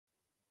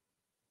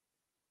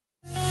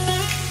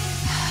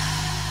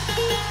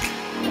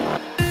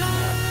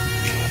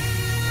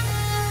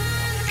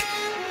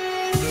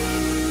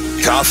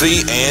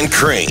Coffee and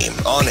Cream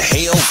on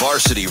Hail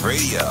Varsity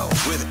Radio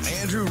with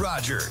Andrew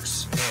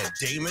Rogers and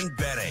Damon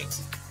Benning.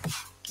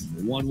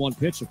 The 1-1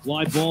 pitch, a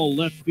fly ball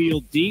left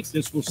field deep.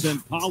 This will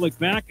send Pollock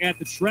back at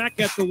the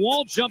track, at the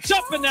wall, jumps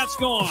up, and that's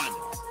gone.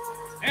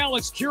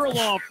 Alex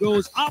Kirilloff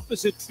goes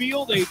opposite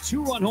field, a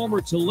 2-run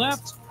homer to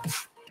left.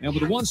 And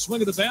with one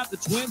swing of the bat, the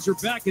Twins are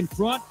back in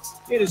front.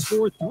 It is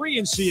 4-3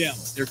 in Seattle.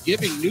 They're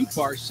giving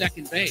Newbar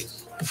second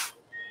base,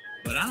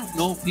 but I don't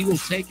know if he will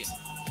take it.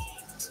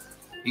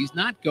 He's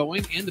not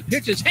going, and the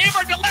pitch is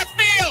hammered to left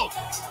field.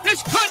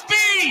 This could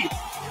be,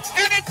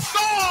 and it's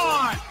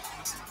gone.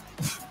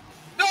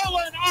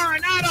 Nolan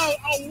Arenado,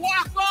 a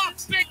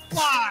walk-off big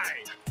fly.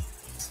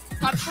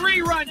 A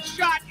 3-run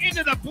shot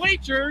into the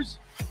bleachers,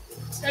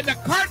 and the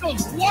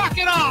Cardinals walk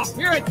it off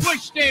here at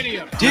Busch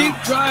Stadium. Deep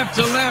drive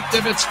to left.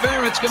 If it's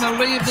fair, it's going to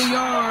leave the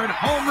yard.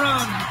 Home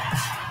run.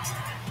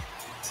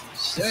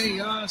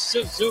 Seiya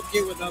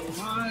Suzuki with a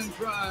line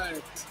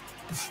drive.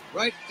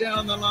 Right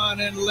down the line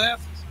and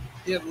left.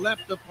 It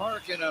left the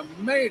park in a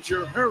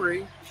major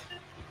hurry.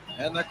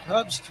 And the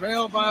Cubs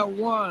trail by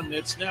 1.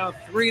 It's now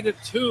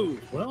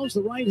 3-2. Wells,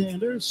 the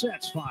right-hander,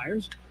 sets,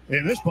 fires.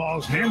 And this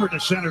ball's hammered to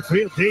center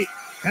field deep.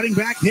 Heading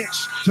back,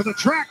 Hicks to the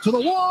track, to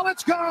the wall.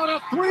 It's gone. A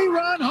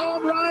 3-run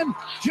home run.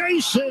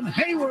 Jason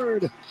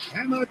Hayward.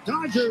 And the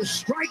Dodgers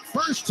strike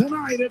first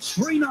tonight. It's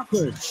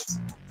 3-0.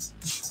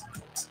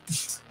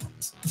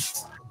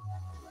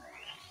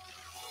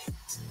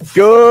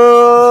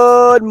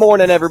 Good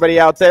morning, everybody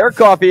out there.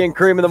 Coffee and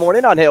Cream in the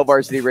morning on Hail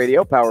Varsity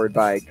Radio, powered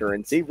by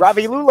Currency.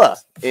 Ravi Lulla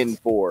in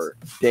for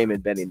Damon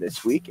Benning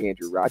this week.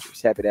 Andrew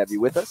Rogers, happy to have you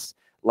with us.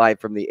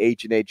 Live from the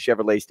H&H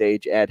Chevrolet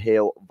stage at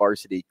Hail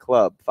Varsity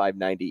Club,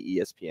 590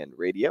 ESPN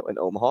Radio in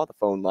Omaha. The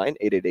phone line,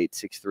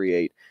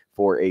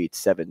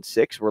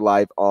 888-638-4876. We're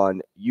live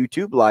on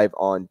YouTube, live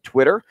on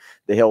Twitter,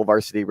 the Hail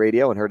Varsity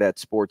Radio and Hurrdat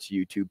Sports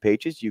YouTube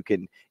pages. You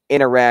can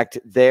interact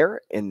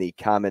there in the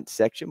comment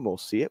section. We'll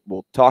see it.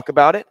 We'll talk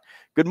about it.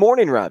 Good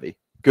morning, Ravi.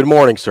 Good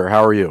morning, sir.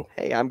 How are you?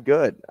 Hey, I'm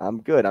good.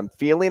 I'm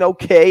feeling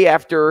okay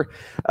after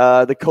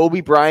the Kobe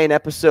Bryant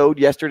episode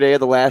yesterday of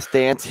The Last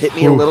Dance. Hit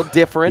me a little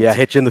different. Yeah,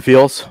 hit you in the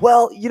feels.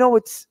 Well, you know,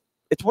 it's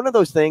one of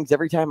those things.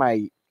 Every time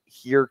I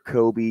hear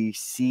Kobe,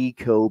 see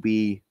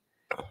Kobe,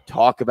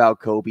 talk about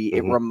Kobe,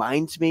 it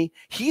reminds me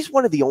he's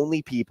one of the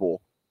only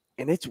people,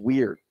 and it's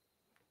weird,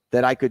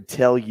 that I could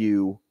tell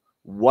you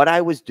what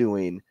I was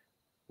doing,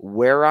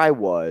 where I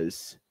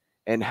was,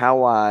 and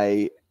how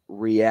I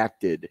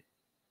reacted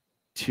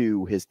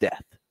to his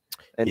death.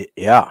 And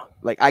yeah,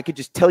 like I could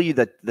just tell you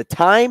the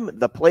time,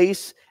 the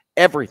place,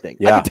 everything.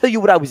 Yeah. I could tell you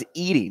what I was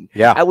eating.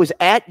 Yeah. I was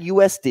at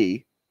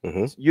USD,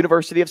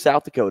 University of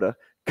South Dakota,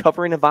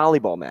 covering a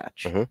volleyball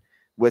match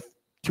with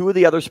two of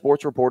the other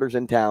sports reporters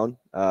in town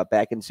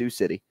back in Sioux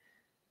City.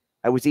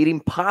 I was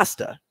eating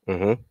pasta,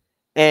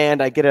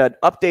 and I get an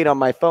update on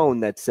my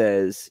phone that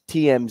says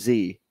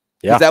TMZ.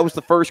 Yeah, that was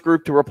the first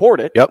group to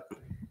report it. Yep.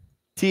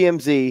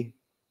 TMZ,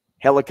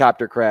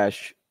 helicopter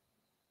crash,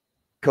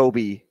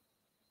 Kobe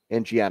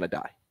and Gianna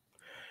die.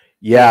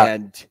 Yeah.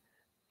 And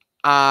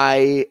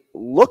I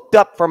looked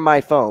up from my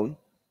phone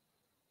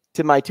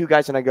to my two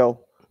guys and I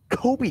go,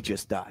 Kobe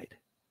just died.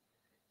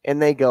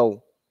 And they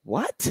go,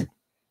 what?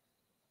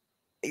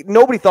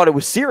 Nobody thought it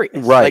was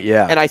serious. Right,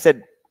 yeah. And I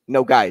said,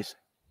 no, guys,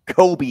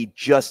 Kobe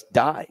just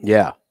died.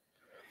 Yeah.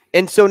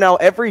 And so now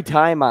every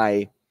time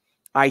I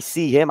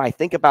see him, I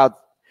think about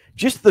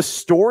just the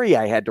story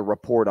I had to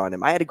report on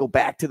him. I had to go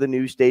back to the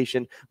news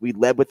station. We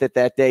led with it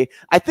that day.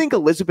 I think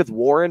Elizabeth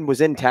Warren was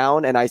in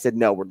town, and I said,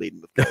 no, we're leading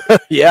with Kobe.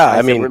 Yeah,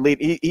 I mean, we're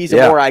leading. He's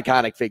a more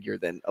iconic figure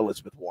than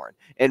Elizabeth Warren.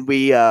 And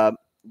we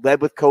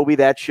led with Kobe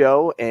that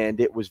show,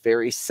 and it was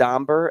very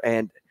somber,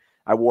 and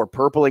I wore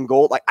purple and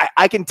gold. Like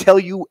I can tell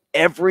you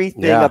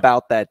everything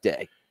about that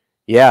day.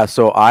 Yeah,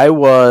 so I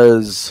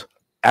was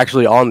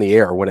actually on the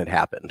air when it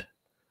happened.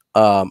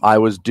 I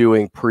was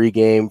doing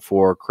pregame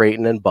for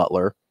Creighton and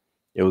Butler.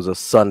 It was a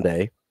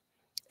Sunday,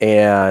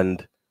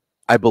 and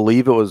I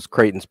believe it was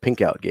Creighton's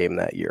Pinkout game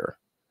that year.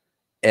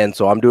 And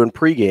so I'm doing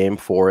pregame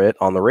for it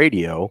on the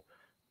radio,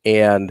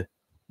 and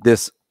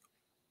the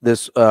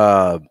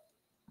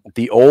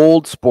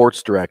old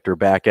sports director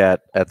back at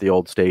the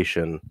old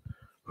station,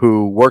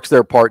 who works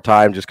there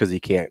part-time just because he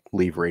can't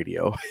leave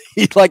radio.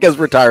 He has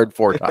retired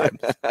 4 times.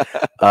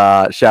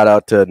 Shout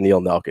out to Neil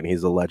Nelkin.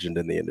 He's a legend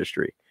in the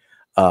industry,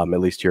 at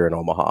least here in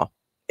Omaha.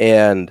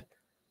 And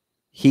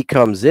he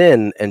comes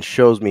in and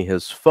shows me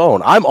his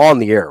phone. I'm on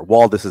the air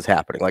while this is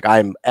happening. Like,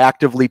 I'm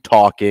actively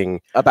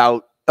talking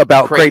about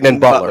Creighton and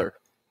Butler.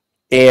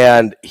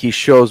 And he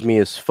shows me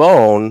his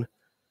phone,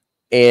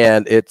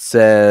 and it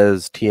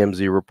says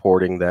TMZ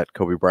reporting that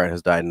Kobe Bryant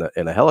has died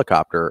in a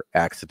helicopter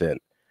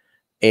accident.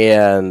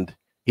 And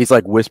he's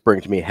like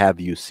whispering to me,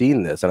 have you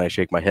seen this? And I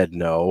shake my head,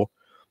 no.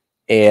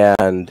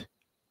 And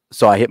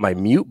so I hit my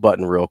mute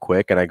button real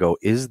quick, and I go,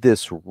 is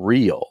this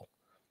real?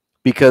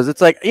 Because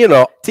it's like,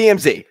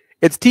 TMZ.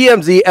 It's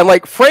TMZ,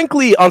 and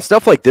frankly, on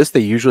stuff like this, they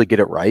usually get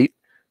it right.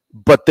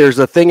 But there's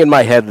a thing in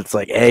my head that's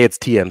like, hey, it's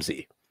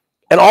TMZ.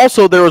 And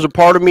also, there was a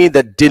part of me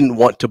that didn't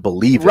want to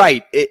believe it.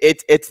 Right.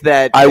 It's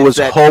that I was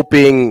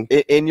hoping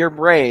in your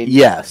brain.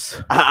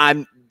 Yes.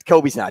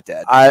 Kobe's not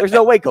dead. There's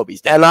no way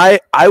Kobe's dead. And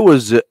I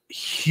was a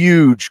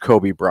huge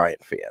Kobe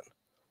Bryant fan.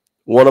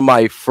 One of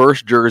my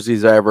first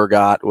jerseys I ever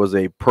got was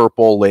a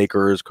purple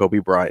Lakers Kobe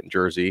Bryant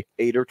jersey.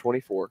 8 or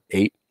 24.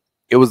 8.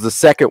 It was the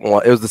second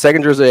one. It was the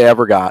second jersey I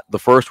ever got. The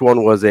first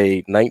one was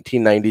a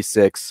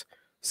 1996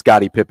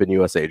 Scottie Pippen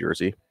USA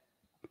jersey.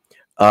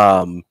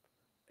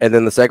 And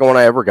then the second one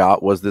I ever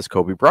got was this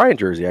Kobe Bryant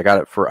jersey.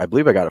 I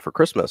believe I got it for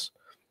Christmas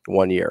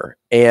one year.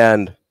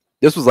 And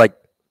this was like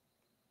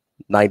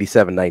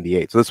 97,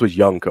 98. So this was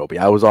young Kobe.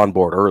 I was on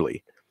board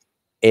early.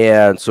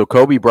 And so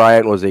Kobe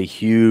Bryant was a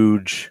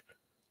huge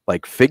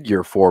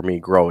figure for me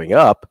growing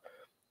up.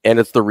 And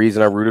it's the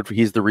reason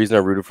he's the reason I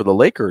rooted for the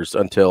Lakers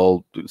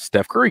until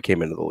Steph Curry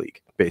came into the league,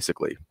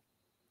 basically.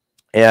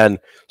 And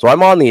so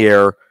I'm on the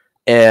air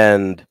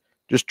and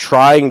just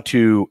trying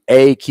to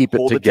keep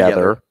it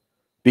together.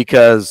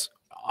 Because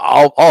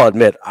I'll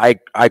admit I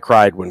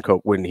cried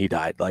when he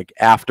died.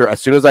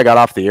 As soon as I got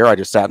off the air, I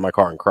just sat in my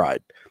car and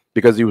cried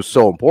because he was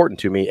so important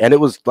to me, and it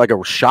was like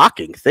a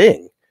shocking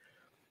thing.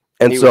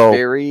 And he so was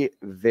very,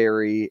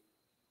 very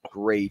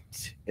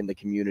great in the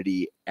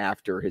community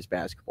after his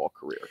basketball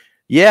career.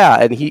 Yeah,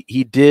 and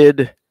he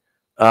did.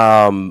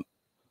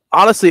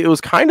 Honestly, it was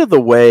kind of the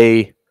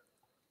way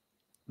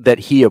that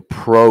he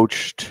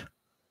approached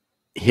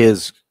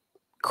his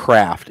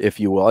craft, if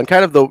you will, and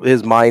kind of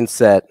his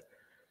mindset,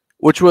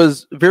 which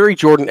was very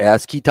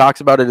Jordan-esque. He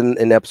talks about it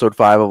in episode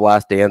 5 of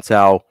Last Dance,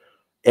 how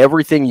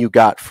everything you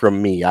got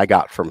from me, I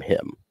got from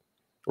him.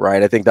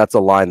 Right? I think that's a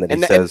line that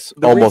he says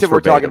the almost reason we're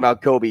verbatim. talking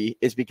about Kobe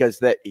is because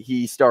that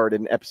he starred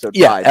in episode 5.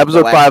 Yeah,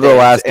 episode 5 of The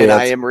Last Dance. And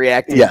I am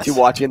reacting to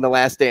watching The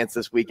Last Dance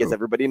this week, as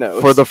everybody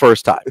knows. For the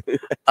first time.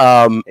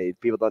 Hey,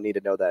 people don't need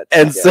to know that.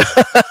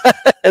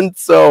 And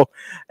so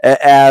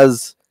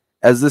as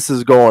this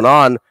is going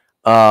on,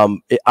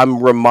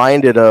 I'm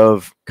reminded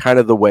of kind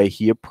of the way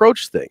he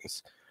approached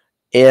things.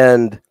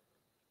 And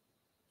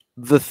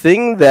the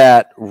thing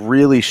that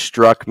really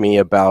struck me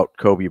about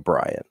Kobe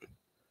Bryant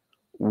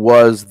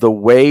was the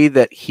way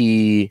that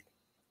he,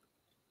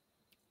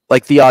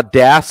 the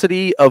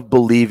audacity of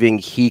believing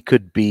he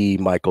could be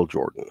Michael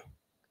Jordan.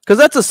 Because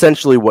that's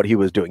essentially what he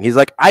was doing. He's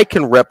like, I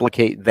can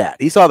replicate that.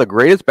 He saw the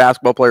greatest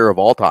basketball player of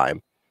all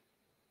time,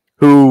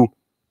 who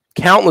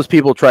countless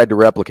people tried to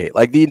replicate.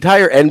 The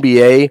entire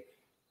NBA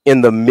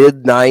in the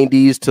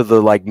mid-90s to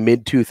the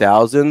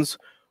mid-2000s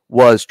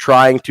was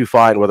trying to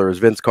find, whether it was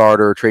Vince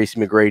Carter, Tracy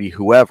McGrady,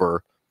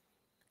 whoever,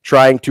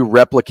 trying to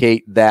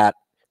replicate that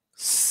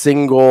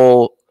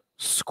single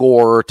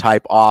scorer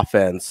type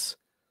offense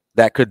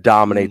that could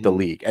dominate the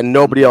league. And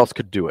nobody else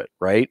could do it,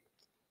 right?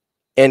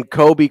 And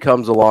Kobe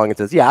comes along and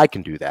says, yeah, I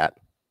can do that.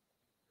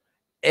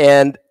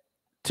 And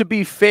to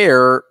be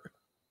fair,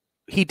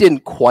 he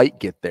didn't quite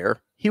get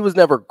there. He was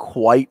never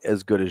quite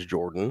as good as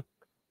Jordan.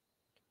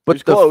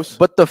 But close.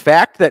 But the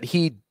fact that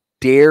he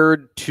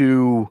dared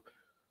to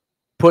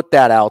put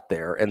that out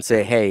there and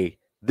say, hey,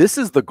 this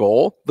is the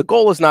goal. The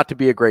goal is not to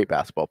be a great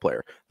basketball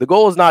player. The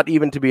goal is not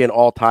even to be an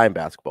all-time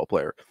basketball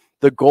player.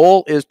 The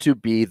goal is to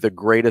be the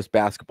greatest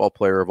basketball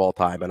player of all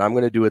time. And I'm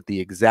going to do it the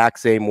exact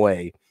same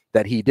way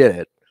that he did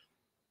it.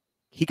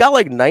 He got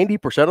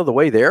 90% of the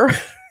way there.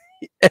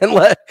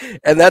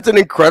 and that's an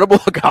incredible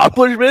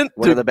accomplishment.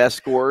 One of the best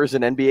scorers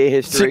in NBA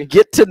history. To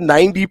get to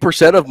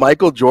 90% of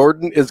Michael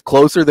Jordan is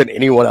closer than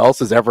anyone else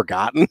has ever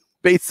gotten,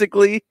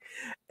 basically.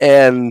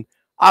 And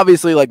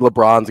obviously,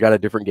 LeBron's got a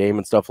different game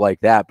and stuff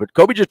like that. But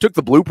Kobe just took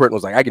the blueprint and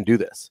was like, I can do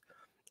this.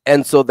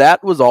 And so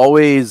that was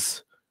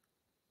always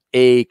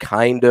a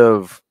kind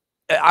of,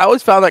 I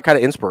always found that kind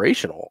of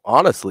inspirational,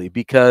 honestly,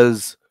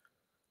 because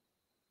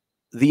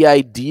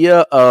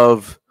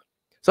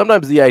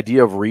sometimes the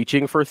idea of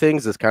reaching for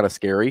things is kind of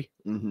scary,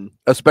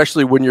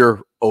 especially when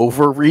you're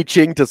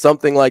overreaching to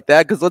something like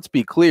that. Because let's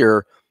be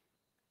clear,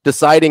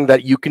 deciding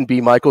that you can be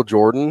Michael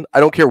Jordan,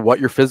 I don't care what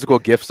your physical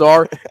gifts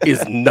are,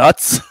 is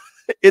nuts.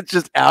 It's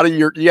just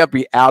you have to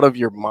be out of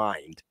your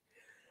mind.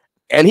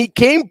 And he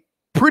came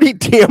pretty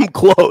damn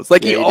close.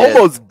 He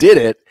almost did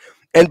it.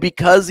 And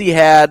because he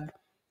had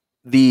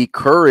the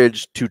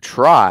courage to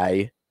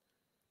try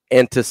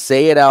and to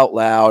say it out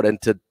loud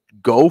and to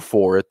go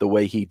for it the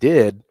way he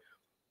did,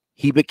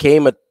 he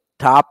became a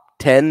top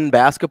 10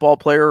 basketball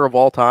player of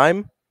all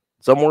time,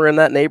 somewhere in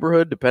that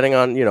neighborhood, depending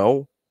on,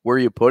 where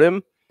you put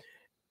him.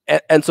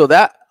 And so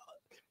that,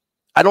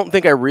 I don't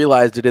think I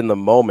realized it in the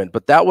moment,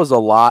 but that was a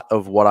lot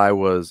of what I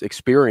was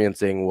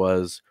experiencing,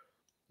 was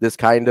this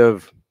kind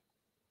of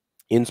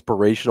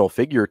inspirational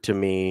figure to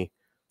me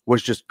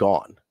was just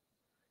gone.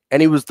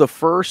 And he was the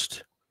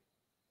first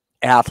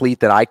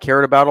athlete that I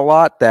cared about a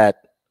lot that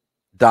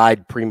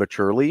died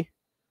prematurely,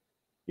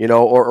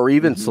 or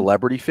even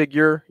celebrity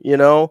figure,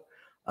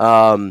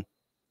 I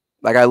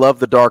loved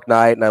The Dark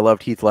Knight and I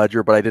loved Heath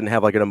Ledger, but I didn't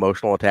have an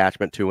emotional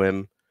attachment to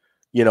him.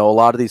 A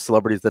lot of these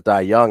celebrities that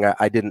die young,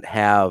 I didn't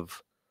have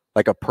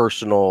a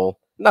personal,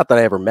 not that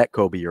I ever met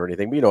Kobe or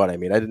anything, but you know what I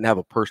mean? I didn't have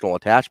a personal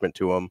attachment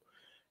to him.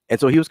 And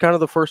so he was kind of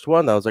the first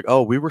one that I was like,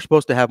 oh, we were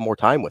supposed to have more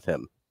time with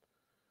him.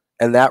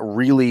 And that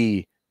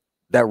really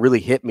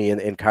hit me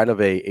in kind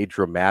of a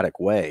dramatic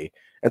way.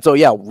 And so,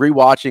 yeah,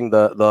 rewatching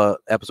the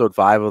episode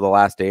 5 of The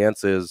Last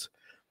Dance is,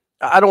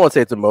 I don't want to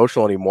say it's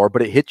emotional anymore,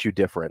 but it hits you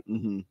different.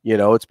 You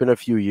know, it's been a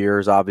few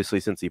years, obviously,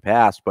 since he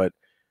passed, but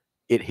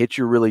it hits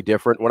you really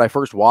different. When I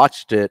first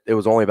watched it, it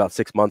was only about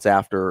 6 months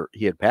after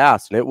he had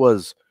passed, and it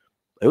was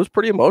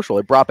pretty emotional.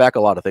 It brought back a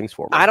lot of things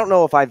for me. I don't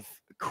know if I've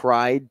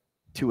cried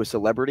to a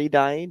celebrity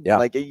dying. Yeah,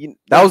 like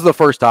that was the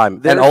first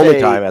time and only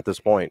time at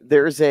this point.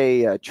 There's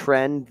a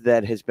trend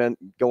that has been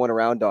going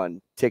around on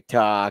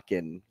TikTok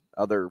and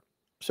other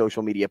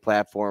social media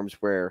platforms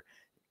where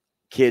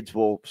kids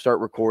will start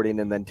recording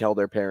and then tell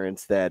their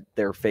parents that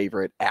their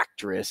favorite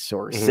actress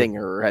or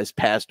singer has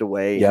passed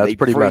away. Yeah, that's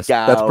pretty messed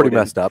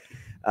up.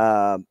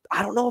 I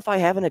don't know if I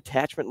have an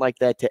attachment like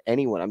that to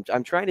anyone.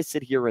 I'm trying to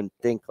sit here and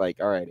think like,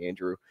 all right,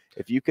 Andrew,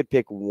 if you could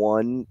pick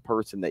one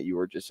person that you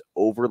were just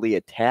overly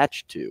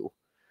attached to,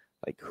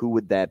 like who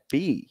would that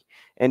be?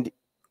 And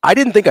I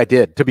didn't think I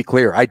did, to be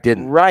clear. I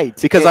didn't. Right.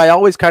 Because I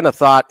always kind of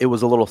thought it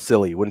was a little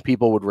silly when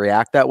people would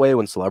react that way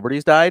when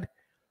celebrities died.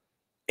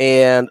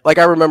 And like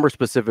I remember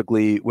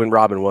specifically when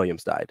Robin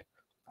Williams died.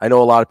 I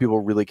know a lot of people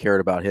really cared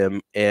about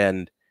him.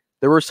 And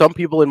there were some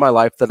people in my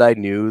life that I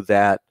knew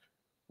that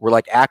were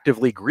like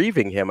actively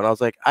grieving him. And I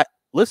was like,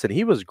 listen,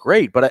 he was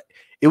great, but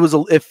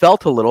it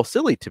felt a little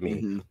silly to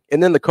me.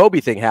 And then the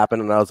Kobe thing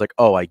happened and I was like,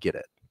 oh, I get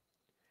it.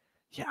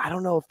 Yeah, I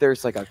don't know if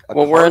there's like a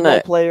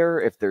Cardinal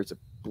player, if there's a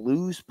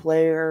Blues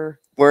player.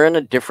 We're in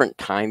a different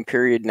time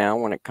period now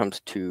when it comes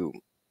to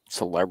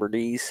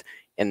celebrities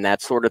and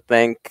that sort of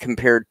thing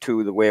compared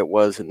to the way it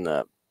was in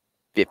the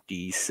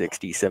 50s,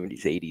 60s,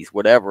 70s, 80s,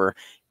 whatever,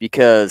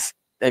 because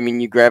I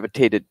mean,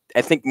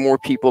 I think more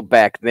people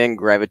back then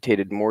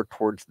gravitated more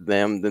towards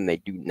them than they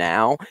do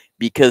now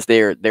because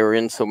they're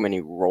in so many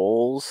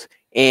roles.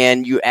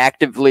 And you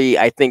actively,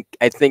 I think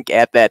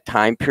at that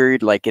time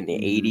period, like in the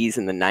 80s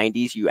and the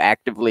 90s, you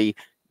actively,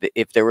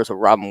 if there was a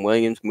Robin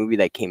Williams movie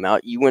that came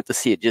out, you went to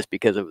see it just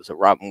because it was a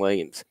Robin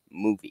Williams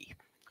movie.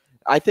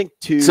 I think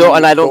too. So,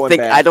 and I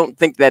don't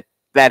think that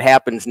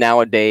happens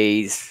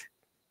nowadays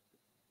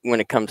when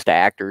it comes to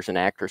actors and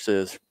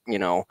actresses. You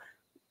know,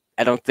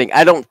 I don't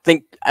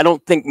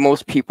think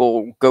most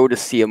people go to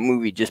see a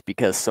movie just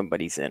because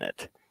somebody's in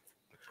it.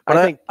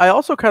 But I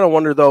also kind of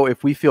wonder, though,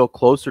 if we feel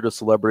closer to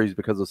celebrities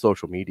because of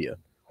social media.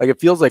 Like, it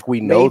feels like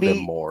we know them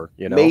more,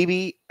 you know?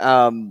 Maybe,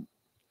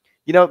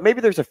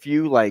 maybe there's a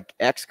few, like,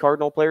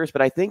 ex-Cardinal players,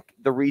 but I think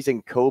the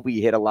reason Kobe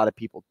hit a lot of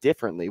people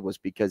differently was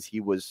because he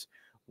was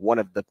one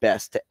of the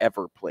best to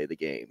ever play the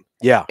game.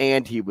 Yeah.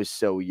 And he was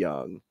so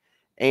young.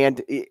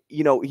 And,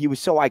 he was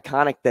so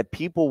iconic that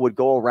people would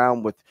go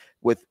around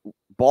with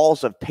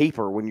balls of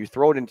paper. When you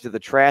throw it into the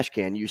trash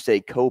can, you say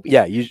Kobe.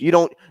 Yeah. You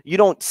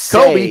don't say...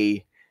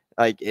 Kobe.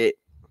 Like it,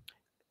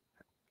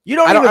 you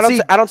don't.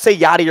 I don't say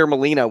Yachty or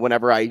Molina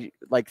whenever I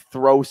like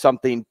throw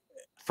something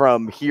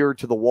from here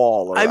to the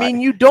wall. Or I mean,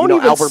 you don't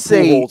even Albert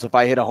say Pujols if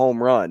I hit a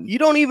home run. You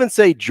don't even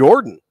say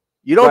Jordan.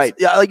 You don't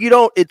like you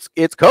don't.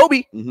 It's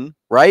Kobe,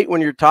 right?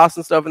 When you're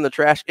tossing stuff in the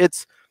trash,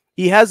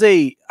 he has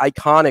a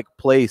iconic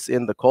place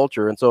in the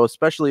culture, and so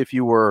especially if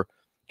you were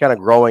kind of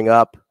growing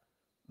up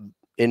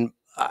in,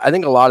 I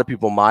think a lot of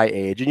people my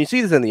age, and you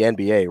see this in the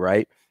NBA,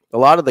 right? A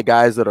lot of the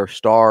guys that are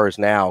stars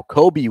now,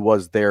 Kobe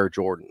was their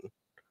Jordan,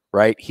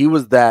 right? He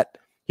was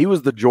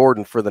the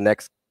Jordan for the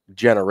next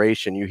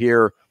generation. You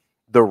hear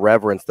the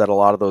reverence that a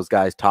lot of those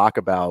guys talk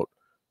about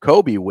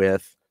Kobe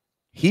with.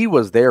 He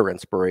was their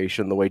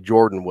inspiration the way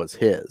Jordan was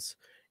his.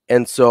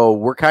 And so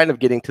we're kind of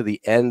getting to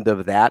the end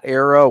of that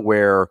era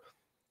where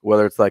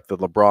whether it's like the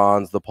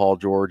LeBrons, the Paul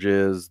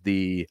Georges,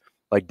 the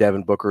like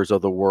Devin Bookers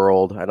of the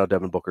world. I know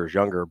Devin Booker's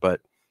younger, but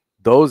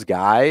those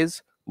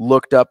guys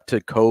looked up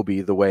to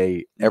Kobe the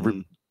way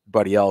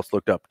everybody else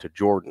looked up to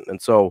Jordan.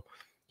 And so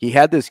he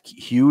had this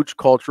huge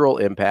cultural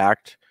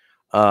impact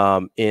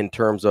in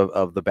terms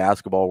of the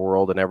basketball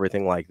world and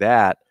everything like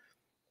that.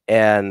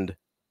 And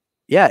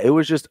yeah, it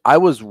was just, I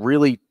was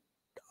really,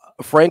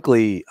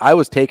 frankly, I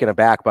was taken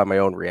aback by my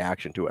own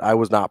reaction to it. I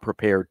was not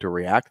prepared to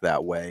react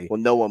that way. Well,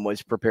 no one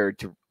was prepared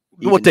to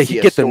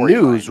get the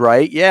news,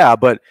 right? Yeah,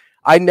 but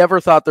I never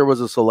thought there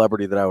was a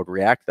celebrity that I would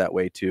react that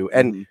way to.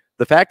 And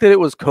the fact that it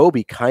was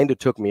Kobe kind of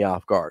took me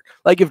off guard.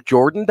 Like if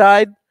Jordan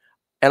died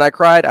and I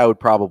cried, I would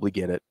probably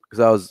get it because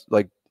I was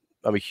like,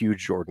 I'm a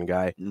huge Jordan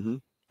guy.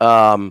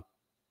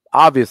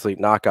 Obviously,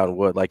 knock on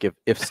wood. Like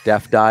if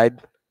Steph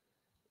died,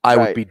 I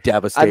would be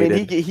devastated. I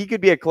mean, he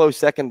could be a close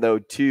second though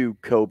to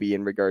Kobe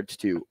in regards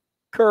to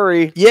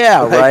Curry.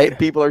 Yeah, right.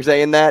 People are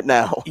saying that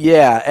now.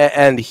 Yeah,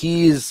 and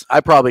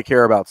I probably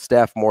care about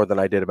Steph more than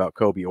I did about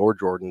Kobe or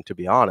Jordan, to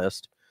be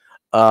honest.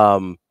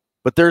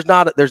 But there's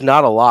not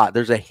a lot.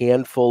 There's a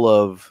handful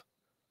of,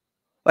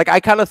 like, I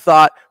kind of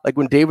thought, like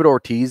when David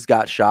Ortiz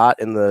got shot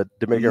in the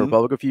Dominican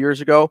Republic a few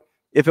years ago,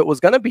 if it was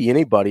going to be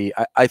anybody,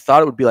 I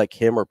thought it would be like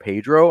him or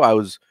Pedro.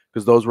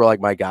 Because those were like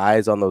my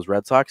guys on those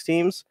Red Sox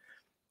teams.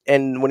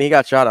 And when he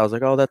got shot, I was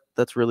like, oh,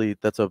 that's really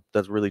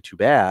too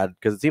bad,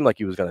 because it seemed like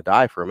he was going to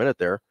die for a minute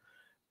there.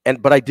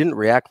 but I didn't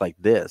react like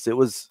this. It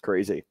was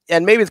crazy.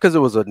 And maybe it's because it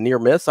was a near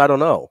miss. I don't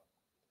know.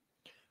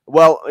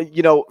 Well,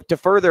 to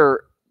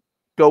further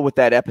go with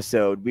that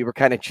episode, we were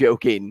kind of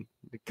joking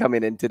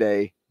coming in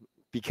today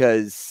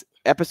because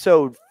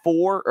episode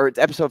 5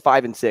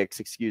 and 6,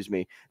 excuse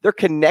me, they're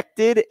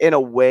connected in a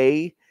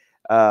way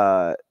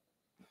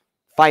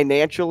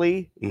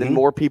financially than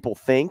more people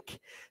think.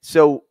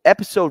 So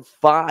episode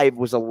 5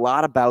 was a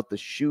lot about the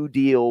shoe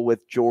deal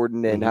with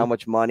Jordan and how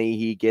much money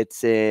he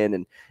gets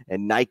in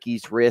and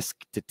Nike's risk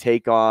to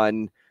take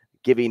on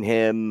giving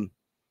him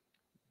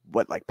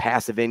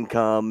passive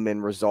income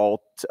and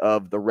result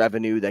of the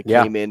revenue that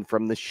came in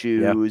from the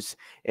shoes.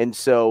 And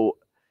so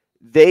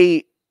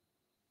they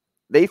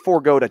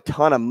foregoed a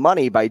ton of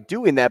money by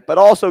doing that, but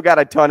also got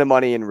a ton of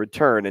money in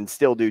return and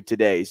still do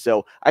today.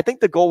 So I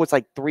think the goal was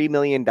like $3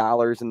 million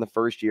in the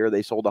first year.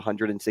 They sold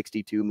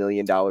 $162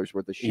 million worth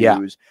of shoes.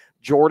 Yeah.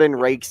 Jordan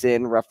rakes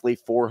in roughly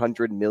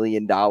 $400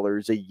 million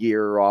a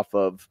year off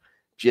of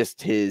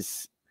just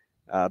his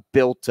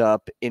built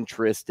up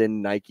interest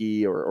in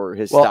Nike or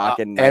his stock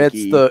in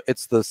Nike. And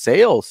it's the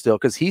sales still,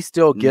 because he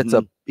still gets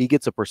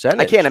a percentage.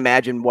 I can't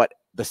imagine what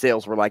the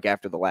sales were like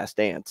after The Last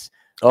Dance.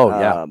 Oh,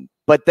 yeah.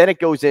 But then it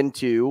goes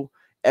into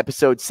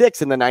episode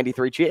 6 in the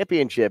 93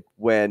 championship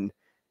when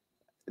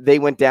they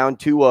went down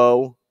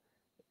 2-0.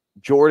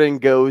 Jordan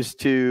goes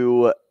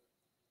to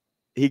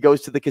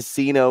the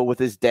casino with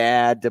his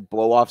dad to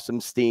blow off some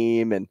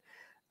steam and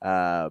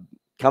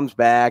comes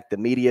back. The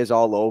media is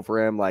all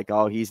over him like,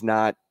 oh, he's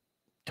not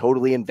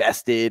totally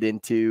invested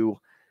into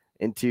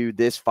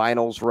this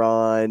finals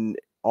run.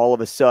 All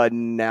of a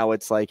sudden, now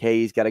it's like, hey,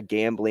 he's got a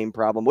gambling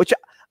problem, which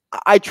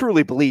I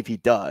truly believe he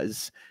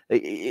does.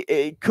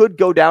 It could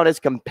go down as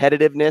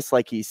competitiveness,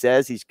 like he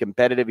says. He's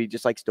competitive. He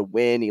just likes to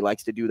win. He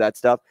likes to do that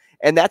stuff.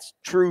 And that's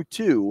true,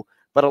 too.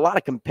 But a lot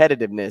of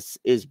competitiveness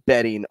is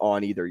betting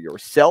on either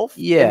yourself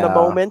in the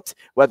moment,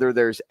 whether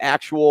there's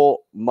actual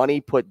money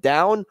put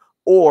down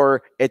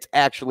or it's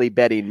actually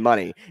betting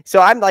money.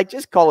 So I'm like,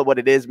 just call it what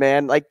it is,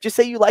 man. Like, just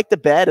say you like to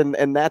bet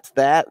and that's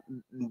that.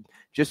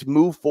 Just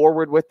move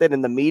forward with it.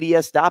 And the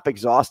media, stop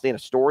exhausting a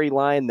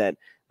storyline that,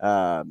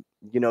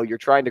 you're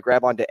trying to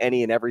grab onto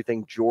any and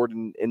everything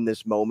Jordan in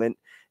this moment.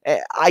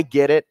 I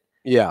get it.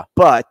 Yeah.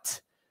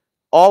 But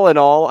all in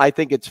all, I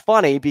think it's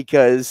funny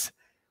because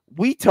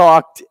we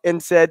talked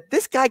and said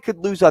this guy could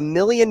lose $1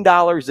 million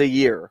a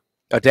year.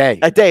 A day.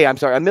 I'm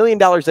sorry. $1 million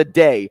a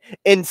day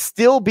and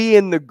still be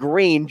in the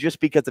green just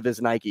because of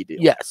his Nike deal.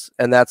 Yes.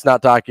 And that's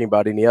not talking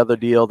about any other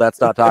deal.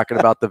 That's not talking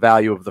about the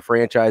value of the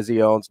franchise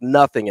he owns.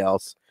 Nothing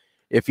else.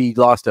 If he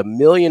lost $1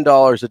 million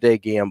a day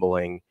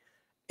gambling,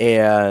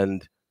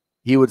 and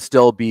he would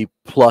still be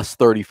plus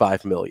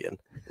 35 million,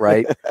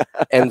 right?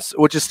 And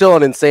which is still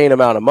an insane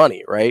amount of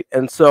money, right?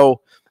 And so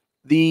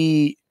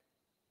the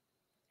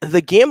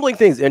gambling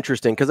thing is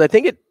interesting because I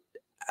think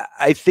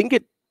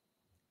it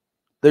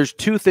there's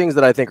two things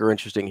that I think are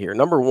interesting here.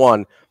 Number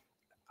one,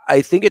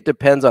 I think it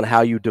depends on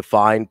how you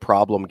define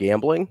problem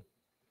gambling,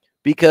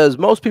 because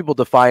most people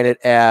define it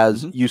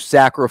as you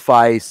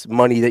sacrifice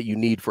money that you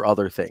need for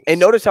other things. And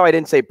notice how I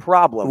didn't say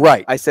problem.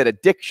 Right. I said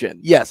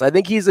addiction. Yes, I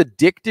think he's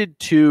addicted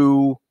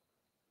to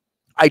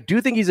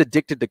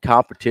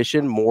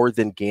competition more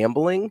than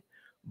gambling,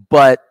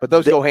 but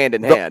those go hand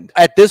in hand.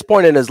 At this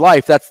point in his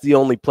life, that's the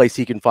only place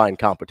he can find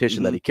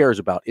competition that he cares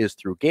about is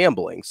through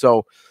gambling.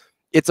 So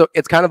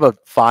it's kind of a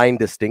fine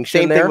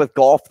distinction. Same thing with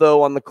golf,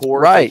 though, on the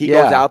course. Right. Like he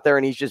goes out there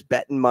and he's just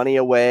betting money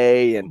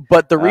away.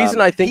 But the reason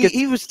I think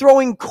he was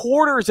throwing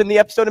quarters in the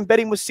episode and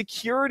betting with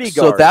security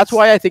guards. So that's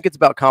why I think it's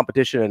about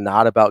competition and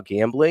not about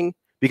gambling,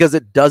 because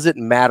it doesn't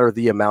matter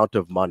the amount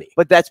of money.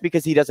 But that's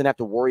because he doesn't have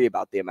to worry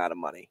about the amount of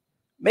money.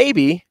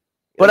 Maybe.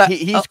 But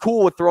he's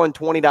cool with throwing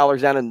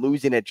 $20 down and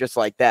losing it just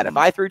like that. If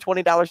I threw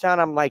 $20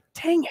 down, I'm like,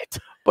 dang it.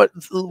 But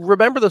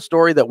remember the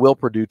story that Will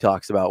Perdue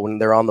talks about when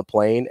they're on the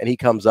plane and he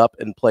comes up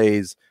and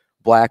plays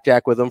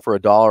blackjack with them for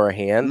 $1 a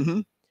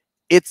hand.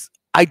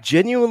 I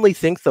genuinely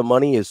think the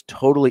money is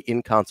totally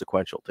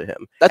inconsequential to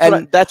him.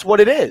 That's what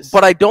it is.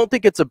 But I don't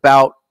think it's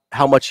about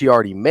how much he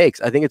already makes.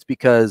 I think it's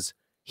because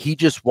he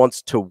just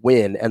wants to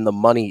win, and the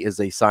money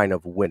is a sign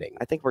of winning.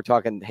 I think we're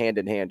talking hand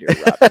in hand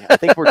here, Ravi. I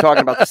think we're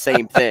talking about the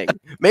same thing.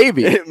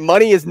 Maybe.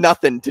 Money is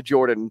nothing to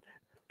Jordan.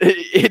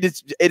 It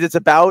is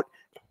about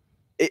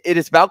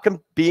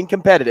being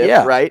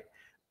competitive, right?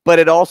 But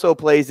it also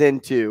plays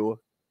into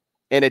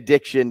an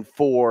addiction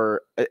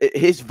for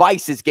his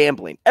vice is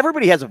gambling.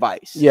 Everybody has a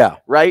vice. Yeah.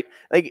 Right?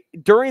 Like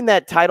during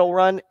that title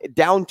run,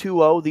 down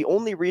 2-0, the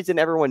only reason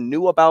everyone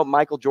knew about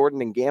Michael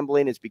Jordan and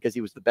gambling is because he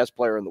was the best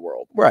player in the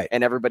world. Right.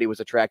 And everybody was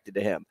attracted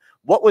to him.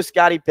 What was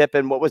Scottie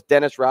Pippen? What was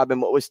Dennis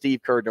Rodman? What was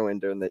Steve Kerr doing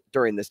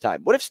during this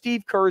time? What if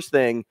Steve Kerr's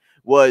thing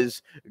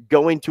was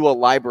going to a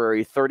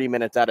library 30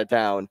 minutes out of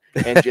town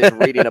and just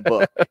reading a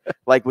book?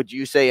 Like, would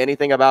you say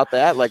anything about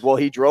that? Like, well,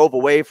 he drove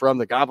away from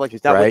the complex.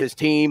 He's not with his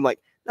team. Like,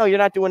 no, you're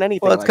not doing anything.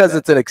 Well, it's because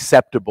it's an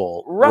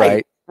acceptable,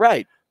 right?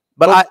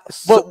 But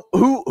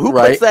who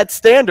puts that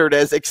standard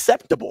as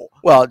acceptable?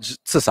 Well,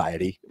 just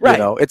society, right? You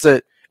know, it's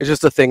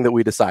just a thing that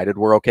we decided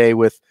we're okay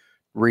with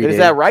reading. Is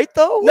that right,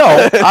 though?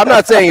 No, I'm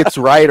not saying it's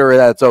right or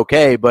that it's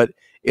okay, but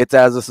it's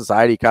as a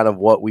society kind of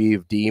what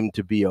we've deemed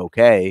to be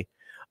okay.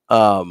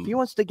 If he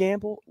wants to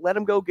gamble, let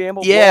him go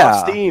gamble. Yeah. Blow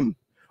off steam.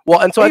 Well,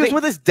 and so He I was think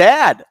with his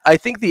dad. I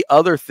think the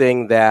other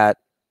thing that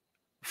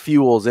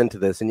fuels into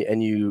this,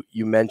 and you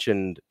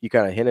mentioned, you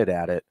kind of hinted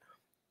at it,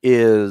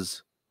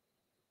 is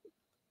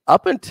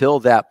up until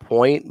that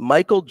point,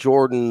 Michael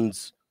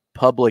Jordan's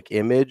public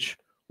image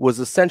was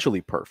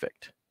essentially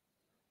perfect.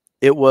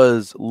 It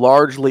was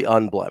largely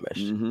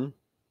unblemished. Mm-hmm.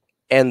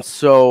 And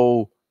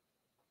so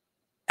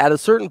at a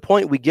certain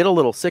point, we get a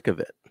little sick of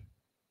it,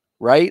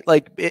 right?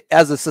 Like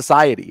as a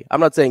society, I'm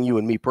not saying you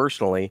and me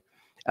personally,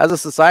 as a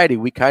society,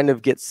 we kind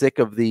of get sick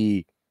of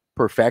the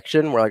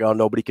perfection. We're like, oh,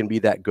 nobody can be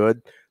that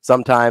good.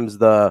 Sometimes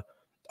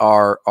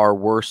our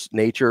worst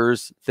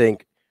natures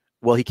think,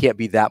 well, he can't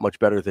be that much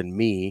better than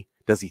me.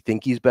 Does he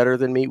think he's better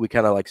than me? We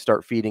kind of like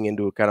start feeding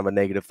into a kind of a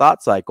negative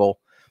thought cycle.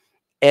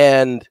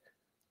 And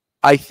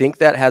I think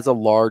that has a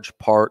large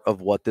part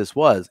of what this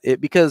was.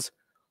 Because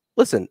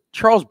listen,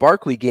 Charles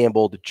Barkley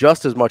gambled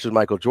just as much as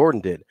Michael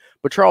Jordan did,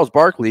 but Charles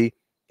Barkley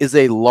is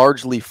a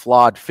largely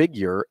flawed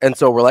figure. And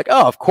so we're like,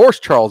 oh, of course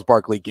Charles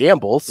Barkley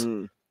gambles,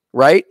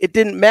 right? It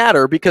didn't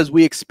matter because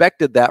we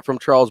expected that from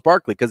Charles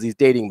Barkley because he's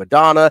dating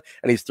Madonna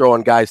and he's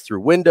throwing guys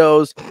through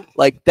windows.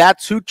 Like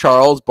that's who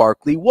Charles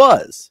Barkley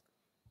was.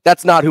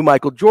 That's not who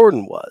Michael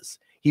Jordan was.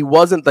 He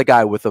wasn't the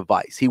guy with a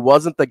vice. He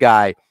wasn't the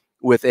guy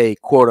with a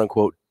quote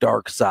unquote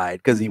dark side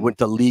because he went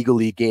to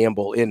legally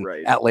gamble in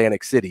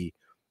Atlantic City,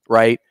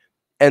 right?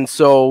 And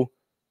so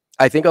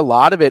I think a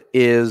lot of it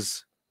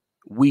is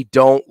we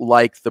don't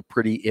like the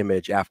pretty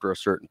image after a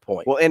certain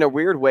point. Well, in a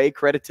weird way,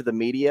 credit to the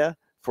media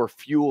for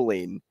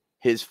fueling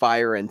his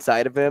fire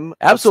inside of him.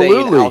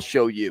 Absolutely. Saying, I'll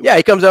show you. Yeah,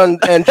 he comes on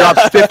and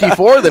drops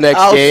 54 the next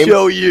game. I'll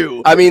show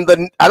you. I mean,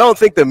 I don't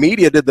think the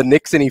media did the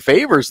Knicks any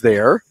favors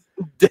there.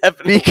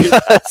 Definitely.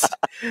 Because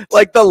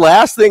like the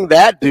last thing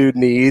that dude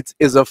needs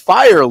is a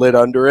fire lit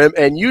under him,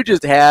 and you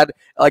just had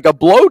like a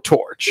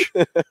blowtorch.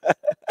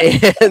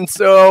 And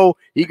so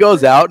he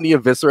goes out and he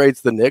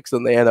eviscerates the Knicks,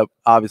 and they end up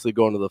obviously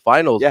going to the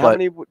finals. Yeah, but how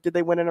many did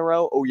they win in a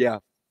row? Oh, yeah,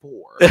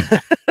 4.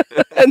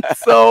 And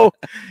so,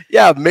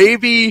 yeah,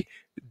 maybe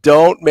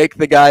don't make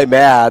the guy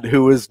mad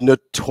who is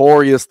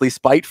notoriously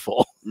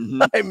spiteful.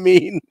 Mm-hmm. I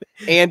mean,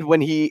 and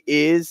when he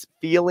is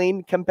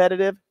feeling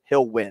competitive,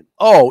 he'll win.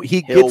 Oh,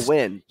 he'll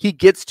win. He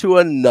gets to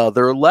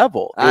another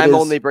level. I'm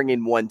only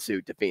bringing one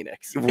suit to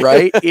Phoenix.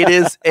 Right? It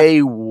is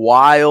a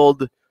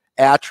wild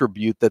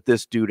attribute that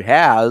this dude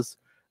has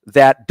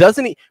that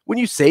doesn't. When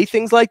you say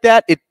things like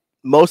that,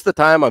 most of the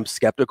time I'm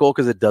skeptical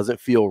because it doesn't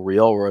feel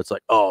real. Where it's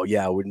like, oh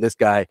yeah, when this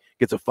guy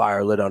gets a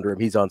fire lit under him,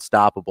 he's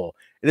unstoppable.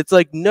 And it's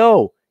like,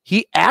 no,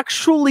 he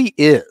actually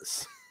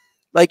is.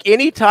 Like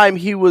anytime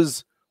he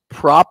was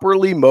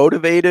properly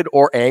motivated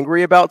or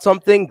angry about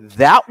something,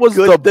 that was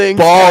good the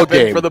ball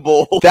game for the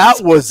Bulls.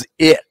 That was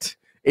it.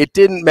 It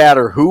didn't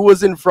matter who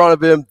was in front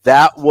of him.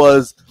 That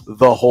was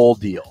the whole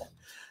deal.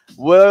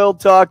 We'll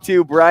talk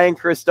to Brian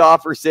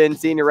Christopherson,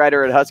 senior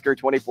writer at Husker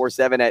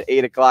 24/7 at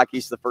 8 o'clock.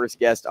 He's the first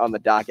guest on the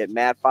docket.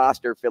 Matt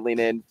Foster filling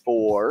in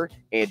for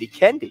Andy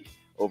Kendi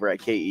over at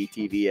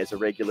KETV as a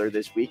regular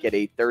this week at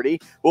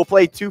 8:30. We'll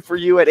play 2 for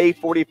You at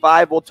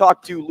 8:45. We'll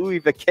talk to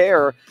Louie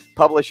Vaccher,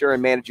 publisher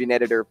and managing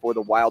editor for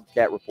the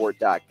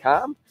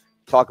WildcatReport.com.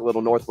 Talk a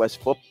little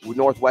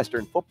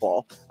Northwestern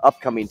football,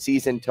 upcoming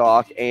season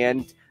talk,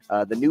 and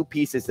the new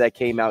pieces that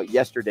came out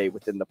yesterday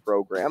within the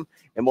program.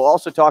 And we'll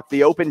also talk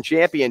the Open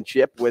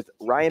Championship with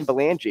Ryan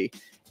Ballengee,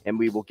 and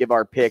we will give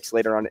our picks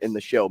later on in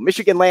the show.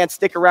 Michigan Lance,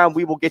 stick around.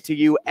 We will get to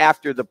you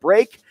after the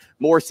break.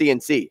 More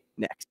CNC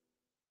next.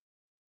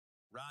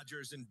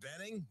 Rogers and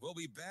Benning will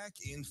be back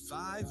in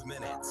 5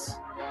 minutes.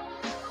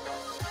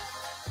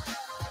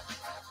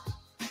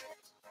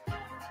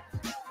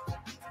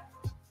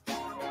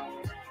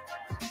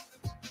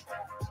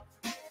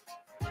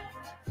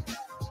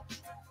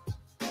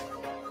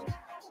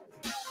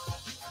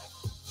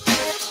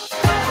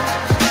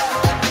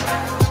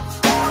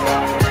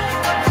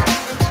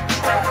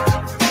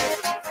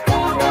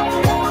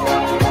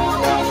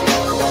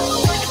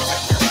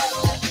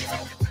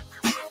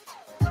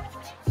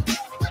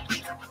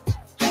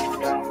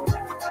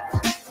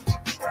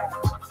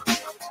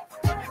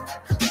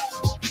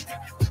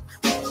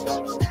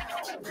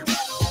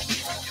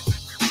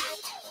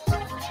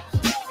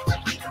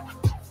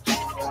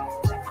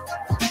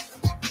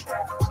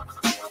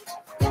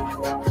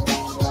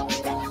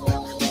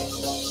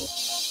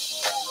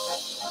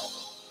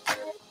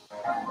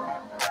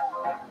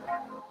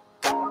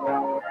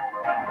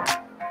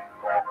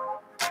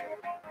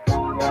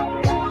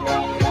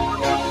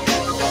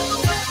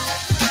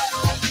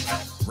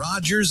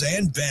 Rogers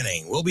and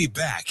Benning will be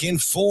back in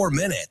 4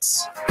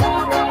 minutes.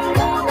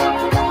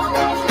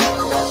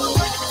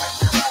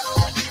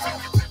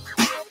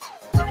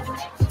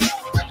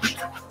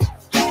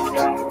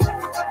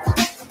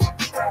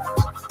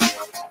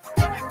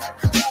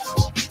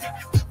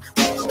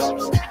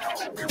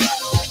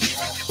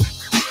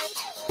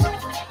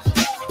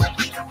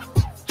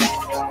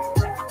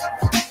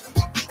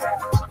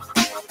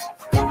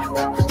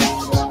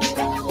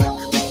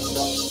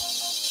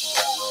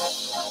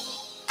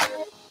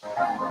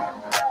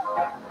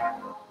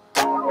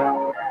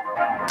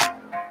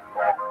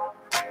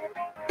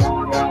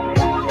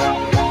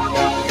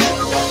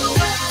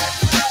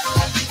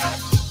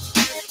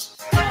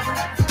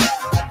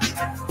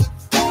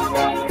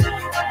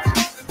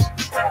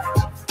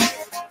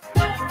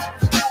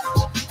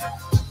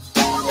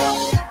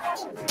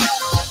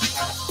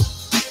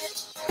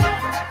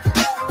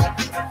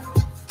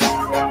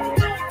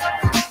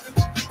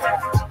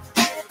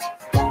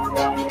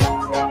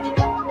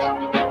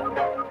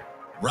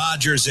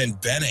 Rogers and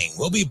Benning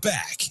will be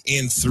back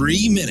in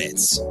 3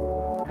 minutes.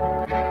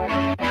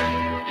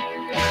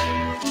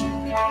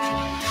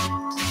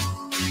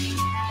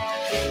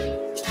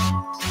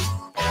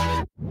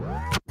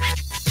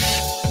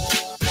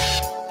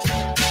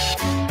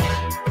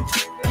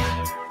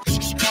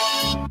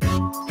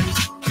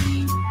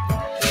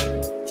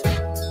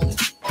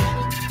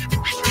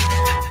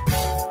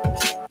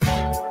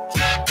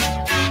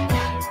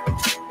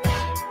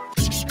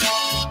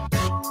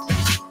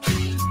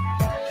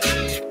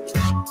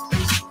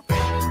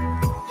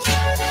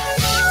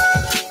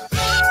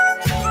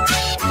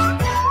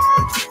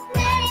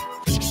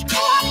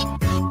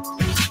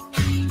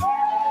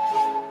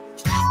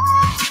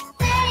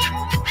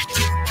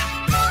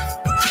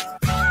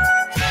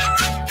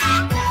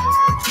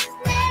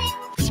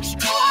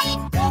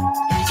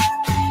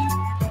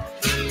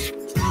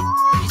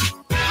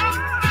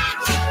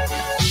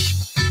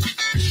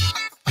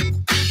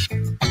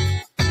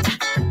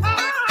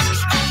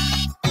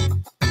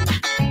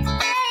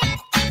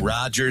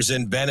 Rogers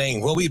and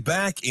Benning will be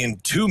back in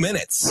 2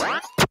 minutes.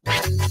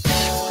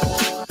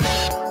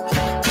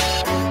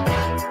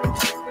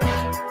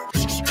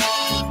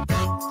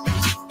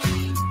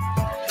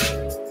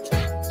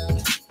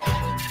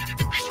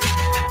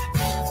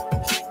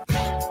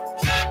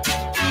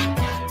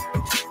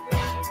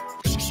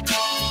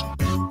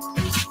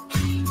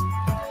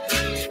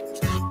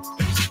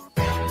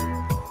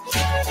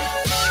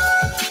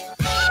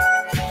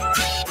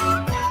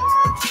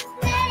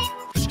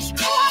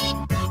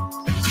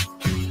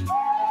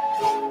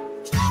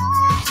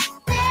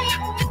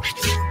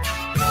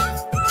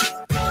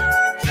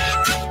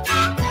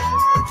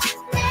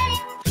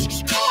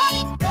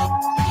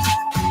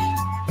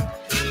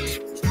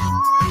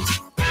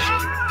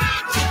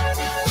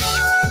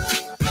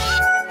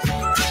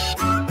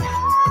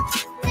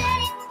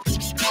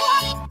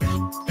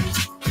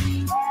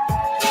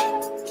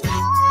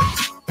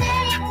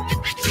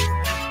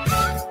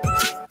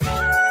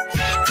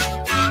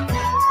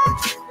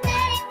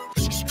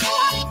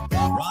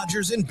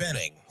 Rogers and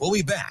Benning will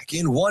be back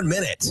in 1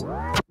 minute.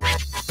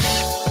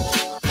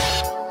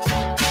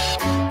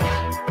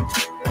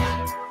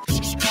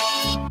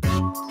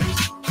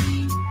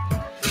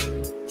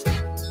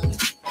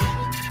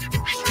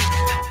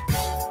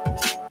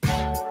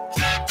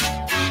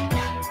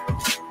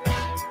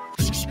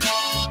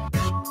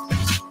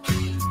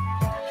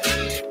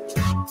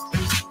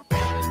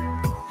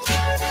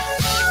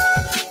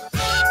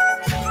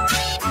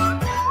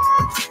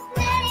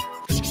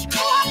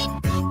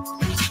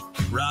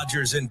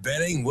 Rogers and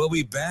Benning will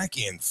be back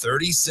in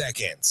 30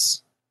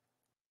 seconds.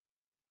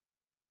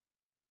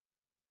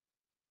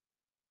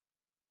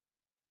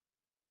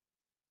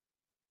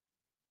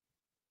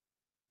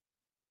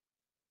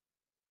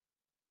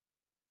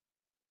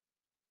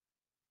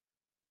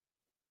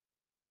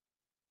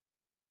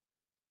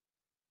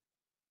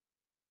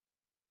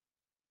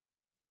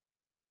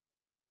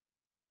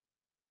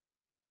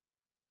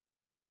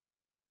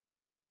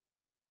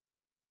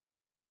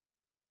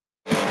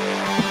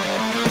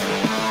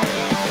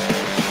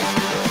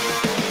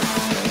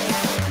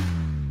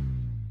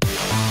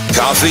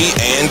 Coffee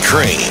and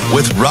Cream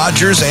with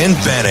Rogers and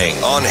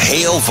Benning on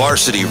Hail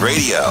Varsity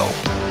Radio.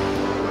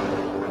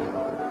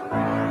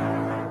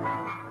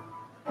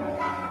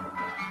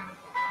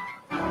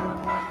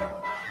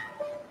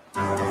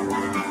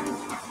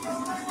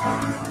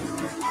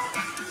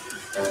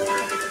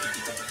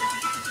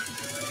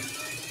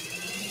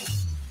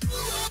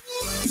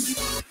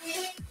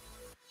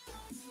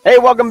 Hey,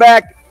 welcome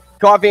back.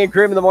 Coffee and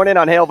Cream in the morning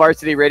on Hail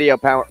Varsity Radio,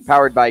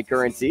 powered by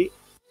Currency.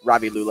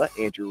 Ravi, Lulla,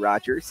 Andrew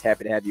Rogers,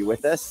 happy to have you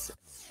with us.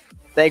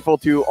 Thankful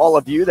to all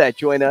of you that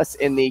join us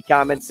in the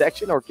comments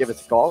section or give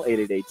us a call,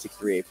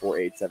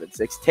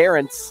 888-638-4876.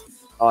 Terrence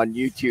on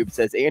YouTube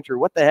says, Andrew,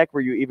 what the heck were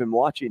you even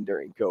watching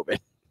during COVID?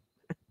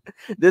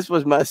 This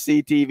was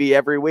must-see TV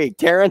every week.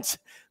 Terrence,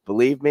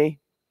 believe me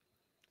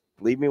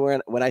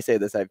when I say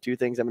this, I have two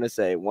things I'm going to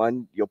say.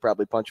 One, you'll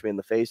probably punch me in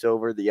the face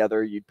over. The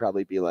other, you'd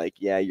probably be like,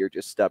 yeah, you're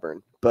just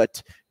stubborn.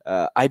 But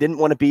I didn't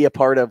want to be a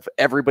part of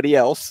everybody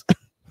else.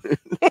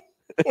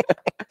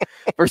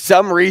 For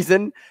some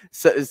reason,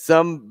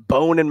 some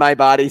bone in my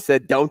body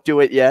said, don't do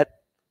it yet.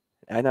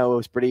 I know it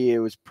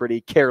was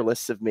pretty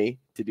careless of me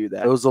to do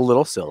that. It was a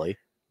little silly,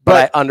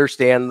 but I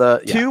understand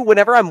Two,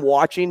 whenever I'm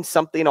watching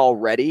something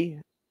already,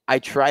 I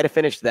try to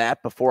finish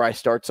that before I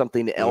start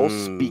something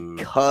else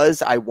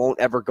because I won't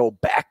ever go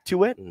back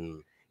to it.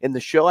 And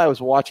the show I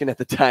was watching at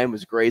the time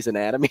was Grey's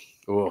Anatomy.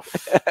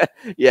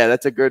 Yeah,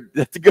 that's a good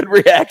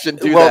reaction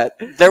to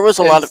that. There was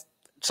a lot of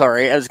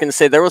Sorry, I was going to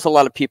say there was a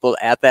lot of people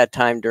at that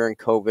time during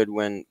COVID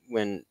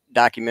when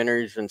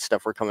documentaries and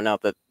stuff were coming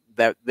out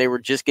that they were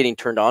just getting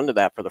turned on to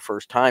that for the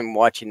first time,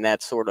 watching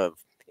that sort of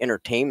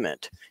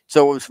entertainment.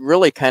 So it was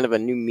really kind of a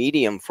new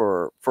medium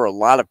for a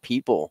lot of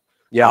people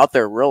out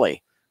there,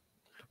 really.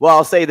 Well,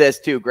 I'll say this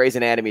too. Grey's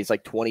Anatomy is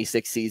like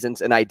 26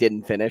 seasons, and I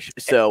didn't finish,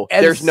 so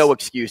there's no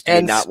excuse to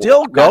me not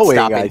still going.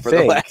 stopping I for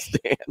think. The Last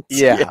Dance.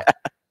 Yeah.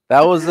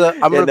 That was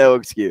no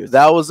excuse.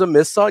 That was a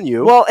miss on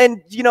you. Well,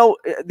 and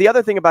the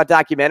other thing about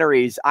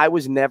documentaries, I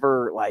was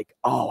never like,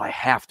 oh, I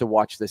have to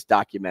watch this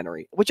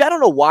documentary, which I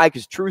don't know why,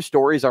 because true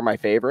stories are my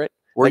favorite.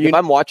 If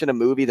I'm watching a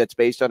movie that's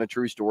based on a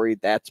true story,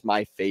 that's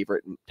my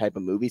favorite type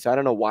of movie. So I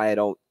don't know why I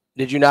don't.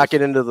 Did you not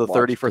get into the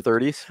 30 for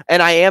 30s?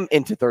 And I am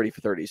into 30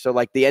 for 30. So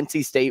like the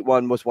NC State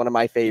one was one of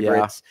my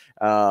favorites.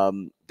 Yeah.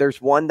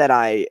 There's one that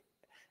I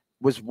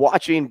was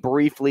watching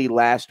briefly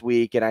last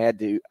week, and I had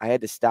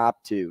to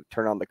stop to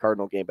turn on the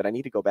Cardinal game, but I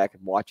need to go back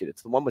and watch it.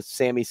 It's the one with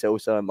Sammy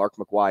Sosa and Mark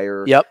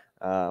McGuire. Yep.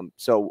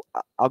 So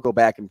I'll go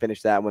back and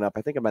finish that one up.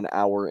 I think I'm an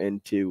hour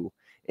into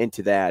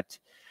that,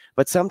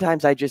 but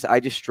sometimes I just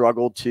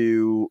struggle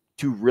to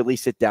really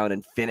sit down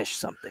and finish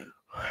something.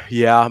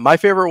 Yeah, my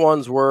favorite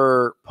ones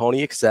were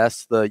Pony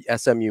Excess, the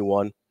SMU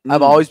one.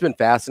 I've always been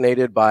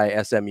fascinated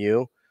by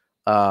SMU.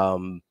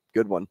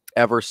 Good one.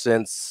 Ever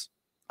since.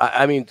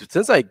 I mean,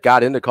 since I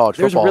got into college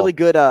football. There's a really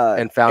good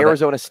and found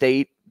Arizona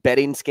State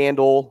betting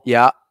scandal.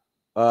 Yeah.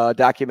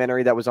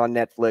 Documentary that was on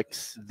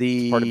Netflix.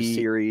 Part of a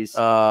series.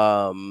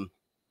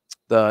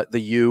 The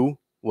U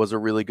was a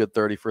really good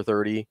 30 for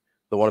 30.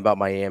 The one about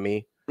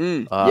Miami.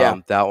 Yeah.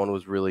 That one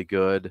was really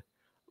good.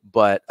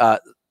 But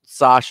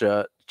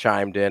Sasha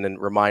chimed in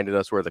and reminded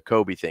us where the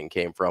Kobe thing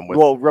came from.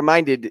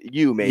 Reminded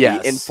you, maybe.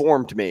 Yes.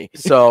 Informed me.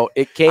 So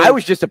it came. I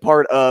was just a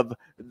part of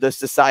the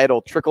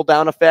societal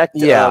trickle-down effect.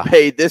 Yeah.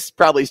 Hey, this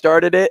probably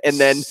started it, and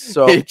then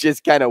it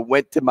just kind of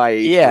went to my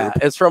age group.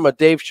 It's from a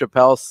Dave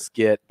Chappelle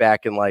skit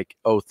back in like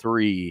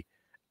 2003.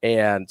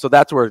 And so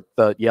that's where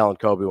the yelling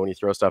Kobe when you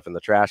throw stuff in the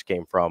trash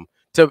came from,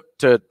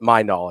 to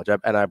my knowledge.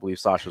 And I believe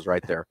Sasha's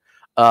right there.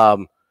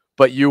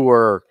 But you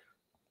were,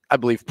 I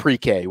believe,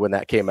 pre-K when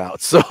that came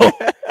out. So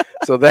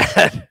so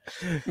that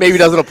maybe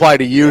doesn't apply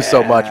to you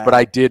so much, but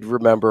I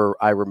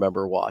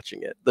remember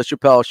watching it. The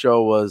Chappelle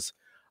Show was,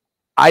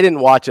 I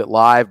didn't watch it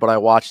live, but I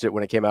watched it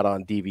when it came out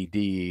on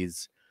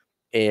DVDs.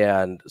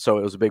 And so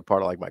it was a big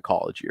part of like my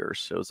college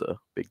years. It was a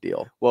big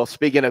deal. Well,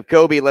 speaking of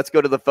Kobe, let's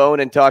go to the phone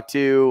and talk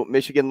to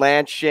Michigan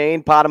Lance.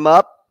 Shane, pot him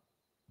up.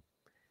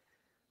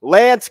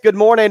 Lance, good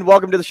morning.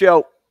 Welcome to the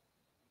show.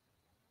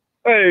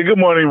 Hey, good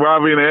morning,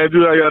 Ravi and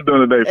Andrew. How y'all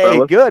doing today, fellas?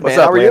 Hey, good, man. What's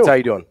up, How are Lance? you? How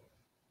you doing?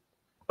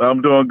 I'm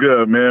doing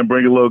good, man.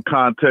 Bring a little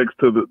context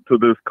to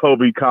this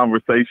Kobe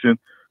conversation.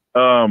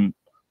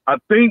 I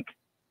think,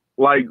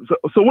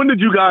 so when did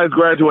you guys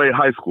graduate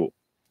high school?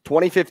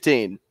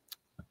 2015.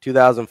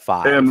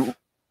 2005. And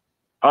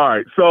all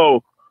right,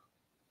 so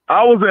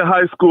I was in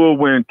high school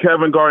when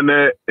Kevin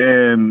Garnett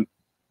and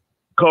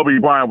Kobe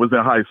Bryant was in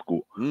high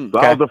school. So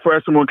I was a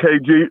freshman when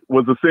KG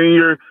was a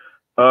senior.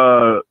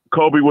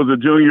 Kobe was a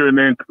junior, and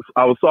then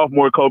I was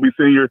sophomore, Kobe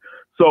senior.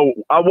 So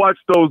I watched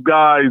those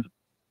guys.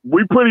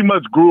 We pretty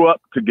much grew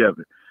up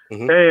together.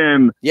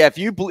 And yeah, if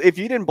you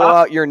didn't blow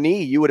out your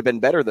knee, you would have been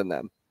better than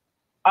them.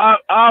 I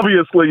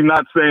obviously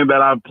not saying that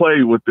I've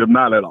played with them,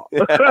 not at all.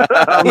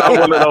 I'm not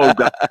one of those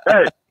guys.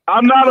 Hey,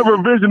 I'm not a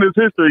revisionist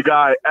history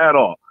guy at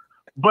all.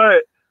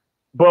 But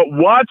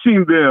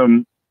watching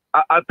them,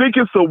 I think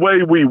it's the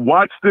way we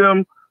watch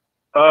them,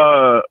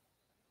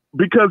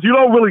 because you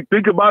don't really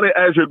think about it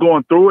as you're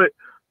going through it,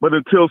 but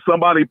until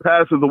somebody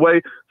passes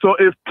away. So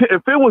if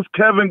it was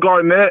Kevin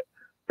Garnett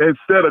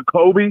instead of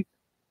Kobe,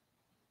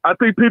 I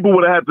think people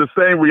would have had the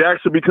same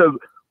reaction, because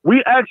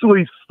we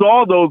actually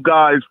saw those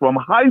guys from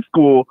high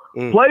school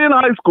play in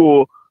high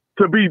school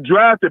to be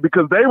drafted,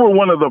 because they were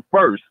one of the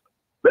first.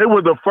 They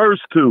were the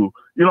first two,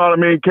 you know what I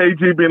mean?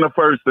 KG being the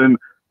first and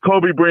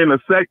Kobe being the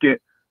second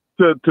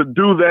to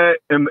do that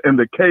in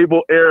the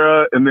cable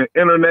era and the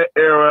internet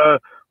era.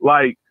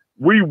 Like,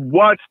 we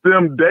watched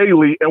them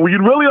daily, and we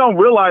really don't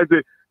realize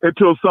it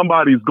until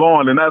somebody's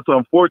gone, and that's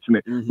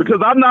unfortunate.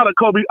 Because I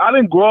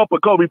didn't grow up a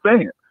Kobe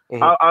fan.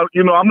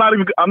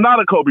 I'm not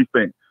a Kobe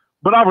fan,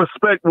 but I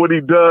respect what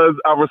he does.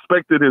 I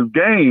respected his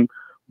game,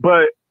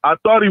 but I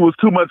thought he was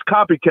too much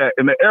copycat.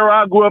 In the era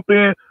I grew up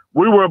in,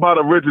 we were about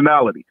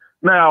originality.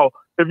 Now,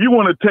 if you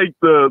want to take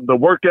the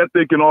work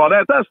ethic and all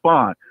that, that's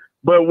fine.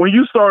 But when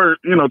you start,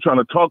 trying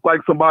to talk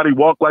like somebody,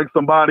 walk like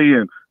somebody,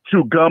 and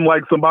chew gum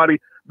like somebody,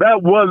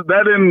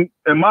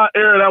 in my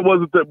era, that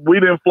wasn't we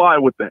didn't fly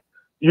with that,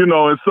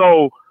 and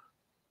so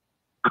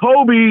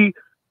Kobe,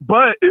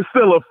 but it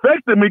still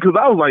affected me, because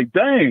I was like,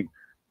 dang,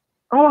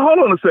 hold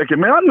on a second,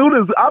 man. I knew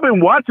this. I've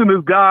been watching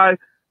this guy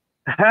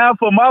half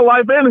of my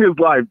life and his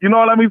life. You know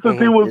what I mean?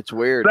 Since he was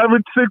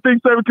 16,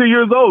 17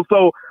 years old.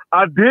 So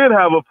I did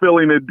have a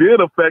feeling it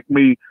did affect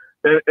me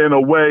in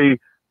a way,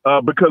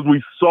 because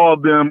we saw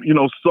them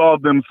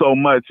so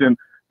much. And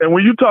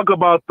when you talk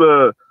about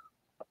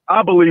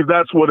I believe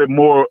that's what it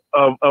more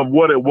of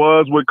what it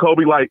was with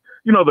Kobe. Like,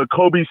 the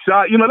Kobe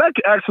shot, that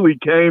actually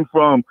came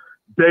from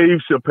Dave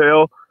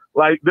Chappelle.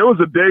 Like, there was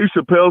a Dave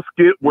Chappelle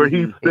skit where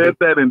he said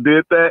that and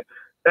did that.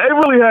 It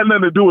really had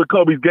nothing to do with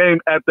Kobe's game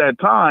at that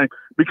time,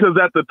 because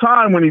at the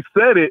time when he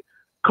said it,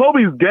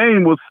 Kobe's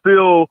game was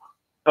still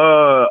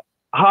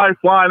high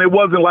flying. It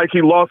wasn't like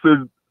he lost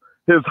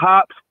his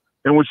hops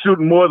and was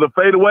shooting more of the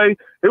fadeaway.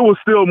 It was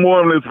still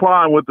more in his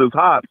prime with his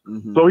hops.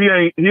 So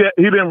he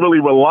didn't really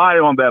rely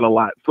on that a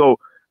lot. So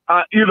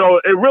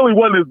it really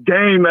wasn't his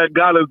game that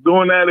got us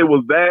doing that. It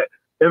was that.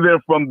 And then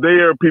from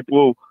there,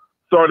 people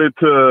started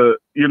to,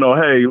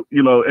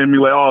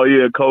 emulate, oh,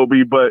 yeah,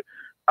 Kobe. But,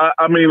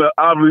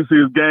 obviously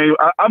his game,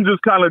 I'm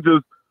just kind of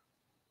just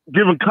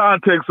giving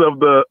context of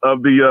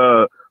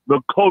the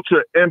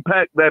culture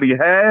impact that he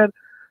had,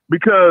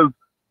 because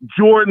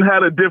Jordan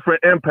had a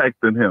different impact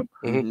than him.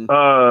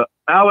 Mm-hmm.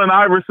 Allen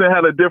Iverson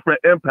had a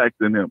different impact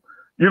than him.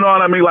 You know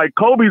what I mean? Like,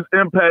 Kobe's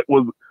impact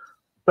was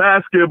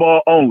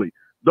basketball only.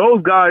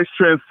 Those guys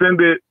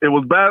transcended. It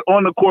was back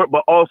on the court,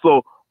 but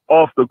also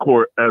off the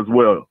court as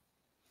well.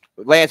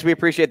 Lance, we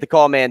appreciate the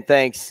call, man.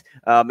 Thanks.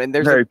 And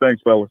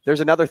thanks, fellas. There's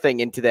another thing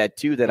into that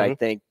too that Mm-hmm. I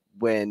think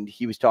when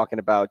he was talking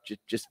about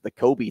just the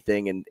Kobe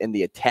thing and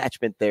the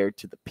attachment there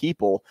to the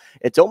people,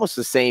 it's almost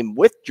the same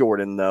with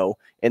Jordan, though,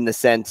 in the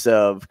sense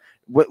of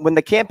when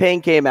the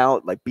campaign came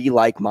out, like Be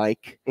Like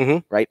Mike, Mm-hmm.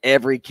 right?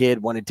 Every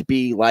kid wanted to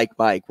be like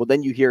Mike. Well,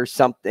 then you hear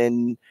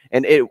something,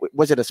 and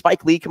was it a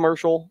Spike Lee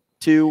commercial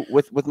too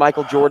with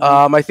Michael Jordan?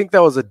 I think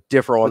that was a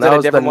different one. Was it That a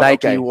was the different one?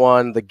 Nike Okay.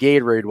 one. The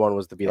Gatorade one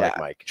was the Be Like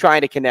Mike.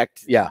 Trying to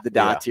connect Yeah, the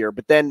dots here.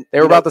 But then They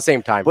were about the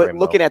same time But frame.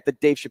 looking at the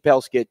Dave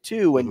Chappelle skit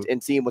too, and, Mm-hmm.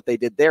 and seeing what they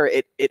did there,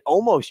 it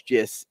almost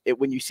just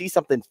when you see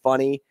something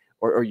funny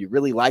or you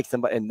really like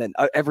somebody, and then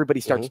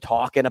everybody starts Mm-hmm.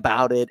 talking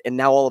about it, and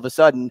now all of a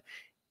sudden,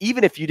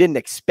 even if you didn't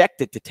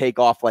expect it to take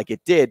off like it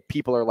did,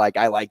 people are like,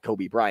 I like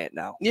Kobe Bryant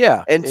now.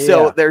 Yeah. And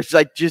so there's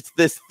like just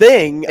this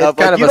thing It's of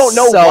kind like, of you a don't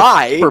know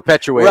why,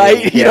 perpetuating,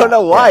 right? You yeah, don't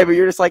know why, yeah. but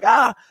you're just like,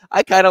 I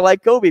kind of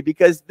like Kobe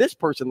because this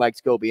person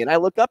likes Kobe, and I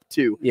look up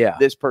to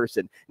this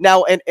person.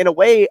 Now, and in a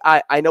way,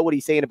 I know what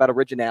he's saying about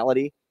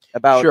originality.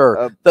 About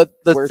the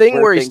where thing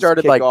where he things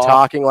started kick like off.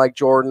 talking like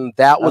Jordan,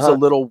 that was a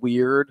little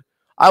weird.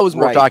 I was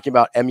more Right. talking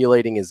about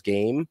emulating his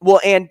game.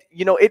 Well, and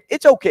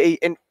it's okay,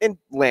 and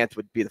Lance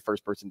would be the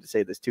first person to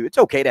say this too. It's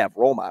okay to have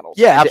role models,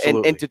 Yeah, and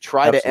absolutely. to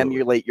try to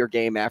emulate your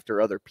game after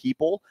other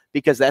people,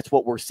 because that's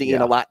what we're seeing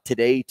a lot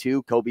today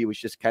too. Kobe was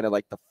just kind of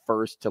like the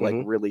first to like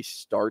really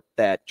start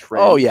that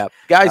trend. Oh yeah,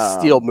 guys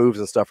steal moves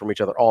and stuff from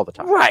each other all the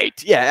time.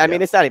 Right? Yeah, I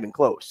mean it's not even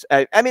close.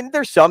 I mean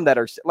there's some that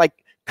are like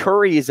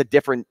Curry is a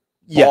different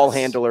ball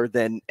handler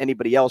than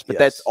anybody else, but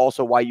that's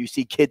also why you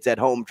see kids at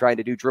home trying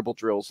to do dribble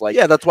drills. Like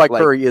that's why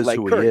Curry is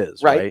who he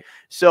is, right?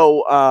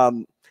 So,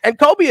 and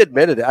Kobe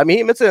admitted it. I mean,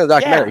 he admits it in the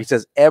documentary. Yeah. He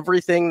says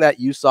everything that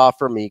you saw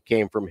from me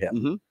came from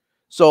him.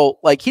 So,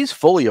 like, he's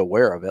fully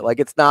aware of it. Like,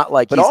 it's not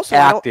like but he's also,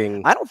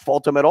 acting. I don't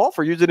fault him at all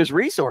for using his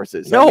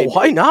resources. No, I mean,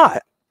 why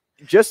not?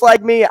 Just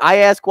like me, I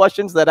ask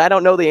questions that I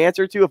don't know the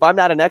answer to. If I'm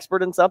not an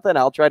expert in something,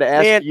 I'll try to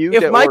ask you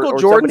if Michael or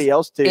Jordan's somebody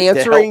else to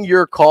answering help.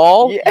 your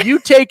call, you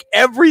take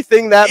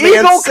everything that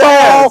man Eagle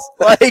says.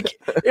 Like,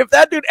 if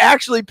that dude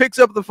actually picks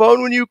up the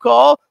phone when you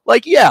call,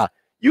 like, yeah,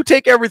 you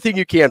take everything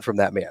you can from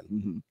that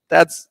man.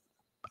 That's,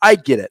 I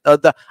get it.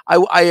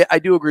 I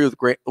do agree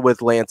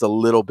with Lance a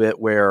little bit,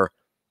 where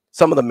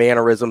some of the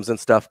mannerisms and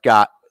stuff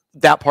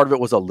that part of it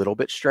was a little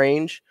bit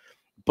strange,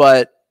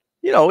 but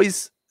you know,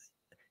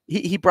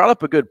 he brought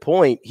up a good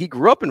point. He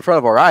grew up in front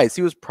of our eyes.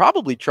 He was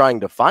probably trying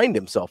to find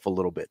himself a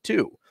little bit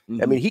too.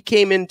 I mean, he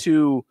came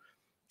into,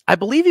 I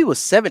believe he was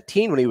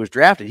 17 when he was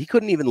drafted. He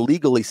couldn't even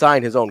legally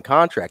sign his own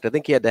contract. I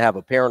think he had to have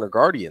a parent or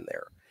guardian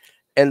there.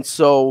 And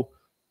so,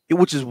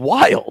 which is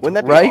wild. Wouldn't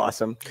that be right?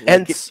 awesome?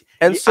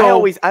 And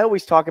so I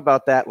always talk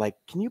about that. Like,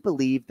 can you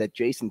believe that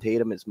Jason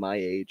Tatum is my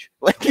age?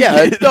 Like,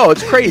 yeah, no,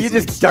 it's crazy. You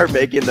just start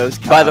making those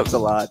comments a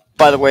lot.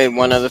 By the way,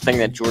 one other thing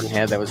that Jordan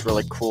had that was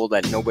really cool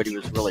that nobody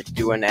was really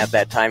doing at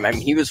that time. I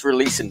mean, he was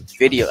releasing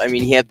video. I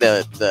mean, he had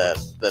the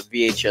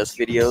VHS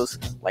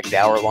videos, like the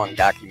hour-long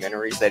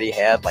documentaries that he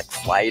had, like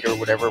Flight or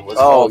whatever it was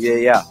called.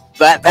 yeah.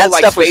 That like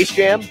stuff Space was,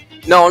 Jam?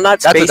 No,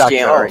 not That's a Space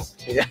Jam. documentary.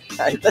 Yeah,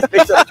 that's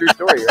based on a true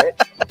story, right?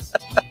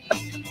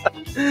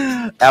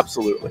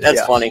 Absolutely.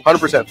 That's funny.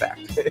 100%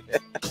 fact.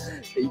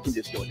 You can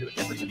just go into a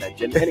different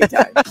dimension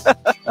anytime.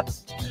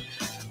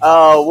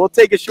 We'll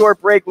take a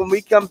short break. When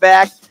we come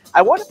back,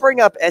 I want to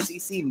bring up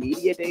SEC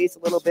Media Days a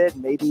little bit.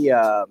 Maybe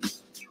the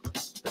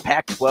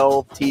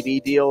Pac-12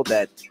 TV deal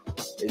that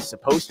is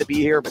supposed to be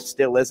here but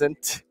still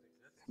isn't.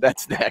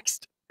 That's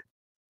next.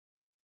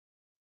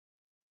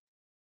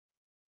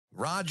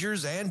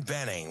 Rogers and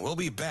Benning will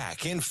be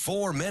back in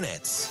 4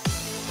 minutes.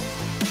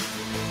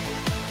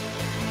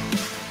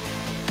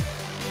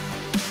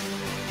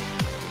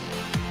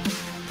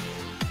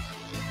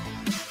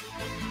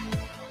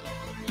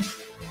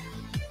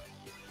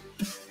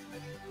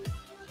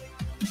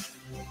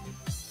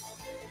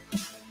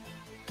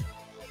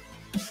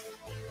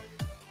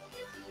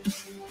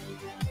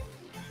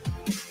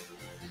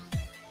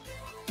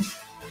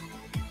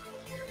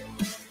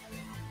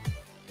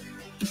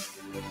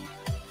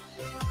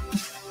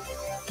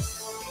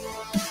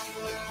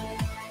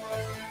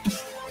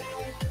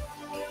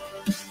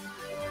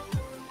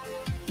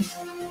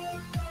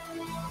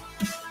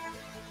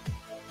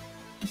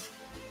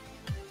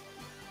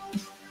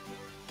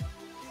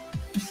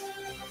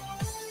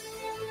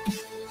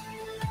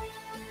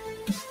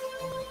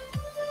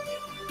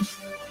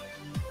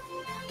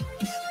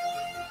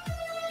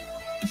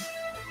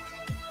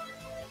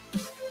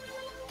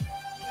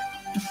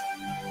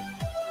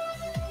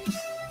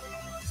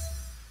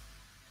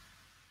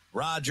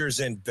 Rogers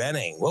and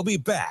Benning will be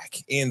back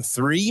in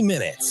 3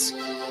 minutes.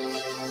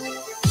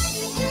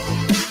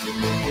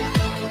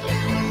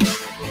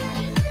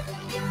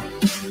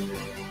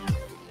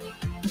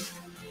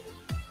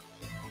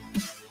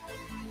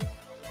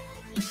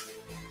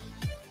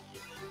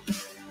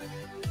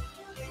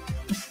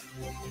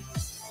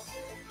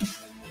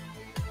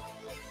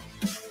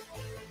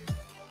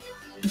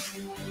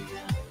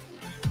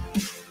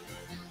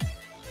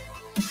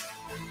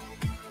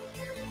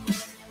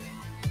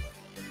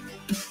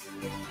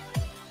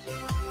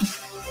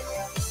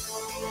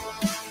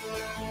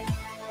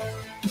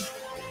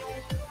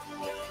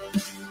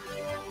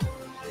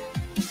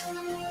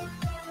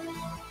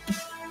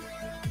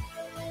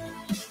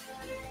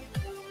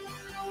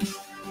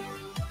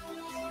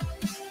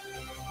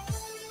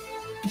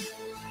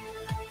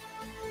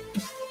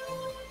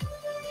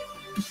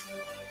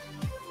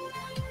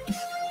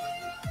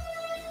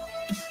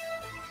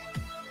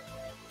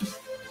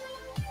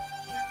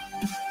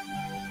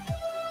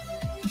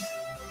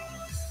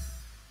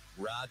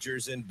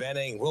 Rogers and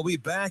Benning will be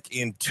back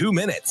in 2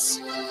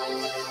 minutes.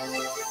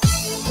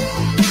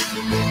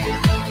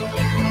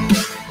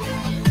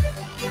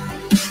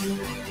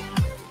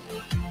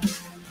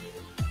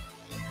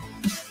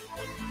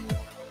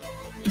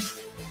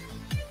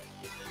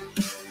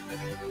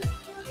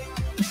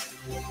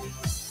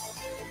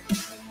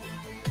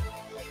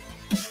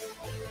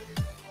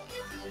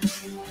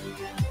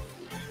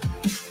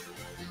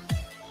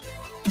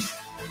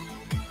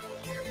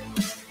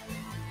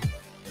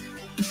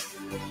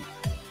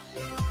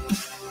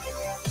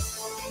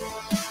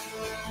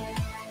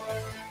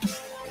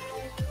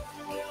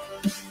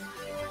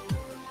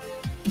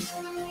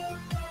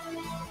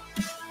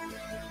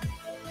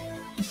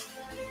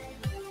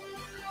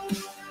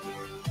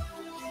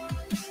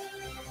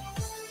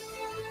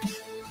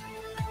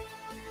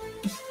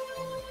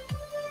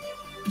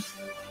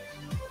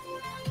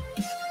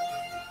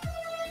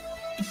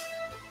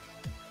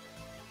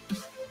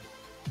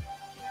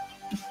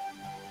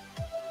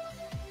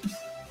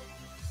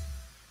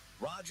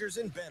 Rogers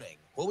and Benning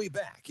will be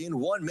back in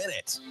 1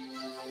 minute.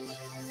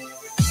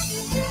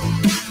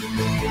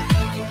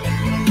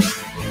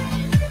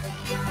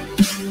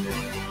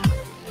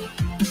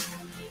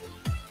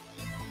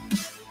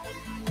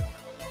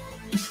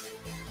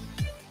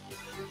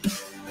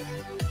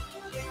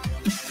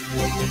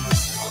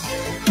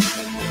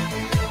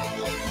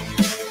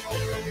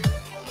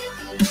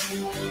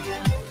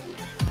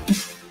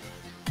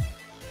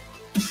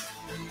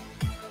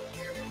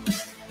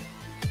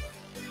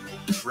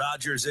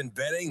 Rogers and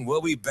Benning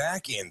will be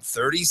back in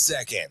 30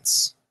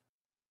 seconds.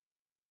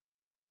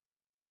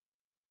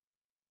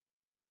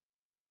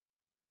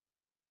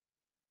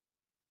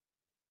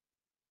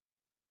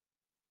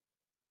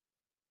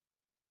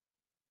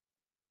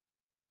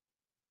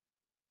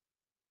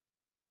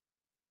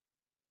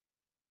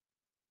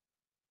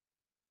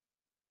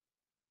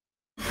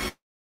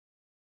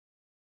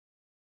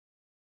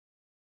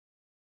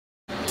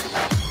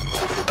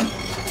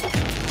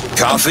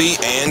 Coffee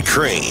and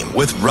Cream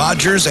with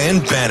Rogers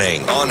and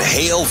Benning on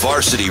Hail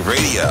Varsity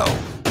Radio.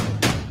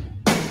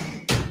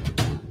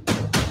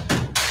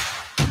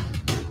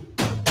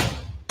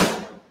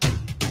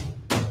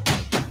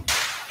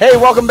 Hey,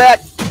 welcome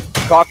back.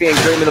 Coffee and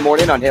Cream in the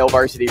morning on Hail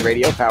Varsity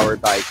Radio,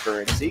 powered by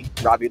Currency.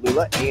 Ravi,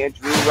 Lulla,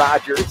 Andrew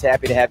Rogers,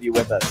 happy to have you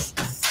with us.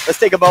 Let's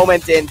take a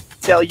moment and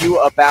tell you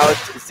about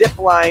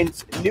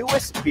Zipline's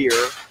newest beer,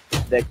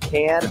 the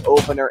Can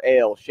Opener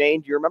Ale.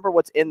 Shane, do you remember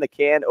what's in the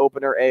Can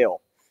Opener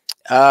Ale?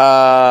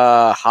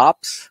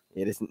 Hops.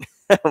 It isn't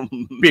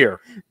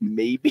Beer.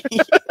 Maybe.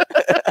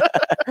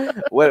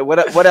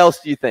 What else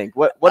do you think?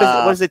 What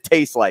does it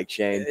taste like,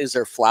 Shane? Is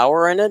there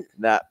flour in it?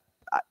 That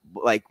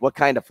like what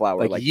kind of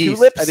flour? Like yeast?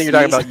 tulips? I think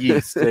you're talking about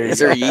yeast. Is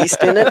there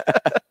yeast in it?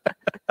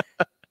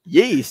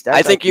 Yeast.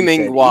 I think you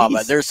mean guava.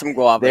 Yeast. There's some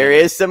guava. There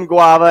is some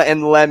guava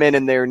and lemon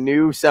in their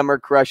new summer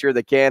crusher,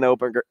 the Can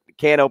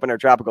Opener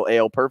Tropical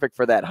Ale, perfect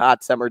for that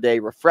hot summer day,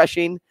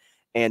 refreshing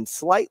and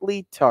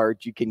slightly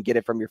tart. You can get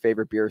it from your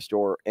favorite beer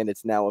store, and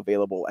it's now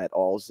available at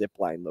all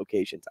Zipline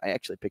locations. I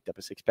actually picked up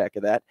a 6-pack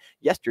of that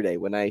yesterday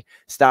when I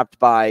stopped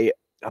by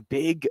a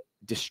big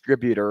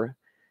distributor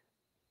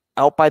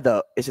out by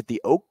is it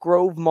the Oak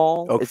Grove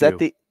Mall? Oakview. Is that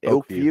the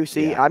Oakview?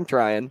 See, yeah. I'm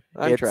trying.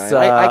 I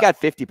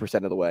got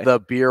 50% of the way. The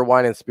beer,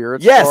 wine, and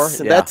spirits yes,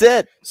 store? That's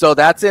it. So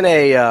that's in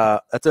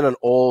an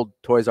old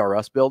Toys R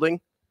Us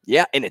building.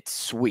 Yeah, and it's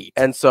sweet.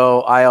 And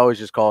so I always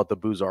just call it the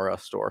Booze R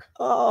Us store.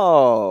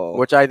 Oh.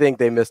 Which I think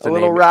they missed a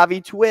little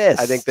Ravi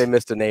twist. I think they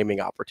missed a naming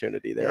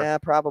opportunity there. Yeah,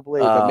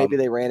 probably. But maybe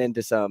they ran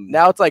into some.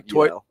 Now it's like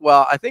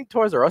Well, I think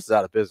Toys R Us is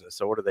out of business.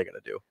 So what are they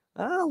going to do?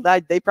 Oh,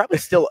 they probably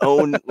still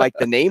own like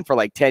the name for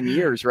like 10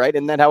 years, right?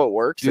 Isn't that how it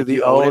works? Do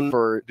they own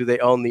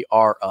the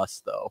R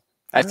Us though?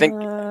 I think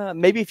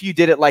maybe if you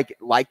did it like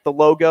the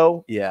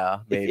logo.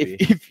 Yeah, maybe.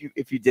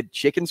 If you did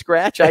chicken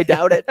scratch, I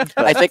doubt it.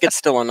 I think it's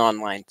still an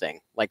online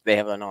thing. Like they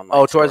have an online.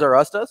 Oh, store. Toys R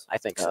Us does? I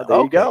think so.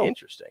 There you go.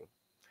 Interesting.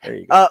 There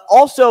you go.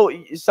 Also,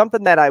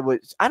 something that I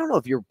don't know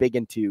if you're big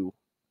into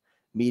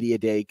media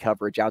day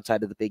coverage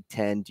outside of the Big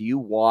Ten. Do you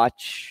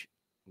watch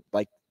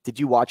like, did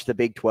you watch the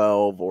Big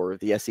 12 or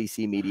the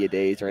SEC media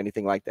days or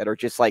anything like that? Or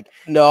just like,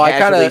 no, I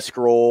kind of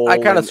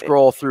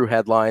scroll through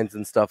headlines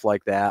and stuff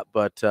like that,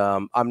 but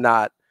I'm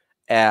not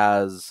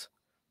as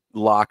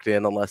locked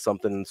in unless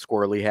something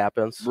squirrely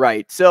happens.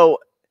 Right. So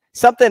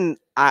something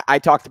I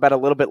talked about a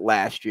little bit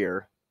last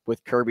year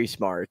with Kirby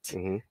Smart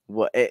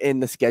in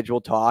the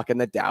schedule talk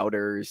and the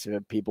doubters.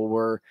 People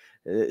were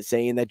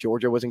saying that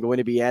Georgia wasn't going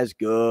to be as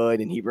good,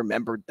 and he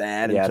remembered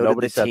that. Yeah, and so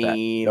nobody did the said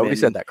team. that. Nobody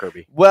said that,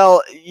 Kirby.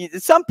 Well,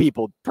 some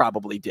people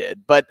probably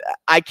did, but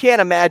I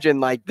can't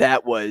imagine like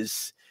that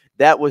was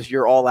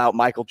your all-out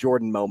Michael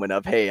Jordan moment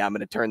of, hey, I'm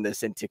going to turn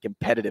this into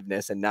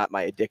competitiveness and not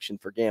my addiction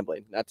for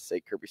gambling. Not to say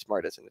Kirby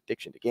Smart has an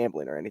addiction to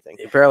gambling or anything.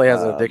 He apparently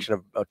has an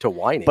addiction to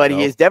whining. But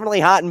he is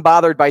definitely hot and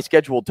bothered by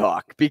schedule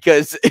talk,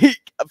 because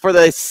for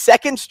the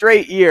second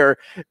straight year,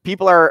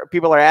 people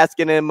are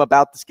asking him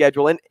about the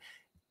schedule. And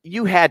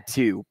you had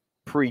to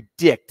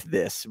predict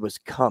this was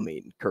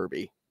coming,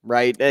 Kirby.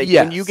 Right?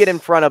 Yes. When you get in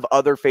front of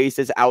other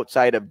faces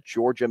outside of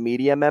Georgia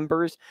media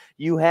members,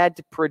 you had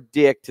to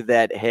predict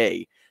that,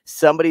 hey,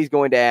 somebody's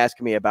going to ask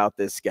me about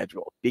this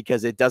schedule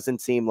because it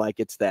doesn't seem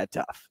like it's that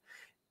tough.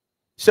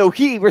 So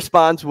he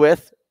responds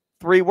with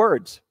 3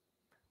 words: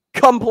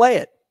 come play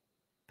it.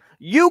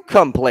 You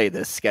come play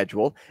this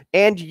schedule,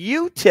 and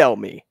you tell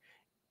me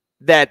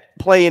that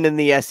playing in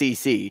the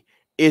SEC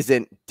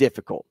isn't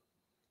difficult.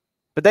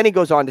 But then he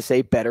goes on to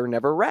say, better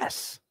never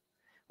rests.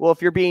 Well,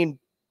 if you're being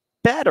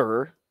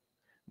better,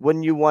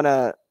 wouldn't you want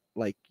to,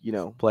 like,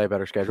 play a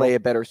better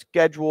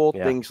schedule,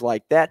 things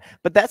like that?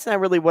 But that's not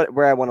really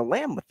where I want to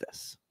land with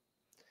this.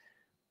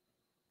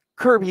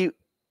 Kirby,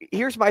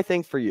 here's my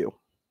thing for you.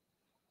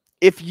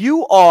 If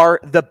you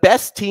are the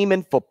best team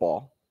in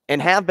football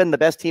and have been the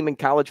best team in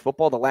college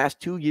football the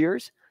last 2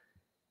 years,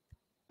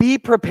 be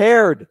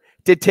prepared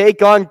to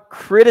take on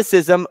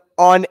criticism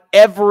on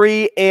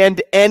every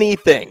and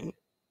anything.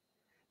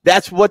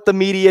 That's what the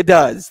media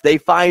does. They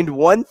find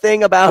one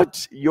thing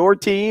about your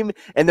team,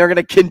 and they're going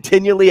to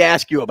continually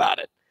ask you about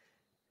it.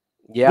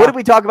 Yeah. What did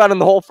we talk about in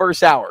the whole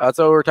first hour? That's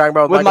what we were talking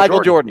about with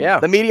Michael Jordan.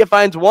 Yeah. The media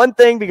finds one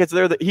thing because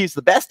he's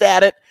the best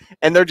at it,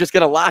 and they're just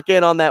going to lock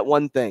in on that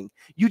one thing.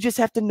 You just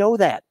have to know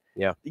that.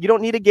 Yeah. You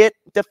don't need to get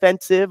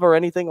defensive or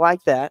anything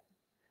like that.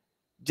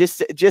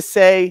 Just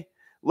say,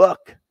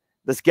 look,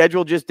 the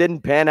schedule just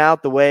didn't pan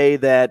out the way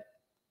that,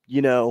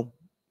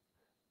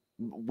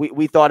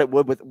 we thought it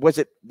would.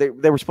 They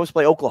were supposed to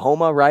play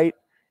Oklahoma, right?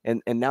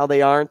 And now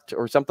they aren't,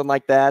 or something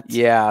like that.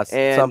 Yeah,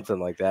 something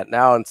like that.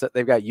 Now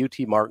they've got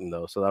UT Martin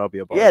though, so that'll be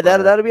a yeah,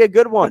 that'll be a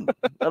good one.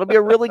 That'll be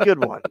a really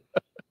good one.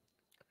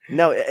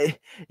 No,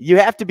 you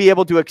have to be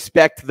able to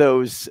expect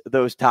those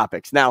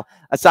topics. Now,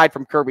 aside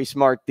from Kirby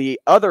Smart, the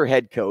other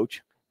head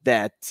coach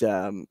that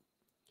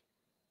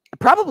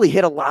probably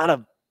hit a lot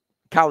of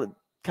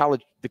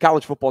the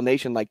college football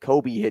nation like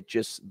Kobe hit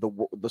just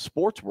the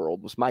sports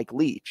world was Mike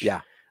Leach.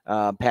 Yeah.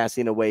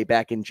 Passing away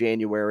back in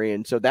January.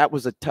 And so that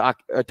was a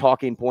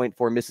talking point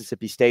for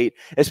Mississippi State,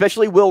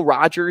 especially Will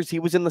Rogers. He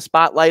was in the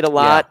spotlight a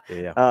lot,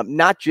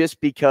 not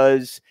just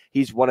because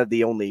he's one of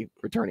the only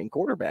returning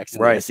quarterbacks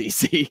in the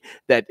SEC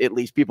that at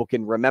least people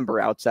can remember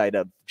outside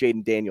of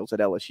Jaden Daniels at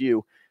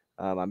LSU.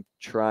 I'm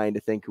trying to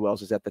think who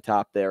else is at the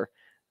top there,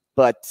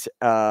 but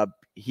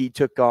he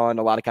took on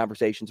a lot of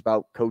conversations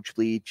about Coach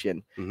Leach.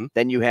 And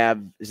then you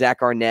have Zach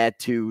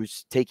Garnett,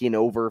 who's taking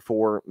over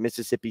for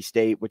Mississippi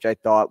State, which I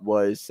thought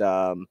was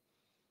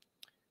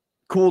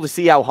cool to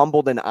see how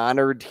humbled and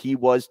honored he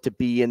was to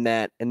be in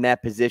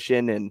that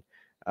position,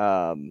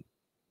 and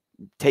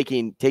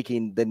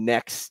taking the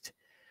next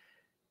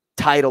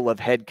title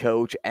of head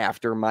coach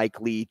after Mike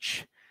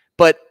Leach.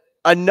 But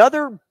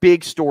another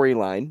big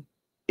storyline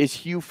is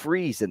Hugh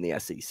Freeze in the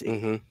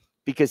SEC.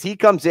 Because he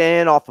comes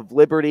in off of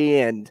Liberty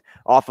and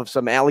off of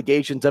some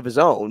allegations of his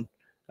own.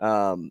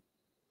 Are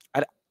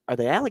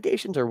they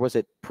allegations or was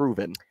it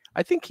proven?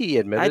 I think he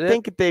admitted it. I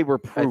think they were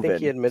proven. I think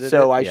he admitted it.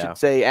 So I should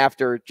say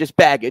after just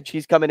baggage,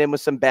 he's coming in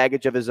with some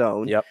baggage of his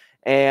own. Yep.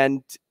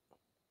 And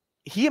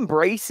he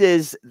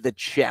embraces the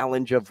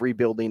challenge of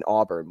rebuilding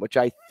Auburn, which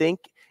I think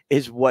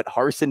is what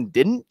Harsin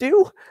didn't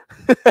do.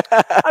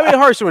 I mean,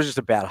 Harsin was just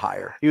a bad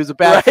hire. He was a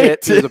bad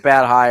fit. He was a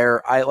bad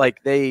hire.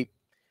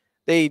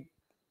 They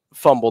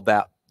fumbled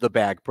the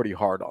bag pretty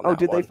hard on that. Oh,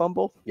 did one. They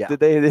fumble? Yeah. Did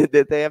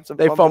they have some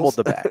They fumbles? fumbled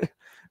the bag.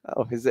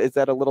 Oh, is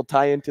that a little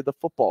tie into the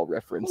football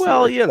reference?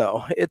 Well,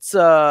 it's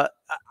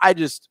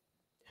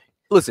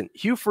listen,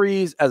 Hugh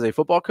Freeze as a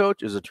football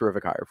coach is a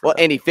terrific hire for them.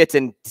 And he fits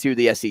into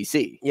the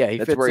SEC. Yeah,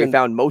 that's where he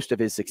found most of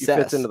his success.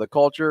 He fits into the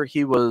culture.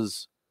 He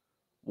was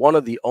one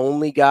of the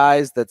only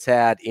guys that's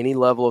had any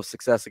level of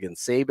success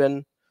against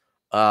Saban.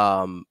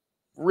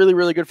 Really,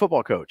 really good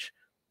football coach.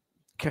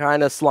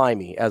 Kind of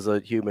slimy as a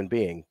human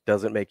being.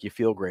 Doesn't make you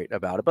feel great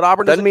about it. But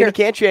Auburn doesn't mean care. He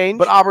can't change.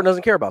 But Auburn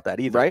doesn't care about that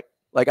either. Right?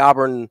 Like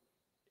Auburn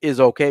is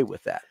okay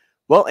with that.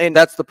 Well, and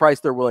that's the price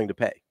they're willing to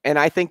pay. And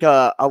I think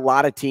a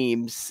lot of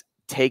teams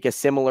take a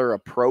similar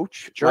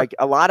approach. Sure. Like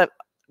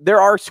there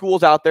are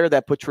schools out there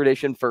that put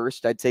tradition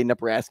first. I'd say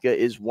Nebraska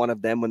is one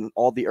of them. When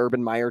all the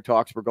Urban Meyer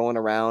talks were going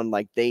around,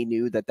 like they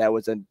knew that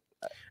was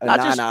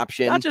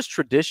non-option. Not just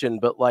tradition,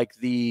 but like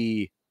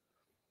the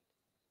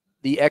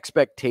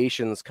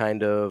expectations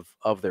kind of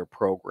their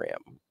program,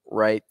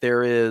 right?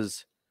 There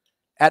is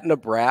at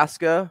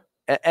Nebraska,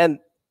 and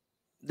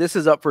this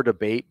is up for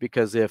debate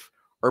because if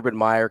Urban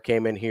Meyer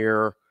came in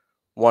here,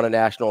 won a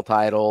national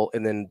title,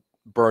 and then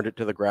burned it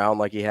to the ground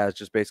like he has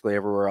just basically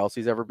everywhere else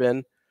he's ever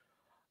been,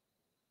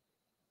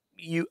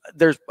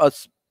 there's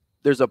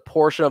a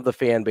portion of the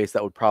fan base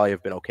that would probably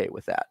have been okay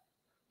with that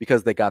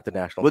because they got the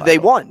national title. They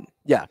won.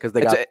 Yeah,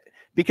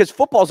 because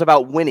football's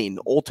about winning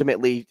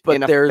ultimately, but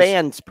in a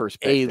fan's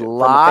perspective.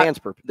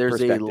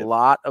 There's a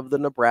lot of the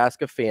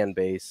Nebraska fan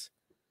base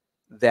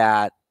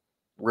that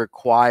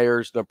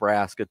requires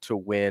Nebraska to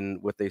win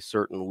with a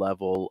certain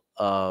level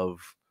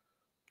of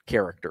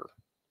character,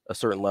 a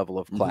certain level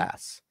of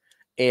class.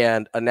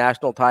 And a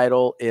national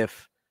title,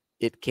 if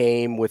it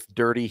came with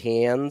dirty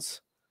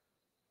hands,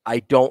 I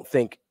don't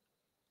think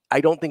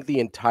the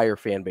entire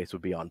fan base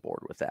would be on board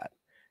with that.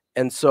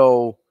 And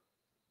so,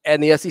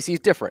 and the SEC is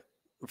different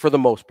for the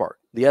most part.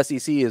 The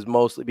SEC is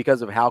mostly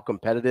because of how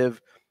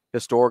competitive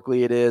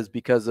historically it is,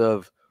 because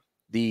of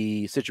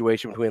the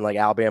situation between like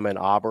Alabama and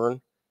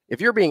Auburn. If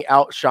you're being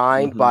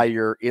outshined by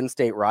your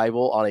in-state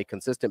rival on a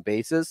consistent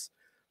basis,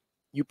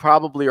 you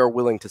probably are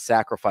willing to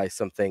sacrifice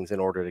some things in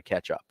order to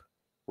catch up,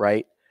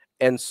 right?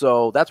 And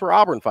so that's where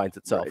Auburn finds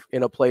itself,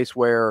 in a place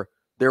where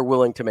they're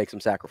willing to make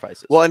some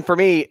sacrifices. Well, and for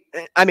me,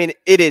 I mean,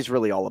 it is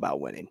really all about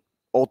winning,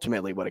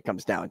 ultimately what it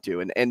comes down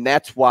to. And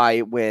that's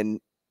why when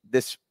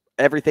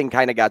everything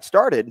kind of got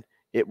started,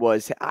 it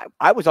was,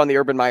 I was on the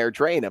Urban Meyer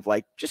train of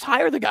like, just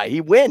hire the guy. He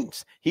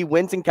wins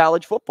in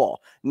college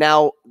football.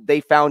 Now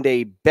they found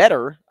a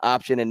better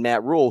option in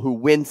Matt Rule, who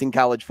wins in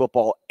college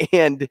football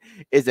and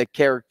is a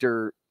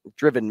character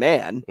driven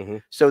man.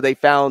 So they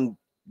found,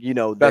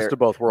 best of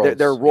both worlds,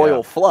 their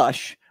royal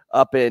flush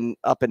up in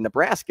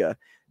Nebraska.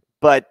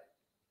 But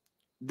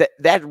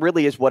that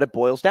really is what it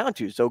boils down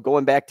to. So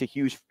going back to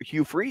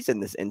Hugh Freeze in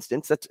this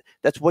instance,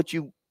 that's what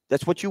you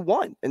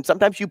want. And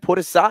sometimes you put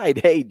aside,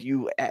 hey, do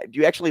you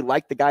actually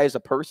like the guy as a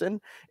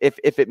person? If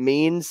it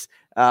means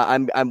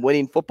I'm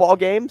winning football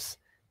games,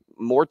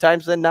 more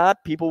times than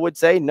not, people would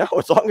say no.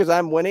 As long as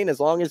I'm winning, as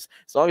long as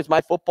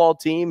my football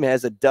team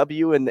has a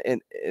W in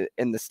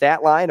the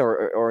stat line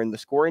or in the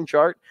scoring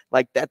chart,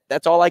 like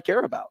that's all I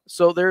care about.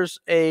 So there's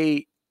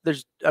a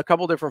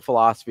couple different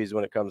philosophies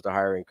when it comes to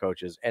hiring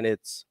coaches, and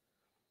it's,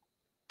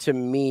 to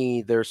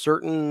me, there are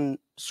certain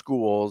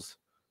schools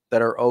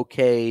that are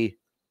okay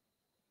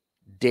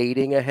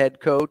dating a head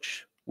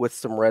coach with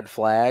some red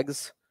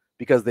flags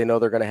because they know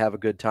they're going to have a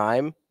good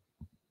time,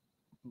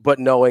 but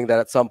knowing that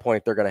at some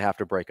point they're going to have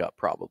to break up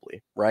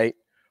probably, right?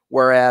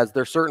 Whereas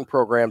there's certain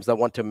programs that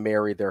want to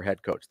marry their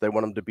head coach. They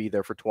want them to be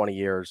there for 20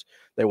 years.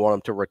 They want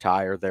them to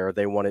retire there.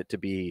 They want it to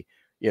be,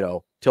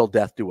 till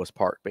death do us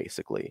part,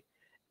 basically.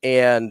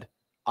 And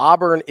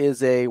Auburn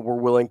is we're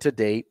willing to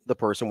date the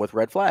person with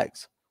red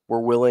flags. We're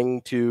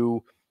willing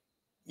to,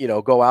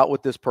 go out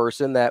with this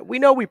person that we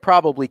know we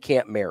probably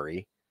can't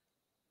marry,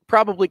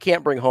 probably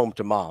can't bring home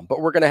to mom,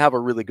 but we're going to have a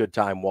really good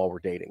time while we're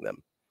dating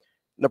them.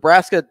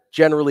 Nebraska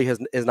generally has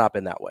not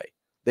been that way.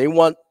 They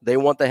want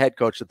the head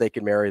coach that they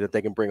can marry, that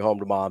they can bring home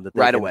to mom, that they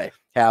right can away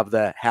have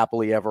the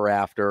happily ever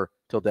after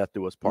till death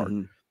do us part.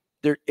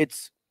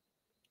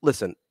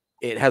 Listen,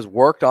 it has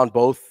worked on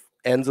both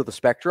ends of the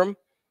spectrum.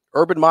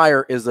 Urban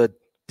Meyer is a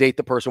date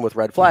the person with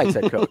red flags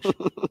head coach.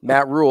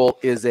 Matt Rule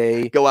is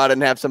a go out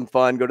and have some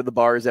fun, go to the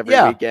bars every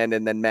weekend,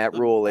 and then Matt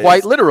Rule is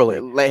quite literally,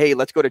 hey,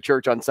 let's go to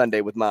church on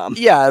Sunday with mom.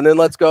 Yeah, and then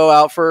let's go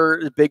out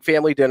for a big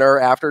family dinner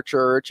after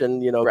church,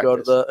 and go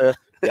to the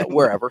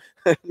wherever,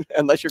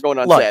 unless you're going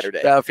on lunch.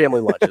 Saturday.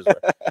 Family lunch is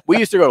where we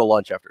used to go to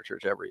lunch after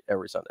church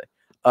every Sunday.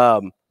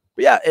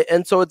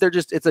 And so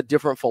it's a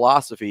different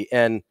philosophy,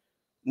 and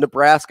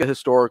Nebraska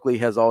historically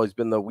has always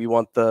been we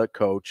want the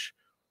coach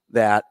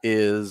that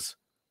is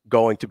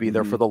going to be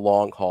there for the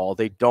long haul.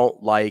 They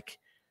don't like,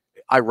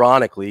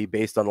 ironically,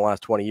 based on the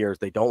last 20 years,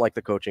 they don't like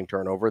the coaching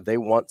turnover. They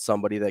want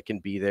somebody that can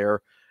be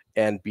there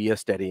and be a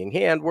steadying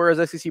hand.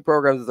 Whereas SEC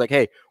programs is like,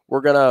 hey,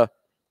 we're going to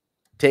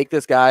take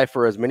this guy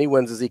for as many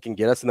wins as he can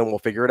get us, and then we'll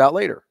figure it out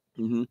later.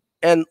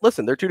 And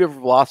listen, they're two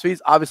different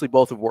philosophies. Obviously,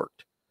 both have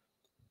worked.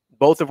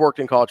 Both have worked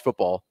in college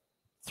football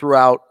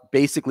throughout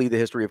basically the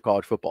history of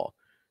college football.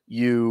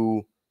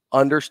 You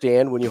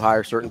understand when you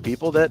hire certain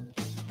people that,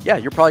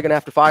 you're probably going to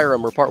have to fire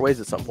them or part ways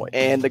at some point.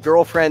 And the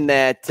girlfriend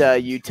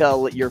that you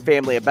tell your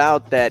family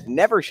about that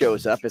never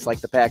shows up is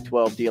like the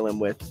Pac-12 dealing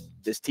with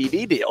this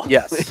TV deal.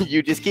 Yes.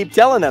 You just keep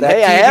telling them,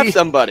 hey, I have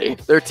somebody.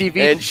 Their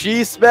TV. And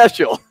she's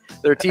special.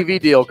 Their TV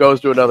deal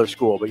goes to another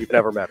school, but you've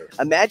never met her.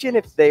 Imagine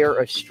if they are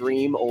a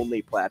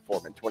stream-only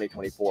platform in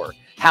 2024.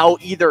 How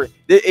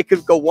it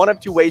could go one of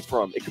two ways for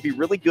them. It could be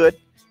really good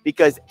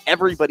because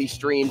everybody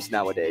streams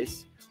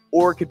nowadays,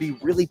 or it could be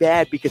really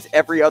bad because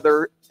every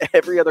other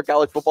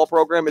college football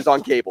program is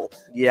on cable.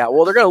 Yeah,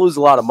 well, they're going to lose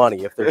a lot of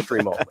money if they're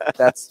stream only.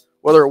 That's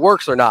whether it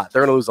works or not.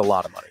 They're going to lose a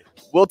lot of money.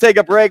 We'll take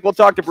a break. We'll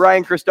talk to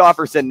Brian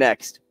Christopherson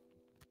next.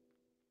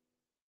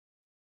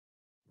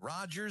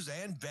 Rogers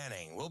and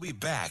Benning will be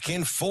back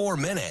in 4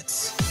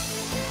 minutes.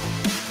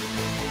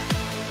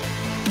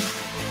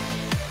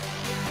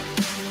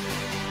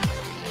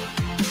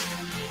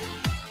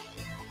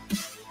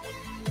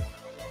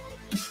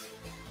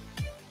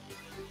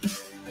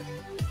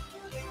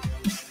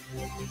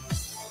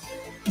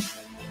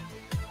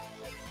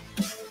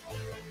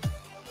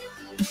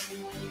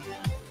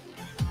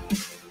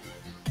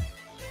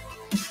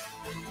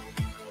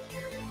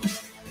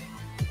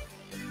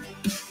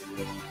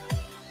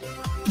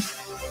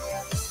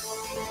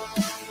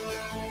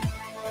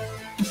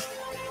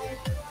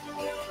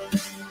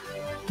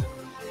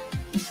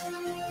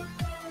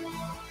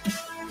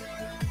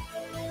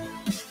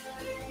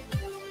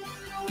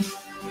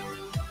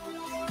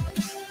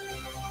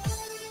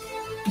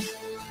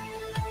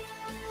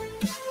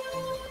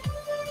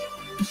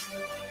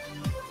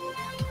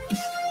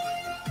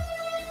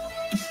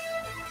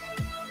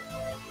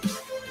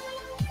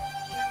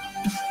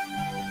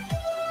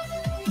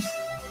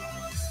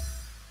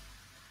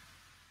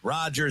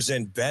 Rogers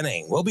and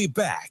Benning will be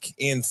back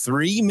in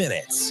 3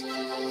 minutes.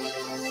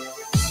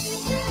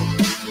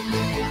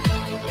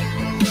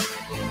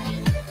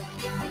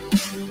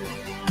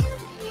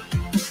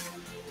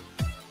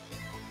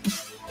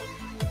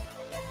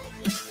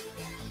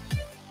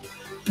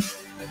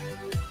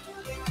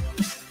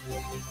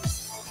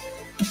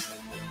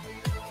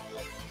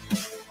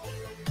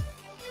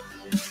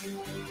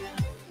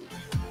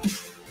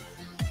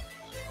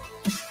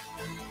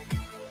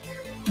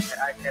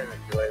 I can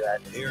enjoy that.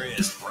 Here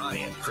is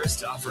Brian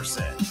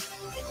Christopherson.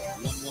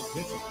 1-1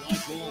 pitch, a fly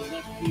ball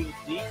left field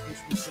deep.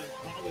 This will send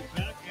Pollard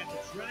back at the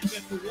track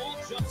at the wall,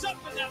 jumps up,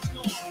 and that's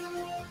gone.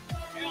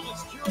 Alex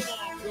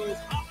Kirilloff goes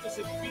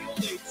opposite field,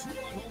 a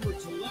 2-run homer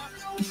to left.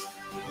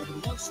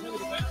 With one swing of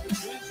the bat, the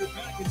Twins are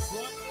back in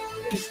front.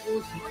 It is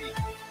 4-3.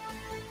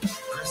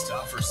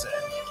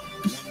 Christopherson.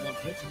 1-1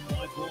 pitch, a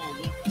fly ball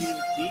left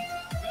field deep.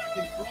 Back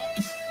in front.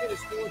 It is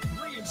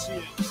 4-3 in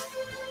Seattle.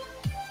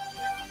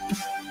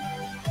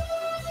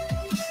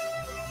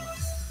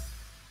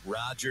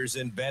 Rogers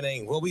and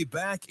Benning will be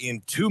back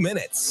in 2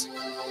 minutes.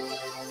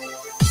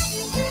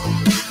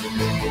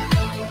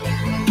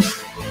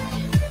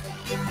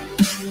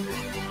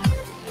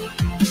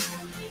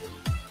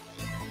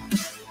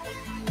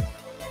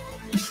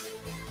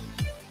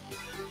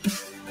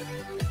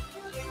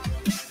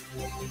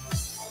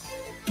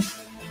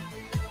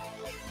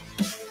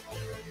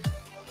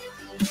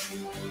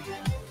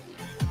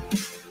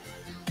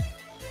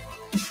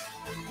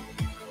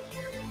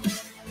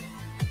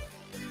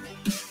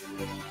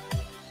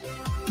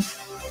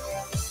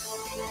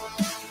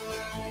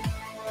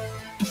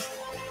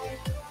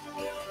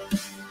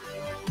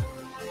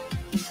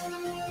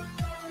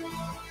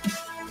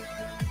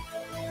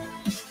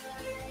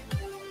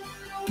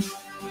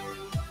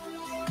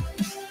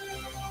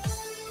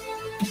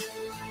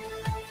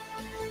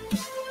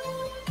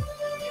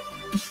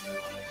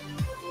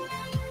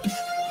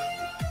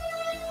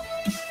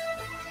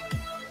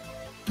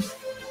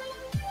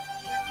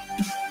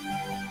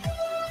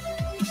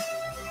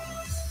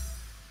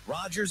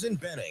 Rogers and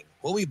Benning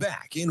will be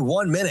back in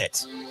 1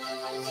 minute.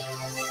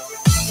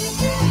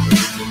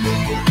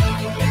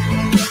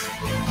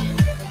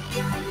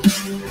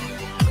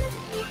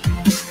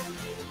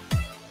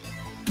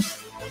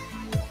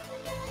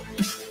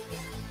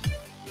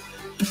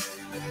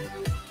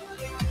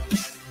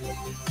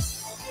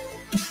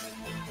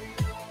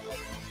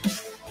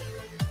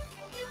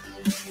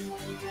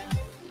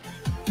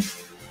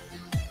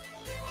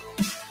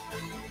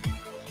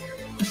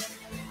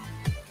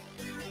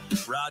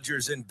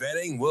 Rogers and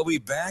Benning will be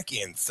back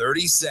in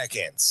 30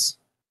 seconds.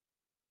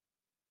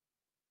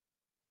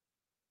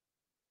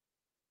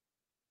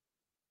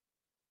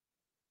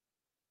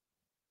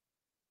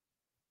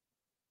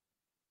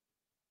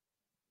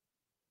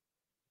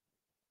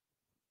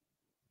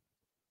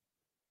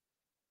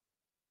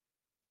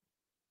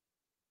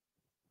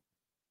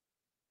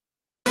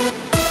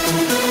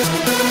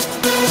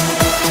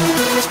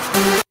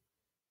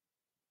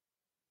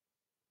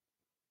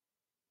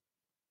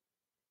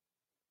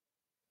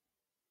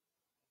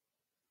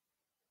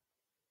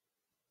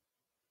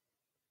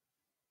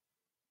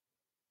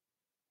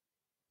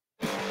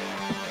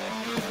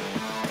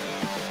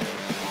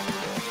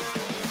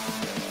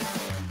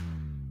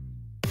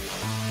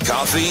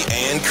 Coffee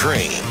and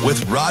Cream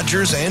with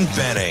Rogers and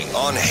Benning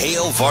on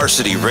Hail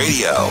Varsity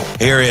Radio.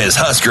 Here is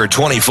Husker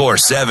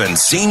 24/7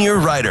 senior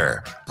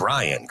writer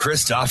Brian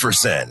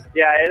Christopherson.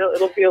 Yeah,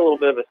 it'll be a little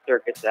bit of a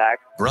circus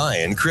act.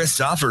 Brian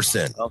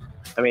Christopherson. Well,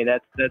 I mean,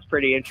 that's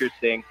pretty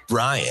interesting.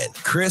 Brian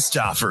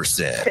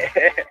Christopherson.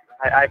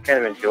 I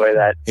kind of enjoy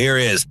that. Here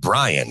is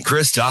Brian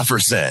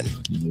Christopherson.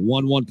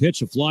 1-1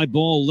 pitch, a fly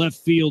ball left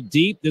field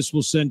deep. This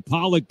will send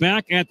Pollock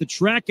back at the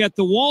track at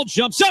the wall,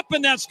 jumps up,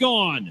 and that's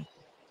gone.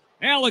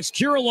 Alex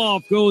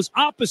Kirilloff goes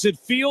opposite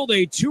field,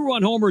 a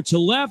 2-run homer to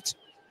left.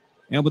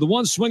 And with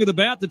one swing of the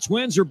bat, the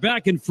Twins are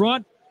back in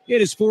front.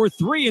 It is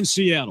 4-3 in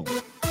Seattle.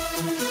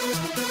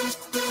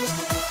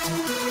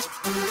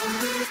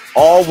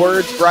 All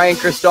words Brian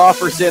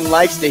Christopherson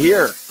likes to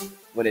hear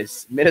when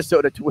his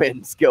Minnesota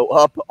Twins go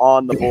up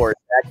on the board.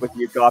 Back with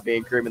you, Coffee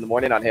and Cream in the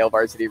morning on Hail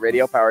Varsity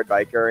Radio, powered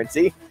by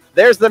Currency.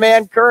 There's the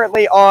man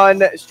currently on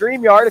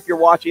StreamYard. If you're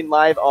watching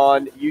live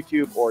on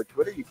YouTube or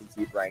Twitter, you can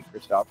see Brian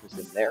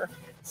Christopherson there.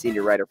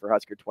 Senior writer for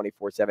Husker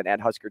 24/7 at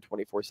Husker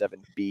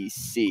 24/7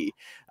 BC.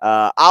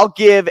 I'll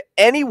give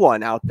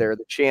anyone out there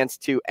the chance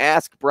to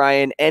ask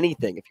Brian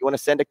anything. If you want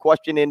to send a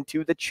question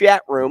into the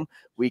chat room,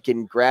 we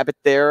can grab it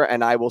there,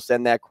 and I will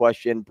send that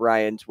question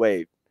Brian's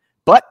way.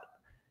 But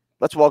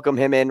let's welcome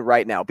him in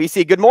right now.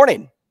 BC, good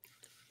morning.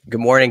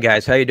 Good morning,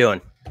 guys. How you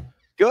doing?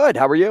 Good.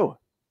 How are you?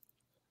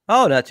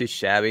 Oh, not too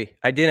shabby.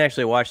 I didn't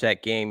actually watch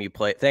that game you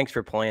played. Thanks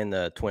for playing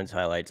the Twins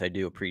highlights. I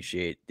do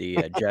appreciate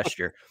the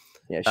gesture.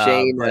 Yeah,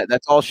 Shane,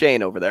 that's all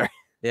Shane over there.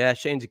 Yeah,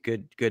 Shane's a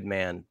good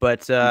man.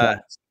 But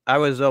I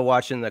was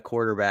watching the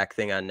quarterback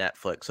thing on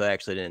Netflix, so I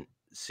actually didn't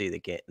see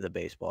the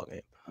baseball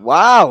game.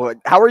 Wow.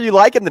 How are you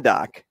liking the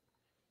doc?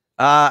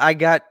 I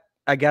got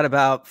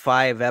about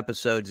 5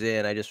 episodes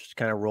in. I just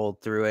kind of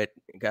rolled through it.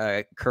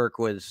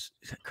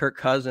 Kirk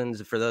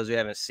Cousins, for those who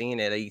haven't seen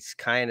it, he's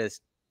kind of,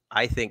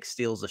 I think,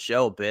 steals the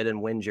show a bit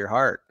and wins your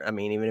heart. I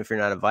mean, even if you're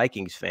not a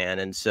Vikings fan.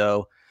 And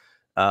so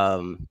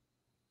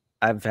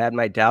I've had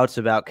my doubts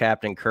about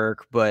Captain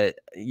Kirk, but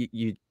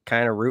you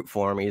kind of root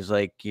for him. He's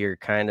like your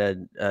kind of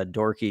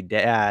dorky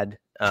dad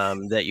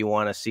that you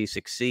want to see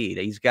succeed.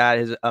 He's got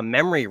a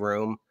memory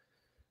room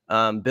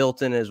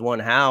built in his one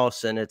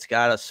house, and it's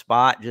got a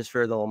spot just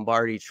for the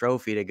Lombardi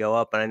Trophy to go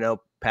up. And I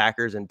know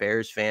Packers and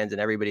Bears fans and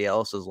everybody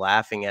else is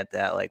laughing at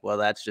that, like, well,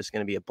 that's just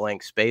going to be a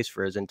blank space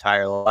for his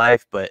entire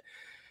life. But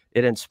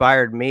it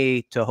inspired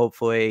me to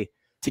hopefully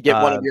to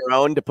get one of your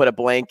own, to put a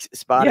blank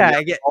spot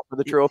for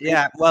the trophy.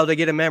 Yeah, well, to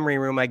get a memory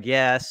room, I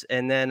guess.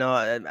 And then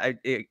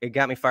it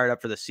got me fired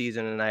up for the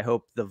season, and I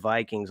hope the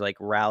Vikings like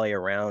rally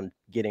around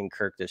getting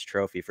Kirk this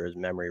trophy for his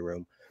memory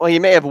room. Well, he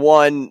may have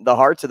won the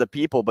hearts of the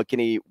people, but can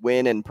he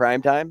win in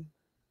prime time?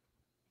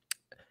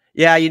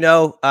 Yeah,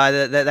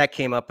 that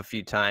came up a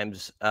few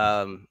times.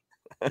 I'd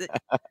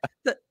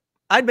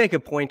make a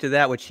point to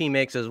that, which he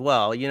makes as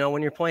well.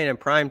 When you're playing in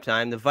prime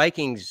time, the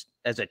Vikings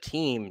as a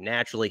team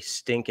naturally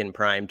stink in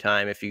prime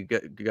time if you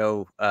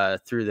go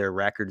through their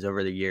records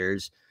over the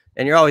years,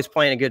 and you're always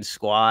playing a good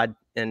squad,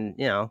 and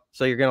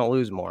so you're going to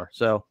lose more.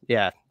 So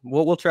yeah,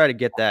 we'll try to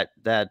get that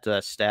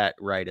stat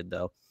righted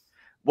though.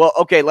 Well,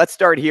 okay, let's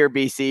start here,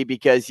 BC,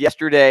 because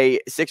yesterday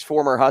 6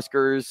 former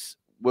Huskers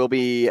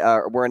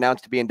were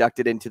announced to be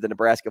inducted into the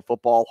Nebraska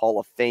Football Hall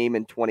of Fame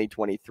in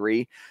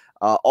 2023.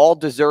 All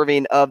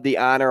deserving of the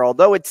honor,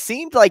 although it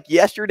seemed like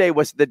yesterday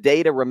was the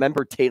day to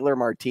remember Taylor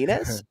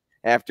Martinez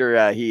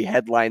after he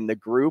headlined the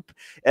group.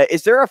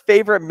 Is there a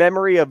favorite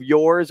memory of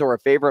yours or a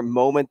favorite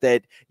moment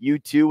that you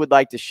two would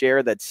like to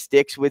share that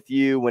sticks with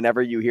you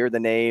whenever you hear the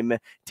name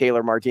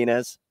Taylor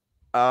Martinez?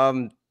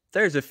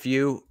 There's a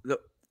few.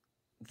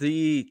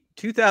 The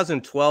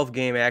 2012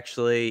 game,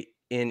 actually,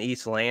 in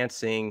East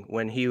Lansing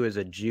when he was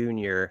a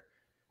junior,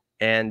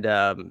 and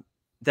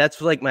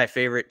that's like my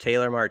favorite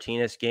Taylor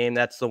Martinez game.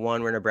 That's the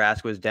one where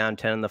Nebraska was down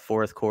 10 in the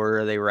fourth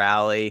quarter. They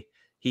rally.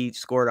 He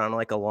scored on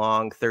like a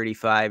long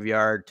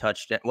 35-yard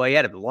touchdown. Well, he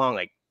had a long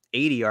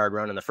 80-yard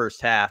run in the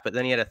first half, but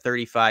then he had a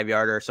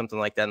 35-yarder or something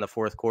like that in the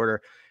fourth quarter,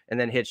 and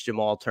then hits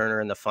Jamal Turner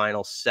in the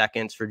final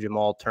seconds for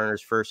Jamal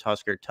Turner's first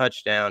Husker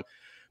touchdown.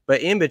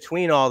 But in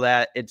between all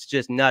that, it's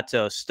just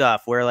nutso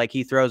stuff where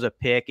he throws a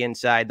pick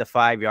inside the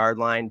 5-yard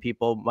line.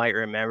 People might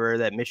remember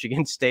that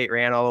Michigan State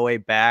ran all the way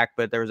back,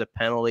 but there was a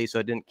penalty, so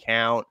it didn't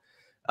count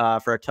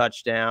for a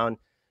touchdown.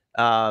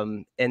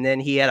 And then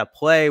he had a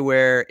play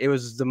where it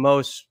was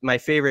my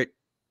favorite,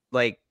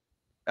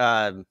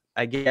 I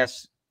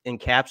guess,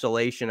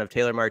 encapsulation of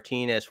Taylor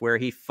Martinez, where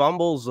he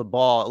fumbles the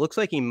ball. It looks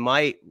like he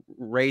might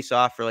race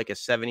off for a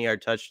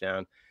 70-yard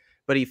touchdown,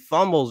 but he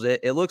fumbles it.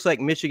 It looks like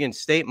Michigan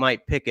State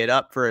might pick it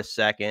up for a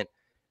second,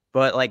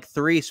 but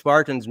 3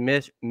 Spartans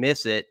miss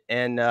it,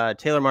 and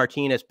Taylor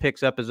Martinez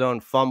picks up his own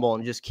fumble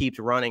and just keeps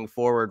running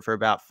forward for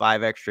about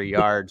 5 extra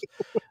yards.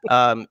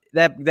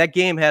 That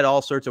game had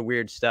all sorts of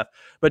weird stuff.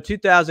 But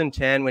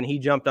 2010, when he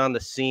jumped on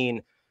the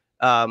scene,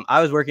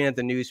 I was working at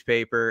the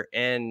newspaper,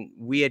 and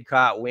we had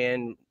caught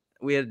wind.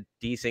 We had a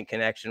decent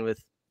connection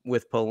with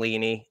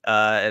Pelini.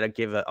 And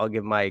I'll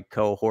give my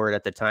cohort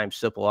at the time,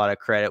 Sip, a lot of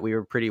credit. We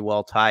were pretty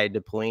well tied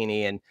to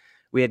Pelini, and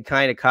we had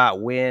kind of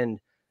caught wind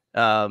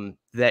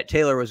that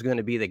Taylor was going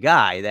to be the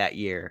guy that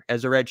year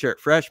as a redshirt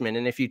freshman.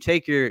 And if you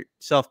take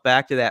yourself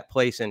back to that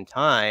place in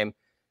time,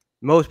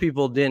 most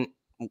people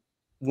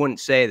wouldn't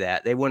say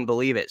that. They wouldn't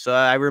believe it. So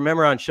I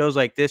remember on shows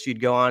like this,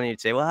 you'd go on and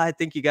you'd say, well, I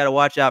think you got to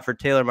watch out for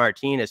Taylor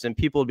Martinez. And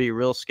people would be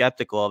real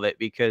skeptical of it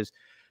because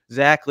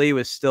Zach Lee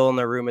was still in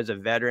the room as a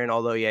veteran,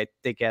 although I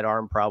think he had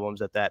arm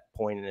problems at that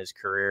point in his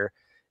career.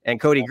 And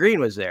Cody Green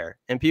was there.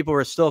 And people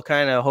were still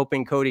kind of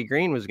hoping Cody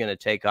Green was going to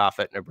take off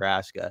at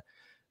Nebraska.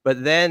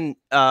 But then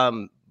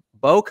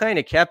Bo kind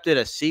of kept it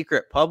a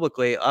secret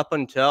publicly up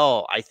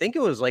until I think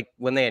it was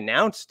when they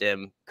announced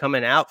him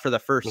coming out for the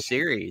first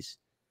series.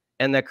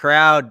 And the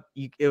crowd,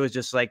 it was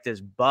just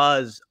this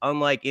buzz,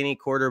 unlike any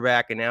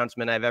quarterback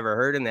announcement I've ever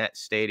heard in that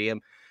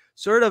stadium.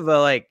 Sort of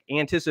a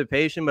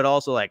anticipation, but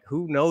also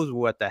who knows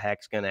what the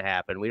heck's going to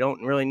happen. We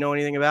don't really know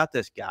anything about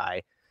this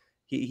guy.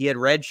 He had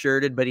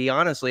redshirted, but he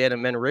honestly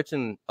hadn't been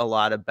written a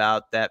lot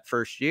about that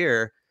first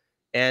year.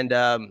 And,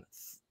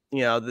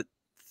 the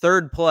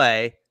third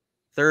play,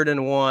 3rd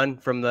and 1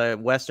 from the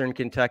Western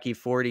Kentucky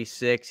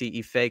 46,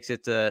 he fakes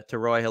it to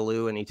Roy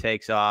Halou and he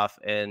takes off.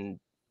 And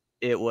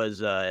it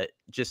was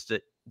just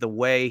the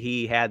way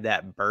he had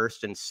that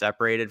burst and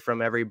separated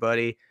from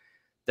everybody.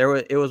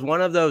 It was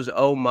one of those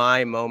oh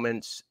my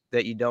moments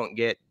that you don't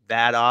get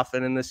that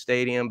often in the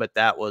stadium, but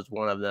that was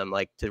one of them,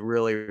 to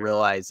really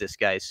realize this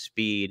guy's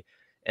speed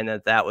and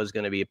that was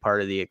going to be a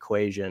part of the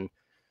equation.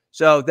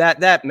 So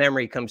that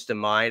memory comes to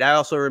mind. I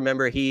also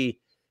remember he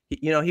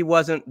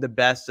wasn't the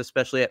best,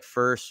 especially at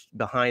first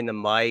behind the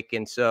mic.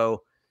 And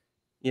so,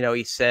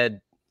 he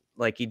said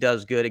he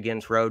does good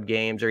against road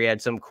games, or he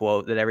had some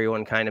quote that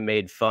everyone kind of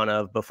made fun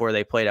of before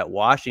they played at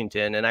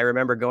Washington. And I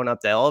remember going up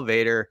the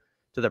elevator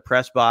to the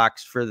press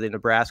box for the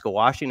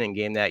Nebraska-Washington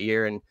game that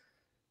year, and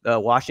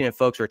Washington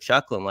folks were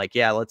chuckling like,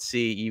 yeah, let's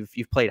see,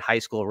 you've played high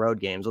school road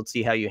games. Let's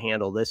see how you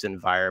handle this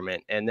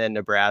environment. And then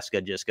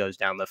Nebraska just goes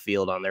down the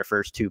field on their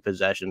first 2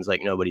 possessions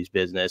like nobody's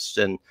business.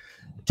 And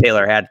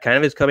Taylor had kind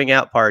of his coming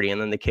out party,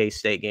 and then the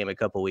K-State game a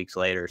couple weeks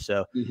later.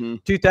 So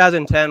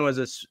 2010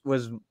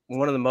 was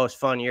one of the most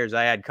fun years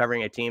I had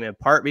covering a team, in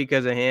part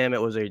because of him.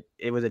 It was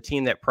a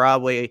team that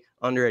probably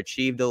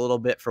underachieved a little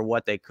bit for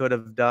what they could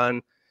have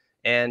done.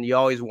 And you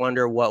always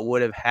wonder what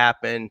would have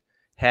happened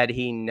had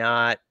he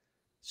not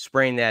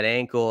sprained that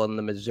ankle in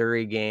the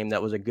Missouri game.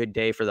 That was a good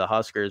day for the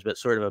Huskers, but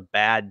sort of a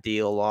bad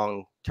deal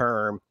long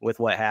term with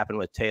what happened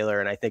with Taylor.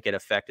 And I think it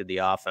affected the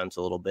offense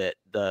a little bit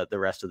the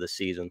rest of the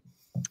season.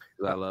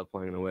 I love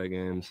playing away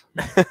games.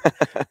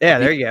 Yeah,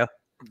 there you go.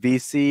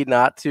 VC,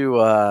 not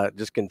to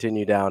just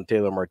continue down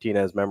Taylor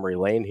Martinez memory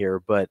lane here,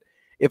 but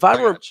if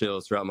I were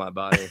chills throughout my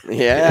body.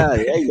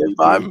 If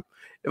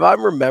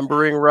I'm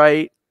remembering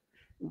right,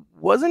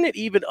 wasn't it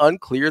even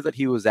unclear that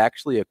he was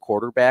actually a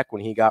quarterback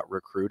when he got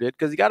recruited?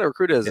 Because he got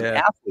recruited as an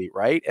athlete,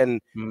 right?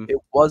 And it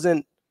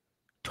wasn't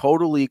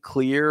totally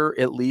clear,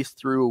 at least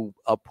through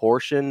a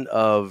portion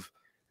of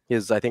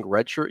his, I think,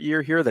 redshirt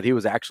year here, that he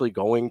was actually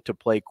going to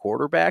play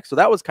quarterback. So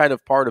that was kind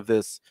of part of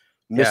this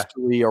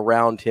mystery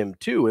around him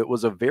too. It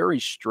was a very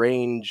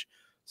strange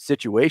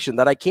situation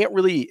that I can't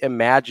really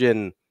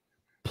imagine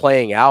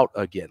playing out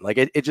again. Like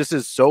it just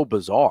is so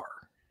bizarre.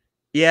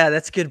 Yeah,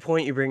 that's a good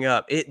point you bring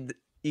up.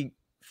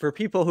 For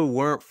people who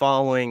weren't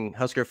following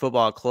Husker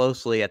football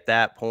closely at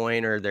that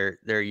point, or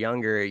they're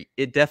younger,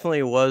 it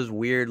definitely was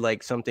weird,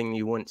 like something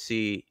you wouldn't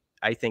see,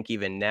 I think,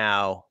 even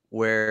now,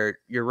 where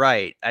you're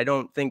right. I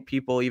don't think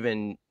people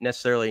even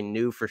necessarily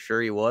knew for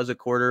sure he was a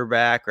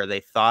quarterback, or they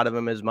thought of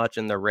him as much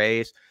in the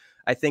race.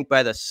 I think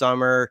by the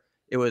summer,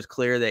 it was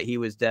clear that he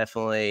was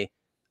definitely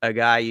a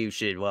guy you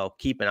should,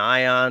 keep an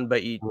eye on,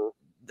 but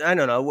I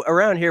don't know.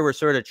 Around here, we're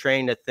sort of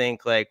trained to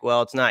think like,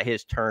 well, it's not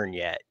his turn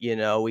yet. You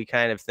know, we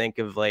kind of think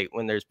of like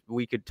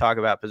we could talk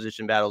about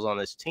position battles on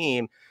this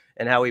team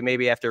and how we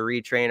maybe have to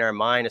retrain our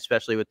mind,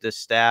 especially with this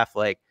staff.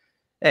 Like,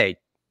 hey,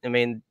 I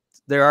mean,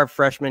 there are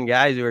freshman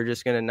guys who are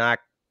just going to knock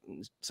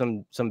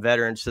some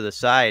veterans to the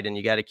side, and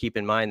you got to keep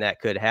in mind that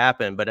could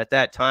happen. But at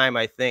that time,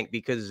 I think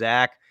because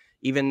Zach,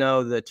 even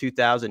though the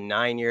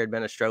 2009 year had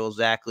been a struggle,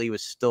 Zach Lee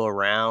was still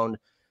around,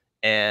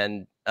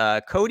 and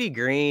Cody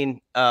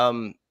Green,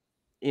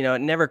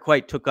 it never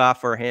quite took off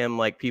for him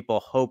like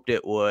people hoped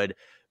it would,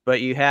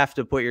 but you have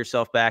to put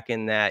yourself back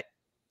in that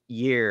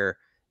year,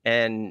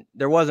 and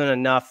there wasn't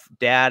enough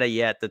data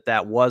yet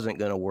that wasn't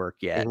going to work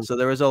yet. So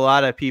there was a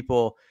lot of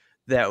people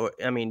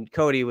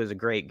Cody was a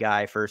great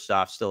guy, first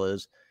off, still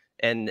is.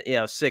 And,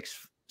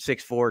 6'4",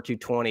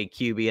 220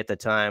 QB at the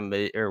time,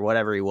 or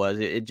whatever he was,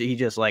 he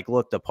just like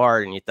looked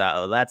apart, and you thought,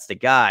 oh, that's the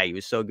guy. He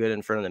was so good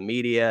in front of the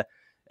media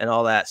and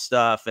all that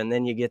stuff. And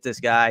then you get this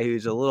guy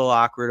who's a little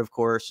awkward, of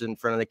course, in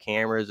front of the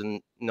cameras,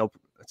 and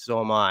so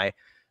am I.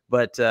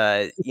 But,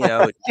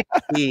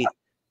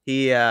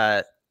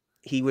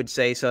 he would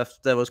say stuff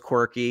that was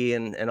quirky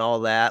and all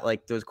that,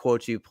 like those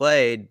quotes you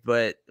played.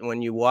 But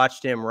when you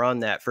watched him run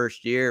that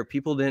first year,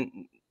 people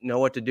didn't know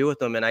what to do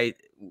with him. And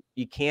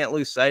you can't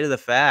lose sight of the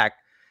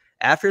fact,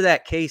 after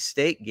that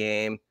K-State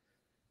game,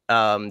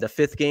 the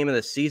 5th game of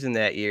the season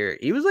that year,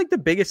 he was like the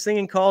biggest thing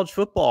in college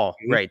football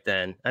right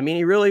then. I mean,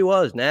 he really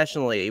was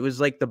nationally. He was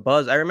like the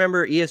buzz. I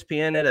remember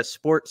ESPN had a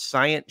sports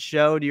science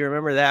show. Do you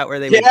remember that, where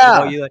they would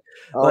show you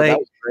that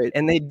was great.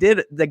 And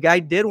the guy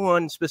did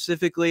one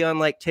specifically on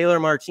like Taylor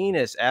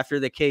Martinez after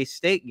the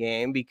K-State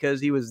game, because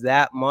he was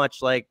that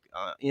much like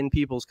in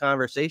people's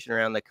conversation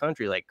around the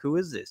country. Like, who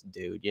is this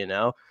dude?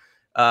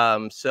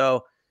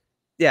 So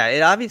yeah,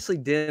 it obviously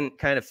didn't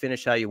kind of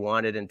finish how you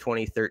wanted in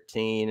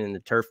 2013 and the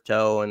turf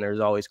toe. And there's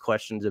always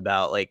questions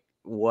about like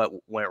what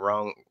went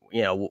wrong,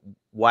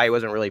 why he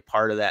wasn't really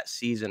part of that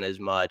season as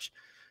much.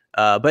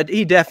 But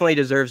he definitely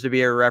deserves to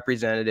be a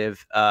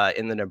representative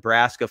in the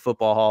Nebraska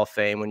Football Hall of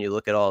Fame when you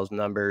look at all his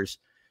numbers.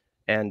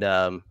 And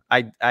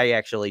I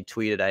actually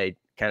tweeted, I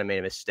kind of made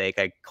a mistake.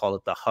 I called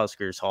it the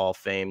Huskers Hall of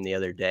Fame the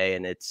other day.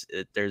 And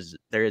there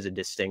is a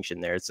distinction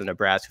there. It's the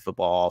Nebraska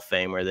Football Hall of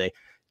Fame, where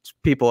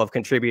people have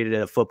contributed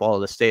to football of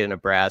the state of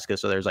Nebraska.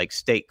 So there's like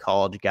state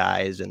college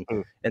guys and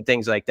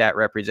things like that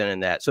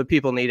representing that. So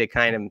people need to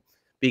kind of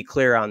be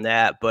clear on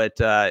that. But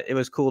it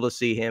was cool to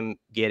see him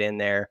get in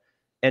there.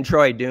 And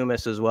Troy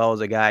Dumas as well, as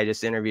a guy I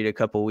just interviewed a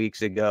couple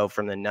weeks ago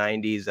from the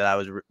 90s that I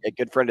was a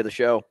good friend of the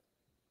show.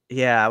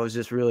 Yeah, I was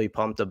just really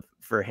pumped up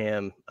for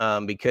him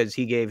because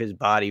he gave his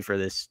body for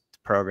this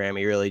program.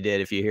 He really did.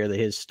 If you hear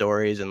his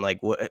stories and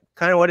like what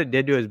it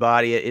did to his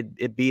body,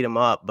 it beat him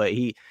up, but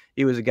he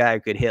was a guy who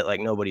could hit like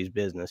nobody's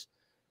business.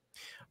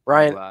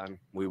 Ryan,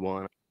 we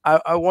won.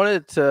 I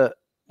wanted to,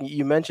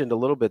 you mentioned a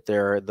little bit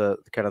there, the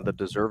kind of the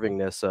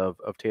deservingness of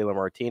Taylor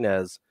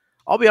Martinez.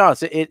 I'll be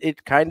honest,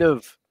 it kind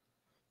of,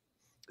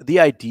 the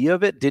idea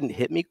of it didn't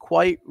hit me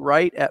quite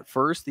right at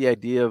first, the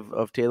idea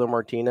of Taylor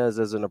Martinez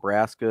as a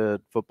Nebraska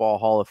Football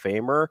Hall of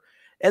Famer.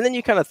 And then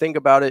you kind of think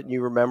about it and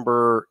you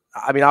remember,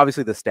 I mean,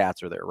 obviously the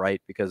stats are there,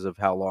 right? Because of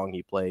how long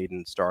he played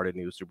and started and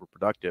he was super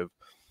productive.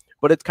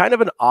 but it's kind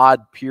of an odd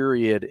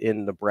period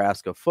in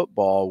Nebraska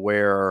football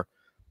where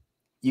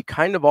you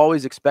kind of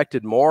always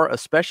expected more,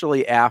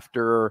 especially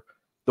after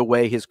the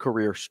way his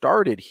career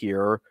started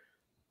here.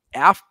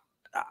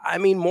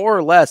 More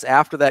or less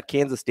after that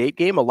Kansas State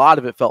game, a lot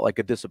of it felt like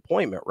a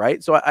disappointment,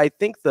 right? So I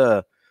think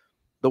the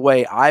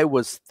way I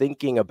was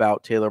thinking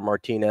about Taylor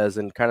Martinez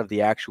and kind of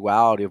the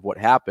actuality of what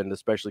happened,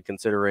 especially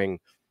considering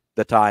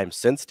the time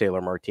since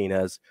Taylor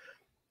Martinez,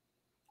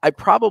 I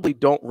probably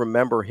don't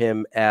remember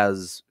him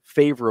as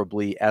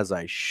favorably as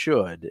I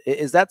should.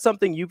 Is that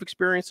something you've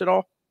experienced at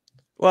all?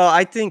 Well,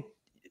 I think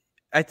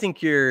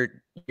you're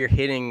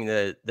hitting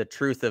the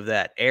truth of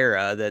that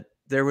era, that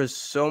there was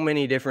so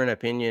many different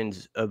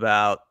opinions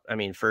about,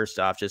 first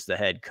off, just the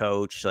head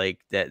coach, like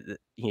that,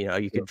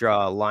 you could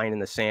draw a line in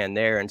the sand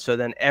there. And so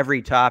then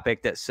every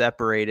topic that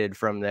separated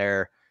from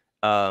there,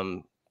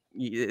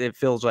 it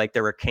feels like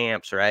there were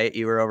camps, right?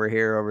 You were over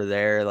here, over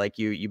there. Like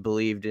you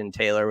believed in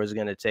Taylor was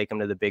going to take him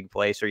to the big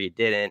place, or you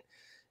didn't.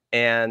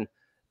 And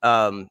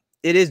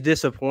it is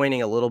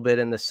disappointing a little bit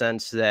in the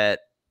sense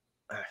that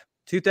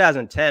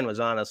 2010 was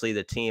honestly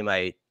the team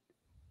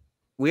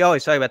we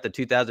always talk about the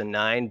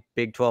 2009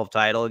 Big 12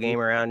 title game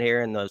around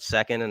here in the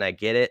second, and I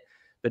get it.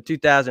 But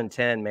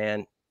 2010,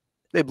 man,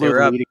 they blew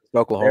the lead against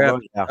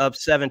Oklahoma. Up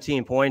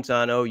 17 points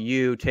on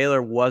OU.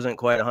 Taylor wasn't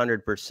quite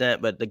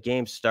 100%, but the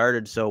game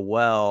started so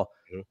well.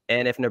 Mm-hmm.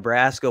 And if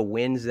Nebraska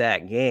wins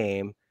that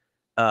game,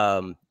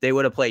 they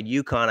would have played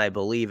UConn, I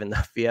believe, in the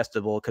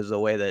Fiesta Bowl because of the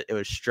way that it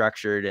was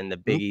structured, and the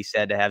Big East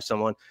had to have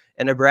someone.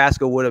 And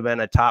Nebraska would have been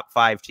a top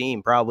 5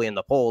 team, probably in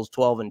the polls,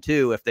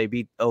 12-2, if they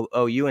beat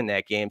OU in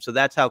that game. So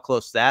that's how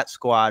close that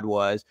squad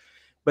was.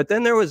 But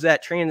then there was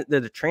that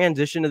the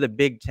transition to the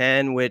Big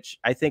Ten, which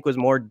I think was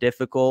more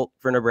difficult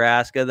for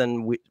Nebraska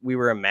than we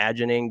were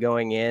imagining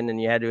going in, and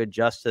you had to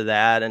adjust to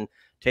that. And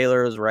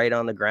Taylor was right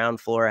on the ground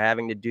floor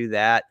having to do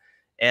that.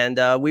 And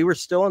we were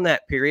still in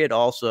that period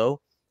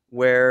also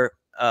where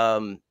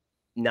 9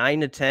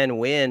 to 10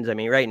 wins.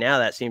 Right now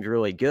that seems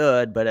really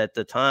good, but at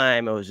the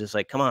time it was just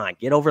like, come on,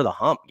 get over the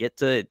hump, get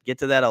to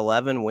that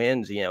 11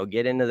 wins,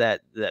 get into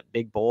that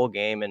big bowl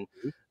game and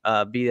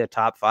be a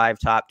top 5,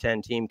 top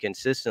 10 team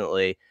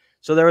consistently.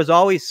 So there was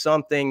always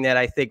something that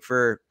I think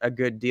for a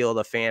good deal of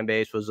the fan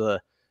base was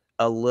a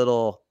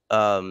little,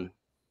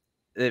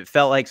 it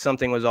felt like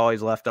something was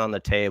always left on the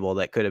table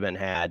that could have been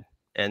had.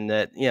 And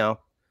that,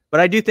 but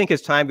I do think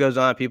as time goes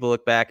on, people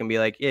look back and be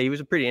like, yeah, he was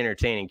a pretty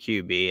entertaining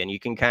QB. And you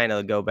can kind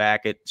of go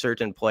back at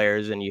certain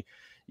players and you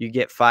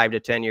get 5 to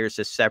 10 years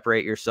to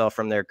separate yourself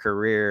from their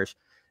careers.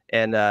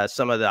 And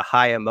some of the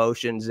high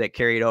emotions that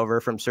carried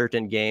over from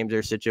certain games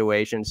or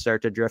situations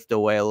start to drift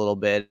away a little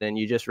bit. And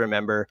you just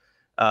remember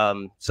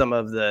some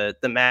of the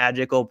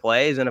magical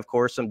plays. And, of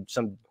course,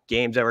 some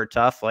games that were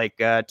tough, like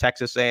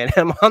Texas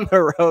A&M on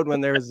the road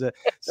when there was a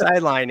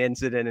sideline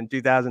incident in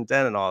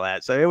 2010 and all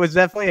that. So it was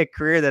definitely a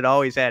career that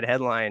always had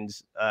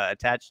headlines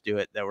attached to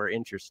it that were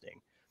interesting.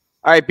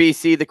 All right,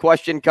 BC, the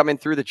question coming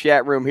through the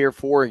chat room here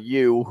for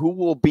you. Who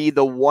will be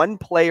the one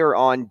player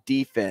on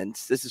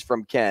defense, this is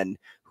from Ken,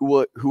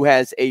 who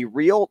has a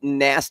real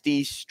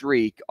nasty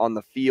streak on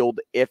the field,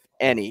 if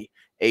any?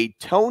 A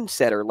tone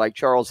setter like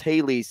Charles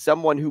Haley,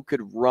 someone who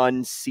could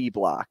run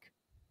C-block.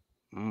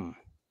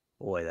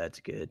 Boy, that's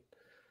good.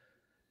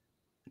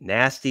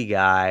 Nasty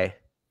guy.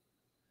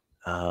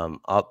 I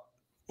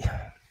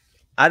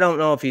don't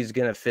know if he's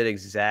going to fit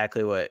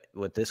exactly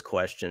what this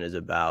question is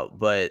about,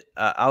 but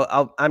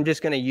I'm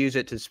just going to use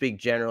it to speak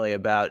generally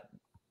about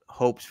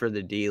hopes for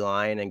the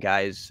D-line and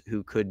guys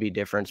who could be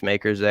difference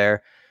makers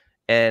there.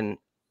 And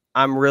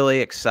I'm really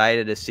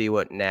excited to see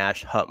what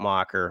Nash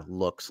Hutmacher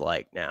looks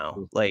like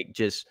now.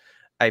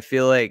 I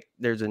feel like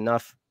there's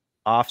enough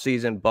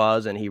offseason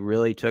buzz, and he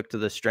really took to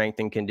the strength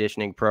and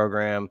conditioning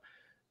program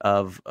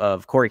of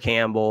Corey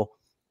Campbell.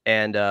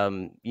 And,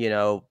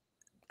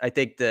 I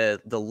think the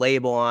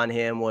label on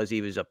him was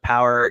he was a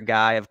power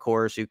guy, of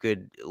course, who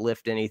could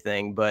lift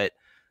anything, but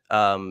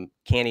can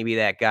he be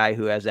that guy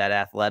who has that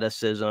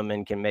athleticism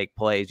and can make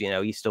plays,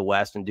 east to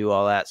west and do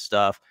all that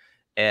stuff?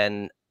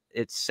 And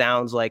it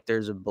sounds like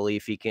there's a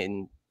belief he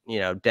can,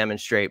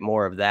 demonstrate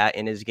more of that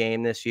in his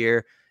game this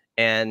year.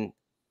 And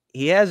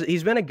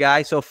he's been a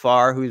guy so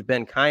far who's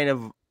been kind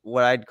of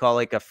what I'd call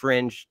like a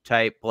fringe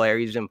type player.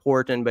 He's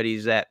important, but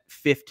he's that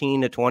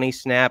 15 to 20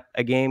 snap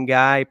a game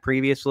guy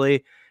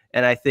previously.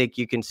 And I think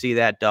you can see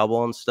that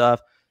double and stuff.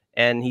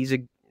 And he's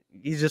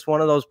just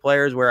one of those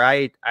players where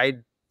I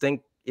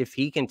think if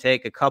he can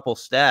take a couple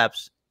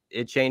steps,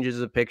 it changes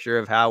the picture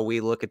of how we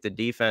look at the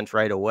defense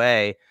right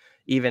away,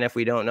 even if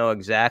we don't know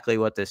exactly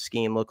what the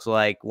scheme looks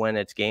like when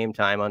it's game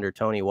time under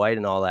Tony White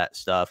and all that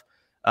stuff.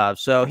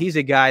 So he's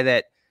a guy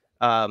that,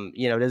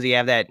 does he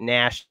have that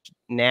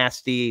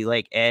nasty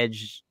like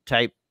edge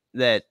type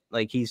that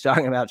like he's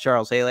talking about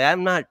Charles Haley?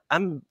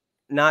 I'm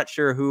not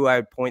sure who I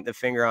would point the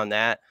finger on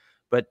that,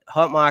 but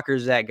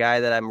Hutmacher's that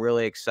guy that I'm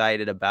really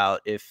excited about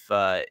if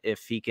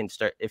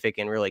it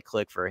can really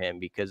click for him,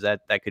 because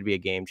that could be a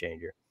game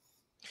changer.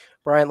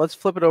 Brian, let's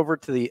flip it over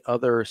to the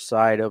other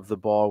side of the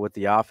ball with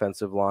the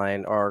offensive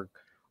line. Our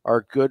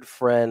our good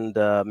friend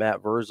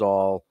Matt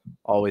Verzal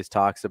always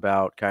talks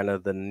about kind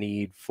of the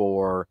need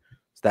for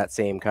that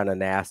same kind of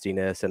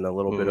nastiness and a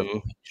little bit of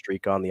a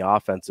streak on the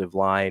offensive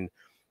line.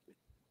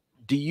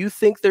 Do you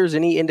think there's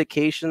any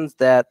indications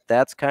that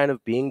that's kind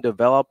of being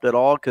developed at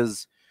all?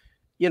 Because,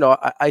 you know,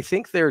 I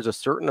think there's a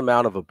certain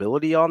amount of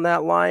ability on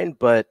that line,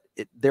 but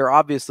they're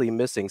obviously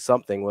missing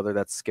something, whether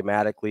that's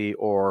schematically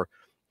or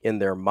in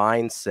their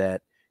mindset.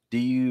 Do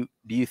you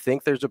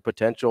think there's a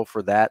potential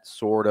for that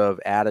sort of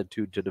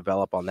attitude to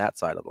develop on that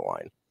side of the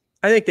line?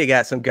 I think they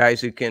got some guys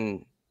who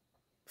can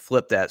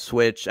flip that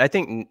switch. I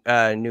think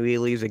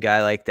Louie's a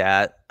guy like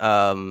that.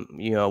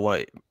 You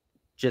know,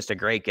 just a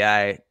great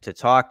guy to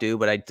talk to,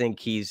 but I think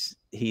he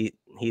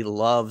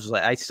loves,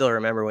 like, I still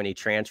remember when he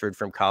transferred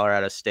from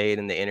Colorado State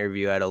in the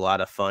interview, I had a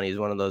lot of fun. He's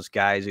one of those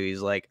guys who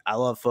he's like, I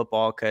love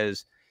football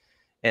because,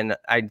 and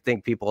I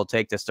think people will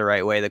take this the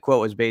right way. The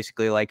quote was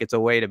basically like, it's a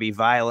way to be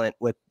violent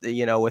with,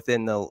 you know,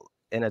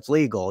 and it's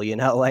legal, you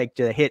know, like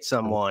to hit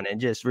someone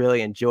and just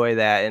really enjoy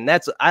that.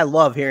 And I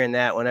love hearing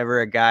that whenever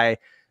a guy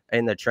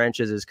in the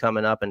trenches is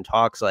coming up and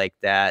talks like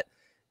that.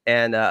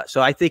 And so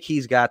I think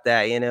he's got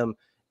that in him.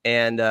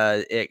 And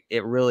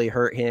it really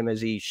hurt him, as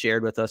he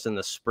shared with us in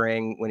the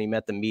spring when he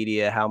met the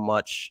media, how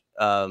much,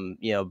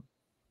 you know,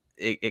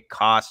 it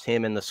cost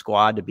him and the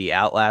squad to be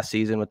out last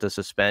season with the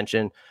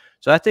suspension.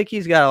 So I think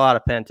he's got a lot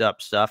of pent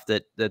up stuff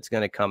that's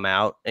going to come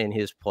out in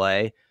his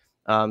play.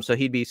 So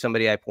he'd be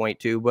somebody I point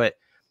to, but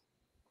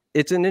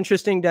it's an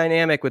interesting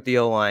dynamic with the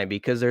O-line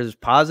because there's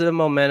positive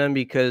momentum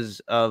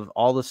because of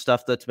all the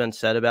stuff that's been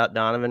said about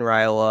Donovan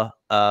Raiola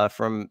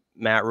from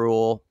Matt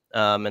Rule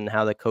and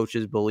how the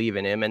coaches believe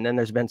in him. And then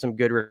there's been some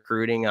good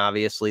recruiting,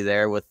 obviously,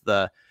 there with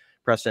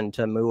Preston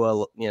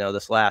Tamua, you know,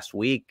 this last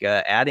week,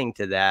 adding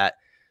to that.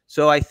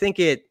 So I think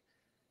it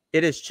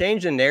has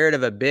changed the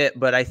narrative a bit,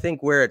 but I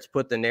think where it's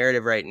put the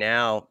narrative right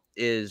now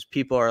is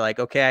people are like,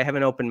 okay, I have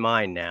an open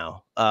mind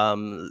now.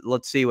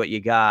 Let's see what you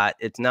got.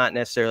 It's not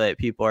necessarily that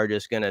people are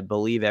just going to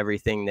believe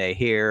everything they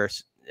hear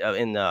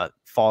in the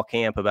fall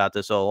camp about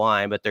this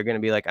O-line, but they're going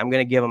to be like, I'm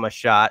going to give them a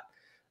shot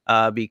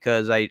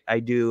because I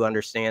do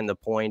understand the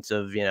points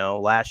of, you know,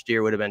 last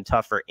year would have been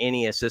tough for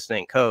any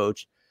assistant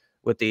coach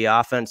with the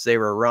offense they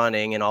were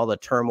running and all the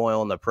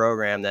turmoil in the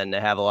program than to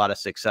have a lot of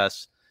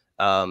success,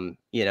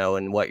 you know,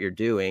 in what you're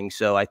doing.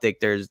 So I think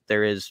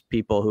there is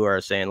people who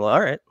are saying, well,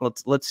 all right,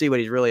 let's see what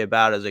he's really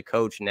about as a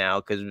coach now,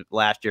 because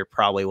last year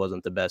probably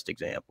wasn't the best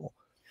example.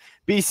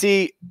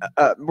 BC,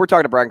 we're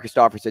talking to Brian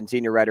Christopherson,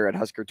 senior writer at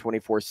Husker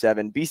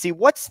 24/7. BC,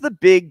 what's the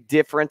big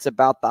difference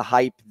about the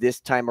hype this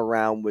time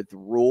around with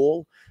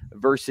Rule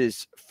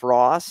versus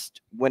Frost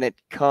when it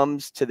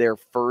comes to their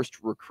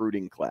first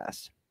recruiting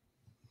class?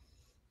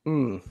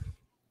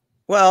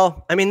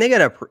 Well, I mean,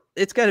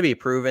 it's got to be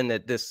proven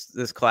that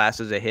this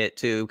class is a hit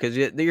too, because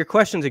your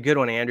question's a good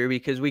one, Andrew,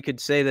 because we could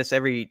say this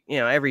every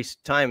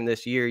time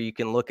this year. You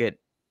can look at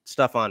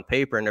stuff on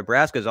paper.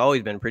 Nebraska's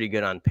always been pretty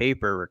good on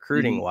paper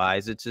recruiting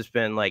wise. It's just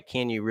been like,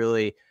 can you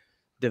really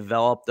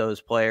develop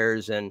those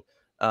players? And,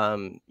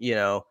 you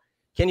know,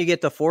 can you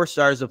get the 4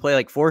 stars to play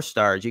like 4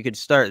 stars? You could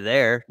start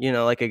there, you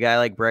know, like a guy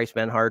like Bryce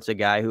Benhart's a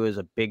guy who is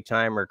a big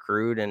time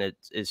recruit and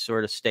it's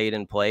sort of stayed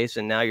in place.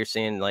 And now you're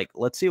seeing, like,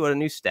 let's see what a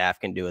new staff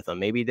can do with him.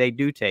 Maybe they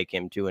do take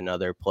him to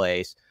another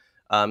place.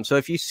 So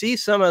if you see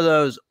some of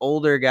those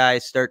older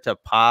guys start to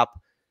pop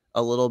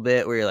a little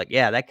bit where you're like,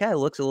 yeah, that guy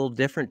looks a little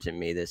different to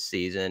me this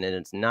season, and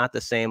it's not the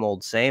same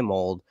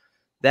old,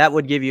 that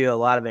would give you a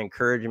lot of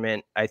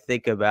encouragement, I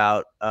think,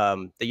 about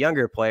the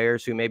younger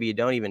players who maybe you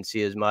don't even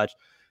see as much.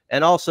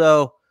 And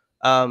also,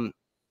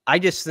 I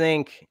just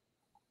think,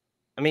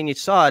 I mean, you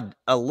saw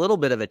a little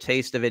bit of a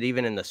taste of it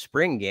even in the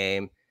spring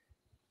game.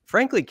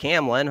 Frankly,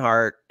 Cam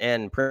Lenhart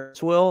and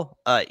Prince Will,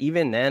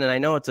 even then, and I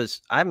know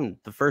I'm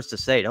the first to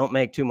say, don't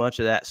make too much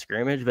of that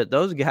scrimmage, but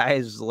those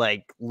guys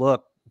like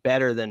look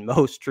better than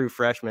most true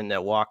freshmen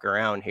that walk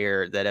around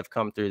here that have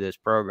come through this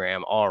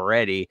program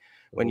already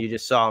when you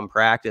just saw them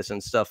practice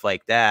and stuff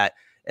like that.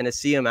 And to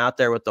see them out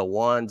there with the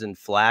ones and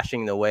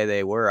flashing the way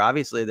they were,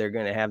 obviously they're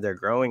going to have their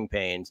growing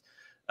pains.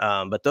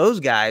 But those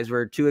guys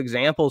were 2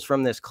 examples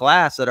from this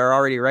class that are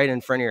already right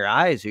in front of your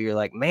eyes who you're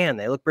like, man,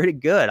 they look pretty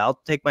good. I'll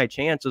take my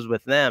chances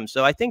with them.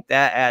 So I think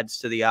that adds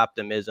to the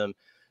optimism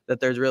that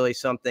there's really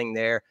something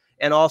there.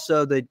 And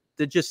also the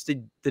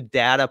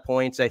data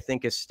points, I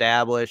think,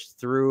 established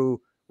through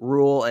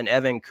Rule and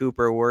Evan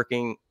Cooper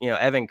working, you know,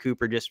 Evan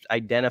Cooper just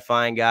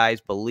identifying guys,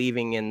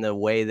 believing in the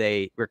way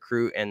they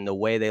recruit and the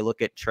way they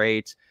look at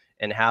traits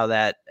and how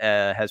that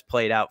has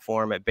played out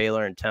for him at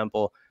Baylor and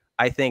Temple.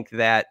 I think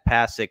that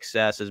past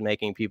success is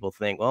making people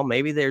think, well,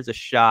 maybe there's a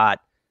shot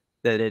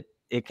that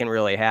it can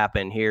really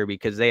happen here,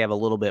 because they have a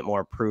little bit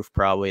more proof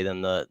probably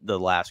than the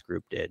last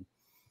group did.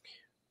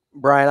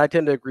 Brian, I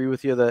tend to agree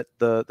with you that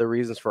the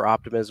reasons for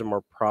optimism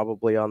are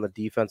probably on the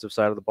defensive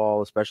side of the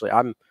ball, especially.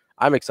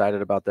 I'm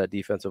excited about that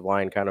defensive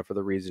line kind of for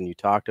the reason you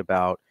talked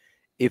about.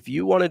 If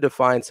you wanted to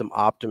find some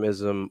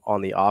optimism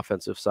on the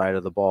offensive side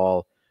of the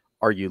ball,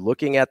 are you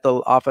looking at the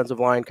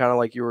offensive line kind of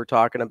like you were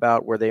talking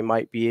about, where they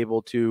might be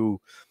able to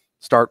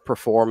start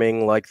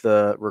performing like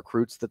the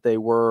recruits that they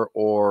were,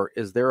 or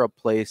is there a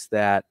place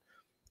that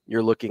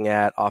you're looking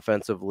at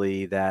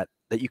offensively that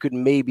you could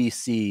maybe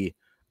see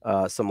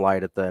some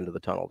light at the end of the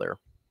tunnel there?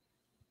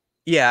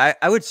 Yeah,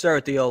 I would start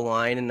with the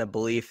O-line and the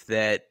belief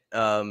that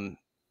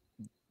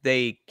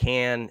they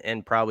can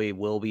and probably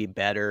will be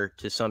better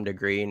to some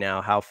degree.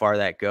 Now, how far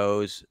that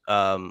goes,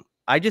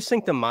 I just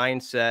think the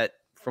mindset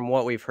from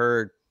what we've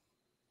heard,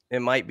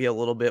 it might be a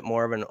little bit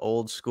more of an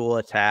old school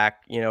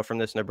attack, from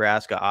this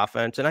Nebraska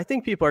offense. And I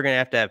think people are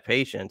going to have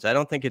patience. I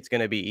don't think it's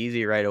going to be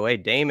easy right away.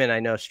 Damon, I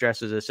know,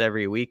 stresses this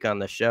every week on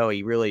the show.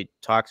 He really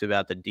talks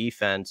about the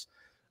defense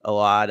a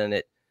lot, and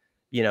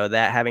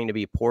that having to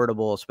be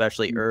portable,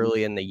 especially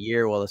early in the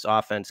year while this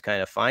offense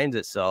kind of finds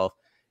itself.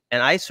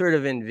 And I sort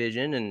of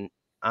envision, and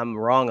I'm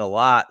wrong a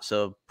lot,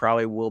 so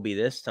probably will be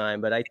this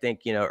time, but I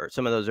think,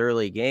 some of those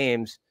early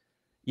games,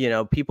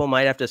 people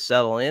might have to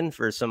settle in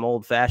for some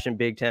old-fashioned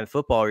Big Ten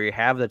football where you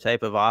have the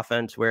type of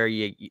offense where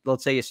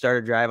let's say you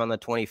start a drive on the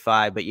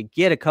 25, but you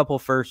get a couple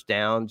first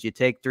downs, you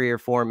take 3 or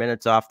 4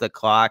 minutes off the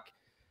clock.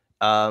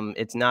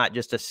 It's not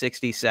just a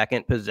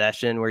 60-second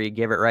possession where you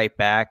give it right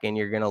back and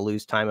you're going to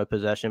lose time of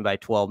possession by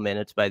 12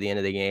 minutes by the end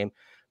of the game.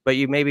 But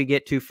you maybe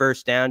get 2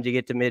 first downs, you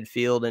get to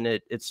midfield and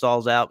it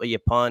stalls out, but you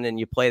punt and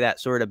you play that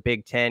sort of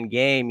Big Ten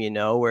game,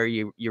 where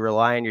you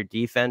rely on your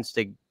defense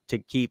to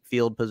keep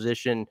field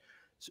position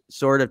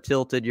sort of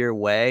tilted your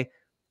way.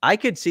 I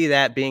could see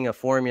that being a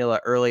formula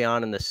early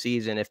on in the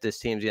season if this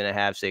team's going to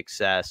have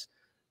success.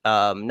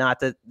 Not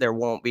that there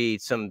won't be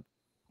some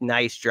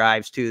nice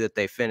drives too that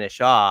they finish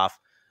off.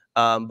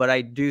 But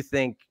I do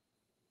think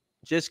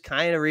just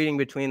kind of reading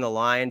between the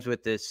lines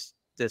with this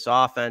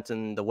offense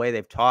and the way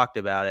they've talked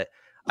about it,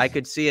 I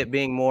could see it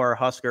being more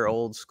Husker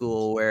old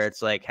school where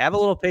it's like, have a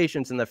little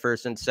patience in the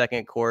first and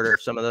second quarter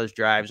if some of those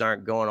drives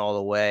aren't going all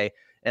the way,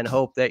 and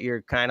hope that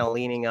you're kind of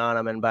leaning on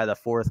them. And by the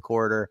fourth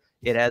quarter,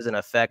 it has an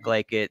effect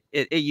like it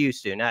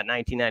used to, not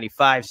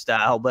 1995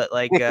 style, but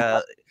like,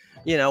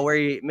 where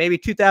you maybe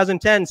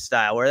 2010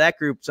 style, where that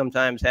group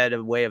sometimes had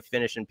a way of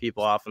finishing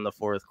people off in the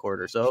fourth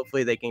quarter. So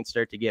hopefully they can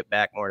start to get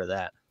back more to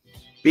that.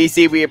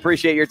 BC, we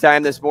appreciate your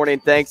time this morning.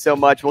 Thanks so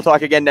much. We'll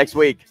talk again next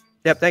week.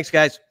 Yep. Thanks,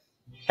 guys.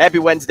 Happy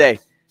Wednesday.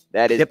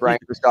 That is Brian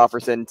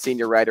Christopherson,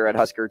 senior writer at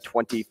Husker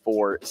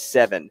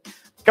 24/7.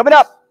 Coming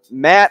up,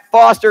 Matt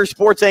Foster,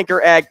 sports anchor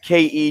at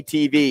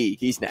KETV.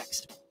 He's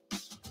next.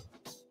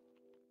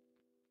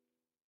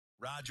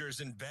 Rogers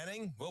and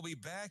Benning will be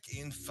back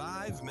in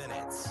 5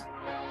 minutes.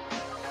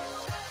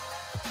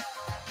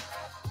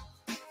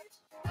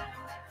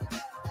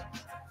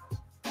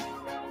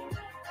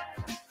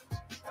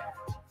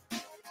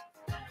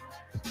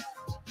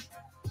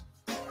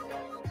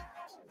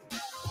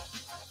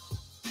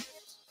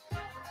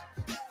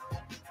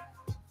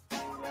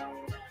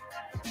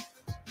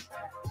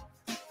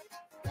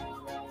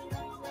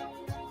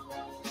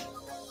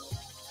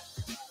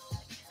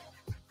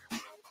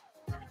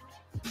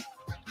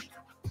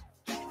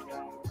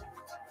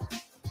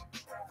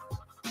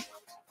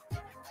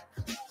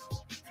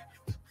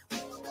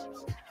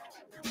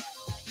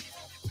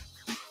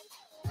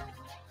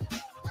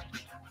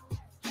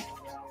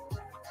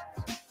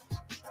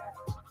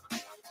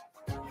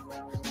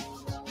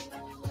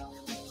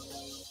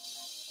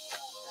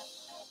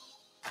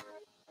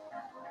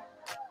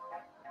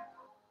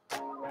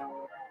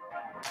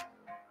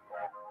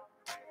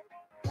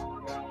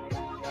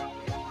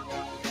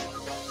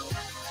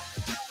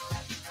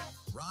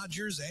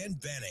 Rogers and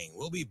Benning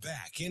will be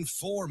back in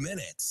 4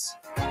 minutes.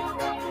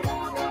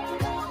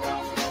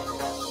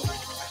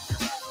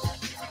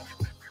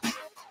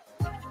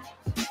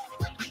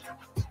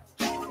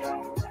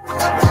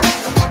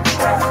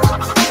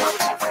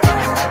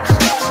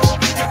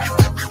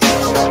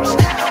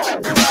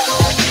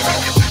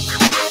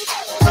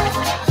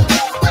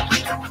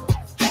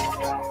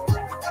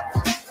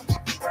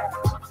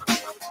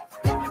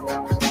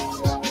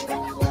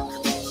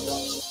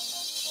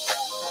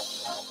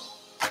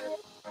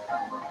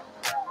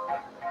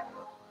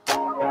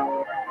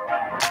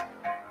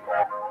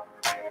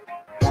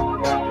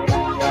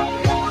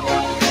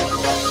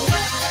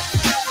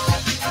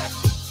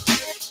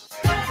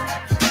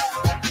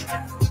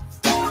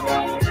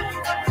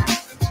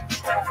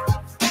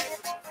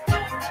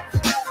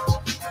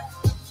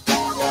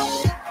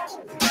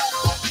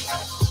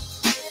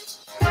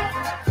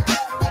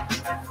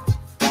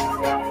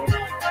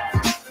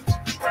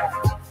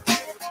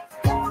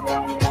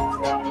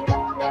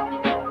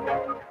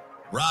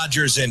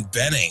 Rogers and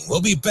Benning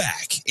will be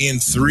back in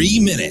 3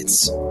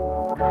 minutes.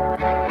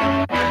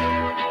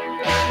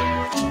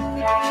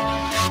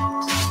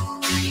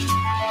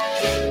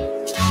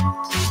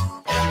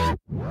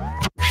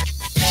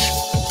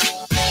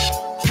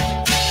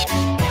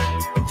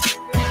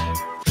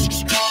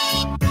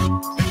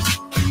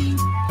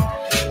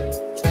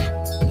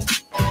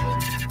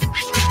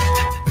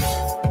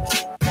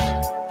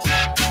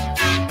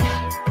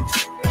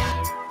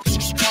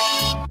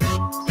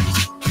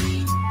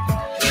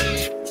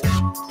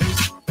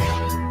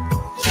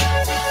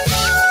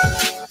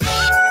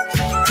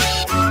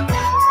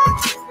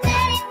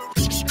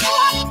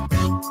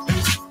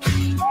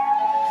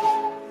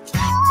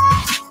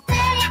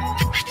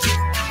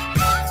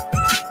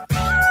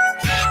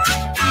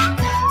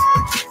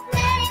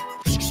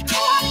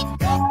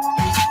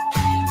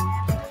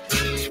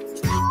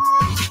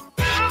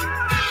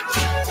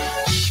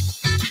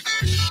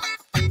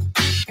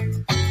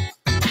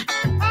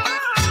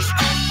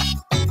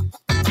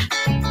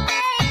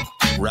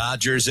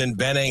 Rogers and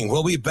Benning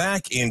will be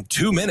back in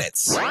 2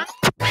 minutes.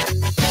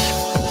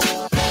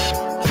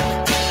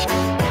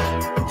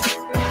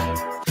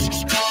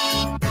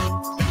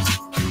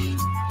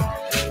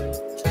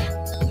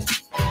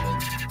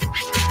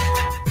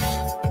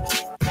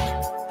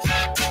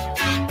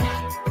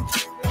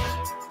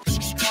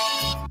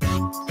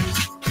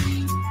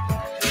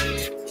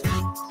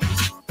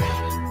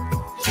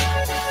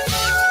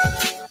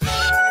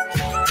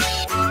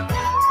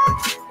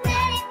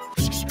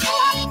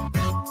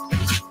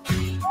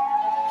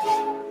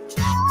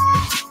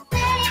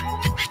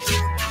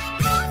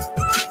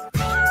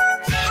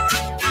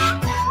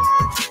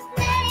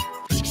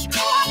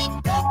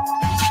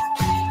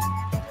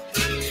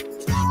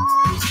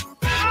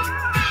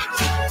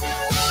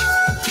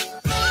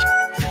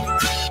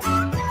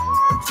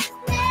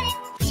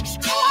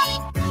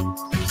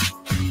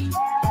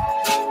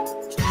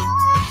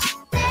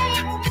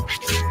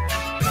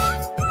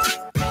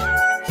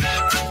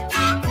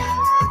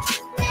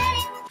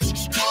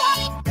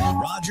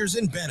 Rogers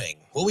and Benning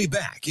will be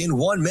back in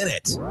 1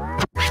 minute.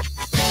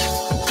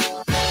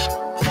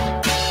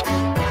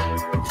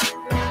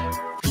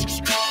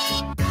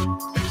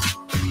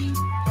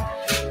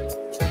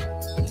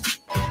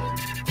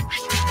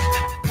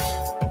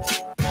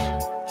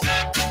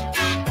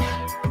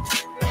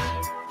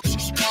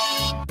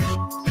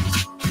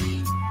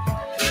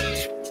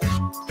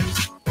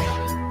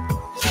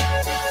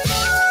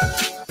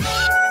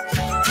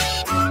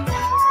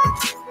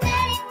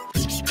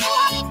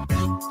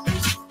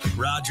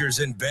 Rogers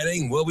and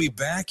Benning will be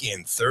back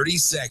in 30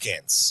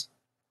 seconds.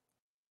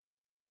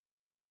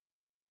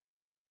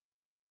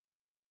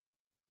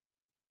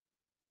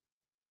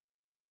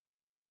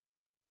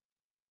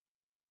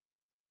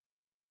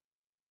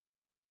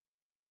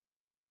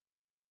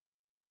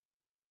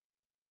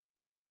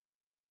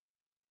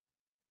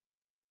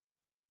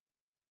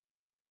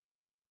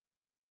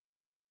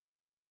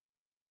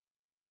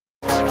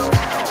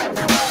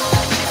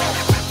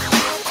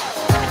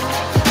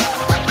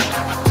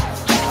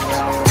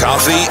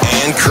 Coffee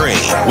and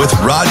Cream with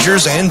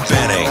Rogers and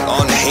Benning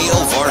on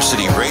Hail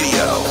Varsity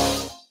Radio.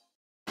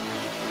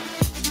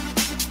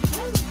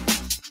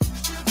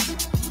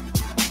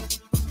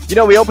 You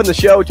know, we opened the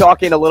show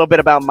talking a little bit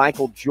about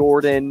Michael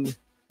Jordan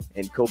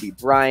and Kobe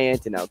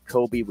Bryant and how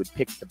Kobe would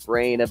pick the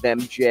brain of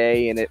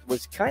MJ, and it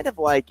was kind of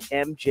like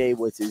MJ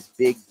was his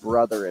big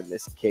brother in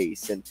this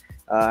case. And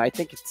I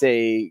think it's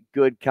a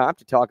good comp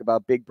to talk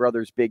about big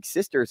brothers, big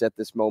sisters at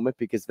this moment,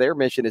 because their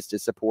mission is to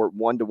support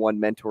one-to-one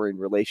mentoring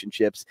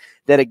relationships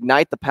that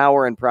ignite the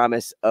power and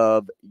promise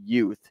of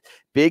youth.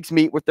 Bigs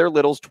meet with their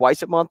littles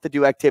twice a month to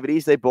do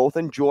activities they both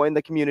enjoy in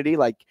the community,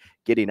 like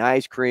getting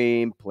ice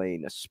cream,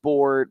 playing a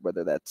sport,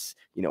 whether that's,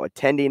 you know,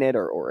 attending it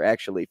or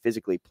actually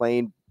physically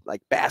playing,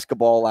 like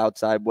basketball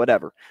outside,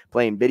 whatever,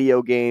 playing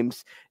video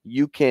games.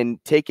 You can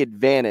take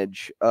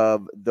advantage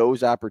of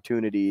those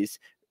opportunities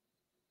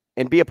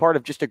and be a part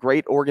of just a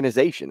great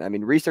organization. I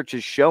mean, research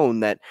has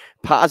shown that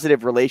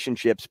positive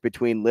relationships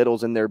between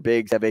littles and their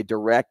bigs have a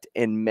direct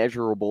and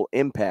measurable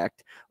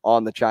impact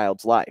on the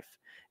child's life.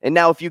 And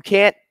now, if you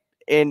can't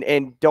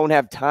and don't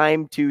have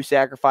time to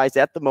sacrifice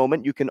at the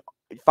moment, you can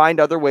find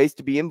other ways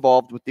to be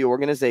involved with the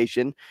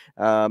organization.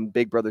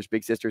 Big Brothers,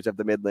 Big Sisters of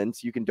the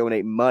Midlands. You can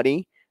donate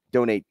money,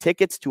 donate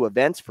tickets to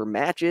events for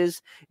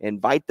matches,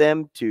 invite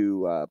them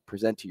to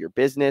present to your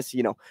business,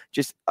 you know,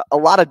 just a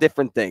lot of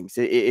different things.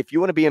 If you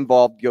want to be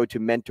involved, go to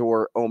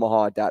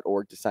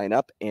mentoromaha.org to sign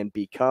up and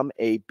become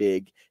a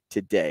big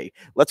today.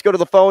 Let's go to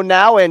the phone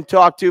now and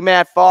talk to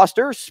Matt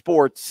Foster,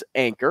 sports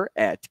anchor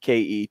at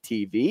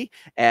KETV,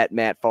 at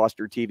Matt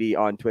Foster TV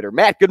on Twitter.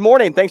 Matt, good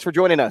morning. Thanks for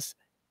joining us.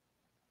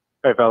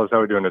 Hey, fellas, how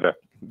are we doing today?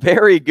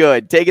 Very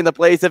good. Taking the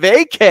place of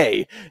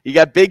AK. You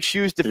got big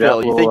shoes to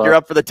fill. You think you're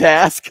up for the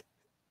task?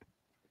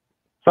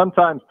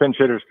 Sometimes pinch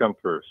hitters come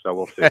through, so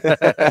we'll see.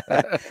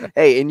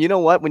 Hey, and you know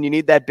what? When you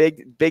need that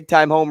big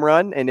time home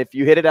run, and if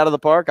you hit it out of the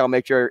park, I'll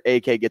make sure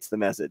AK gets the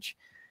message.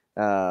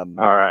 All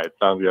right,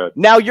 sounds good.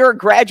 Now, you're a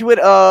graduate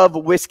of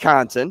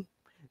Wisconsin.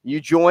 You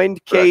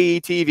joined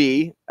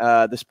KETV,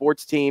 the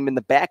sports team, in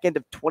the back end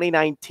of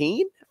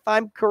 2019, if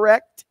I'm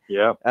correct.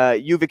 Yeah.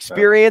 You've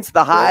experienced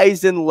the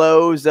highs and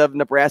lows of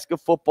Nebraska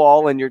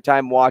football in your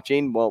time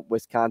watching, well,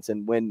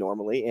 Wisconsin win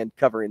normally, and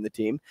covering the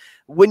team.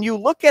 When you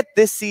look at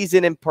this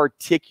season in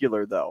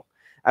particular, though,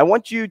 I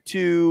want you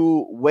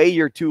to weigh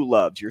your two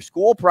loves, your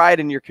school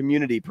pride and your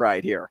community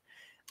pride here.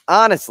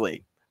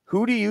 Honestly,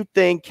 who do you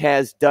think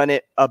has done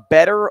it a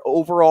better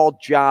overall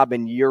job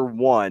in year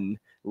one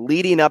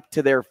leading up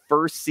to their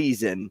first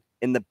season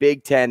in the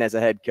Big Ten as a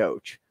head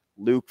coach?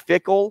 Luke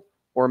Fickell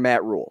or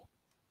Matt Rhule?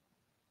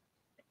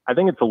 I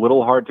think it's a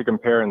little hard to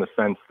compare in the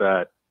sense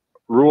that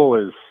Rhule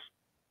has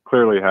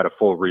clearly had a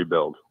full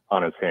rebuild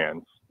on his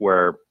hands,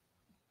 where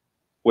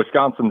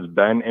Wisconsin's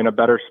been in a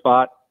better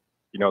spot.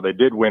 You know, they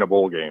did win a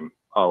bowl game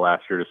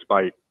last year,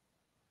 despite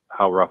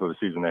how rough of a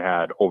season they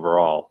had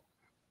overall.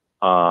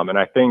 And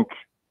I think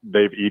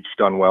they've each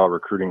done well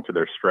recruiting to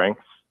their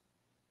strengths.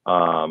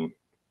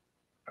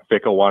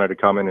 Fickell wanted to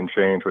come in and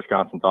change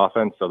Wisconsin's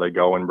offense, so they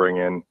go and bring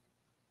in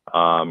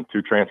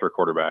 2 transfer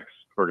quarterbacks.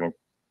 We're going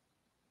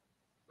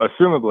to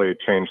assumably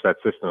change that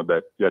system a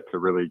bit, yet to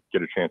really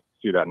get a chance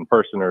to see that in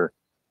person or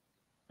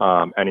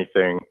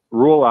anything.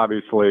 Rule,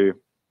 obviously,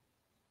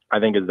 I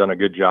think has done a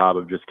good job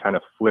of just kind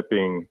of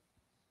flipping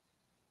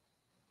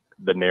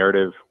the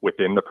narrative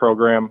within the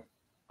program.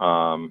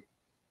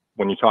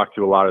 When you talk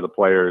to a lot of the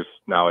players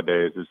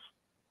nowadays,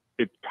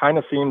 it kind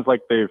of seems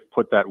like they've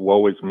put that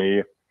woe is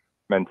me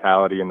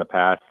mentality in the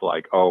past,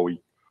 like, oh,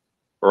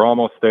 we're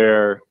almost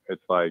there.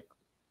 It's like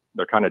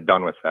they're kind of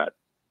done with that,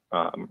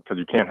 because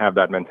you can't have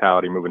that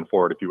mentality moving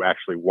forward if you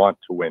actually want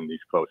to win these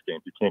close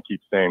games. You can't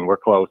keep saying we're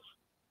close,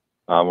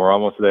 we're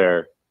almost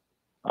there.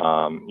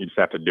 You just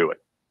have to do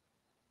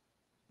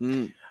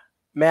it.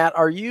 Matt,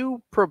 are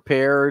you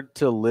prepared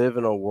to live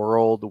in a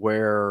world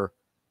where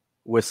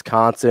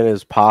Wisconsin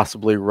is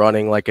possibly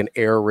running like an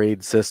air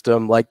raid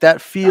system? Like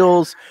that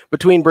feels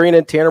between bringing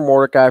in Tanner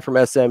Mordecai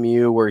from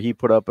SMU, where he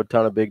put up a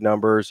ton of big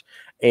numbers,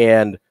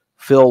 and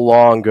Phil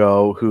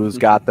Longo, who's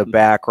got the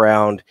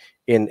background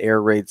in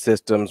air raid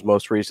systems,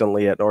 most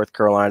recently at North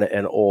Carolina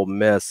and Ole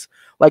Miss.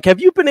 Like,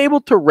 have you been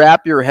able to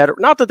wrap your head,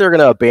 not that they're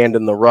going to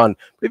abandon the run,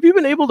 but have you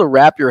been able to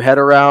wrap your head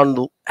around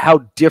how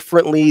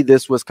differently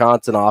this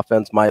Wisconsin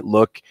offense might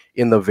look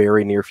in the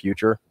very near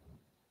future?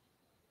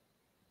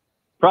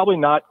 Probably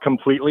not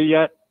completely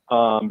yet,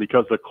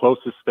 because the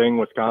closest thing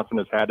Wisconsin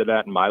has had to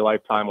that in my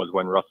lifetime was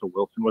when Russell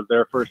Wilson was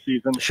there for a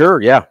season.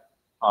 Sure, yeah.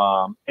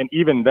 And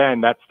even then,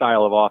 that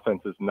style of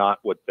offense is not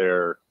what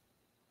they're,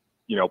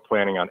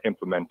 planning on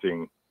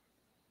implementing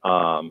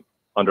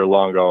under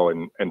Longo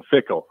and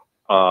Fickle.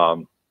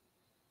 And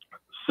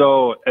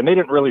they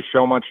didn't really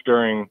show much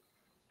during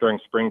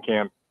spring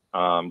camp.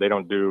 They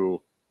don't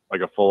do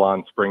like a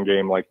full-on spring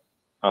game like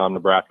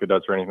Nebraska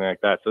does or anything like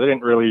that. So they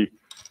didn't really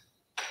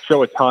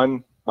show a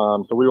ton.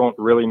 So we won't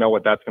really know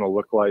what that's going to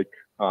look like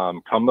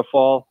come the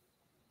fall.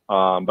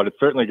 But it's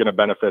certainly going to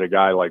benefit a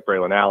guy like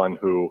Braylon Allen,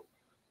 who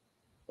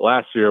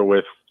last year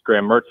with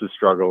Graham Mertz's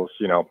struggles,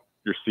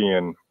 you're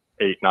seeing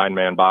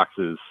 8-9-man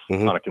boxes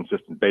on a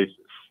consistent basis.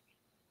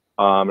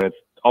 And it's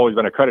always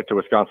been a credit to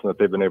Wisconsin that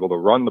they've been able to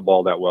run the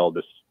ball that well,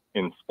 just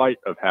in spite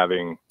of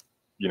having,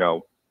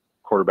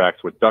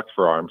 quarterbacks with ducks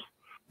for arms.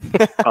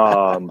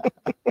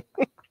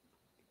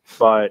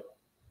 But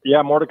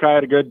yeah, Mordecai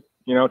had a good,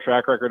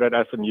 track record at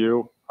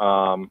SMU.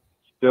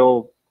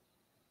 Still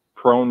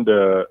prone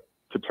to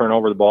turn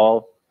over the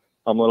ball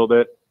a little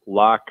bit.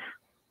 Locke,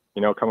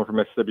 coming from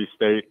Mississippi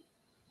State,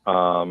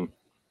 kind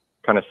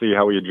of see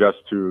how we adjust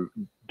to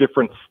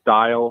different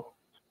style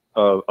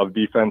of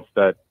defense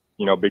that,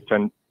 Big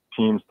Ten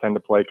teams tend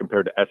to play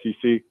compared to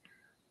SEC.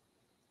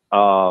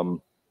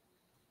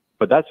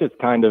 But that's just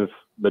kind of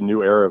the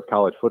new era of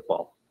college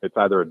football. It's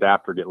either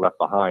adapt or get left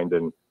behind.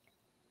 And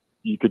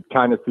you could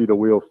kind of see the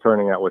wheels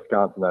turning at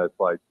Wisconsin, that it's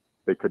like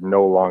they could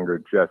no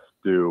longer just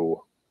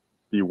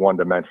be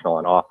one-dimensional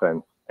on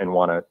offense and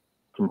want to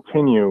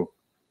continue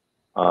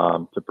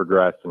to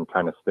progress and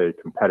kind of stay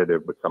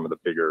competitive with some of the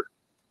bigger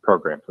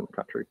programs in the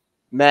country.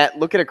 Matt,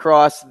 looking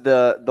across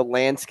the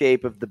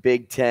landscape of the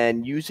Big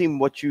Ten, using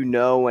what you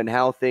know and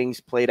how things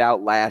played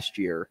out last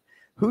year,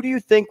 who do you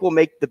think will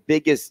make the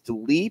biggest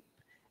leap,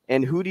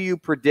 and who do you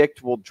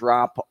predict will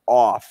drop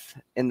off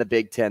in the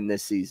Big Ten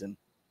this season?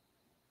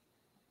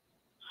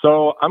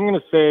 So I'm going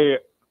to say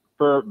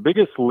for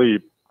biggest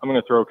leap, I'm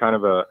going to throw kind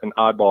of an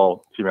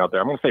oddball team out there.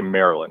 I'm going to say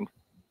Maryland.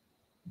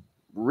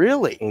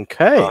 Really?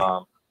 Okay.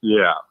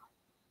 Yeah.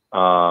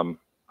 I'm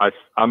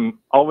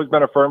always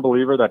been a firm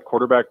believer that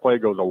quarterback play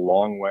goes a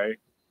long way.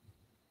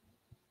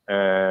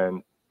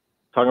 And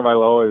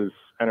Tagovailoa is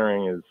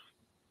entering his,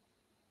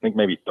 I think,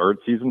 maybe 3rd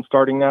season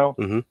starting now.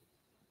 It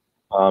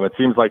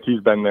seems like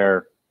he's been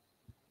there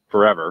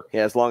forever.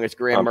 Yeah, as long as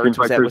Graham Mertz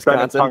was at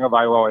Wisconsin. Wisconsin.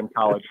 Tagovailoa in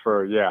college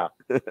for, yeah.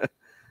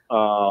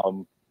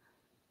 I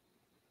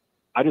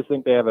just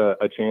think they have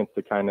a chance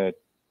to kind of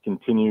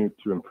continue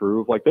to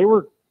improve. Like, they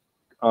were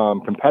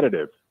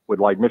competitive with,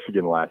 like,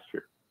 Michigan last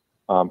year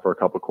for a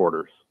couple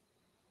quarters.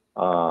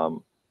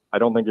 I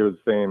don't think it was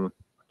the same.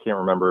 I can't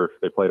remember if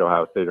they played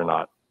Ohio State or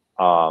not.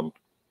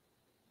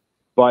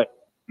 But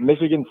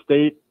Michigan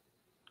State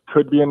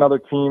could be another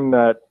team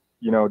that,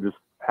 just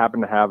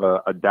happened to have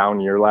a down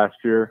year last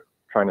year,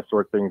 trying to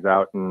sort things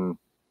out, and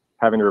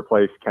having to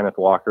replace Kenneth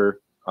Walker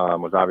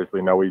was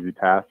obviously no easy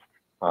task.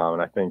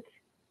 And I think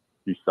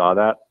you saw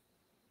that.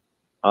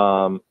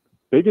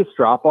 Biggest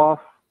drop-off,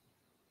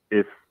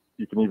 if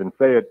you can even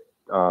say it,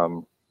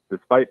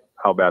 despite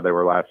how bad they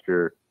were last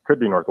year, could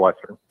be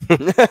Northwestern.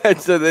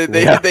 So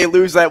they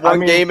lose that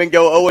one game and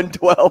go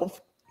 0-12.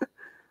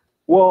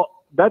 Well,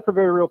 that's a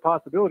very real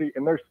possibility,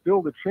 and there's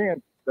still the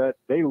chance that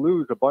they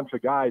lose a bunch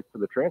of guys to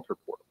the transfer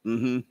portal.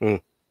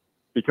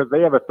 Because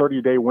they have a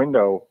 30-day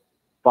window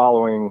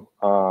following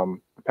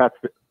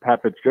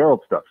Pat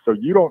Fitzgerald stuff. So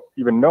you don't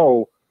even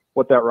know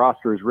what that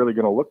roster is really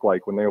going to look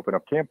like when they open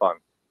up camp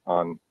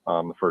on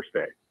the first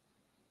day.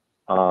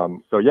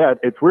 So yeah,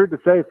 it's weird to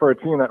say for a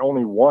team that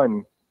only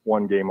won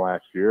one game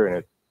last year, and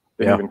it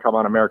didn't even come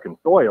on American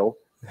soil.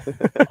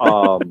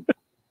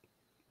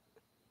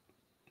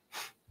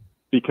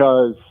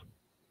 Because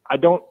I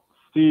don't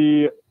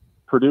see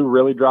Purdue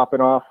really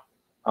dropping off.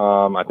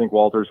 I think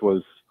Walters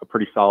was a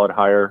pretty solid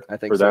hire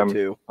for them.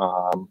 Too.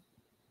 So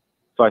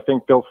I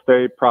think they'll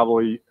stay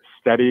probably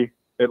steady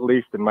at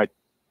least, and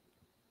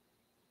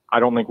I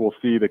don't think we'll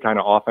see the kind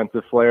of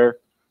offensive flair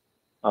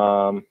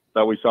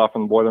that we saw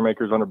from the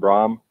Boilermakers under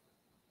Braum.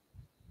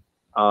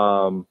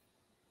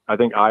 I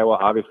think Iowa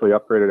obviously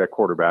upgraded at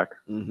quarterback.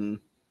 Mm-hmm.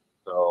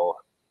 So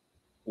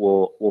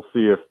we'll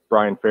see if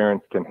Brian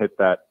Ferentz can hit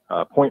that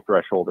point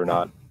threshold or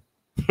not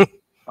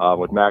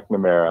with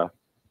McNamara.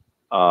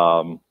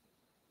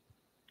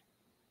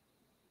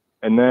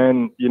 And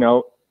then,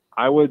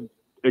 I would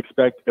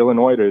expect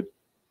Illinois to,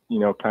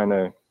 kind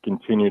of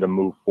continue to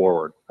move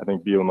forward. I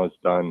think Bielema's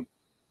done,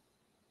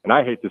 and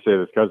I hate to say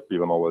this because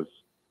Bielema was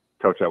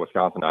coach at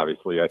Wisconsin,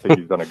 obviously. I think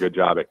he's done a good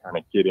job at kind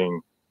of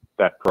getting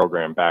that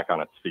program back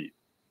on its feet.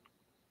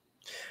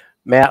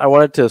 Matt, I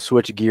wanted to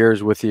switch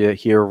gears with you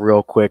here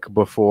real quick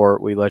before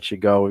we let you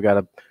go. We've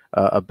got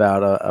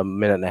about a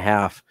minute and a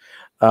half.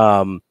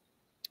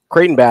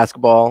 Creighton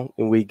basketball,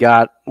 and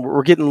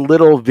we're getting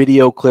little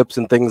video clips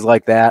and things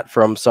like that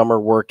from summer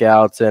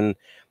workouts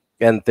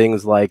and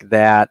things like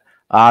that.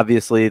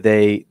 Obviously,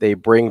 they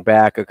bring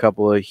back a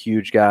couple of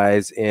huge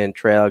guys in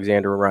Trey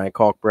Alexander and Ryan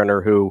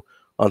Kalkbrenner, who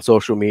on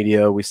social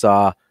media we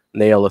saw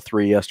nail a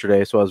 3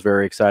 yesterday, so I was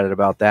very excited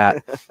about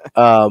that.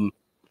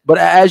 But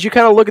as you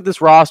kind of look at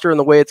this roster and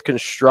the way it's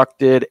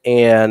constructed,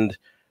 and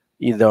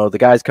the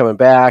guys coming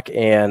back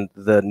and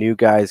the new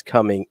guys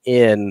coming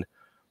in,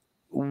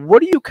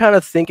 what are you kind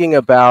of thinking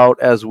about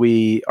as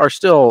we are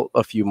still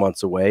a few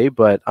months away,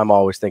 but I'm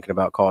always thinking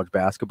about college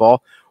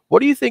basketball?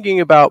 What are you thinking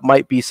about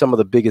might be some of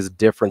the biggest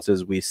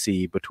differences we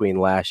see between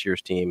last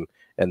year's team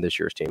and this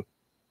year's team?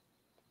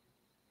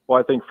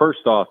 Well, I think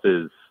first off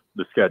is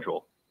the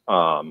schedule.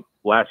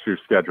 Last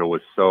year's schedule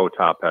was so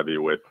top heavy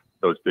with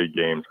those big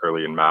games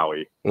early in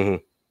Maui.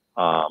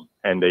 Mm-hmm.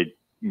 And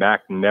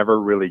MAC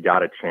never really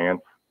got a chance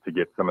to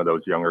get some of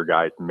those younger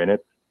guys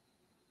minutes.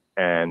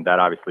 And that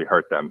obviously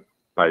hurt them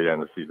by the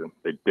end of the season.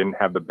 They didn't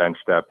have the bench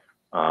depth.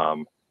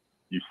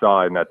 You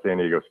saw in that San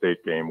Diego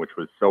State game, which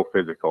was so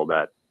physical,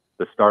 that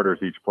the starters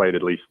each played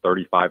at least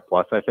 35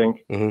 plus, I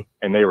think. Mm-hmm.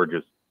 And they were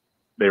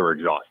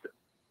exhausted.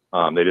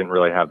 They didn't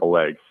really have the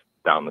legs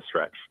down the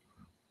stretch.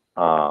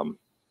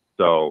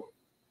 So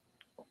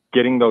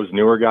getting those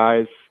newer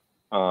guys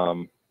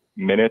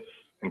minutes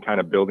and kind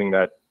of building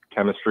that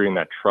chemistry and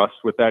that trust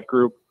with that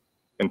group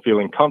and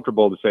feeling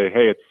comfortable to say,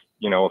 hey, it's,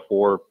 a 4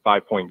 or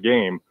 5 point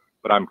game,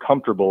 but I'm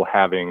comfortable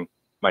having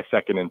my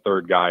second and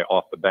third guy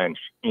off the bench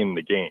in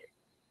the game.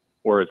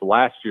 Whereas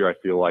last year, I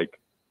feel like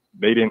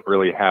they didn't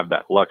really have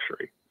that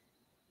luxury.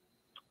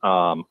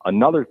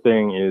 Another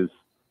thing is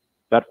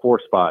that 4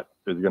 spot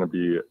is going to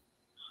be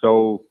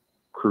so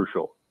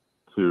crucial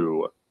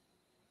to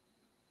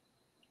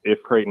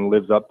if Creighton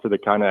lives up to the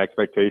kind of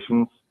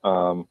expectations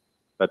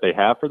that they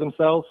have for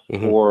themselves,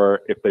 mm-hmm.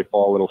 or if they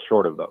fall a little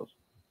short of those.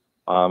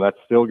 That's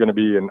still going to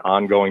be an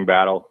ongoing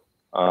battle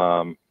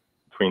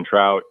between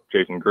Trout,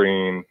 Jason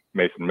Green,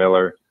 Mason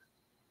Miller,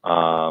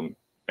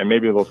 and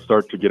maybe they'll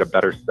start to get a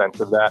better sense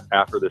of that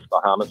after this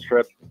Bahamas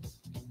trip.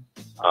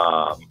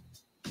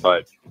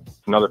 But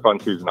it's another fun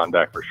season on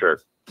deck for sure.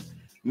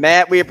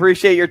 Matt, we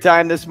appreciate your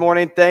time this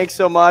morning. Thanks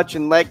so much.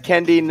 And let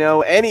Kendi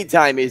know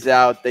anytime he's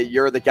out that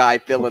you're the guy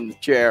filling the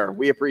chair.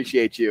 We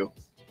appreciate you.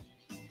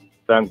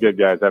 Sounds good,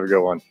 guys. Have a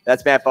good one.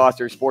 That's Matt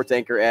Foster, sports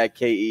anchor at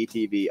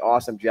KETV.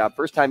 Awesome job.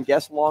 First-time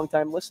guest,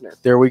 long-time listener.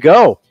 There we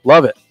go.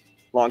 Love it.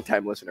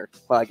 Long-time listener.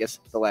 Well, I guess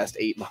the last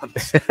 8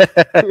 months.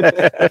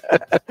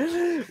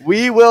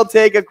 We will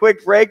take a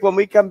quick break. When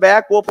we come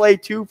back, we'll play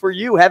 2 for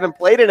You. Haven't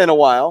played it in a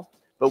while,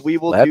 but we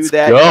will do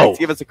that. Next.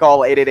 Give us a call,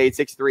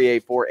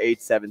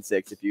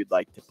 888-638-4876 if you'd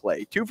like to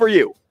play 2 for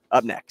You.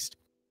 Up next.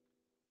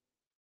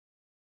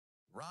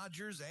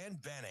 Rogers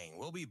and Benning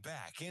will be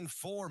back in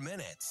 4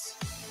 minutes.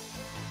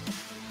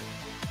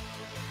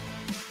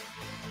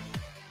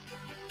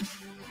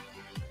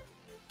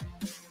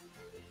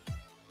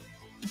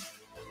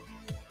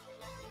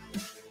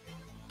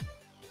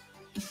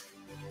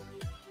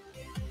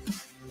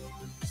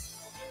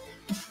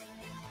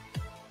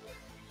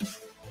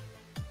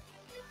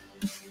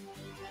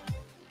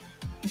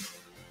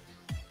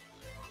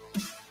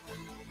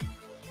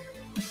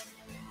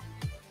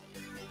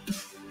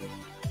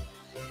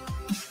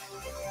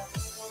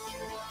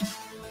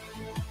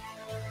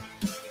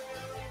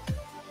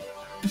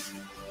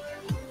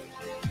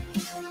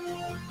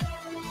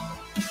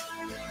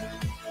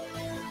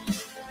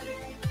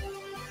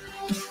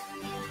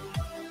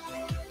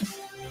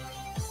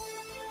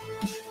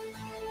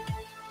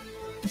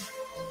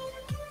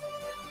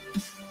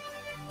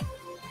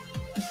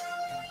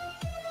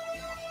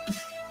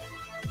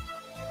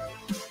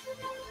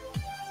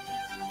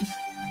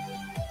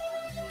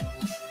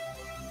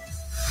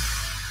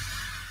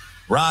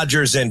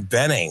 Rogers and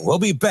Benning will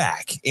be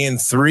back in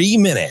 3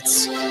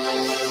 minutes.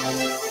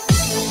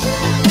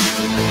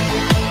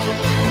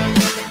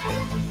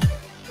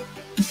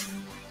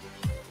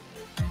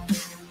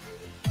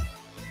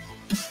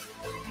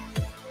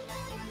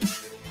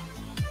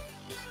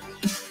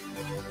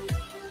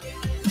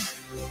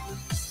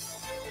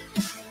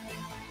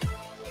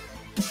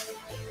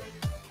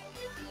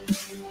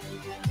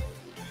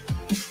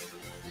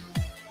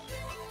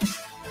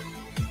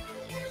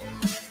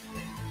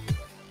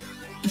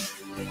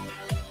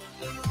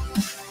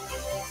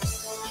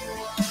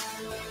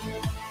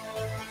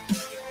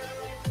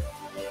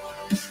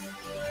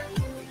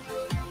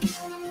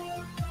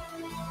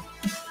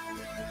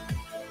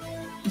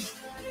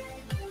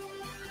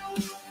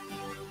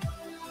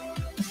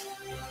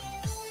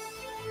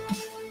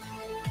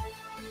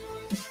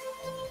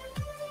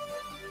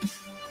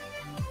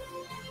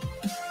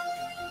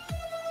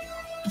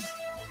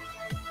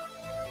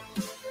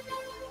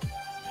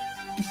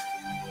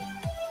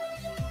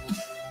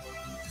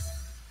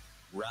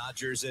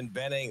 Rogers and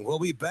Benning will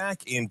be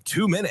back in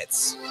 2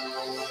 minutes.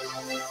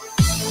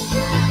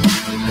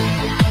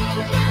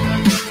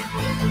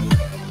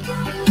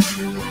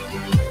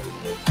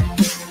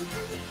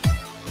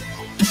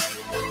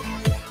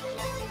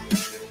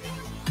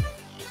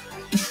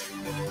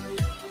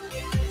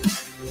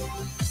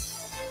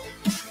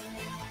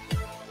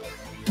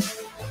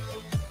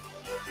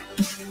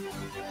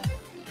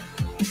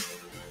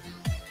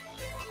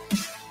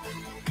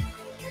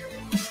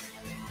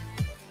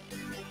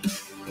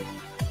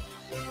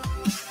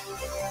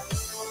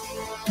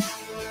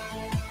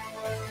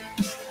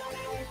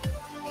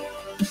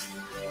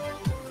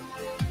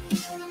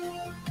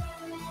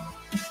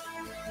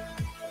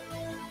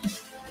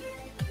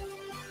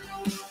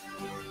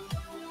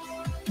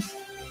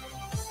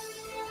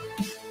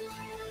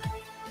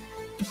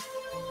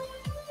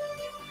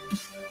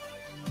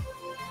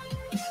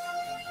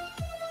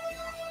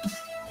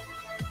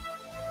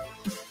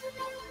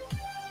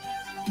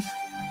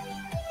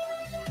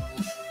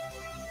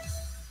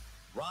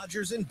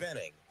 Rogers and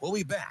Benning will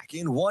be back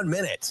in 1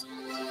 minute.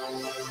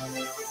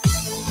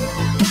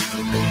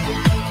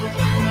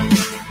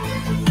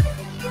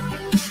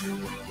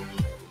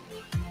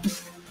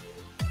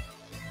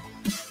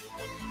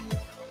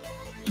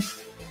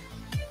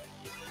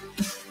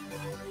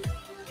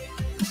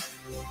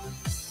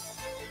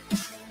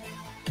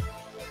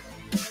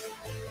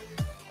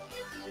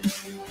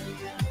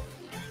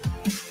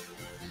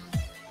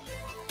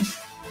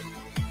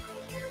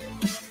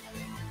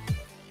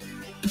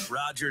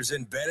 Rogers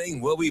and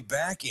Benning will be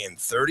back in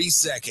 30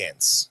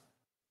 seconds.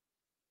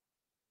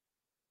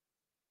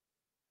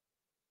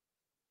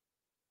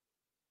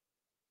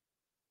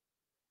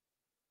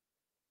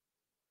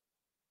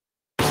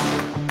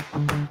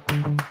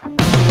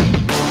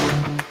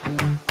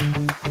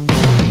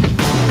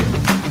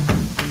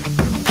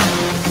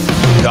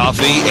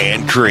 Coffee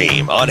and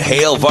Cream on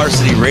Hail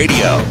Varsity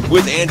Radio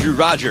with Andrew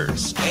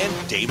Rogers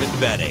and Damon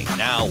Benning.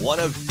 Now one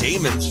of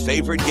Damon's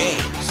favorite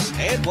games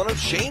and one of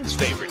Shane's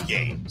favorite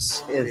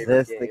games. Is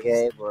this the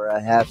game where I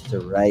have to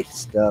write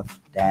stuff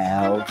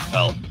down?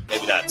 Well,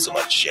 maybe not so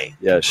much Shane.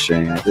 Yes,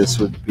 Shane. This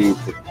would be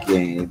the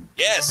game.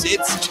 Yes,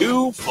 it's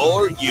 2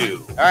 for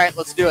you. All right,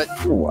 let's do it.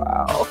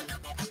 Wow.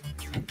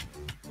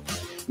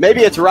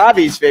 Maybe it's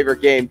Ravi's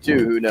favorite game too.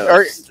 Who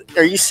knows?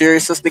 Are you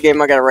serious? This is the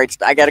game I got to write.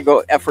 I got to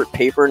go effort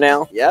paper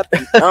now. Yep.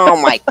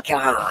 Oh my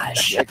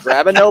gosh! Yeah,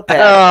 grab a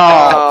notepad.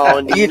 Oh,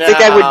 you think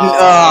I would?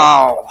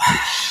 Oh,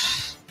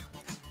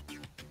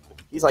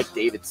 he's like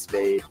David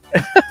Spade.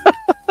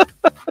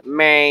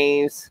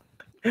 Maze.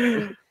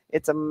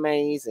 It's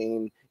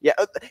amazing. Yeah,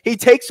 he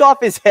takes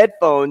off his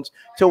headphones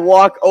to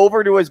walk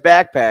over to his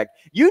backpack.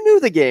 You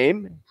knew the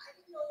game.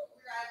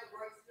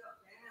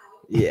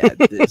 Yeah,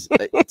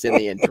 it's in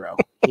the intro.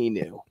 He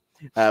knew.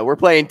 We're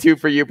playing 2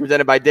 for You,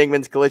 presented by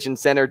Dingman's Collision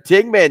Center.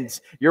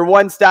 Dingman's, your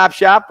one-stop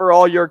shop for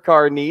all your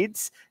car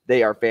needs.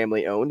 They are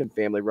family-owned and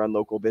family-run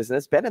local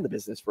business. Been in the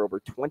business for over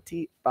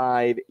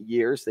 25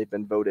 years. They've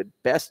been voted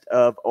Best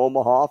of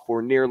Omaha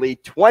for nearly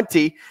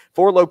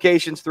 24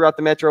 locations throughout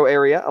the metro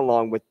area,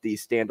 along with the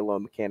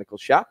standalone mechanical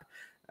shop.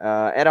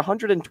 At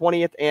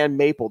 120th and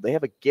Maple, they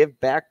have a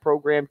give-back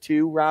program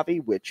too, Ravi,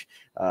 which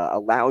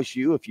allows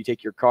you, if you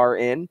take your car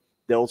in,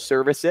 they'll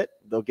service it,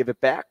 they'll give it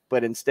back,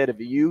 but instead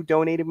of you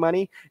donating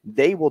money,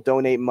 they will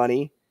donate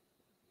money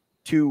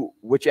to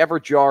whichever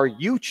jar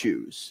you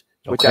choose,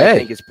 which I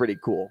think is pretty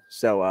cool.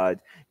 So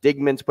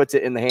Digman's puts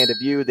it in the hand of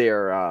you. They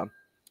are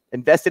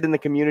invested in the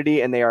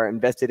community, and they are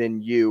invested in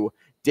you,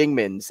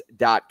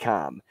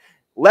 dingmans.com.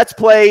 Let's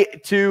play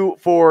 2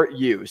 for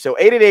You. So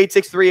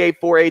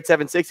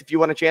 888-638-4876 if you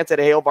want a chance at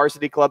a Hail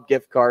Varsity Club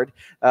gift card.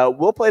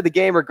 We'll play the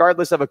game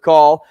regardless of a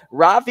call.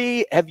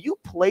 Ravi, have you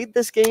played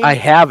this game? I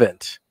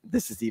haven't.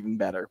 This is even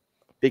better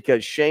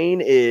because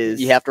Shane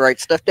is... You have to write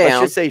stuff down.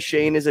 Let's just say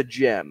Shane is a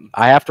gem.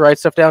 I have to write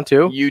stuff down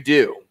too? You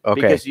do.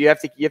 Okay. Because you have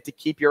to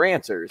keep your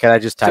answers. Can I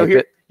just type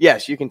it?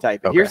 Yes, you can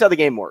type it. Okay. Here's how the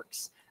game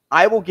works.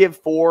 I will give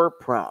 4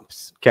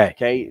 prompts.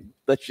 Okay.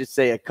 Let's just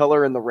say a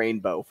color in the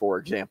rainbow, for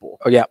example.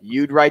 Oh, yeah.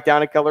 You'd write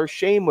down a color.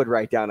 Shane would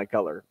write down a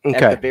color. Okay.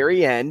 At the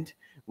very end,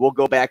 we'll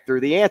go back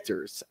through the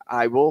answers.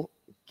 I will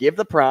give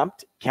the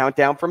prompt, count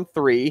down from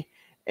 3,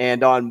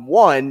 and on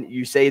 1,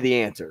 you say the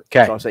answer.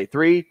 Okay. So I'll say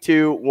 3,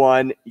 2,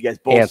 1. You guys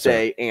both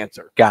say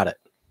answer. Got it.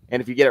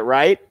 And if you get it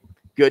right,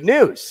 good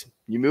news.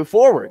 You move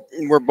forward.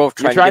 We're both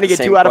trying to get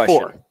 2 out of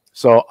 4.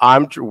 So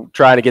I'm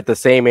trying to get the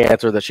same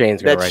answer that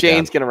Shane's going to write down.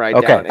 Shane's going to write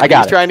okay, down. I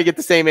got he's trying to get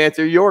the same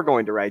answer you're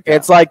going to write down.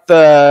 It's like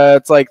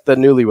the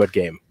Newlywed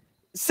Game.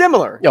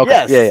 Similar. Okay.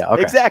 Yes. Yeah.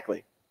 Okay.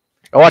 Exactly.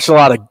 I watched a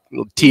lot of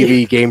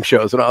TV game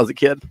shows when I was a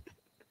kid.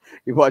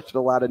 You watched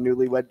a lot of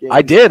Newlywed Games?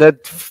 I did.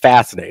 It's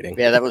fascinating.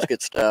 Yeah, that was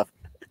good stuff.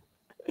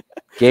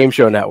 Game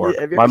Show Network.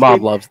 My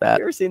mom loves that. Have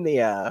you ever seen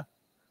the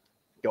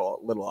go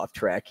a little off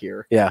track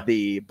here? Yeah.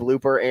 The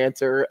blooper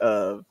answer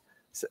of,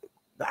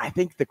 I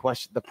think the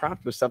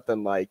prompt was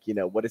something like,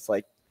 what is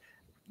like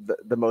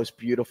the most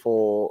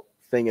beautiful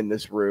thing in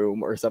this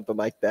room or something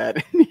like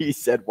that. He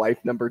said wife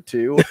number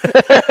 2.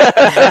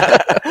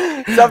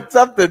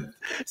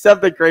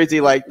 something crazy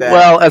like that.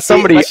 Well, as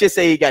somebody, let's just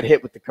say he got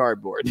hit with the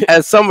cardboard.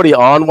 As somebody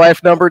on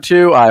wife number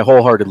 2, I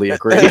wholeheartedly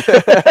agree.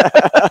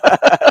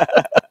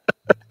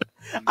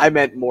 I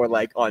meant more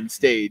like on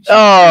stage.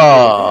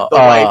 Oh, the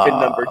wife in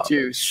number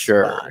 2.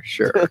 Sure.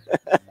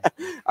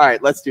 All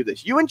right, let's do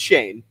this. You and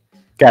Shane.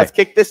 Okay. Let's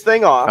kick this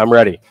thing off. I'm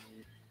ready.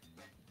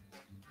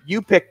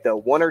 You pick though,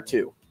 1 or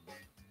 2.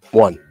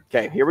 1.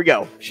 Okay, here we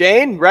go.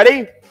 Shane,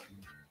 ready?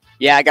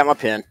 Yeah, I got my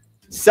pen.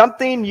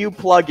 Something you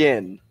plug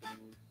in.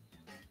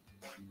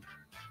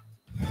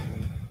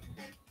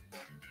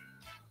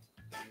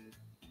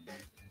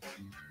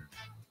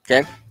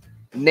 Okay.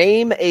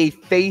 Name a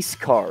face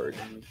card.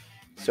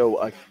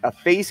 So a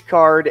face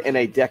card and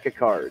a deck of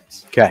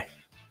cards. Okay.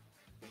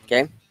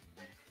 Okay.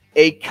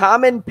 A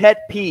common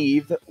pet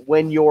peeve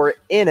when you're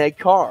in a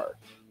car.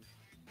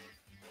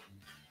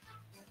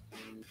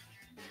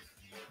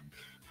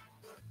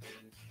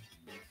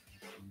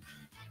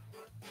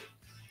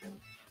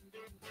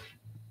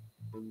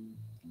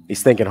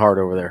 He's thinking hard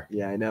over there.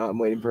 Yeah, I know. I'm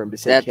waiting for him to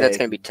say That's going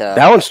to be tough.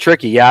 That one's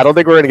tricky. Yeah, I don't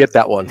think we're going to get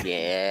that one.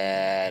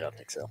 Yeah, I don't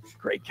think so.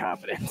 Great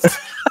confidence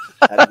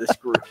out of this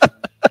group.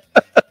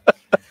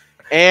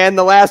 And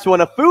the last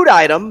one, a food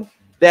item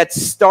that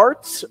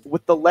starts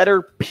with the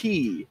letter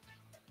P.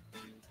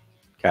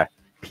 Okay.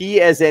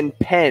 P as in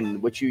pen,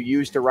 which you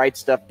use to write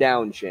stuff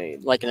down,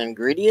 Shane. Like an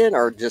ingredient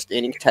or just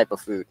any type of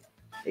food?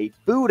 A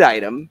food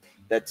item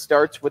that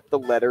starts with the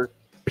letter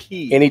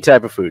P. Any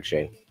type of food,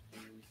 Shane.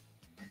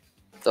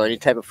 So any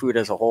type of food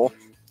as a whole?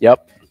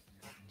 Yep.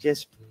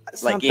 Just like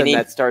something any,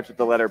 that starts with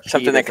the letter P.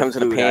 Something that comes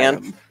in a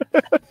pan?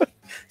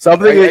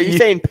 Something. Are you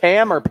saying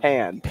Pam or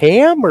Pan?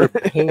 Pam or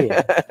Pan?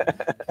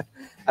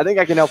 I think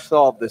I can help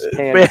solve this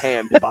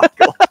Pam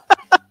debacle.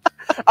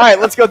 All right,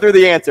 let's go through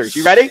the answers.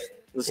 You ready?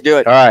 Let's do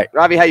it. All right.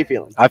 Ravi, how you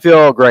feeling? I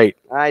feel great.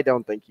 I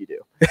don't think you do.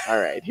 All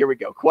right, here we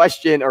go.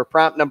 Question or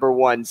prompt number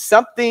 1.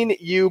 Something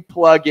you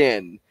plug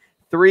in.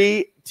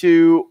 3,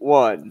 2,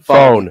 1.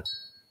 Phone.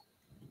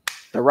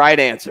 The right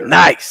answer.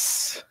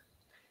 Nice.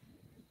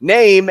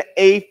 Name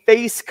a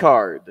face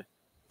card.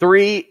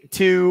 3,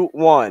 2,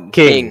 1.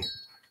 King.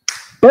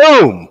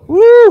 Boom.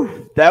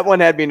 Woo! That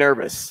one had me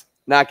nervous.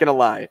 Not going to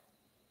lie.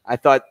 I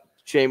thought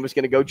Shane was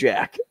going to go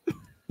Jack.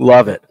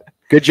 Love it.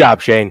 Good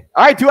job, Shane.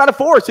 All right, 2 out of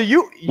 4. So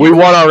we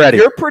won already.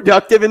 You're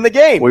productive in the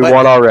game. We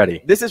won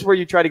already. This is where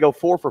you try to go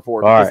 4 for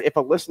 4. All Because right. if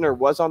a listener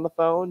was on the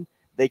phone,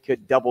 they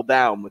could double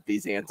down with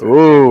these answers.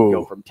 Ooh.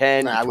 Go from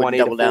 10 I to wouldn't 20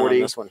 to double down on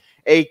 40. this one.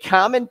 A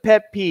common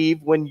pet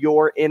peeve when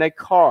you're in a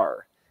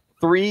car.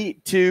 3,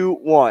 2,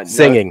 1.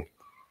 Singing.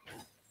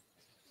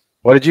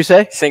 What did you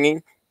say?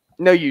 Singing.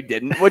 No, you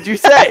didn't. What'd you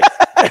say?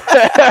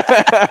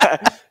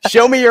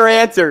 Show me your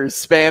answers,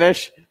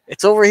 Spanish.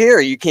 It's over here.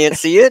 You can't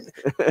see it?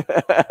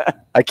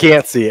 I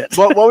can't see it.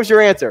 What was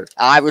your answer?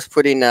 I was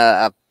putting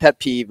a pet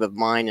peeve of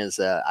mine as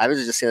I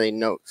was just saying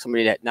no,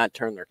 somebody that not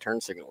turned their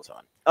turn signals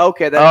on.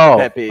 Okay, that's a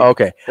pet peeve.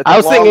 Okay. That's I a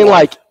was long thinking one.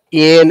 like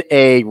in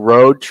a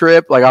road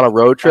trip, like on a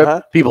road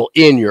trip, people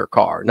in your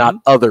car, not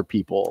other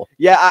people.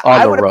 Yeah, on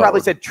I the would have probably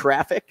road. said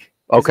traffic.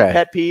 Okay. Is a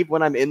pet peeve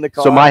when I'm in the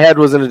car. So my head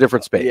was in a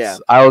different space. Yeah.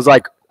 I was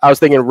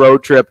thinking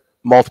road trip,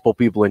 multiple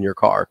people in your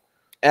car.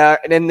 And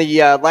then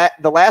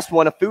the last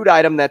one, a food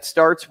item that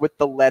starts with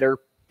the letter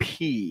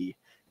P.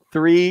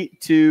 3,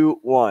 2,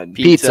 1.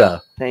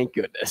 Pizza. Thank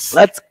goodness.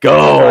 Let's I go.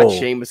 thought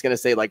Shane was going to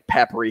say like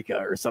paprika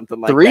or something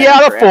like 3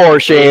 that. out of 4,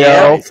 Shane.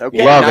 Nice.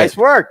 Okay, Love nice it.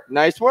 work.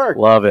 Nice work.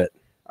 Love it.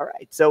 All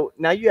right. So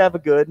now you have a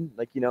good,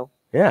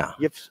 Yeah.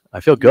 you have, I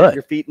feel you have good.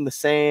 your feet in the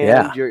sand.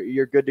 Yeah.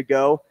 You're good to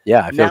go.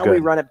 Yeah, I feel now good. we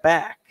run it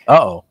back.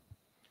 Uh-oh.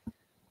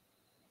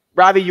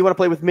 Ravi, you want to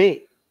play with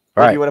me?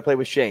 Or All do you right. want to play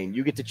with Shane?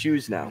 You get to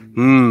choose now.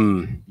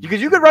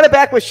 Because you could run it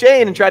back with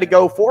Shane and try to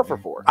go 4 for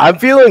 4. I'm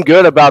feeling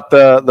good about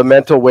the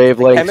mental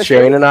wavelength chemistry?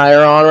 Shane and I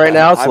are on right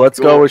now, so I'm let's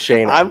cool. go with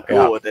Shane. I'm cool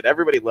Yeah. with it.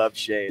 Everybody loves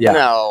Shane. Yeah.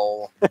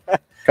 No. Come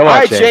All on,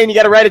 right, Shane, you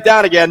got to write it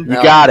down again.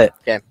 You got it.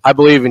 Okay. I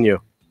believe in you.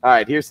 All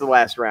right, here's the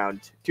last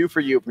round. 2 for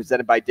you,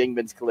 presented by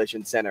Dingman's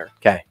Collision Center.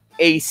 Okay.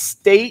 A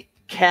state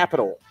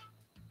capital.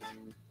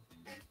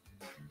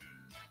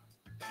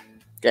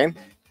 Okay.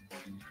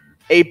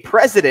 A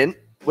president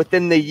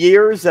within the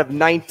years of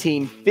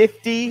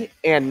 1950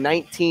 and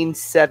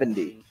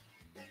 1970.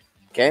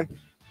 Okay.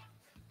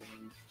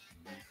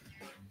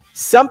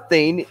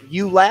 Something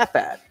you laugh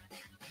at.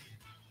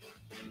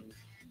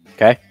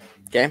 Okay.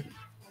 Okay.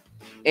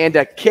 And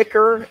a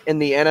kicker in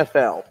the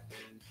NFL.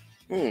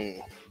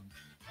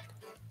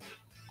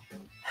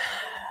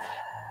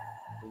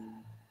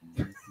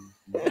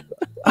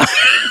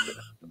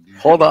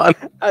 Hold on.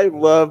 I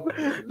love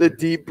the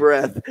deep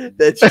breath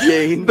that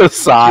Shane The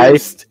sigh.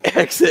 just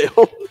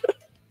exhaled.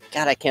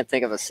 God, I can't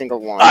think of a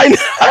single one.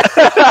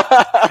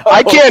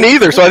 I can't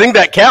either, so I think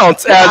that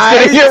counts as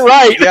getting it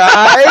right.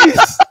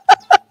 Guys.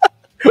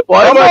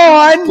 Why Come am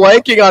I on.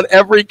 blanking on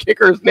every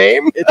kicker's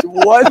name? It's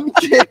one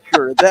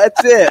kicker.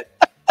 That's it.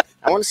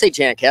 I want to say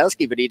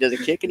Janikowski, but he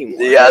doesn't kick anymore.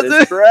 That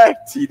is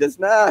correct. He does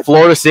not.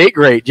 Florida State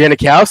great,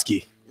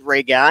 Janikowski.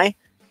 Ray Guy.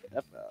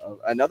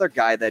 another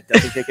guy that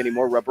doesn't kick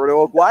anymore,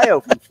 Roberto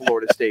Aguayo from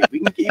Florida State. We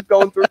can keep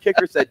going through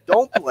kickers that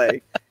don't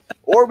play,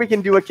 or we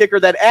can do a kicker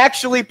that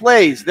actually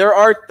plays. There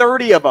are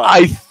 30 of them.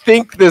 I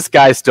think this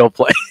guy still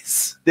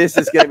plays. This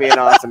is going to be an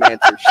awesome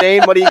answer.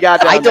 Shane, what do you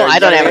got down there? I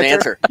don't have an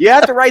answer. You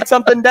have to write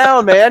something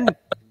down, man.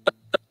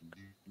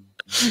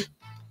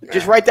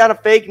 Just write down a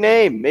fake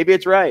name. Maybe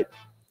it's right.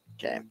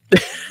 Okay.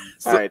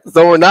 All right.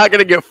 So we're not going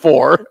to get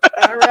 4.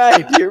 All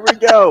right. Here we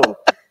go.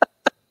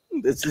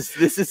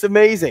 This is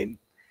amazing.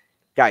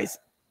 Guys,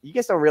 you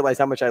guys don't realize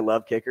how much I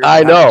love kickers.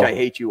 I know. How much I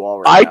hate you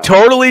all right I now.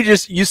 totally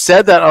you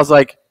said that. I was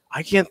like,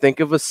 I can't think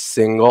of a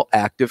single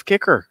active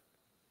kicker.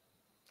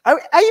 I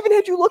even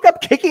had you look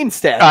up kicking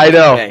stats. I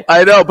know. today.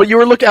 I know. But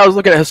I was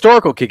looking at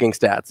historical kicking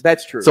stats.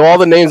 That's true. So all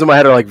the names in my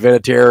head are like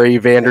Vinatieri,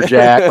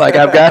 Vanderjack. Like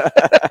I've got,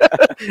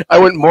 I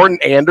went Morton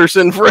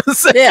Anderson for a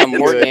second. Yeah,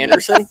 Morton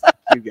Anderson.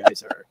 You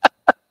guys are.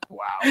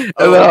 Wow. And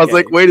then I was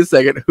like, wait a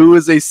second, who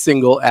is a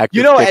single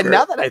active kicker? And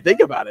now that I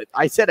think about it,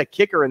 I said a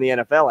kicker in the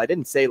NFL. I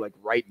didn't say like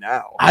right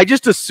now. I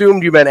just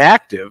assumed you meant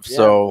active. Yeah.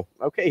 So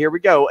okay, here we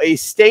go. A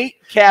state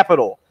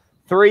capital.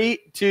 3,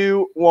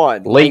 2,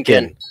 1.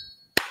 Lincoln.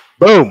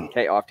 Boom.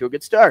 Okay, off to a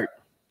good start.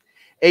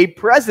 A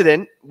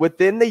president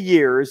within the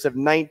years of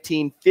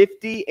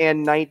 1950 and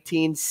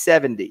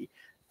 1970.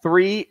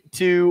 3,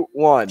 2,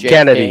 1.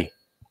 Kennedy.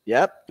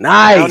 Yep.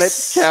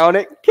 Nice. Count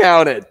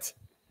it.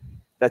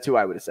 That's who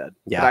I would have said.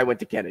 Yeah. But I went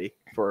to Kennedy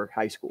for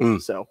high school,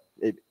 so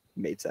it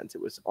made sense.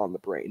 It was on the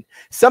brain.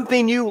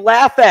 Something you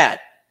laugh at.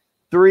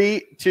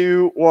 3,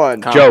 2,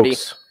 1. Comedy.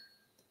 Jokes.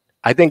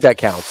 I think that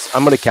counts.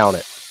 I'm going to count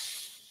it.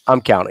 I'm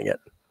counting it.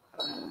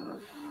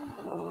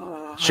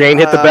 Shane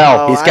hit the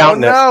bell. He's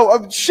counting it.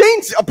 No,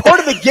 Shane's a part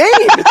of the game.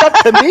 It's up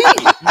to me.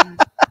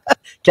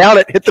 Count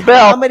it. Hit the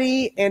bell.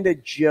 Comedy and a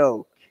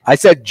joke. I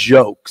said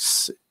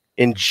jokes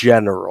in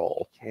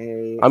general.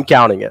 Okay. I'm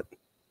counting it.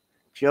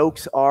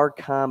 Jokes are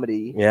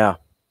comedy. Yeah.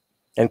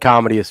 And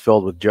comedy is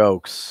filled with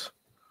jokes.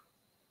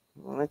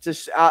 Well,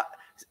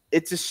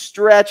 it's a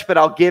stretch, but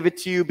I'll give it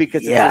to you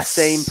because it's the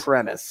same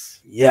premise.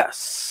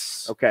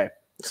 Yes. Okay.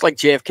 It's like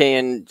JFK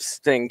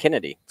and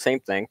Kennedy. Same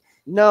thing.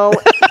 No,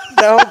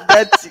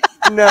 that's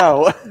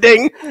no.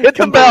 Ding. Hit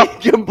the bell.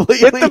 Completely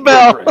Hit the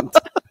bell. different.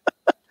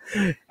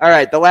 All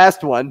right, the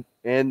last one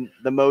and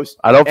the most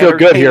I don't feel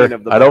good here. entertaining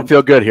of the I don't bunch.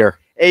 feel good here.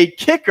 A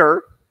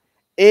kicker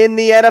in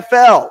the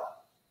NFL.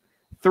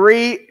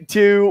 3,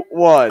 2,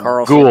 1.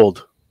 Carlson.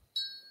 Gould.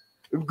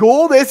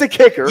 Gould is a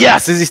kicker.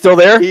 Yes. Is he still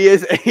there? He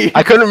is.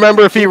 I couldn't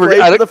remember if he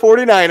plays for the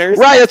 49ers.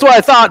 Right. That's what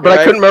I thought, but I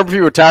Right. couldn't remember if he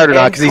retired or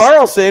not. And Because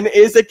Carlson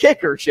is a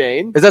kicker,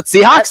 Shane. is that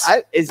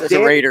Seahawks? Is It's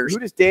the Raiders. Who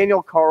does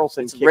Daniel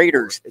Carlson It's kick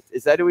Raiders. for?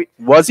 Is that who he?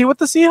 Was he with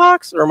the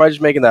Seahawks, or am I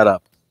just making that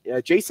up?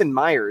 Jason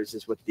Myers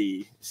is with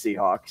the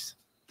Seahawks,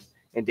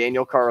 and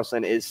Daniel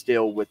Carlson is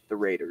still with the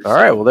Raiders. All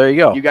right. Well, there you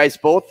go. You guys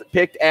both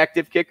picked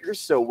active kickers,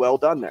 so well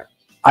done there.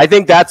 I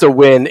think that's a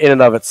win in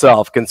and of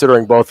itself,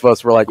 considering both of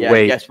us were like, Yeah,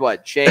 wait. guess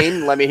what?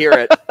 Shane, let me hear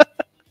it.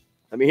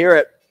 Let me hear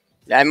it.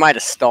 I might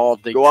have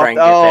stalled to Go try off. and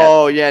get that.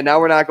 Oh, yeah. Now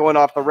we're not going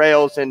off the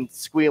rails and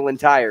squealing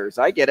tires.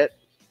 I get it.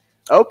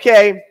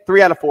 Okay.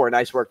 3 out of 4.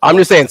 Nice work. I'm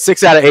just saying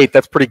 6 out of 8.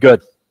 That's pretty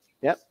good.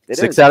 Yep. It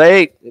 6 is. out of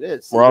 8. It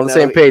is. We're on the Even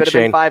same though it page, could have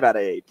been Shane. 5 out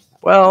of 8.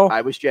 Well,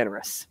 I was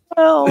generous.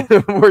 well.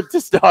 We're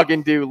just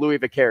talking to Louie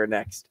Vaccher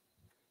next.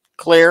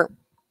 Clear.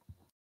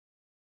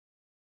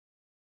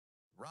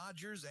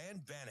 Rogers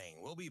and Benning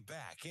will be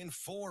back in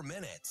 4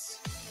 minutes.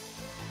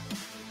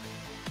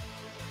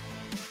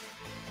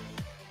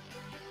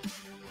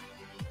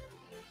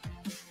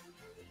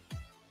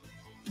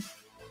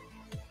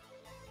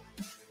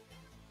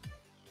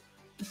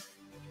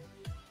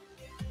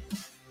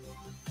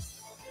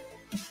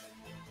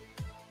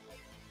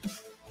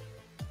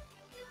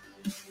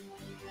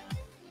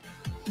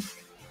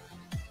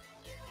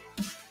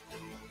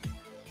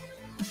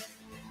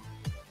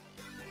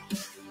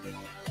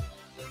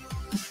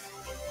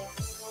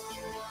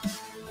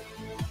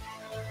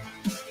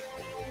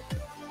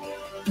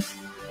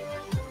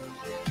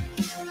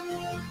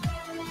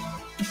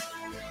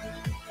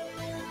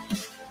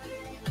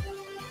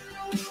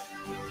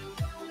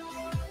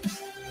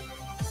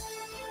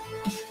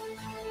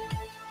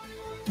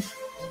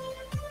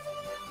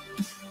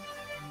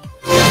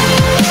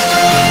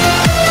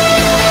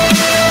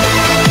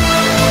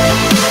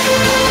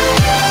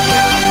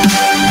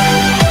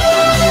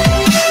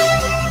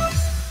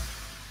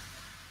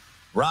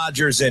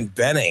 Rogers and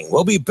Benning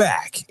will be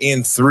back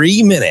in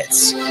 3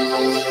 minutes.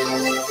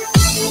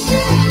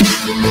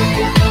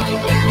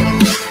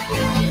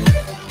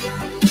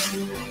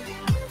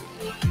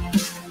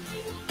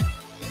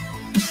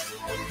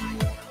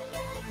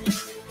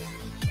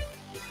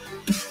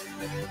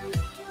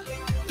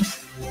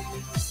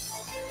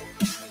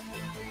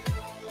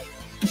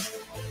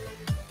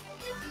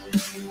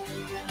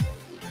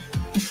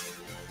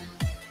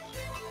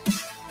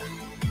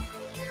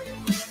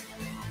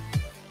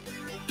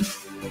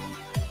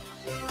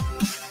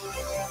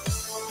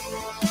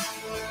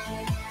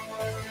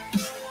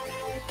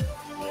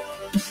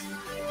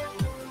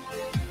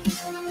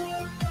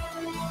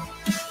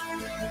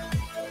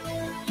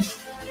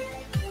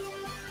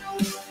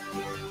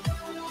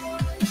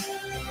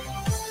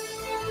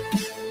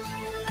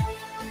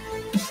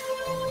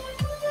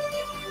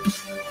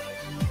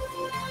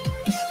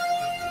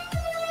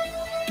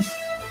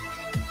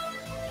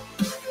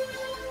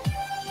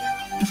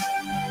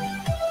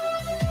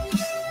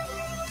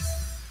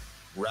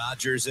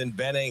 Rogers and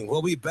Benning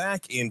will be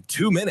back in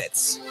 2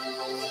 minutes.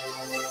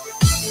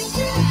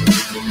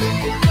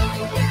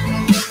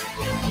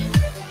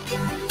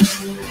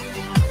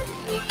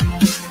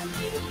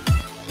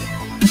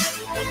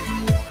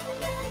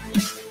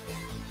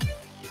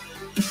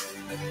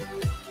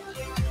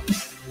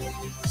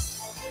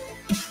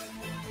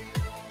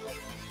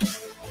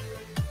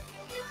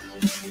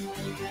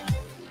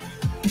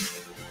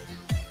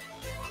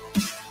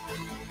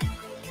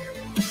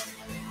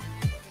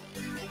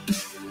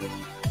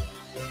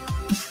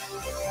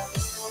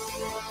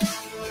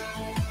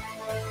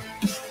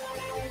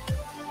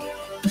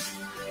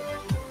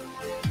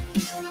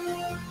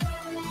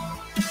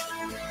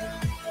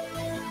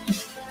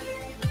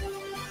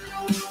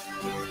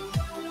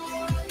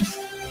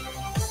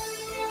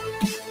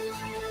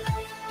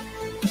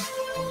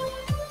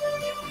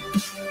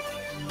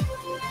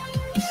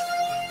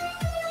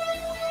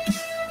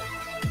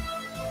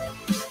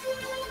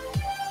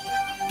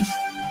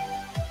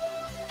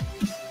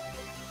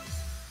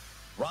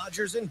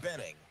 Rogers and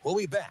Benning will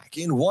be back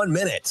in 1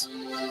 minute.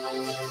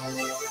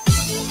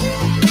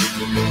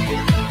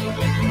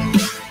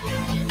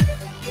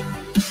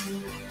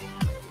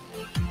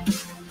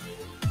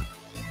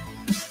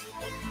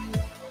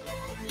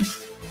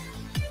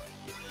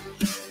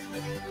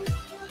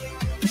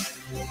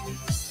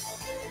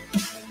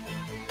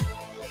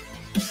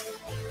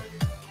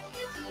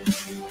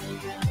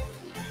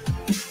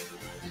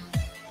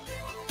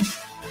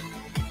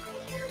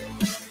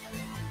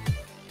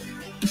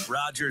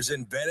 Rogers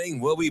and Benning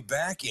will be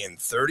back in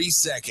 30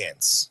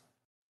 seconds.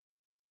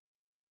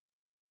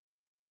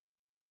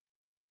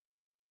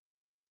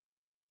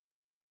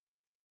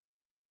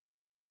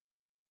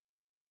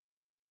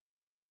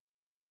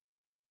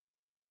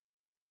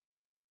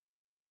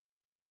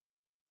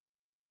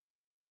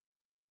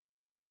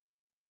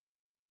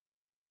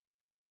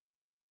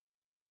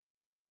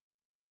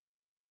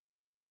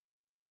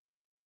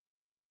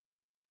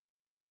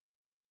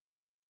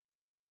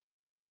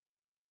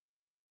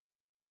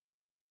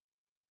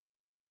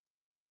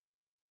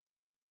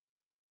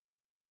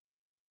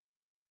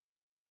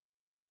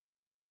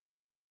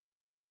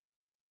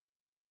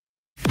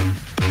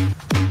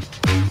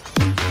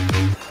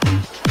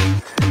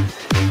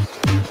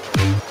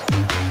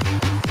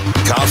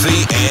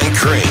 Coffee and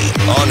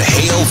Cream on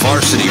Hail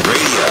Varsity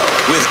Radio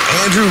with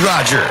Andrew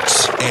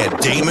Rogers and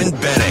Damon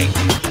Benning.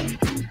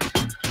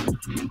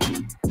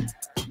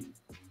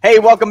 Hey,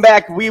 welcome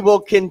back. We will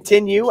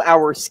continue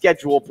our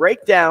schedule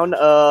breakdown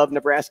of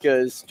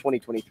Nebraska's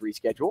 2023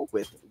 schedule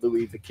with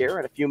Louie Vaccher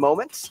in a few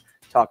moments.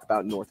 Talk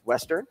about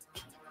Northwestern.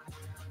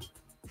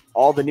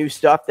 All the new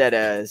stuff that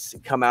has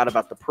come out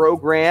about the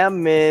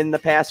program in the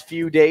past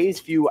few days,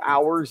 few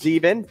hours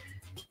even.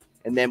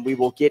 And then we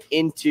will get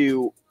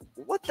into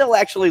what they'll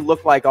actually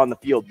look like on the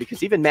field,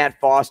 because even Matt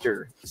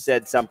Foster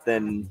said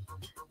something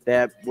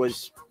that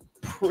was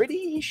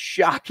pretty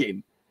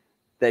shocking,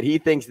 that he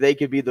thinks they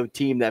could be the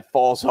team that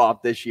falls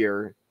off this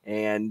year.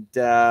 And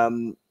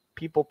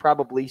people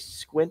probably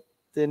squint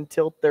and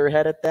tilt their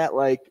head at that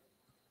like,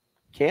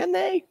 can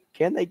they?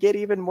 Can they get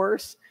even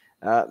worse?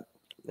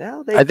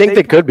 No, I think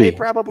they could be. They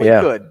probably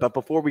could. But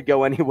before we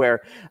go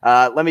anywhere,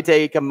 let me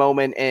take a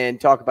moment and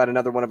talk about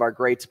another one of our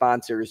great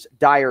sponsors,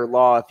 Dyer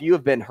Law. If you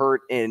have been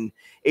hurt in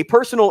a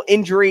personal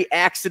injury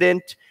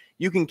accident,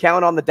 you can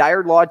count on the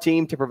Dyer Law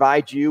team to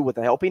provide you with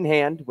a helping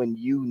hand when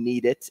you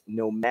need it,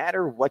 no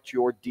matter what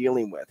you're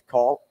dealing with.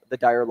 Call the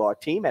Dyer Law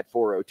team at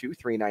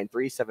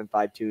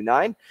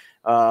 402-393-7529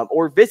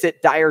 or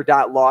visit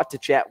Dyer.law to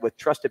chat with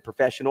trusted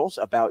professionals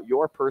about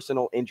your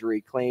personal injury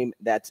claim.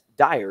 That's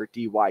Dyer,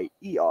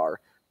 D-Y-E-R,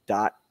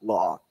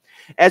 .law.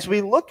 As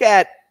we look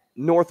at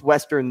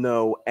Northwestern,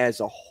 though, as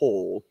a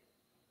whole,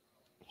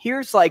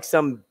 here's like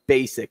some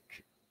basic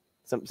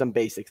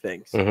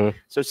things. Mm-hmm.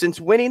 So since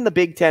winning the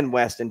Big Ten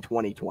West in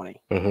 2020,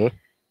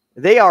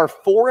 they are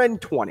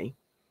 4-20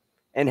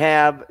 and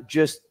have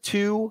just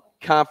 2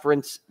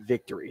 conference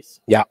victories.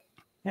 Yeah.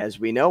 As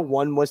we know,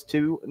 one was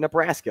to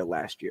Nebraska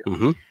last year.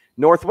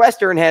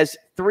 Northwestern has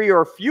 3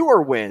 or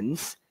fewer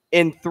wins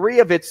in 3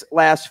 of its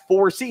last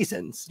 4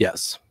 seasons.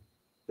 Yes.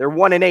 They're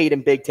 1-8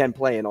 in Big Ten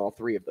play in all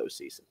 3 of those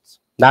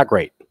seasons. Not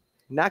great.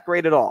 Not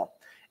great at all.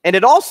 And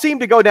it all seemed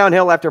to go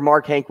downhill after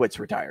Mark Hankwitz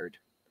retired.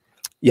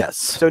 Yes.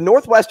 So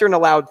Northwestern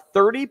allowed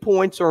 30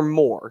 points or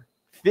more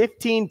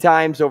 15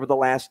 times over the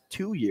last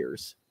 2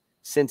 years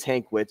since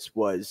Hankwitz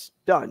was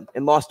done,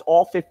 and lost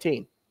all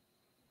 15.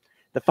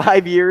 The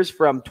 5 years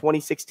from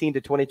 2016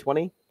 to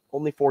 2020,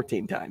 only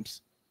 14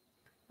 times.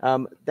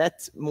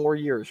 That's more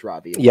years,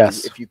 Ravi.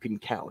 If you can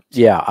count.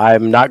 Yeah,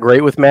 I'm not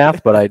great with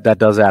math, but that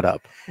does add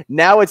up.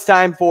 Now it's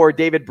time for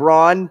David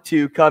Braun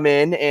to come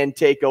in and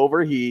take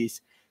over.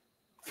 He's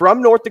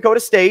from North Dakota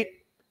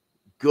State,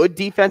 good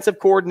defensive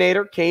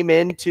coordinator, came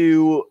in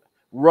to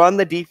run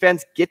the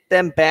defense, get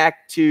them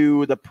back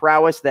to the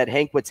prowess that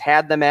Hankwitz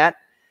had them at.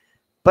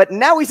 But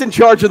now he's in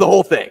charge of the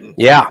whole thing.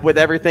 Yeah. With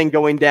everything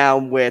going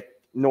down with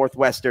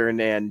Northwestern,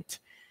 and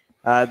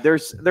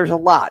there's a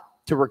lot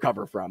to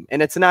recover from. And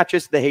it's not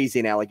just the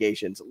hazing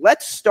allegations.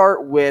 Let's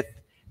start with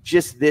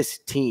just this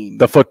team.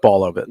 The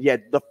football of it. Yeah,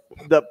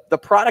 the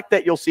product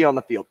that you'll see on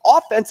the field.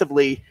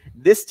 Offensively,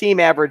 this team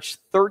averaged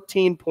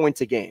 13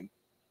 points a game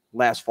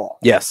last fall.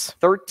 Yes.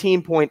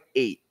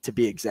 13.8 to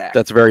be exact.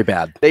 That's very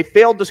bad. They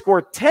failed to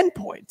score 10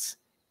 points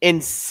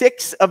in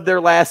 6 of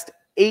their last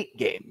 8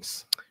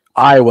 games.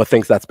 Iowa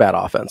thinks that's bad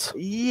offense.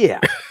 Yeah.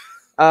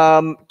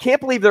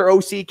 Can't believe their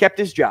OC kept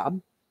his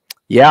job.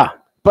 Yeah.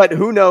 But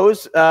who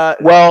knows?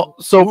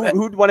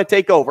 Who'd want to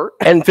take over?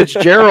 And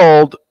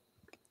Fitzgerald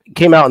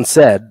came out and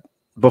said,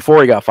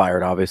 before he got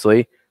fired,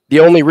 obviously, the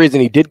only reason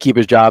he did keep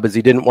his job is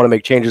he didn't want to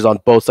make changes on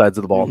both sides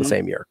of the ball in the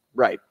same year.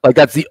 Right. Like,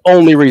 that's the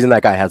only reason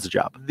that guy has a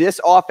job. This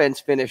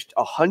offense finished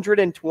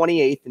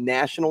 128th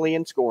nationally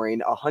in scoring,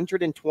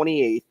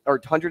 128th or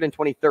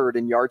 123rd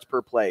in yards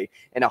per play,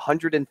 and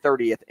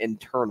 130th in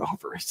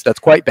turnovers. That's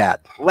quite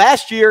bad.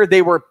 Last year,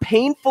 they were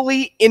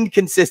painfully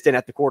inconsistent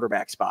at the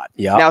quarterback spot.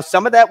 Yeah. Now,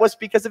 some of that was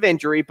because of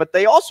injury, but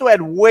they also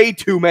had way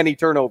too many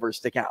turnovers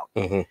to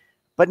count.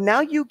 But now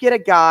you get a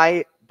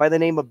guy by the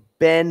name of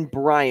Ben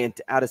Bryant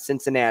out of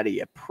Cincinnati,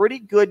 a pretty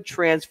good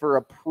transfer,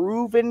 a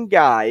proven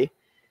guy.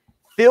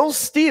 Phil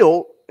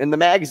Steele in the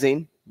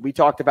magazine, we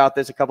talked about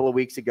this a couple of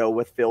weeks ago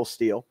with Phil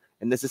Steele,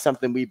 and this is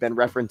something we've been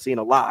referencing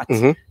a lot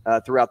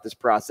throughout this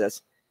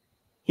process.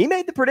 He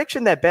made the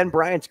prediction that Ben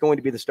Bryant's going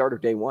to be the starter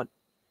day one.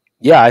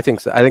 Yeah, I think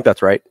so. I think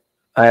that's right.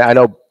 I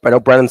know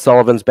Brennan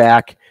Sullivan's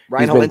back.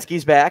 Ryan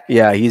Holinsky's back.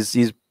 Yeah,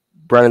 he's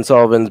Brennan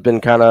Sullivan's been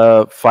kind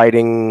of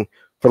fighting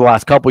for the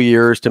last couple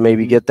years to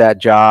maybe get that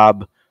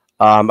job.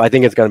 I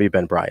think it's going to be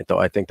Ben Bryant, though.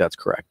 I think that's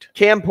correct.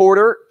 Cam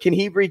Porter, can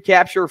he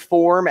recapture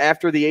form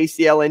after the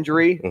ACL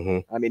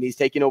injury? I mean, he's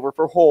taking over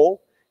for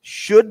Hull.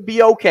 Should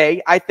be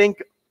okay. I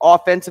think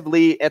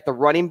offensively at the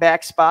running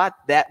back spot,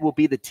 that will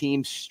be the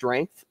team's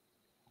strength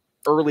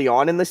early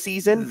on in the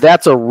season.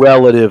 That's a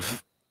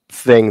relative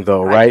thing,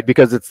 though, right?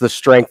 Because it's the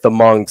strength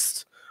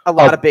amongst a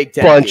lot of Big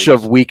Ten bunch teams.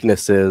 of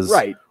weaknesses.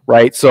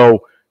 Right.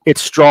 So it's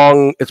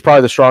strong. It's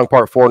probably the strong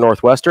part for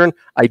Northwestern.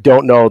 I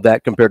don't know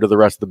that compared to the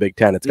rest of the Big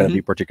Ten, it's going to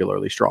be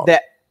particularly strong.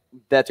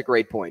 That's a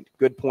great point.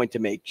 Good point to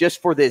make.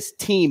 Just for this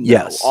team,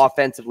 though,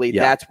 offensively,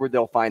 that's where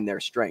they'll find their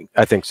strength.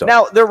 I think so.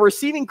 Now, their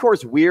receiving core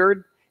is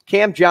weird.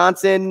 Cam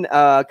Johnson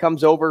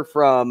comes over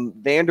from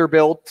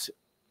Vanderbilt.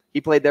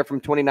 He played there from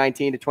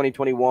 2019 to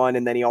 2021,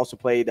 and then he also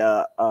played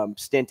a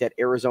stint at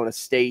Arizona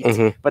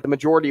State. But the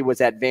majority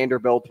was at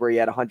Vanderbilt, where he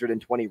had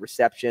 120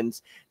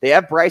 receptions. They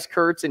have Bryce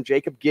Kurtz and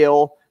Jacob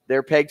Gill.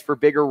 They're pegged for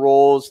bigger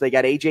roles. They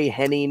got A.J.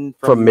 Henning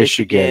from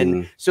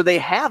Michigan. So they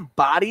have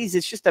bodies.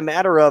 It's just a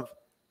matter of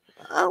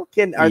are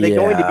they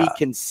going to be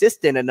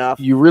consistent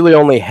enough? You really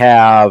only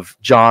have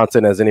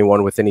Johnson as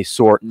anyone with any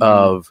sort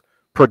of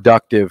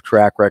productive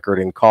track record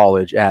in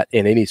college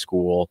in any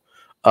school.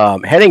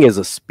 Henning is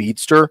a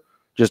speedster,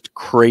 just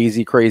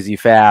crazy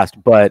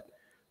fast, but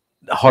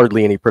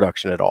hardly any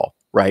production at all,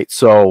 right?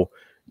 So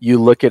you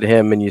look at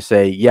him and you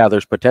say, yeah,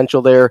 there's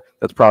potential there.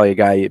 That's probably a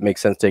guy it makes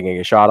sense taking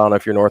a shot on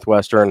if you're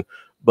Northwestern,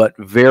 but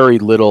very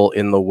little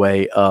in the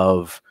way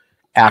of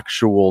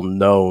actual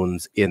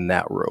knowns in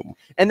that room.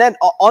 And then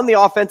on the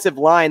offensive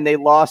line, they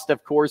lost,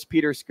 of course,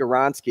 Peter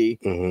Skoronski,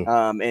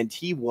 and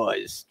he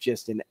was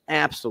just an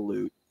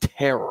absolute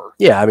terror.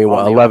 Yeah, I mean,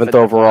 11th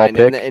overall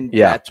pick. And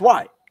that's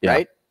why,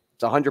 right?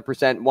 It's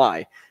 100%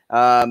 why.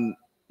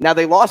 Now,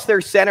 they lost their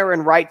center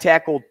and right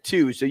tackle,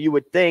 too, so you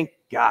would think,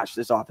 gosh,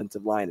 this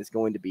offensive line is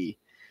going to be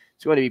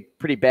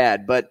pretty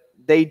bad. But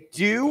they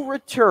do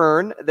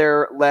return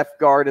their left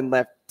guard and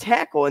left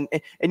tackle. And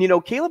you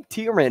know, Caleb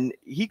Tierman,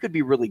 he could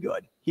be really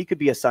good. He could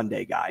be a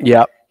Sunday guy.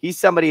 Yeah. He's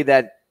somebody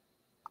that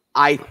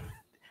I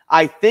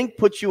think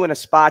puts you in a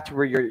spot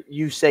where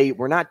you say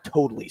we're not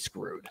totally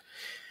screwed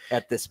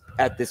at this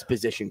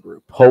position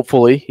group.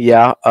 Hopefully,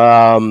 yeah.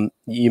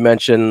 You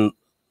mentioned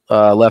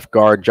left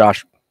guard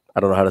Josh,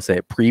 I don't know how to say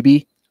it,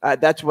 Preby.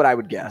 That's what I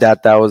would guess.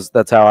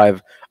 That's how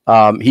I've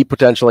he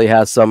potentially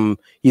has some,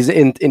 he's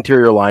in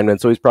interior lineman,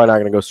 so he's probably not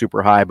going to go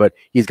super high, but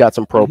he's got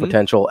some pro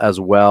potential as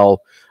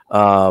well.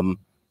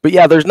 But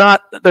yeah, there's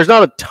not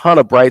a ton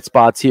of bright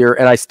spots here,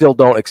 and I still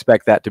don't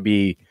expect that to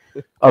be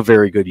a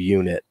very good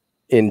unit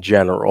in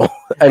general.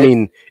 I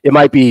mean, it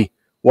might be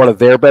one of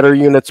their better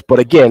units, but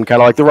again, kind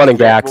of like the running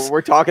backs.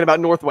 We're talking about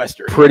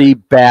Northwestern. Pretty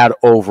bad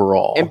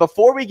overall. And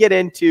before we get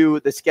into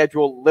the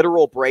schedule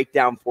literal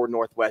breakdown for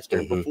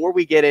Northwestern, before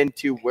we get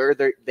into where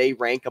they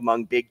rank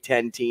among Big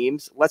Ten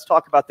teams, let's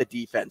talk about the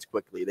defense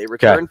quickly. They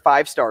returned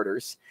 5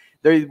 starters.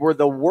 They were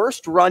the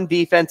worst run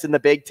defense in the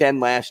Big Ten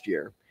last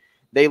year.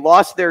 They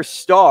lost their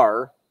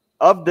star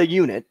of the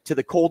unit to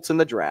the Colts in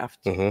the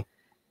draft.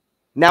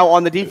 Now,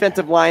 on the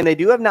defensive line, they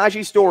do have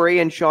Najee Story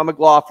and Sean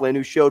McLaughlin,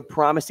 who showed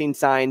promising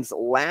signs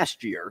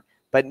last year,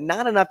 but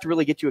not enough to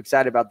really get you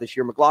excited about this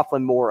year.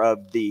 McLaughlin, more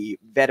of the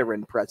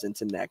veteran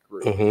presence in that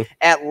group.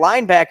 At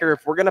linebacker,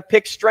 if we're going to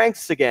pick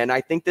strengths again,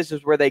 I think this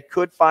is where they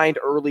could find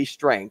early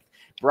strength.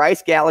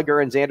 Bryce Gallagher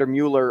and Xander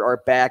Mueller are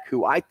back,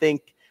 who I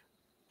think,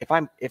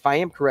 if I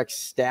am correct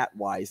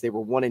stat-wise, they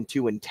were 1 and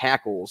 2 in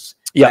tackles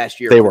last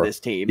year for this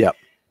team.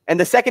 And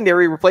the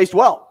secondary replaced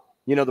well.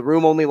 You know, the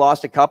room only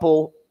lost a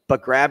couple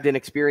but grabbed an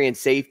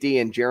experienced safety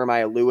and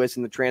Jeremiah Lewis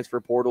in the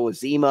transfer portal.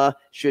 Azima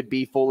should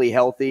be fully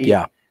healthy.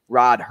 Yeah.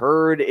 Rod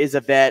Hurd is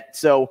a vet.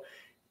 So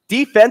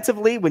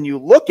defensively, when you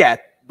look at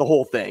the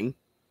whole thing,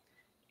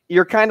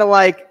 you're kind of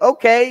like,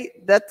 okay,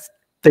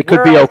 they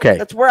could be okay.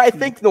 That's where I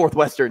think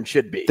Northwestern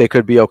should be. They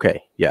could be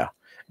okay. Yeah.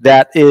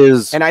 That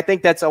is. And I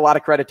think that's a lot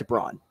of credit to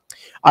Braun.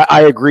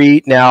 I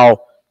agree.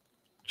 Now,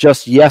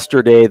 just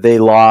yesterday, they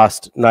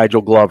lost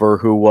Nigel Glover,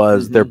 who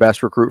was their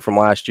best recruit from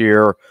last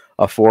year,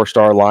 a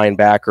 4-star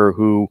linebacker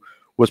who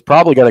was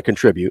probably going to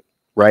contribute,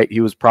 right? He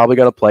was probably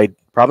going to play,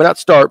 probably not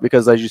start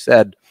because, as you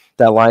said,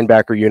 that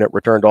linebacker unit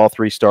returned all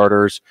 3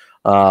 starters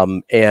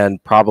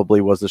and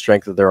probably was the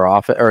strength of their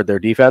offense or their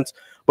defense.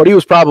 But he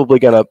was probably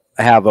going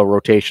to have a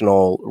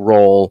rotational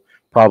role,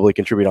 probably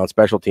contribute on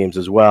special teams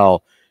as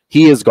well.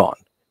 He is gone.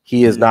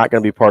 He is not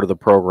going to be part of the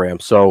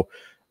program. So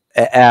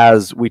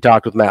as we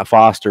talked with Matt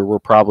Foster, we're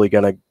probably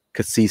going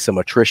to see some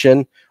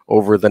attrition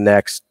over the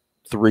next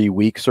 3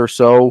 weeks or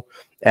so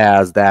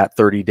as that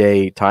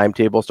 30-day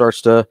timetable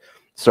starts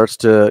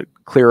to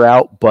clear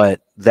out.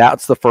 But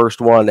that's the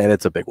first one, and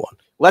it's a big one.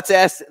 Let's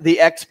ask the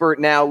expert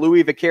now.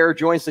 Louie Vaccher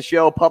joins the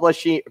show,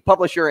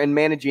 publisher and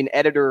managing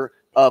editor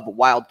of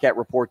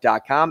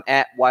WildcatReport.com,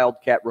 at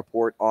Wildcat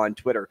Report on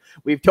Twitter.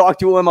 We've talked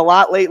to him a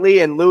lot lately,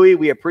 and Louie,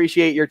 we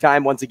appreciate your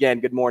time once again.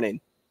 Good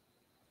morning.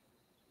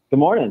 Good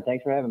morning.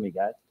 Thanks for having me,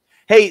 guys.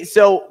 Hey,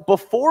 so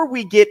before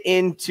we get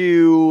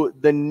into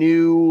the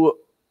new,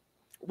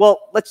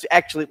 let's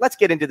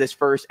get into this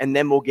first, and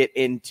then we'll get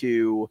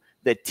into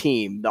the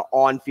team, the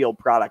on-field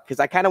product, because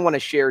I kind of want to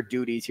share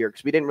duties here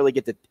because we didn't really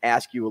get to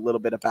ask you a little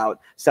bit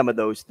about some of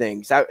those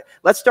things.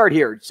 Let's start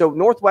here. So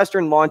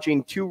Northwestern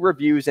launching 2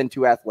 reviews and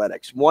 2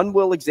 athletics. One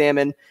will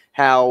examine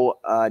how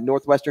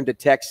Northwestern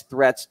detects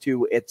threats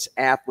to its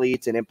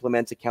athletes and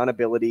implements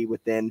accountability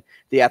within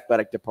the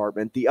athletic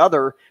department. The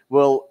other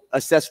will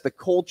assess the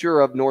culture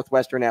of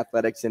Northwestern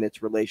athletics and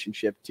its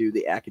relationship to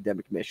the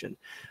academic mission.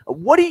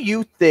 What do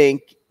you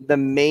think the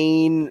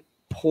main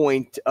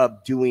point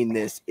of doing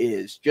this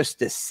is? Just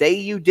to say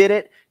you did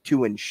it,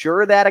 to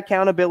ensure that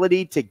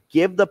accountability, to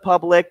give the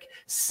public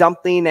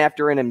something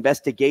after an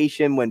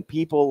investigation when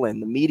people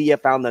and the media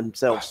found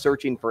themselves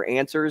searching for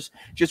answers?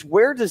 Just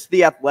where does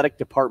the athletic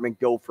department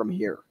go from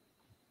here?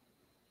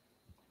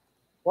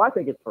 Well, I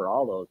think it's for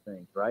all those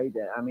things, right?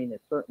 I mean,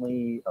 it's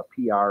certainly a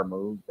PR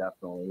move,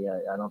 definitely.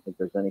 I don't think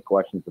there's any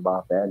questions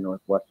about that.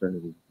 Northwestern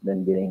has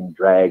been getting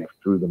dragged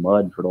through the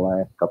mud for the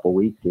last couple of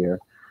weeks here.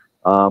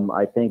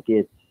 I think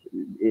it's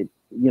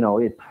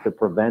to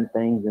prevent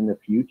things in the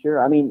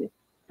future. I mean,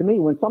 to me,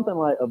 when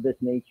something of this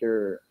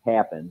nature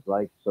happens,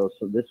 so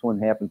this one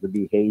happens to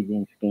be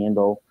hazing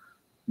scandal,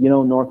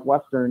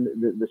 Northwestern,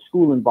 the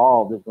school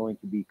involved is going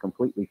to be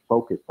completely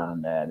focused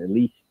on that, at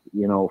least,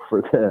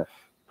 for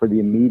the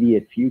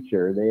immediate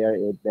future.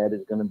 That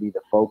is going to be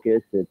the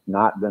focus. It's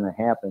not going to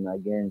happen. I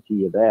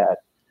guarantee you that.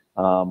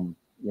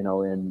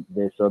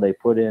 So they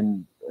put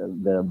in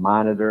the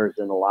monitors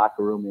in the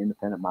locker room, the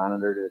independent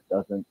monitor that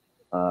doesn't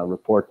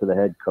report to the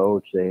head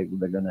coach. They're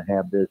going to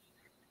have this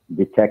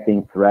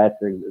detecting threats.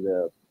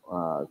 The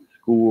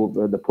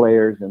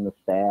players and the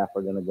staff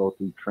are going to go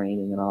through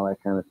training and all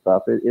that kind of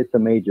stuff. It's a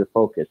major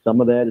focus. Some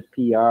of that is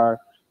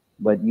PR,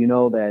 but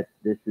that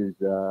this is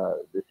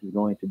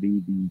going to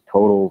be the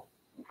total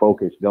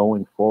focus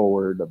going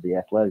forward of the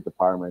athletic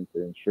department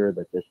to ensure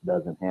that this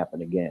doesn't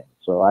happen again.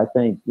 So I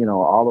think,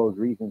 all those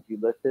reasons you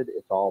listed,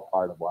 it's all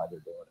part of why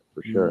they're doing it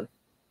for sure.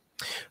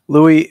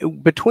 Louie,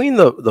 between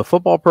the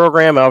football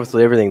program,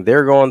 obviously everything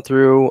they're going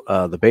through,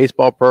 the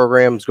baseball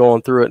program's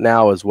going through it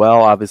now as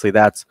well. Obviously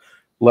that's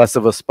less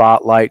of a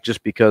spotlight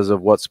just because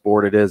of what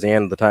sport it is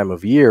and the time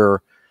of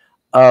year.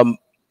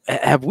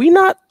 Have we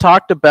not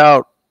talked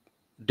about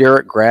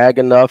Derek Gregg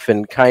enough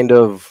and kind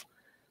of,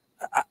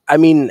 I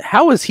mean,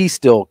 how is he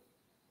still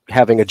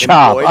having a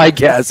job, I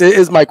guess,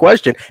 is my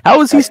question.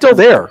 How is he still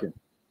there?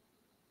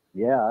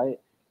 Yeah,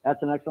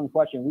 that's an excellent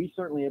question. We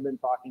certainly have been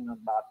talking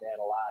about that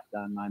a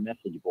lot on my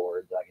message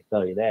boards, I can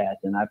tell you that.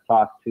 And I've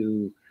talked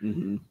to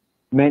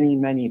many,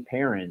 many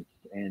parents,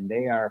 and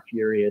they are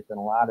furious. And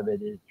a lot of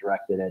it is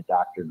directed at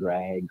Dr.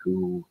 Gregg,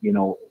 who,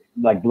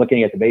 like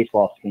looking at the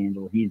baseball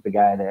scandal, he's the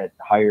guy that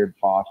hired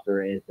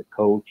Foster as the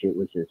coach. It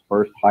was his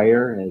first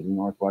hire as a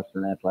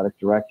Northwestern athletic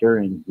director.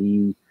 And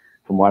he,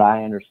 from what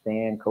I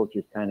understand,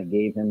 coaches kind of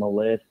gave him a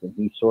list, and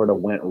he sort of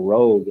went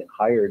rogue and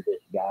hired this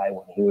guy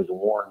when he was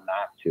warned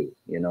not to.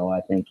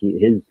 I think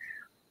his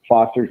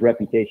Foster's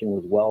reputation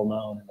was well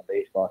known in the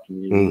baseball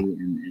community,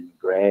 and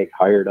Gregg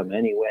hired him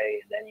anyway.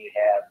 And then you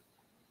have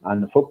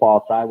on the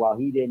football side, while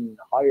he didn't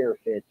hire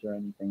Fitz or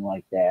anything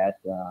like that,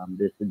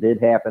 this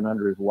did happen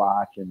under his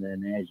watch. And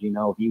then, as you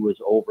know, he was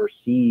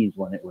overseas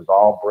when it was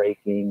all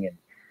breaking, and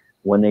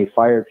when they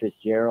fired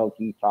Fitzgerald,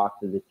 he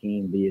talked to the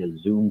team via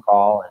Zoom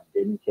call and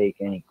didn't take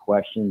any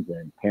questions,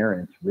 and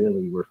parents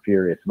really were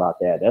furious about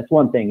that. That's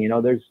one thing,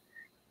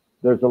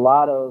 there's a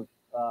lot of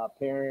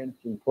parents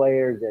and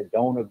players that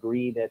don't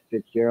agree that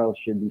Fitzgerald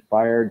should be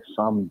fired.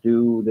 Some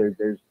do.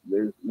 There's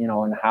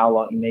and how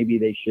long, maybe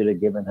they should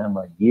have given him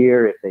a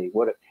year. If they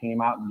would have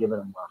came out and given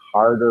him a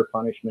harder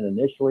punishment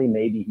initially,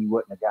 maybe he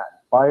wouldn't have gotten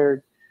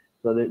fired.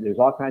 So there's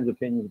all kinds of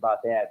opinions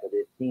about that, but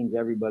it seems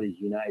everybody's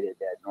united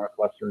that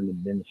Northwestern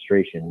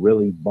administration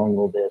really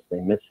bungled this. They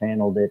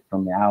mishandled it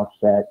from the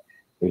outset.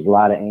 There's a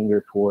lot of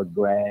anger toward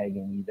Greg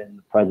and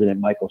even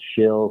President Michael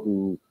Schill,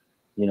 who,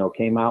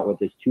 came out with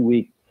this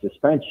 2-week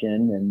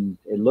suspension. And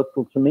it looked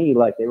to me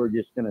like they were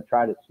just going to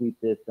try to sweep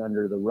this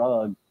under the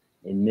rug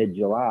in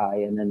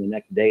mid-July. And then the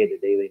next day, the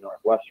Daily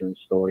Northwestern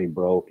story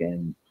broke,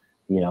 and,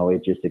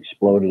 it just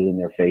exploded in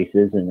their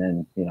faces. And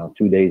then,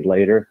 2 days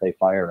later, they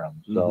fire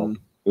him. So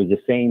it was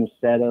the same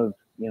set of,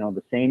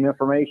 the same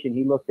information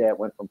he looked at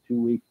went from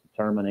 2 weeks to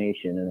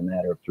termination in a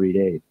matter of 3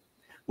 days.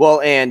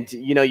 Well, and,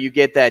 you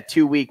get that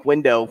 2-week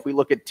window. If we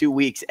look at 2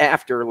 weeks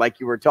after, like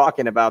you were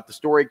talking about, the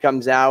story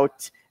comes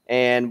out,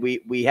 and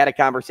we had a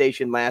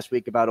conversation last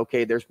week about,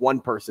 okay, there's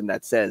one person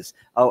that says,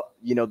 oh,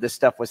 this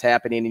stuff was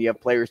happening, and you have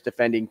players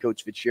defending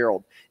Coach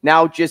Fitzgerald.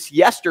 Now, just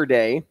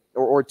yesterday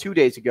or 2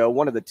 days ago,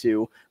 one of the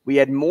two, we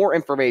had more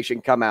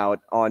information come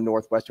out on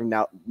Northwestern.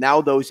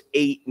 Now those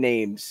 8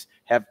 names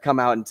have come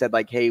out and said,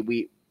 like, hey,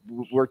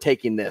 we're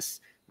taking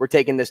this. We're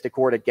taking this to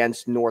court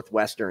against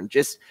Northwestern.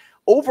 Just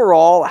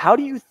overall, how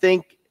do you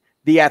think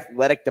the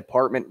athletic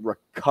department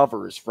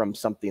recovers from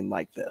something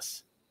like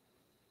this?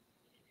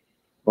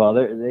 Well,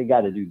 they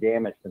got to do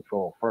damage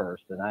control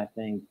first, and I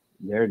think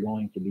they're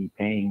going to be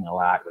paying a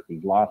lot with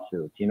these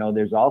lawsuits.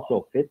 There's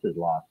also Fitz's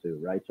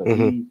lawsuit, right? So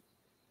he's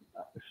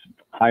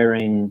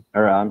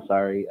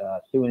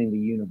suing the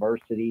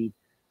university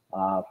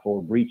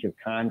for breach of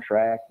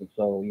contract. And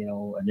so,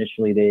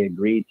 initially they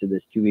agreed to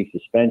this 2-week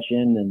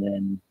suspension, and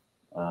then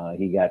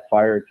he got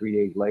fired 3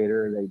 days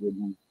later. They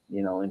didn't,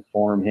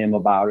 inform him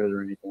about it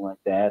or anything like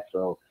that.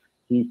 So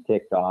he's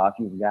ticked off.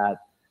 You've got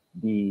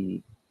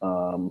the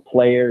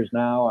players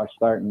now are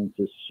starting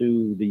to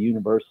sue the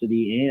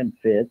university and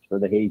Fitz for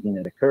the hazing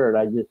that occurred.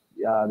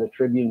 The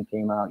Tribune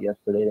came out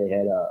yesterday. They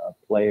had a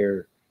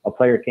player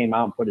came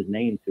out and put his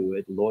name to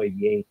it. Lloyd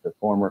Yates, a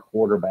former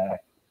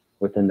quarterback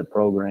within the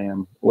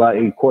program. Well,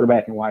 he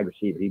quarterback and wide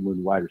receiver. He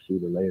moved wide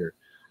receiver later,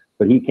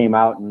 but he came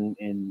out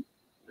and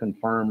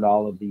confirmed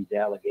all of these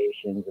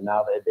allegations. And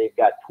now they've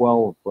got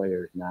 12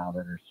 players now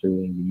that are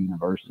suing the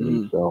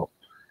university. So,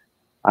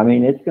 I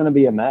mean, it's going to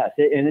be a mess,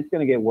 and it's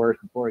going to get worse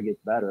before it gets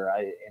better,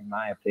 in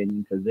my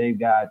opinion, because they've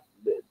got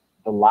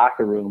the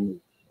locker rooms.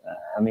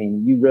 I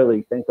mean, you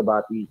really think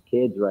about these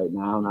kids right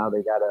now. Now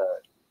they got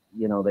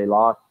they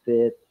lost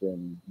Fitz,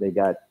 and they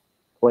got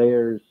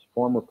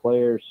former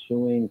players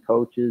suing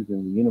coaches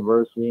in the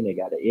university, and they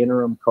got an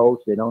interim coach.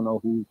 They don't know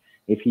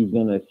if he's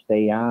going to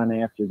stay on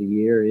after the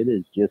year. It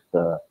is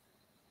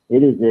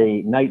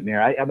a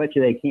nightmare. I bet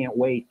you they can't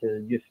wait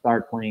to just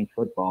start playing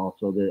football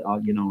so that,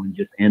 and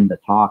just end the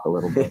talk a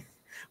little bit.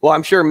 Well,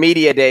 I'm sure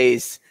media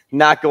days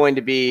not going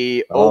to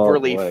be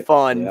overly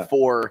fun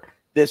for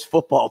this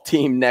football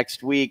team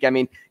next week. I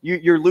mean,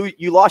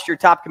 you lost your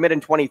top commit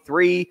in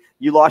 23.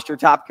 You lost your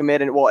top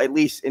commit at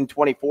least in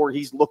 24.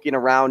 He's looking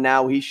around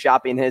now. He's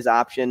shopping his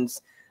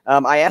options.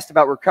 I asked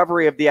about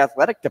recovery of the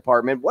athletic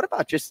department. What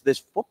about just this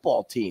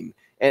football team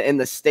and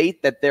the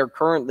state that they're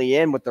currently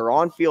in with their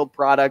on-field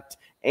product,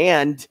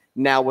 and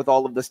now with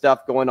all of the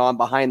stuff going on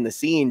behind the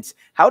scenes?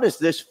 How does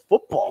this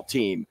football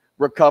team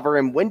recover,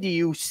 and when do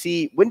you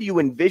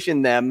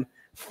envision them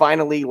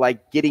finally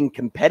getting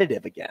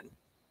competitive again?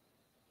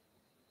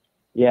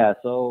 Yeah,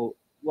 so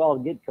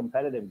get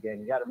competitive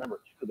again. You got to remember,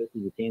 this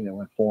is a team that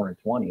went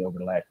 4-20 over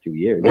the last 2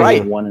 years. They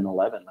were 1-11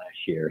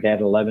 last year. Had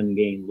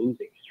 11-game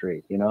losing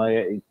streak.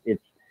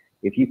 It's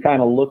if you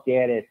kind of look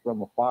at it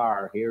from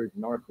afar, here's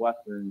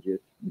Northwestern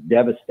just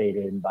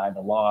devastated by the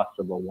loss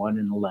of a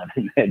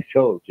 1-11 head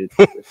coach.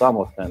 It's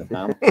almost kind of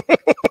comical.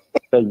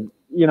 Because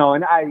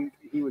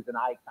he was an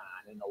icon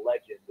and a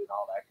legend and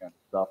all that kind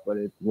of stuff. But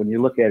when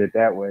you look at it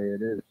that way,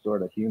 it is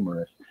sort of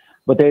humorous.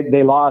 But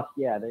they lost.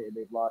 Yeah,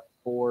 they've lost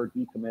 4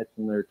 decommits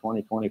in their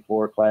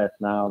 2024 class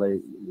now.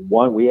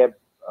 We have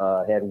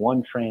had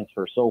 1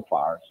 transfer so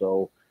far,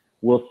 so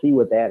we'll see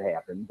what that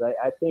happens.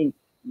 I think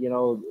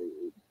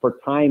for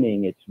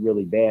timing, it's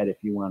really bad if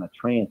you want to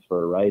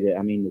transfer, right?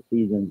 I mean, the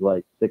season's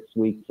 6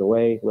 weeks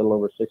away, a little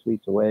over 6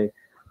 weeks away.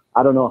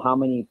 I don't know how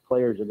many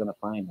players are going to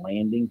find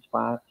landing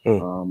spots.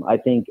 I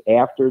think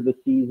after the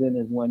season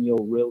is when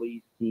you'll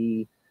really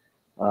see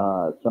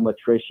some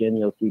attrition.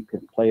 You'll see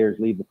players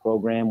leave the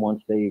program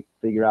once they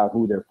figure out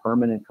who their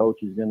permanent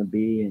coach is going to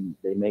be, and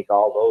they make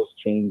all those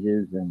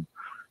changes, and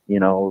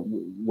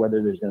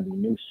whether there's going to be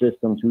new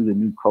systems, who the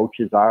new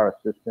coaches are,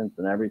 assistants,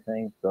 and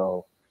everything.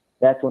 So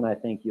that's when I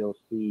think you'll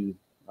see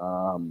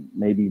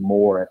maybe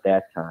more at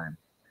that time.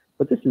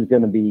 But this is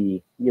going to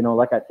be,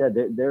 like I said,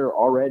 they're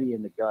already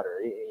in the gutter,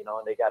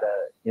 and they got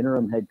a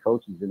interim head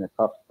coach who's in a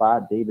tough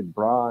spot. David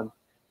Braun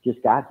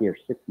just got here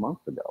 6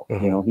 months ago.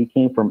 He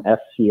came from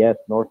FCS,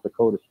 North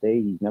Dakota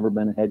State. He's never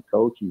been a head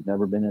coach. He's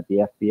never been at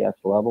the FBS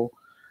level.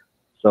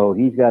 So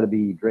he's got to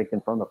be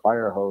drinking from the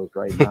fire hose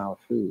right now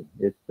too.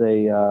 It's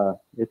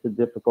a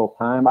difficult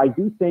time. I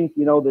do think,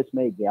 this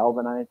may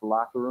galvanize the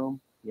locker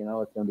room.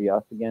 It's going to be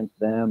us against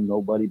them.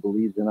 Nobody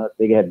believes in us.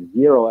 They have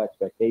zero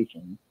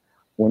expectations.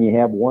 When you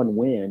have one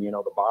win,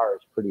 the bar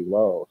is pretty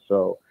low.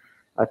 So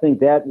I think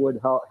that would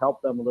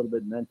help them a little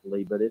bit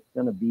mentally, but it's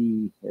going to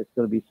be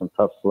some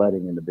tough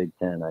sledding in the Big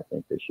Ten, I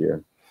think, this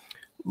year.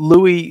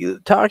 Louie,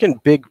 talking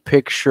big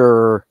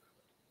picture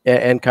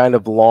and kind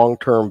of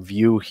long-term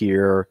view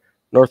here,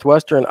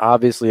 Northwestern,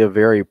 obviously a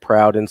very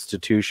proud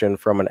institution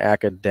from an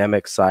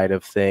academic side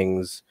of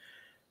things.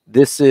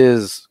 This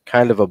is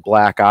kind of a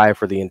black eye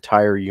for the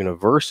entire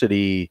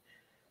university.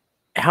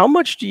 How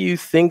much do you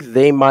think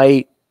they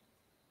might,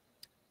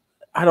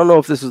 I don't know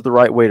if this is the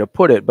right way to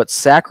put it, but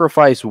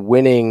sacrifice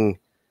winning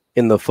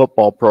in the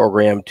football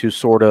program to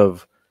sort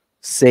of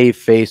save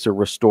face or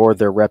restore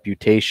their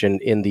reputation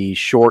in the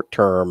short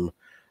term,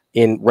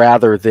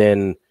 rather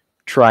than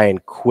try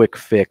and quick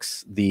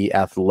fix the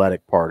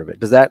athletic part of it?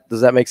 Does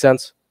that make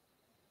sense?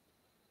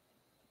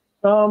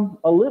 A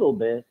little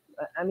bit.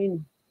 I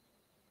mean,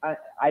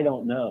 I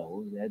don't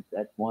know.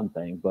 That's one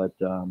thing, but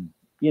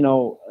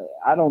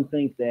I don't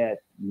think that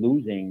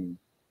losing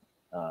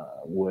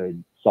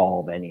would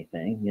solve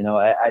anything.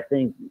 I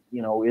think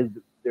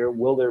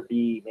will there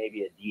be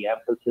maybe a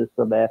de-emphasis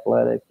of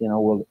athletics?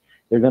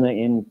 They're going to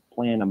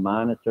implant a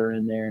monitor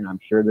in there, and I'm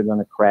sure they're going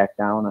to crack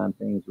down on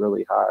things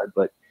really hard.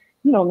 But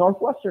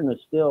Northwestern is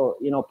still,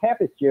 Pat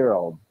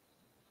Fitzgerald,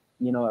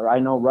 I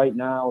know right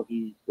now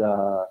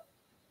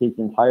his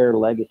entire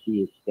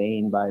legacy is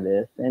stained by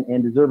this,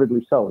 and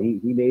deservedly so.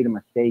 He made a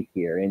mistake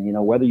here.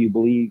 And, whether you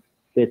believe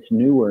Fitz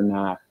knew or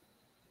not,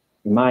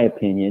 in my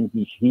opinion,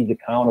 he's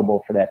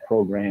accountable for that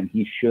program.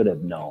 He should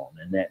have known.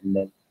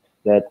 And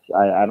that's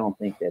I don't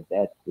think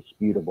that's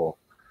disputable.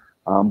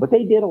 But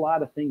they did a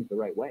lot of things the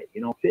right way.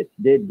 Fitz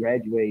did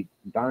graduate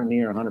darn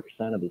near 100%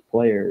 of his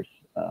players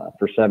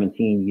for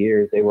 17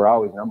 years. They were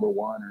always number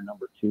one or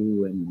number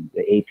two in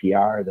the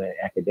APR, the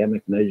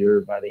academic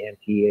measure by the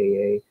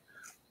NCAA.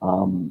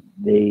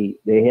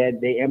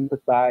 They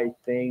emphasized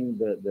things,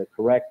 the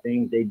correct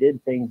things. They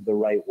did things the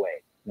right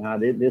way. Now,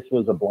 this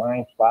was a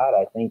blind spot.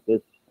 I think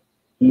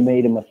he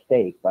made a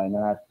mistake by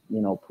not,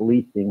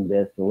 policing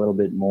this a little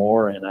bit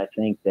more. And I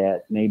think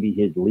that maybe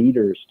his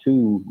leaders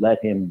too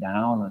let him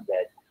down, and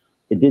that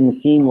it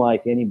didn't seem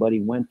like anybody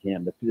went to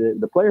him.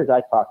 The players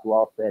I talked to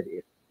all said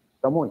if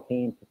someone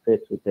came to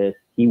Fitz with this,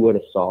 he would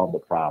have solved the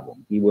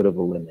problem. He would have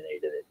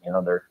eliminated it.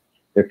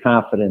 Their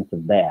confidence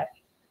of that.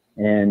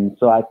 And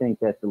so I think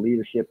that the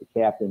leadership, the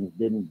captains,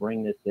 didn't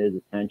bring this to his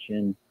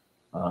attention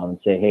and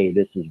say, hey,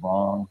 this is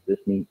wrong. This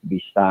needs to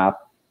be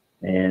stopped.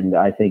 And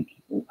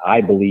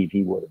I believe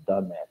he would have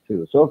done that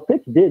too. So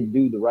Fitz did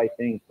do the right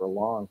thing for a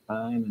long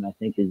time. And I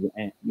think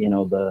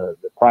the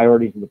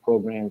priorities of the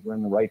programs were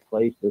in the right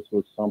place. This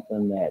was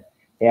something that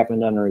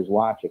happened under his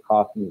watch. It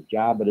cost him his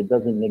job, but it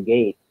doesn't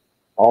negate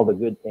all the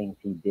good things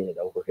he did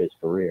over his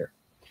career.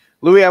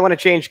 Louie, I want to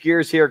change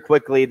gears here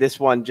quickly. This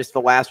one, just the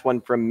last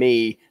one from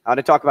me. I want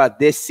to talk about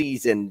this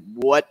season,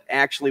 what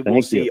actually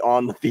we'll see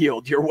on the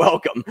field. You're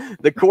welcome.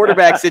 The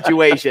quarterback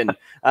situation,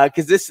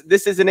 because this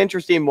is an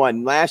interesting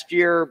one. Last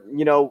year,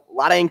 a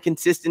lot of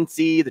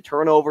inconsistency. The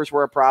turnovers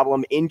were a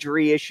problem.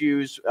 Injury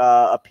issues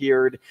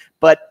appeared.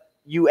 But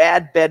you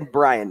add Ben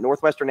Bryant.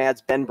 Northwestern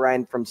adds Ben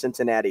Bryant from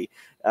Cincinnati.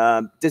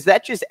 Does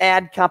that just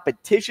add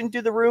competition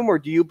to the room, or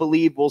do you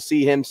believe we'll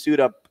see him suit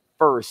up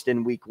first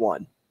in week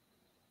one?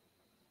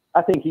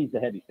 I think he's the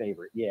heavy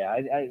favorite.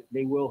 Yeah,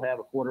 they will have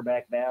a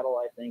quarterback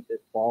battle, I think, this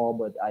fall,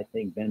 but I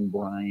think Ben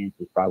Bryant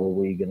is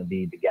probably going to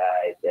be the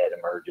guy that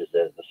emerges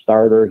as the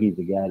starter. He's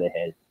the guy that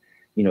has,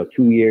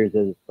 2 years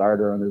as a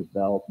starter under his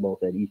belt,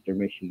 both at Eastern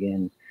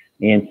Michigan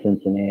and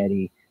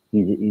Cincinnati.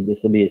 This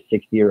will be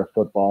his 6th year of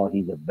football.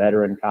 He's a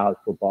veteran college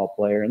football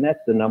player, and that's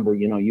the number,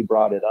 you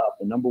brought it up.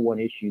 The number one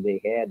issue they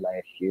had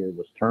last year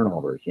was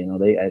turnovers.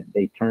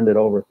 They turned it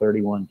over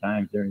 31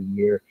 times during the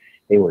year.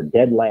 They were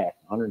dead last,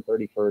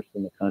 131st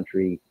in the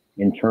country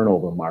in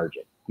turnover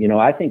margin.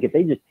 I think if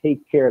they just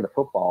take care of the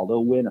football,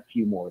 they'll win a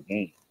few more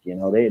games.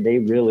 They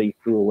really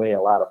threw away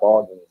a lot of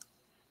ball games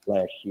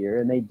last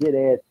year, and they did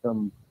add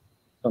some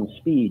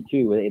speed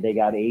too. They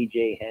got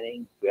A.J.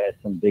 Henning, who had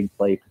some big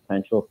play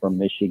potential from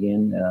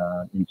Michigan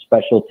in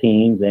special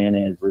teams and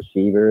as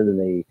receiver.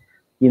 They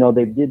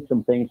did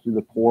some things through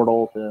the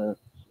portal to,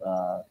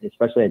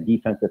 especially at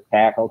defensive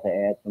tackle, to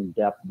add some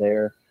depth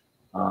there.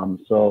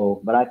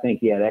 But I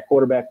think, that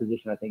quarterback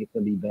position, I think it's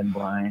going to be Ben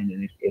Bryant.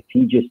 And if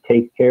he just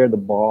takes care of the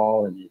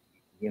ball and,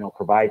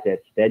 provides that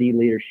steady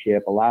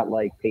leadership, a lot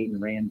like Peyton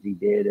Ramsey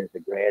did as a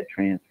grad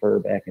transfer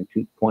back in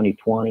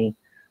 2020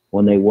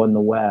 when they won the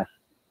West,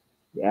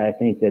 I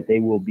think that they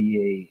will be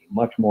a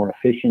much more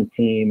efficient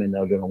team, and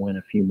they're going to win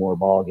a few more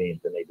ball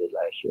games than they did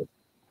last year.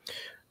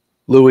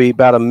 Louie,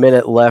 about a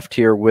minute left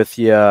here with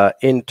you.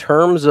 In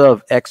terms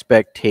of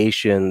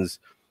expectations,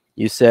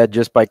 you said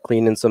just by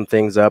cleaning some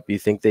things up, you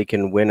think they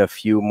can win a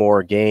few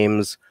more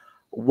games.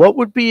 What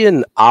would be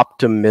an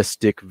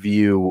optimistic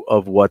view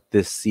of what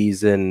this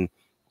season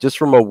just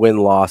from a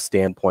win-loss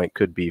standpoint,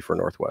 could be for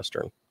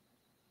Northwestern?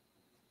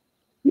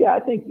 Yeah,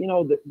 I think,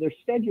 their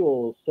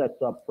schedule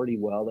sets up pretty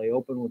well. They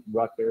open with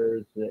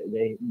Rutgers.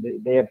 They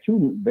have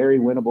two very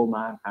winnable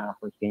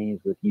non-conference games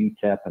with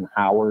UTEP and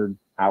Howard.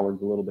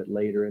 Howard's a little bit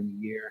later in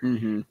the year.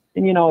 Mm-hmm.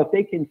 And, if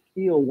they can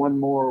steal one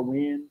more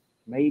win,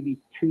 maybe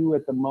two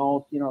at the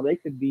most, they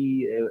could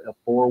be a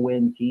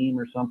 4-win team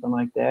or something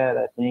like that.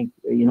 I think,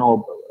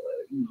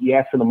 you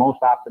ask for the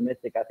most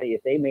optimistic. I think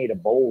if they made a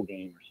bowl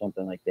game or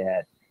something like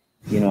that,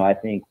 I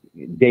think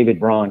David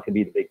Braun could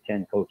be the Big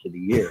Ten Coach of the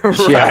Year.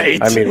 Right.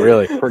 I mean,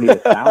 really. Pretty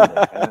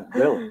astounding,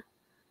 really.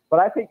 But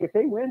I think if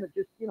they win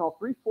just,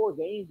 3-4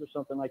 games or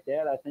something like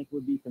that, I think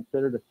would be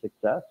considered a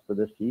success for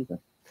this season.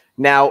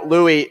 Now,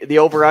 Louie, the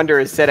over-under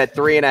is set at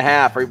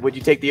 3.5. Or would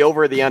you take the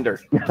over or the under?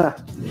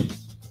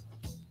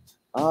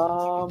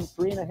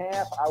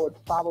 3.5, I would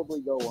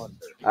probably go under.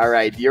 All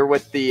right, you're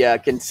with the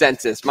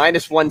consensus.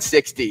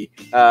 -160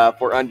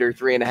 for under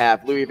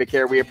 3.5. Louie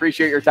Vaccher, we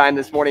appreciate your time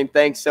this morning.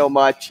 Thanks so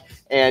much,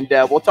 and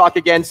we'll talk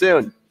again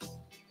soon.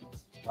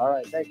 All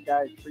right, thanks,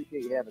 guys.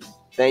 Appreciate you having me.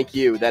 Thank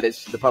you. That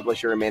is the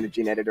publisher and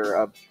managing editor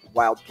of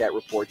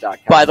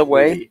WildcatReport.com. By the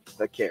way, Louie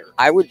Vaccher.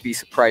 I would be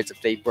surprised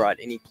if they brought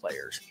any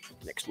players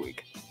next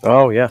week.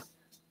 Oh, yeah.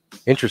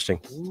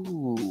 Interesting.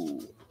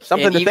 Ooh.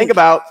 Something to think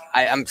about.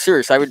 I'm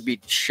serious. I would be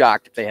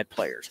shocked if they had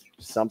players.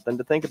 Something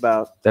to think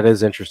about. That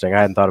is interesting. I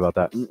hadn't thought about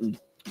that.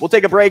 We'll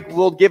take a break.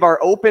 We'll give our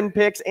open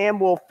picks,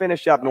 and we'll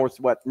finish up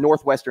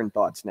Northwestern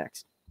thoughts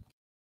next.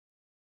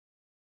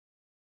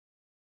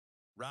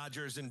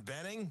 Rogers and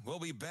Benning will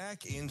be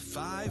back in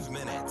 5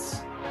 minutes.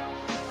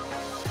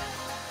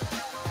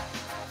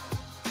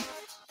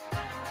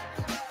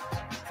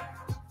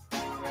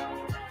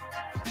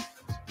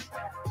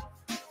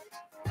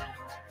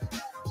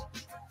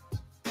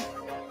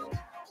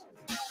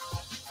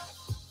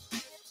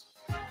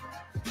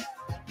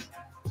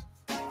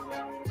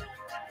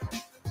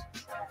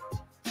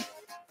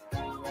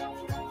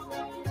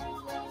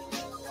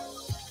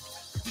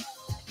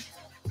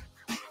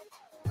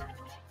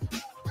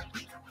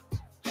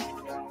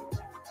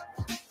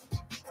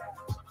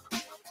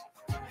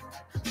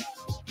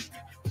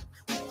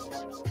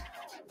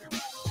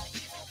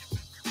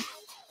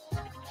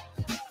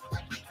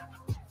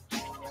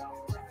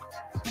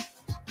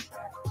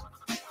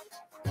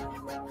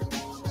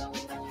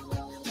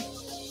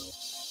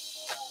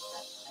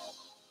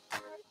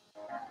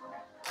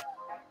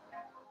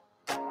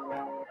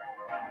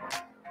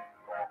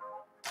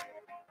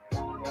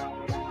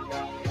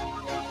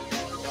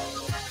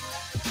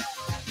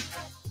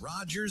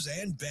 Rogers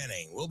and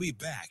Benning will be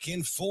back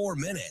in 4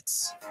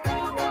 minutes.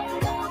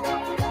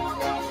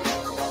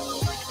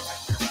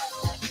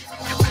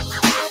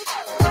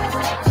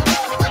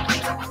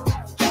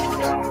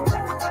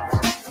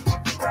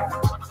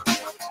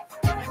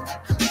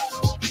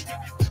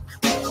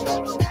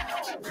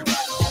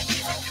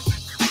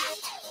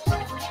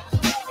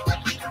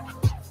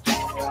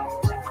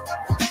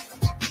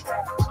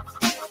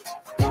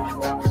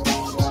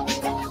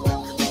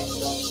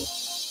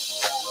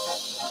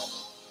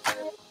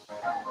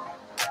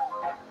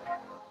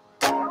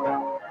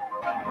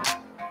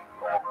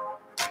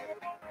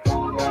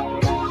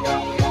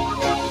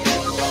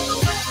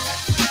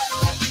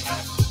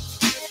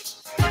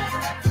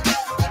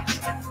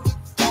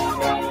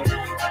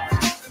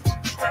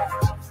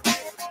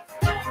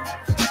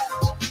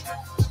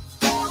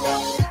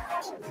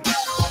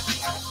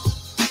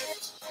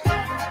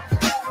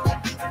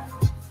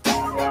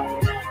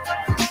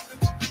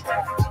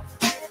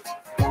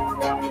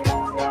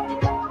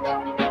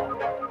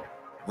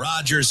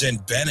 Rogers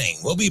and Benning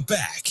will be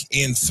back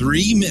in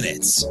 3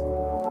 minutes.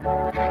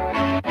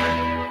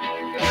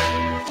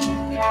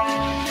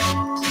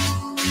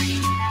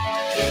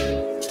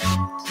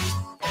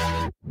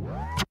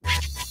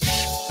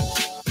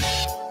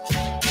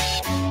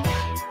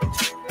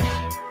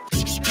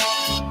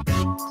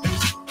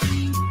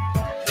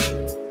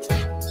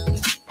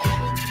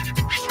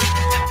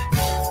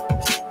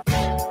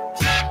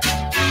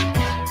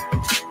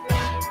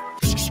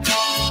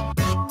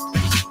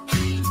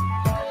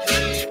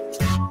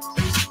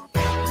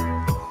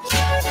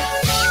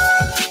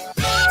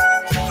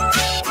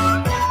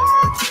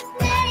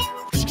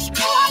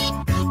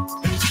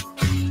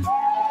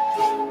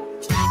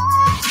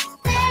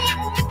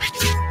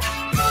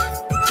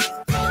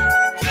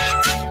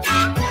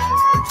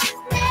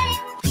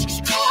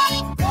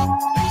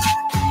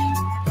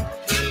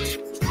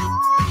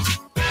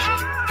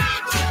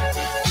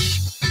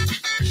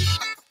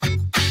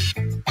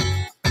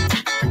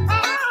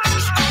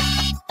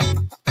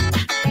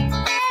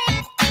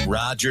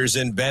 Rogers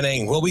and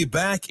Benning will be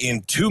back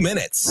in 2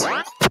 minutes.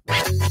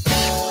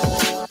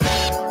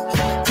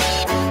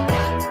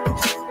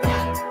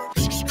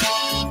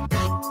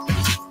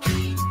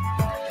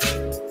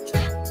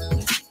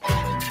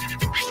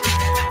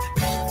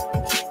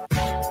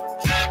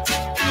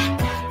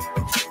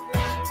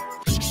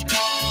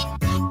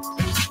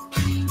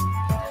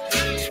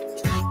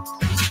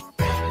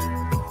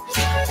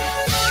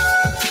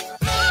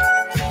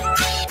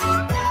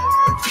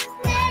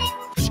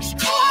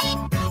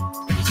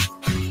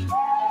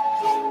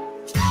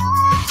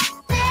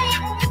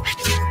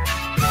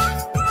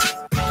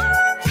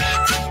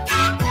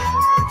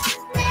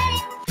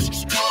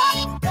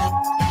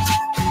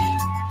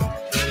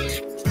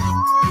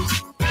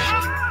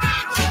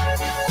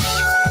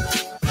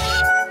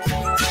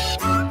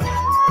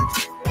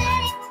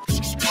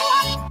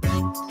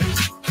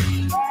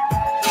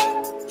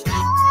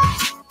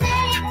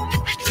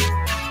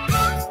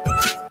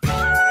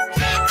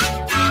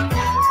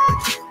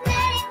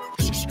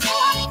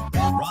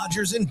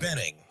 Rogers and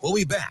Benning. We'll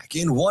be back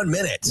in 1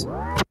 minute.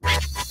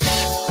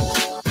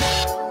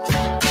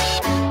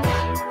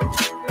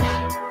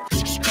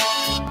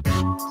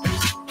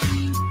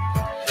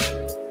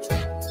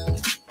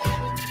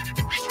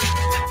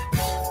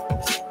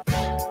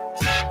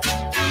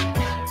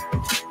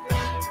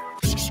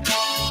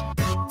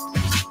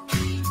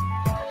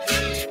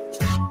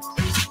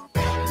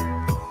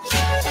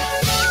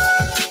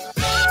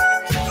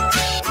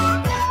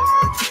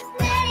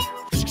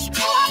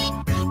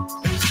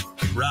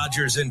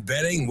 Rogers and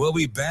Benning will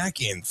be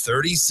back in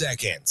 30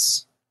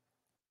 seconds.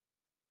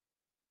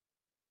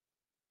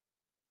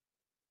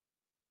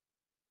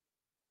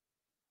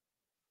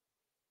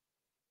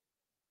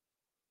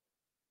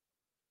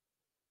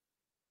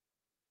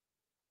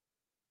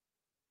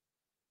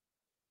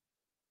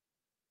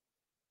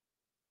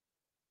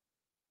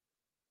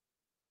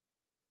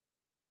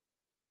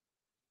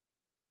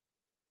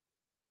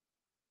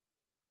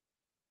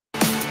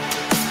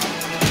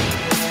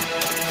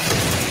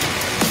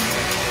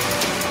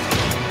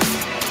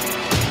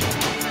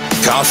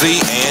 Coffee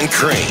and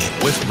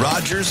Cream with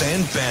Rogers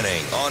and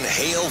Benning on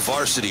Hail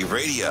Varsity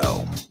Radio.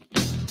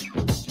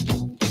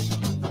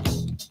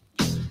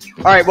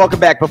 All right, welcome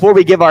back. Before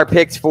we give our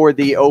picks for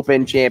the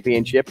Open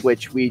Championship,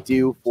 which we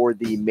do for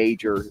the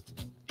major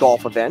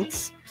golf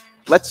events,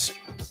 let's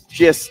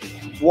just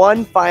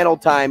one final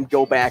time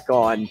go back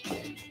on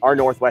our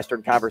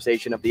Northwestern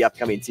conversation of the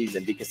upcoming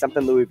season, because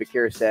something Louie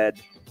Vaccher said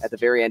at the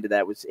very end of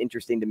that was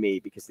interesting to me,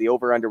 because the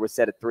over-under was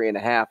set at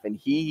 3.5, and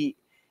he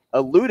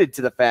alluded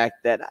to the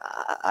fact that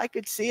I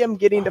could see him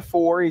getting to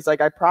 4. He's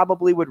like, I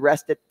probably would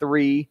rest at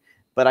 3,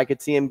 but I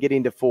could see him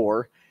getting to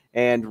 4.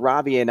 And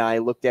Ravi and I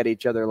looked at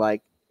each other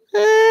like,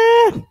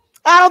 I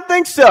don't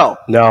think so.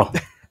 No.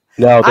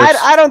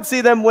 I don't see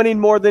them winning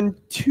more than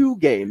 2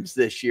 games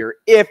this year.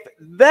 If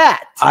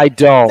that, I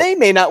don't. They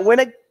may not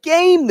win a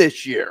game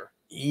this year.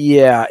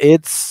 Yeah,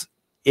 it's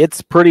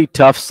pretty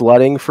tough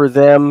sledding for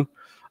them.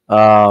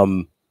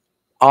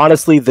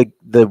 Honestly,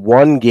 the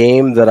one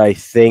game that I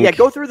think... Yeah,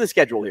 go through the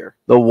schedule here.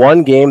 The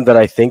one game that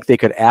I think they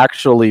could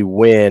actually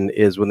win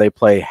is when they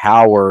play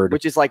Howard.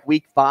 Which is like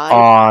week 5?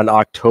 On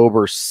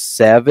October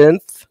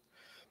 7th.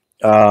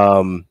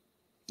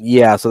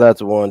 Yeah, so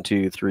that's 1,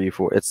 2, 3,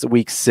 4. It's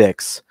week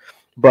 6.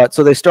 But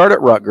so they start at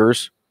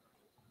Rutgers.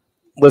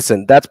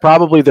 Listen, that's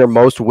probably their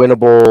most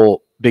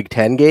winnable Big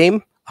Ten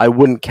game. I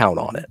wouldn't count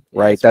on it,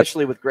 right? Yeah,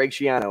 especially with Greg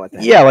Schiano at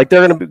that. Yeah, like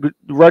they're going to be...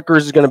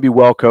 Rutgers is going to be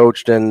well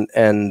coached,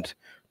 and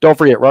don't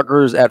forget,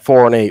 Rutgers at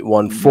 4-8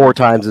 won 4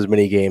 times as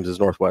many games as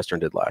Northwestern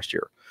did last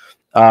year.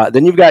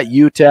 Then you've got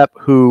UTEP,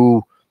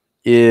 who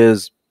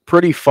is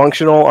pretty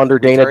functional under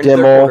Dana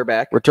Dimmel.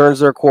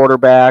 Returns their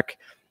quarterback.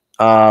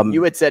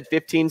 You had said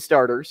 15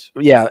 starters.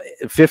 Yeah,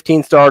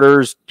 15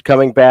 starters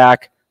coming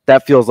back.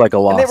 That feels like a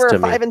loss to me.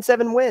 And they were a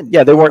 5-7 win.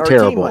 Yeah, they weren't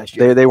terrible.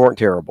 They weren't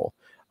terrible.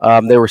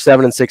 They were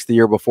 7-6 the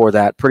year before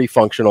that. Pretty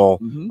functional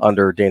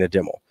under Dana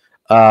Dimmel.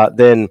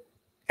 Then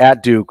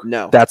at Duke,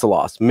 that's a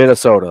loss.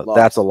 Minnesota,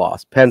 that's a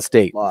loss. Penn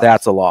State,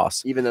 that's a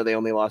loss. Even though they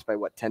only lost by,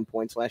 10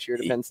 points last year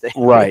to Penn State?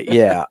 Right,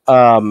 yeah.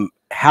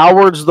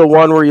 Howard's the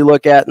one where you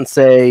look at and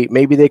say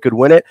maybe they could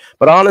win it.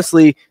 But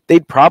honestly,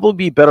 they'd probably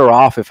be better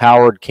off if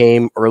Howard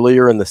came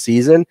earlier in the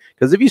season.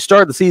 Because if you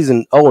start the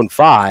season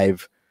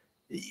 0-5,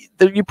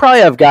 you probably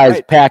have guys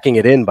packing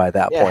it in by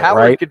that point,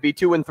 Howard right? could be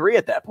 2-3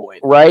 at that point.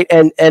 Right,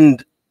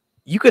 and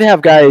you could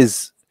have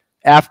guys,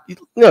 after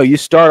you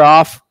start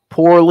off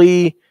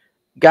poorly,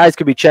 guys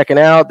could be checking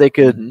out. They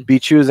could be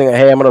choosing,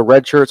 hey, I'm going to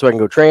redshirt so I can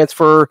go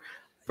transfer.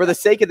 For the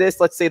sake of this,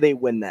 let's say they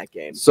win that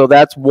game. So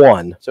that's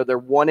 1. So they're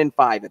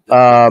 1-5 at this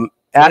point.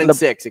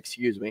 1-6,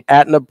 excuse me.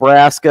 At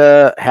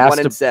Nebraska has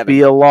to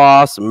be a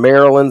loss.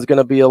 Maryland's going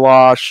to be a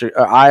loss.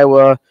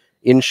 Iowa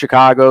in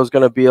Chicago is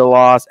going to be a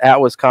loss. At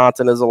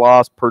Wisconsin is a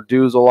loss.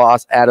 Purdue's a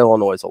loss. At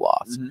Illinois is a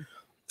loss.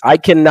 I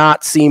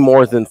cannot see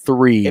more than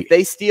 3. If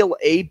they steal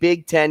a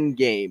Big Ten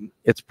game,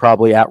 it's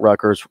probably at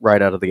Rutgers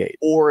right out of the gate.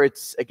 Or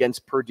it's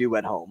against Purdue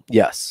at home.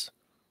 Yes.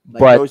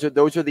 But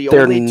those are the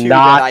only 2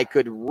 that I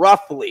could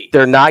roughly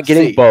They're not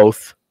getting see.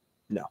 both.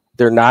 No.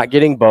 They're not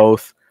getting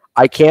both.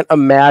 I can't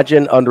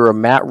imagine under a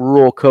Matt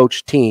Rule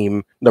coach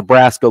team,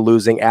 Nebraska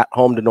losing at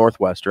home to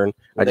Northwestern.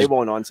 Well, they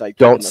won't onside.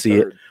 Don't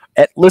see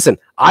it. Listen,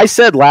 I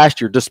said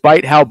last year,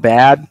 despite how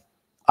bad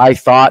I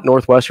thought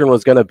Northwestern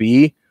was going to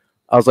be,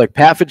 I was like,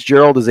 Pat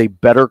Fitzgerald is a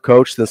better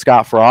coach than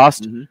Scott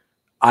Frost.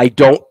 I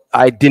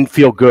didn't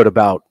feel good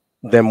about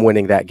them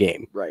winning that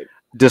game. Right.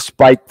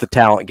 Despite the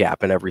talent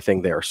gap and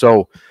everything there.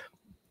 So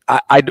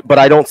but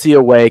I don't see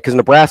a way, because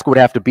Nebraska would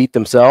have to beat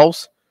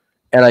themselves.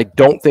 And I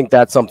don't think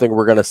that's something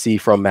we're going to see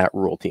from Matt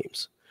Rule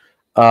teams.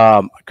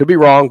 I could be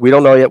wrong. We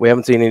don't know yet. We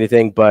haven't seen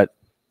anything, but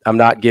I'm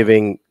not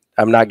giving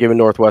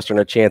Northwestern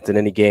a chance in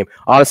any game.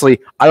 Honestly,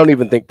 I don't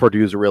even think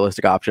Purdue's a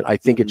realistic option. I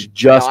think it's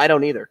just I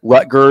don't either.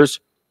 Rutgers,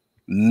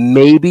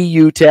 maybe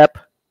UTEP,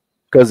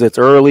 because it's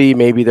early.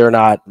 Maybe they're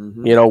not,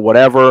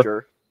 whatever.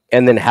 Sure.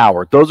 and then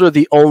Howard. Those are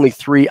the only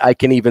three I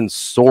can even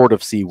sort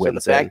of see So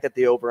wins the fact in. that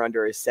the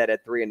over-under is set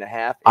at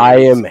 3.5. I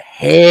am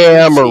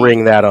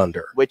hammering that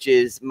under. Which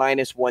is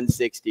minus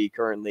 160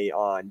 currently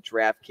on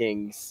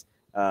DraftKings.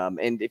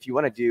 And if you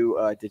want to do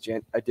a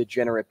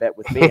degenerate bet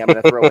with me, I'm going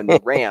to throw in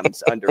the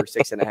Rams under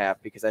 6.5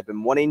 because I've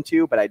been wanting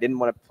to, but I didn't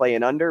want to play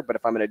an under. But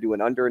if I'm going to do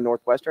an under in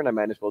Northwestern, I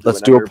might as well do Let's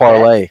an do under a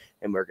parlay. bet,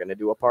 and we're going to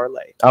do a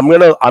parlay. I'm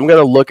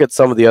gonna look at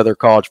some of the other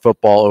college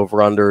football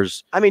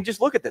over-unders. I mean,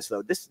 just look at this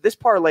though. This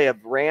parlay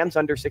of Rams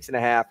under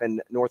 6.5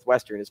 and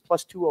Northwestern is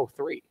plus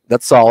 203.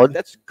 That's solid.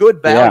 That's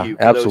good value.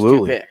 Yeah, for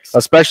absolutely. Those two picks.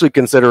 Especially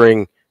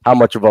considering how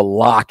much of a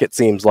lock it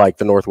seems like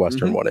the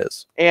Northwestern one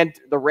is. And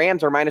the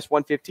Rams are minus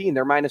 115.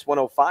 They're minus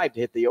 105 to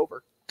hit the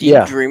over. Do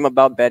you dream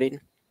about betting?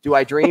 Do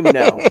I dream?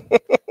 No.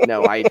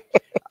 No,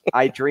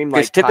 I dream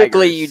like Because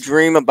typically tigers. you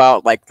dream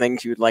about like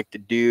things you'd like to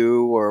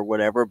do or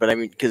whatever. But I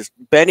mean, because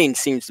betting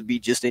seems to be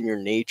just in your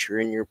nature,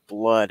 in your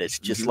blood. It's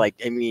just like,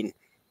 I mean,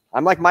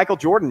 I'm like Michael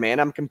Jordan, man.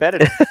 I'm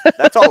competitive.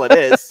 That's all it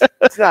is.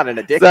 It's not an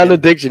addiction. It's not an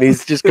addiction.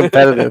 He's just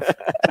competitive.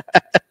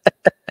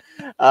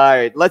 All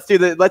right,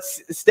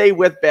 let's stay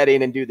with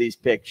betting and do these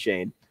picks,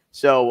 Shane.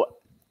 So,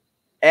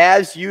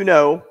 as you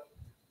know,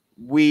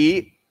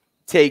 we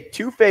take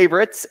two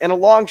favorites and a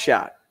long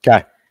shot.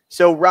 Okay.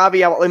 So,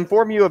 Ravi, I'll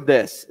inform you of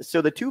this.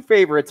 So, the two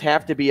favorites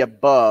have to be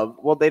above.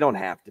 Well, they don't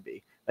have to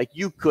be. Like,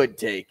 you could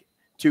take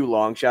two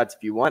long shots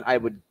if you want. I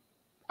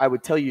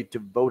would tell you to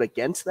vote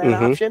against that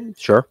option.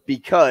 Sure.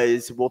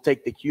 Because we'll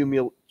take the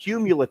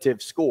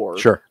cumulative score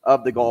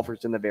of the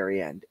golfers in the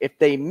very end. If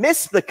they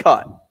miss the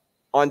cut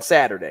on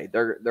Saturday,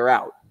 they're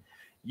out.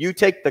 You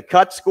take the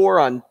cut score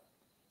on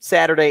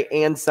Saturday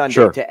and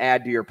Sunday to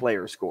add to your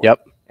player score.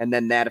 Yep. And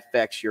then that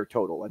affects your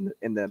total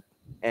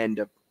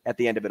at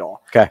the end of it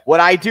all. Okay. What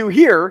I do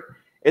here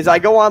is I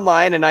go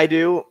online and I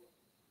do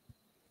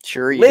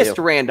list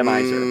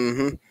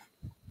randomizer.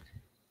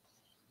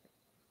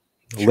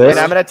 List and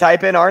I'm going to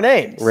type in our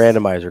names.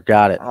 Randomizer.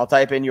 Got it. I'll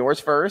type in yours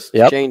first.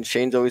 Yep.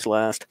 Shane's always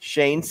last.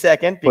 Shane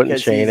second Putting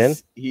because Shane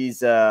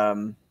he's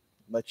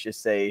let's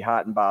just say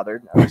hot and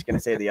bothered. I was going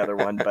to say the other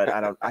one, but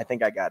I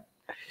think I got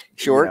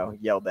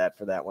yelled at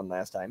for that one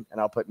last time.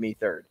 And I'll put me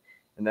third.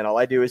 And then all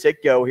I do is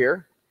hit go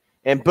here.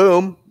 And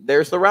boom,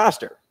 there's the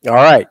roster. All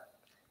right.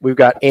 We've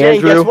got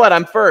Andrew. Shane, guess what?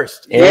 I'm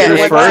first.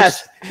 Andrew's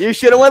first. You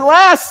should have went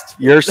last.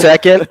 You're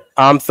second.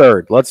 I'm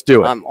third. Let's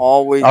do it. I'm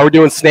always. Are we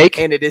doing snake?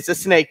 And it is a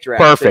snake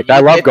draft. Perfect. So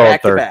I love going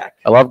back to third. back.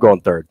 I love going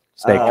third.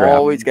 Snake draft.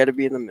 Always got to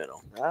be in the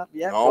middle.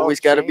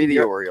 Always got to be the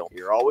Shane, Oriole.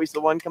 You're always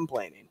the one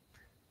complaining.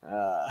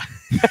 All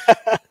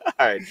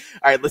right.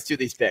 Let's do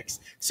these picks.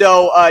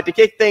 So to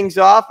kick things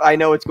off, I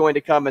know it's going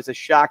to come as a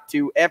shock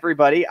to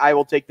everybody. I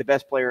will take the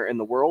best player in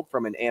the world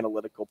from an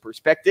analytical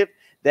perspective.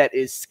 That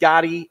is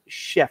Scotty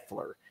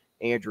Scheffler,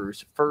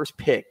 Andrew's first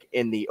pick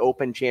in the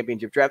Open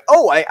Championship draft.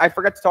 Oh, I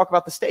forgot to talk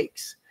about the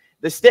stakes.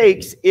 The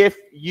stakes, if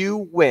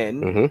you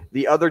win,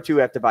 the other two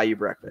have to buy you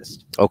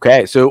breakfast.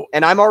 Okay, so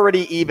and I'm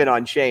already even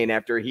on Shane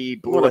after he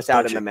blew us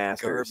out in the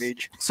Masters.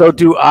 Garbage. So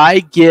do I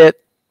get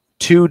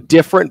two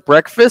different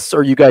breakfasts,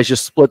 or you guys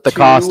just split the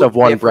cost of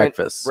one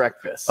breakfast?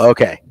 Breakfast.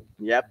 Okay.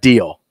 Yep.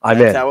 Deal. I'm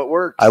That's in. how it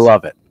works. I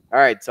love it. All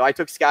right, so I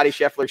took Scotty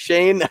Scheffler.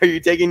 Shane, are you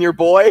taking your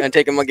boy? I'm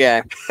taking my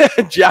guy.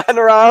 John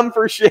Rahm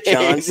for Shane.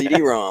 John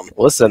CD-ROM.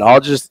 Listen, I'll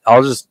just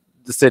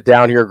sit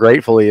down here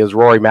gratefully as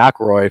Rory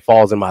McIlroy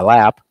falls in my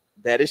lap.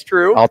 That is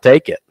true. I'll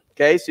take it.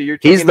 Okay, so you're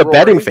taking He's the Rory,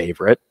 betting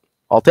favorite.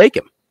 I'll take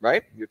him.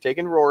 right? You're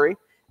taking Rory,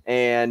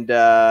 and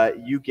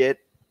you get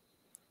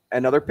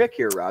another pick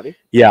here, Ravi.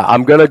 Yeah,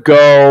 I'm gonna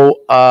go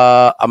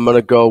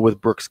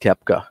with Brooks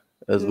Koepka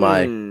as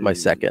my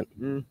second.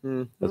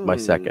 As my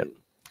second.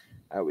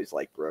 I always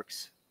like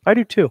Brooks. I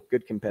do too.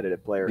 Good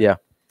competitive player. Yeah.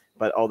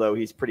 But although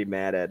he's pretty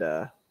mad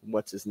at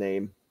what's his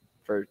name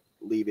for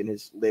leaving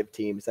his live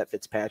team. Is that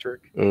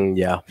Fitzpatrick?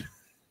 Yeah.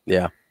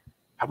 Yeah.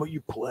 How about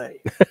you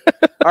play?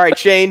 All right,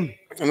 Shane.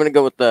 I'm going to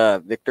go with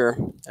Victor.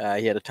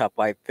 He had a top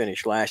 5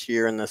 finish last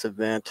year in this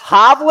event.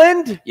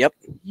 Hovland? Yep.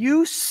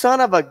 You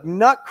son of a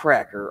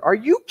nutcracker. Are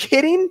you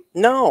kidding?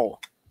 No.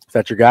 Is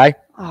that your guy?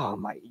 Oh,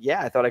 my.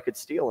 Yeah, I thought I could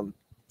steal him.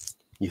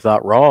 You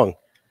thought wrong.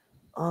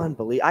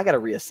 Unbelievable. I got to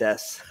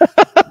reassess.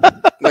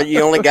 But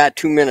you only got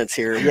 2 minutes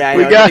here. Yeah, I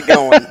we know. got it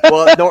going.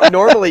 Well,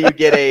 normally you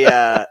get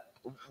a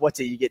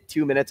you get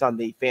 2 minutes on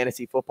the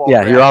fantasy football.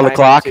 Yeah, you're on the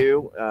clock.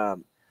 Too.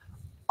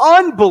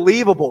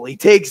 Unbelievable. He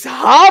takes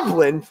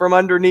Hovland from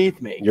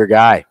underneath me. Your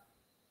guy.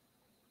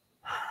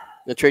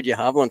 I'll trade you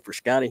Hovland for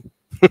Scotty.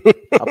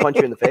 I'll punch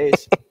you in the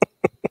face.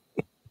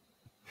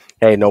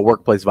 Hey, no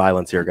workplace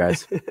violence here,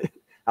 guys.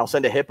 I'll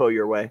send a hippo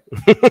your way.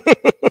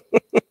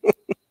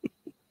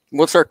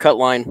 What's our cut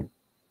line?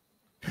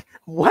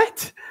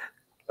 What?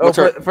 Oh,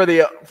 for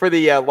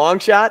the long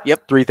shot?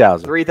 Yep.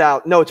 3,000.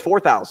 3,000. No, it's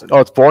 4,000. Oh,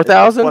 it's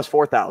 4,000? Plus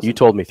 4,000. You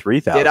told me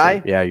 3,000. Did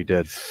I? Yeah, you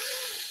did.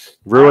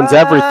 Ruins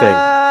everything.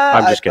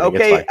 I'm just kidding.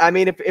 Okay, it's fine. I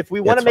mean, if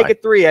we want to make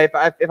it 3, if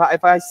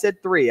I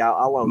said 3,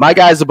 I'll own my that.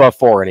 guy's above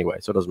 4 anyway,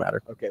 so it doesn't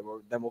matter. Okay,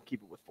 well then we'll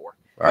keep it with 4.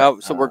 All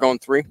right. So we're going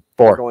 3?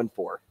 4. We're going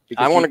 4.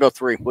 I want to go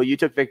 3. Well, you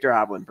took Victor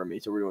Hovland from me,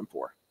 so we're doing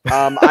 4.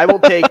 I will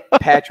take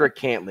Patrick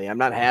Cantley. I'm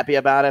not happy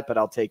about it, but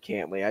I'll take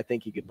Cantley. I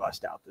think he could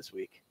bust out this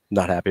week.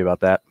 Not happy about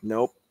that.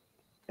 Nope.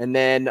 And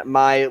then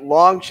my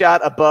long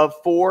shot above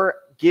 4,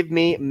 give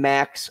me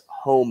Max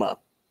Homa.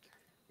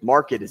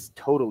 Market is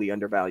totally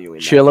undervaluing.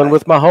 Chilling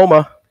with my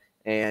Homa.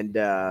 And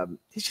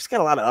he's just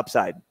got a lot of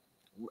upside.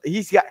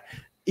 So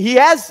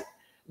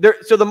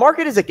the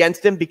market is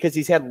against him because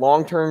he's had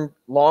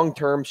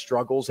long-term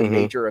struggles in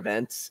major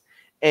events.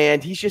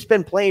 And he's just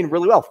been playing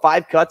really well.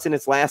 5 cuts in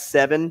his last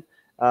 7.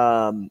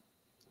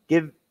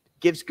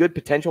 Gives good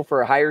potential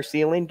for a higher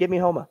ceiling. Give me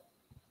Homa.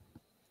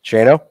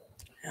 Shano?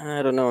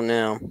 I don't know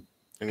now.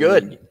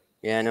 Good.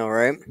 Yeah, I know,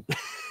 right?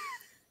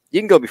 You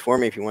can go before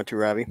me if you want to,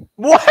 Ravi.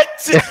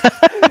 What?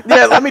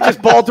 Yeah, let me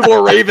just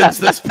Baltimore Ravens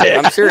this pick.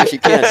 I'm serious, you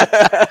can.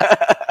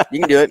 You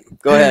can do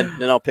it. Go ahead,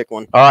 then I'll pick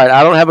one. All right,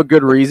 I don't have a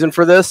good reason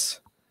for this,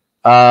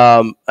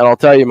 and I'll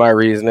tell you my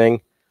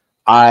reasoning.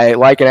 I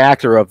like an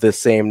actor of this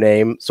same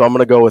name, so I'm going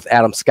to go with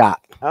Adam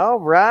Scott. All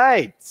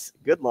right.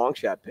 Good long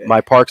shot pick.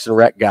 My Parks and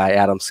Rec guy,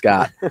 Adam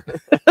Scott.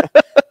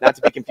 Not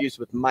to be confused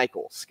with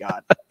Michael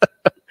Scott.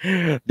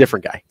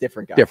 Different guy.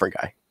 Different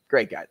guy.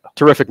 Great guy, though.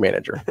 Terrific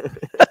manager.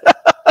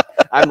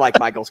 I'm like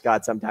Michael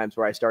Scott sometimes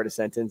where I start a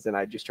sentence and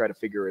I just try to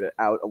figure it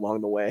out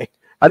along the way.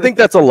 I think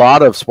that's a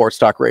lot of sports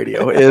talk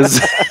radio is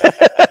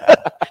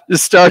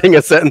just starting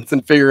a sentence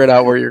and figuring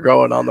out where you're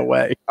going on the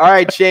way. All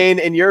right, Shane,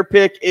 and your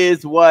pick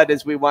is what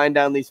as we wind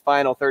down these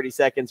final 30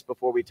 seconds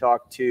before we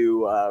talk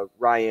to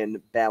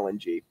Ryan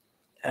Ballengee?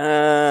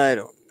 I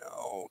don't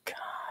know.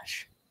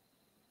 Gosh.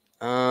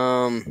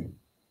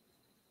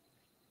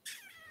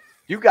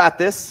 You got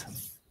this.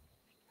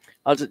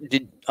 I'll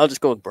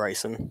just go with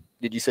Bryson.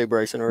 Did you say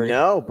Bryson already?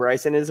 No,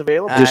 Bryson is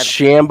available.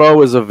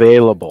 DeChambeau is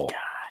available.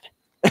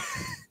 God.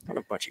 What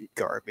a bunch of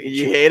garbage.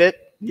 You hate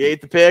it? You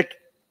hate the pick?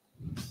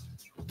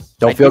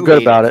 Don't feel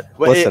good about it.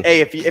 Well, Listen.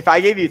 hey, if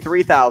I gave you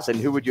 3,000,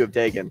 who would you have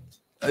taken?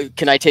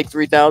 Can I take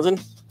 3,000?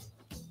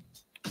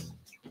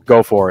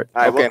 Go for it.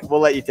 All right, okay. We'll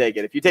let you take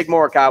it. If you take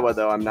Morikawa,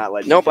 though, I'm not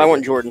letting you Nope, take I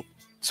want it. Jordan.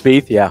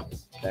 Spieth, yeah.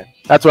 Okay.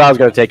 That's what I was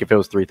going to take if it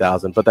was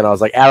 3,000. But then I was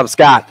like, Adam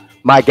Scott,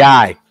 my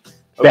guy.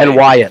 Okay. Ben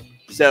Wyatt.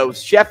 So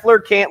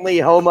Scheffler,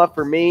 Cantley, Homa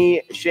for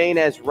me. Shane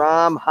has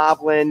Rahm,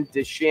 Hovland,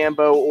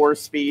 DeChambeau, or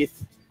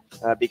Spieth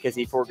because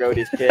he forgoed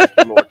his pick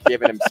and we're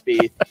giving him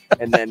Spieth.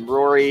 And then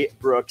Rory,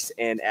 Brooks,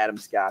 and Adam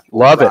Scott.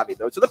 Love Robbie. it.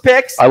 Those are the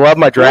picks. I love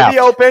my draft.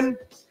 The open.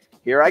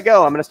 Here I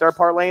go. I'm going to start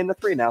parlaying the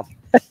 3 now.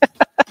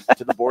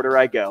 To the border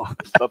I go.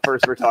 But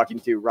first we're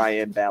talking to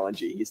Ryan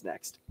Ballengee. He's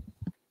next.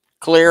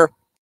 Clear.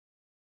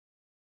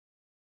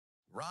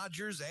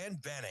 Rogers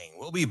and Benning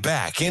will be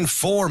back in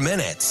 4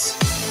 minutes.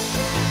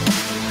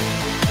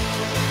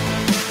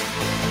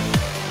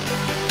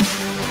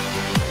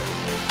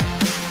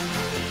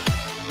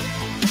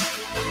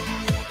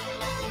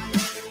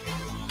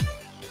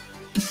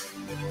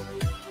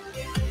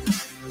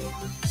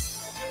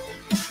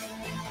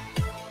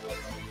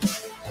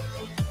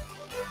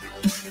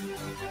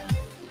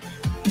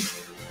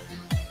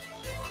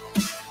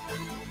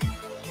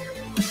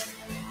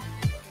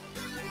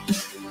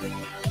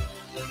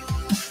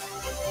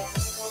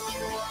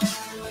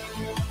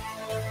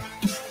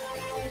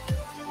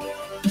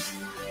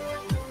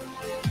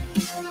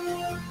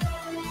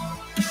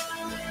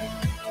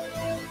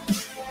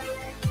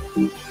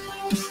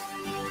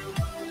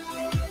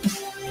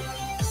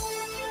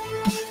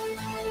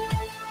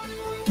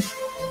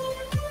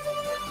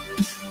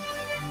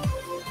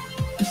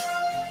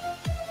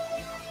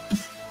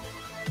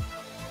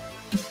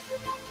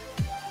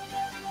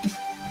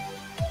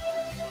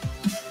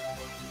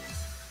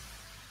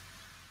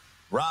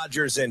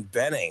 Rogers and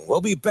Benning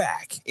will be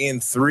back in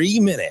 3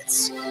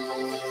 minutes.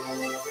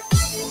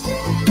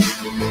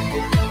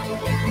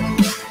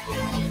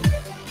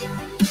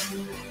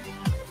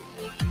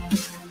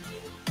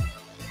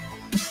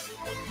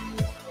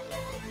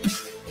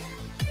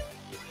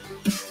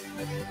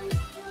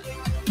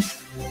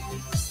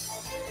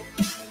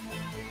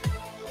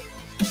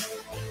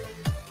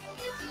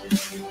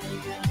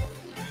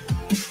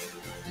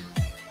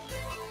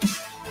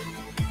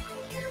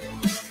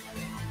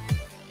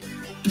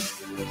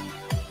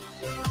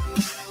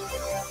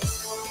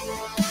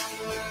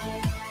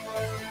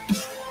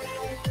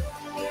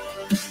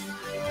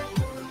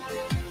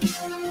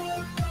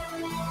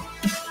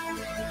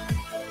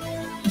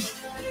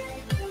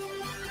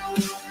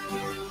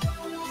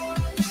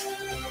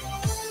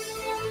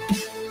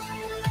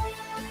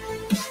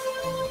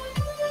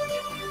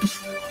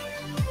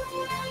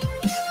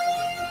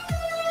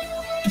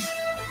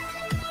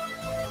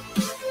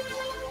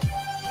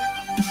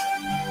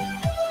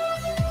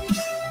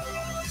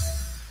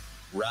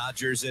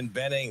 Rogers and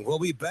Benning will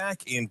be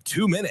back in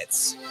 2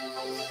 minutes.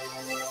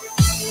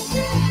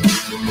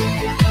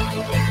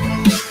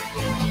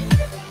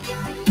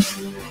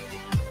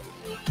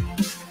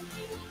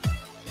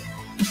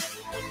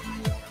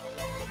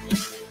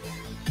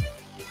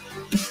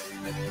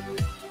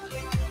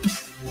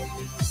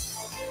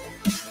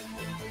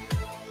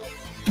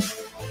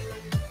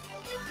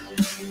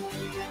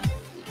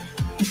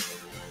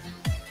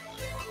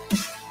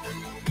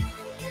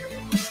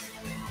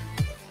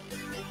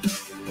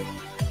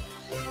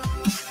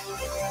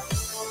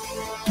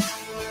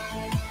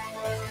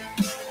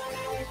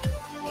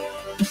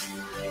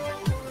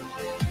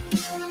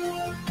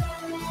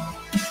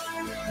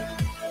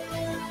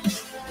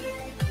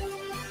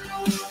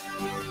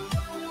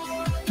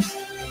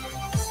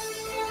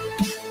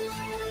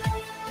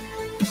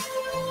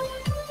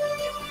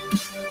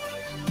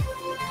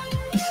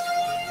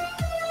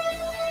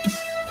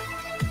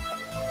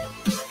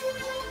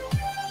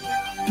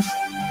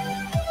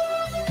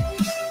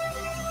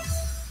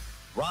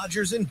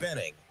 Rogers and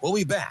Benning. We'll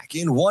be back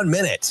in 1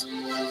 minute.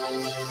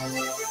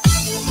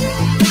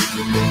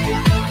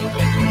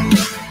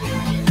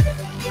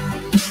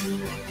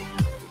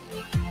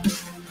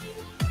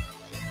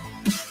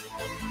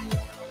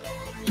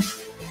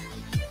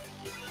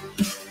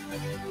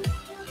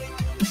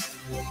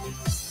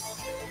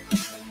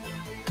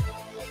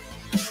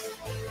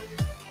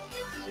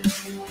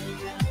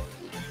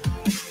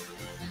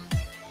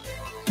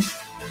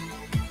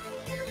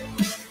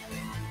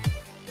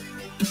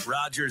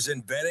 Rogers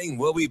and Benning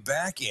will be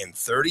back in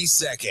 30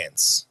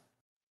 seconds.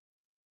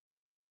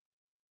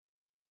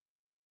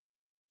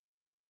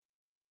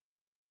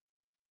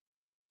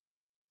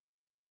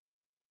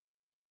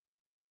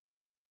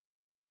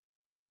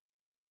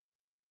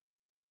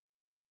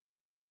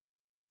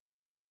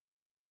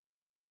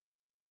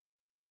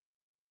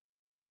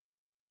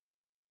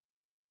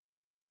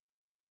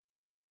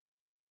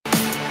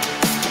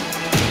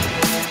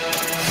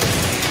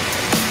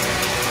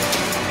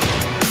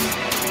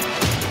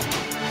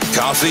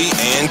 Coffee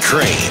and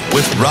Cream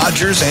with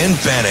Rogers and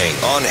Benning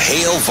on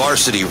Hail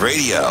Varsity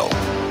Radio.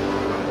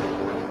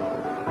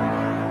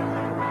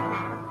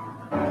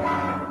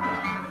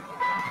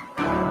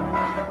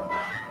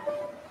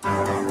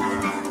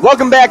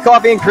 Welcome back,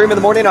 Coffee and Cream in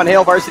the morning on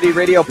Hail Varsity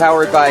Radio,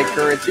 powered by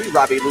Currency.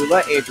 Ravi,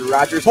 Lulla, Andrew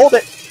Rogers. Hold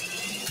it.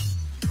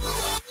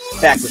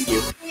 Back with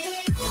you.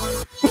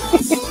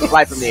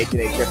 Live from the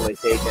H&H Chevrolet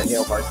stage at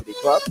Hail Varsity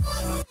Club.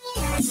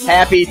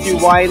 Happy to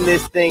wind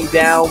this thing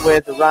down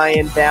with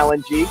Ryan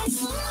Ballengee.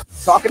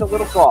 Talking a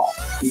little golf,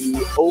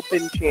 the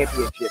Open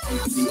Championship.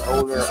 He's the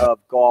owner of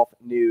Golf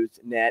News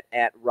Net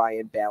at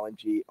Ryan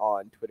Ballengee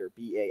on Twitter,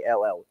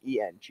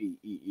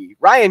 Ballengee.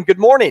 Ryan, good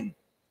morning.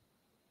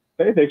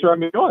 Hey, thanks for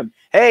having me on.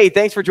 Hey,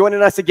 thanks for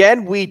joining us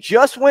again. We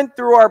just went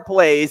through our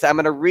plays. I'm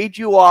going to read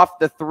you off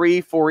the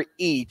three for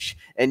each,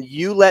 and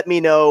you let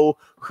me know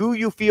who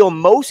you feel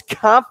most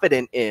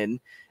confident in,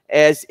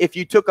 as if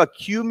you took a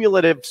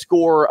cumulative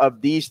score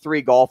of these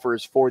three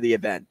golfers for the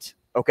event.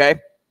 Okay?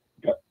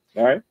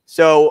 All right.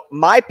 So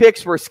my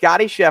picks were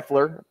Scotty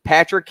Scheffler,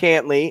 Patrick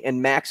Cantlay,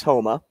 and Max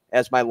Homa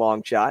as my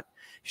long shot.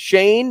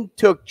 Shane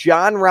took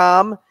John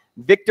Rahm,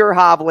 Victor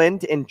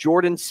Hovland, and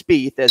Jordan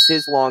Spieth as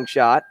his long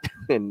shot.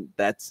 And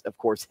that's, of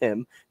course,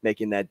 him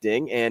making that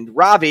ding. And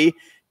Ravi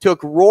took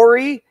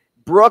Rory,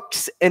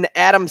 Brooks, and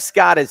Adam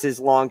Scott as his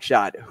long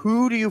shot.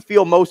 Who do you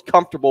feel most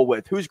comfortable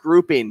with? Whose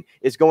grouping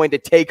is going to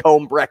take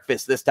home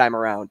breakfast this time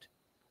around?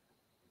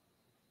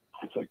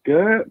 It's a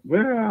good.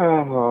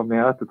 Oh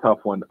man, that's a tough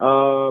one.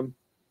 Scheffler's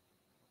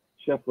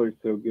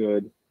so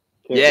good.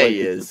 Yeah, he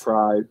is.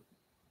 Surprised,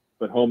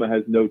 but Homa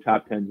has no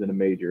top tens in a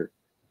major.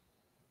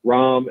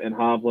 Rahm and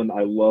Hovland,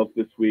 I love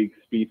this week.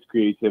 Spieth's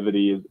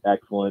creativity is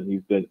excellent.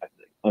 He's been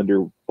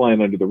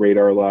flying under the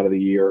radar a lot of the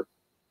year.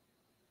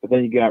 But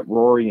then you got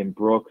Rory and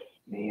Brooks.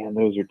 Man,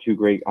 those are two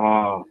great.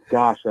 Oh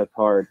gosh, that's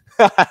hard.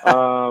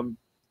 That's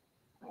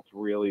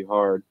really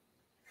hard.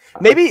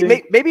 Maybe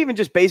even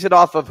just base it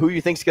off of who you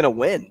think's going to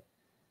win.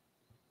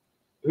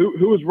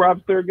 Who was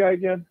Rob's third guy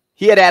again?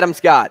 He had Adam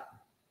Scott.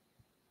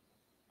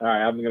 All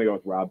right, I'm going to go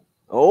with Rob.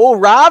 Oh,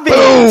 Ravi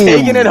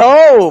taking it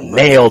home.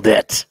 Nailed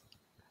it.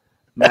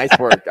 Nice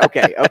work.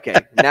 Okay.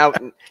 Now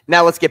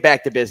let's get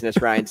back to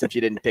business, Ryan, since you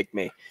didn't pick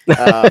me.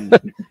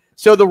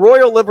 So the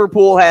Royal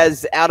Liverpool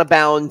has out of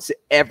bounds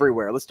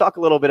everywhere. Let's talk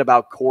a little bit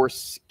about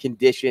course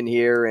condition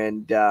here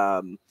and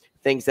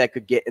things that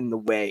could get in the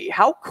way.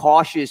 How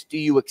cautious do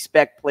you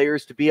expect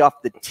players to be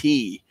off the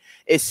tee,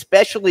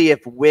 especially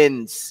if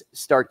winds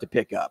start to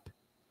pick up?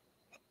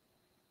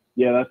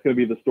 Yeah, that's going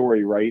to be the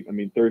story, right? I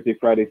mean, Thursday,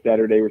 Friday,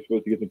 Saturday, we're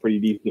supposed to get some pretty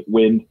decent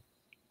wind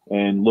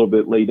and a little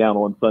bit lay down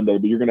on Sunday,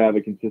 but you're going to have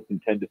a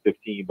consistent 10 to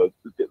 15. But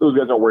those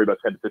guys aren't worried about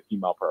 10 to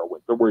 15 mile per hour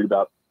winds. They're worried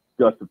about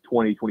gusts of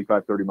 20,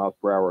 25, 30 miles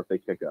per hour if they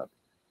pick up.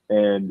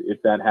 And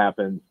if that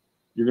happens,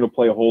 you're going to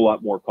play a whole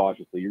lot more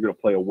cautiously. You're going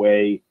to play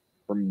away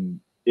from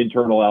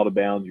internal out of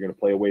bounds. You're going to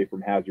play away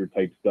from hazard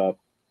type stuff.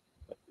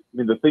 I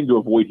mean, the thing to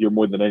avoid here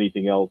more than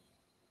anything else,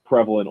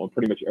 prevalent on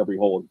pretty much every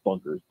hole, is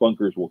bunkers.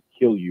 Bunkers will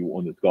kill you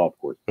on this golf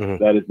course.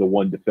 Mm-hmm. That is the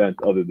one defense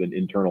other than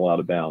internal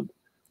out of bounds.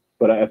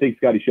 But I think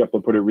Scotty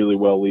Scheffler put it really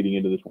well leading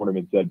into this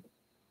tournament. Said,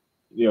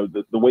 you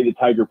know, the way the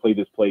Tiger played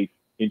this place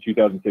in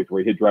 2006,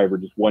 where he hit driver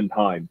just one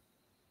time,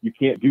 you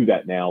can't do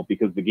that now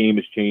because the game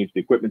has changed. The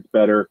equipment's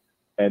better,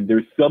 and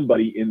there's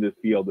somebody in this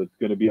field that's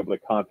going to be able to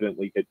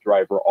confidently hit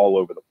driver all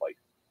over the place.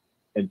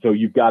 And so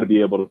you've got to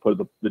be able to put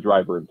the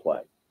driver in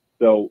play.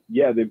 So,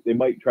 yeah, they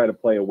might try to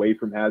play away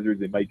from hazards.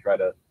 They might try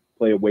to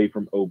play away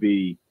from OB.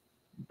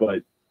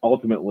 But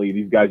ultimately,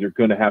 these guys are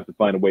going to have to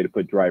find a way to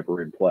put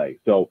driver in play.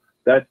 So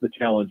that's the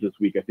challenge this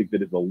week. I think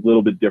that is a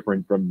little bit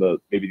different from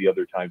maybe the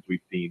other times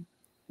we've seen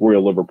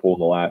Royal Liverpool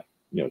in the last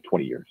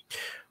 20 years.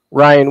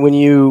 Ryan, when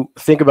you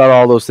think about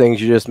all those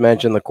things you just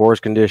mentioned, the course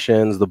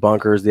conditions, the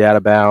bunkers, the out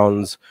of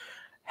bounds,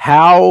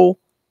 how,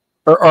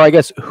 or I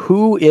guess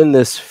who in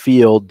this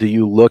field do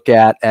you look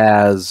at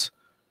as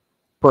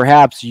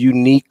perhaps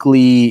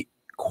uniquely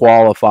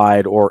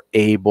qualified or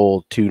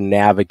able to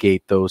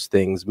navigate those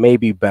things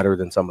maybe better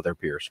than some of their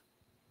peers?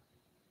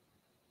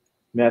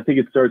 Man, I think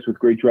it starts with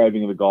great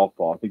driving of the golf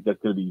ball. I think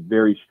that's going to be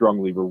very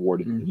strongly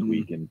rewarded this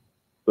week. And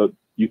so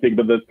you think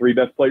about the 3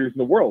 best players in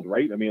the world,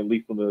 right? I mean, at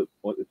least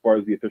as far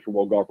as the official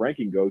world golf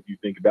ranking goes, you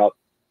think about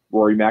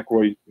Rory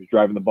McIlroy is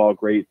driving the ball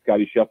great.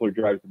 Scotty Scheffler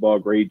drives the ball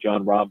great.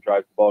 John Rahm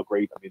drives the ball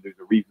great. I mean, there's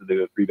a reason they're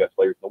the 3 best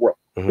players in the world.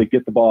 They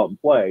get the ball out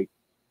and play,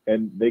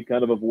 and they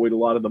kind of avoid a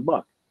lot of the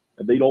muck.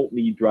 And they don't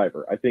need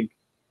driver. I think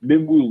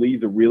Min-Woo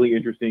Lee's a really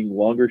interesting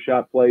longer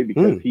shot play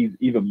because he's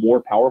even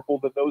more powerful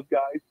than those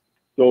guys.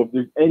 So if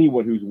there's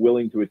anyone who's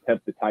willing to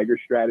attempt the Tiger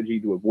strategy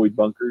to avoid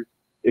bunkers,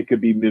 it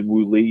could be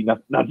Min-Woo Lee.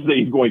 Not to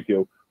say he's going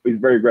to, but he's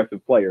a very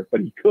aggressive player.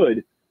 But he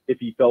could if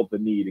he felt the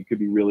need. It could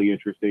be really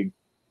interesting.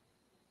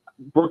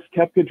 Brooks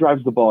Koepka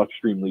drives the ball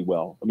extremely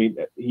well. I mean,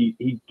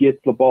 he gets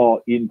the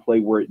ball in play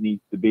where it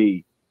needs to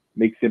be,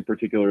 makes him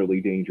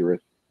particularly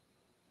dangerous.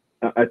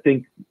 I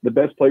think the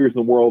best players in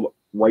the world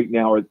right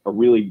now are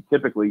really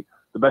typically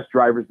the best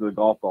drivers of the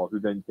golf ball who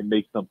then can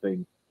make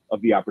something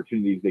of the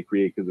opportunities they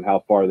create because of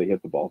how far they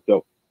hit the ball.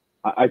 So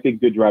I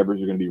think good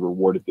drivers are going to be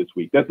rewarded this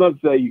week. That's not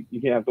to say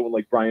you can't have someone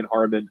like Brian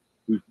Harman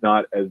who's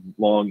not as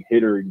long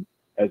hitter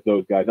as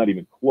those guys, not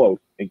even close,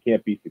 and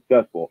can't be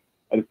successful.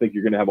 I just think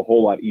you're going to have a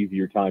whole lot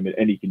easier time in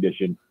any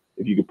condition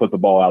if you can put the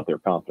ball out there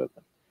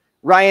confidently.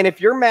 Ryan, if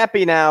you're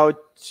mapping out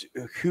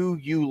who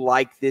you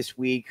like this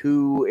week,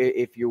 who,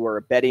 if you were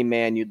a betting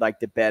man, you'd like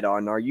to bet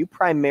on, are you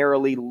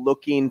primarily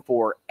looking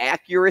for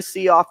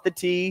accuracy off the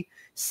tee,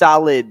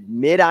 solid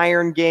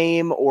mid-iron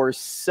game, or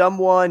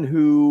someone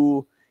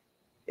who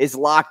is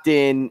locked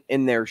in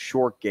their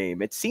short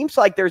game? It seems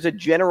like there's a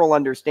general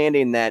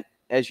understanding that,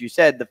 as you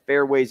said, the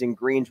fairways and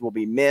greens will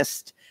be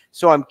missed.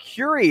 So I'm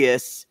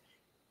curious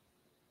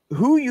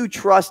who you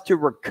trust to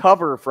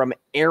recover from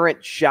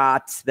errant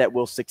shots that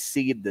will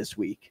succeed this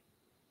week.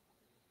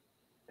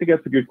 I think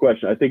that's a good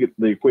question. I think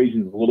the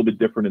equation is a little bit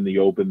different in the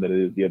Open than it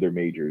is the other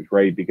majors,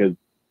 right? Because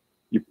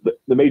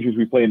the majors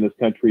we play in this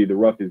country, the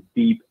rough is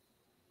deep.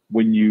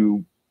 When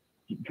you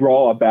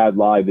draw a bad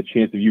lie, the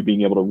chance of you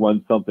being able to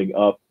run something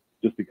up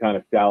just to kind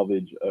of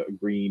salvage a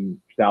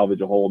green, salvage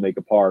a hole, make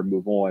a par, and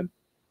move on,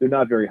 they're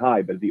not very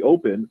high. But at the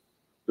Open,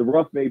 the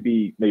rough may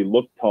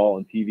look tall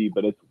on TV,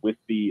 but it's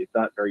wispy. It's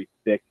not very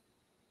thick.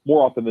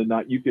 More often than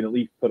not, you can at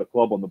least put a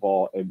club on the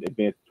ball and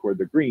advance toward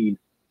the green.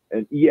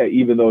 And yeah,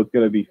 even though it's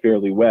going to be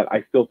fairly wet,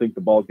 I still think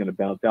the ball is going to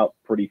bounce out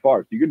pretty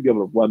far. So you're going to be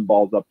able to run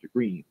balls up to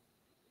green.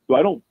 So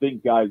I don't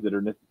think guys that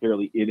are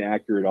necessarily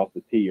inaccurate off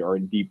the tee are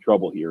in deep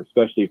trouble here,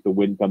 especially if the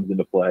wind comes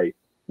into play.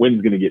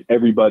 Wind's going to get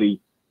everybody.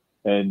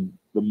 And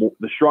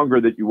the stronger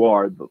that you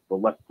are, the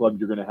less clubs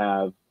you're going to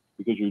have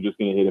because you're just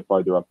going to hit it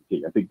farther up the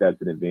tee. I think that's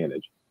an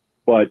advantage.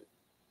 But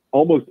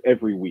almost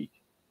every week,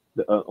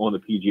 on the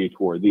PGA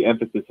Tour, the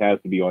emphasis has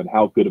to be on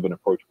how good of an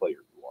approach player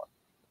you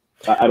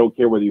are. I don't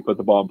care whether you put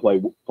the ball in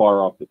play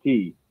far off the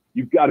tee.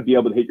 You've got to be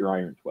able to hit your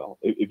irons well.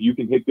 If you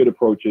can hit good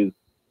approaches,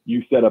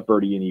 you set up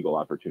birdie and eagle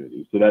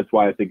opportunities. So that's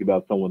why I think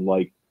about someone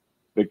like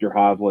Victor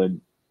Hovland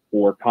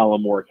or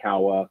Colin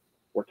Morikawa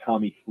or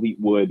Tommy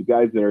Fleetwood,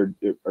 guys that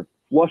are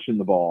flushing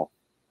the ball,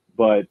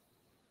 but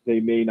they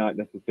may not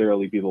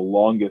necessarily be the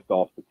longest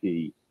off the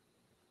tee.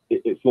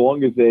 So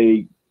long as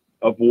they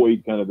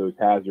avoid kind of those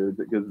hazards,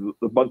 because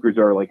the bunkers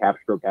are like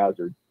half-stroke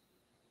hazards.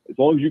 As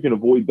long as you can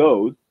avoid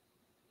those,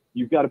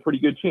 you've got a pretty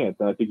good chance.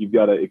 And I think you've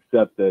got to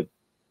accept that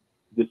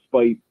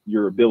despite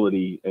your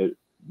ability,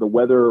 the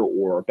weather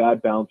or a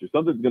bad bounce or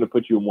something's going to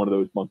put you in one of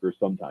those bunkers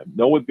sometime.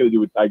 No one's going to do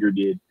what Tiger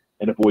did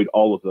and avoid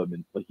all of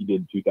them like he did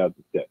in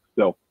 2006.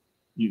 So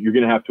you're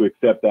going to have to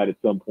accept that at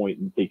some point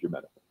and take your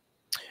medicine.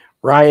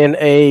 Ryan,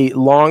 a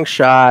long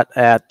shot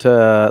at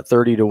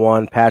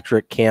 30-1,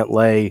 Patrick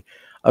Cantlay.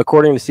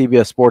 According to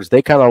CBS Sports,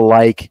 they kind of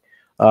like,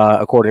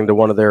 according to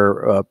one of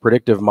their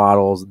predictive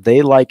models,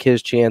 they like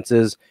his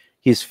chances.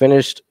 He's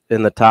finished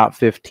in the top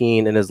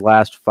 15 in his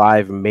last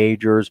 5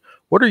 majors.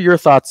 What are your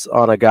thoughts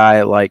on a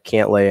guy like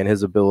Cantlay and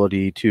his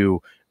ability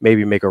to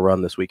maybe make a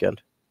run this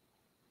weekend?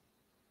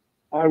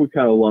 I would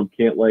kind of lump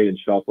Cantlay and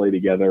Schauffele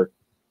together,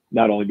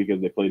 not only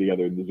because they play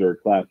together in the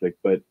Zurich Classic,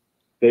 but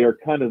they are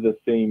kind of the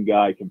same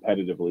guy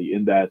competitively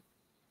in that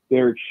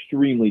they're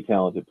extremely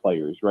talented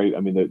players, right?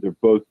 I mean, they're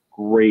both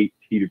great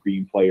tee to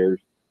green players.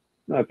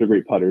 Not that they're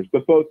great putters,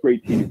 but both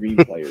great tee to green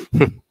players.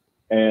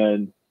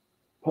 And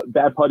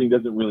bad putting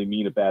doesn't really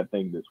mean a bad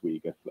thing this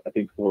week. I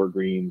think slower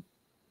greens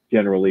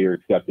generally are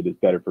accepted as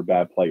better for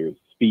bad players.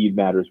 Speed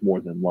matters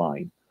more than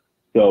line.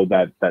 So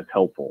that's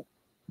helpful.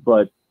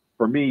 But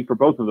for me, for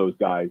both of those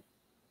guys,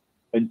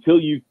 until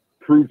you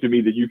prove to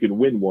me that you can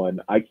win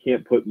one, I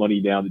can't put money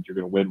down that you're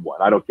going to win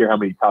one. I don't care how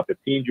many top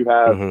 15s you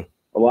have.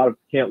 A lot of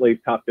Cantlay's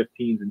top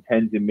 15s and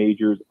 10s in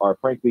majors are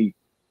frankly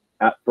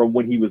from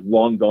when he was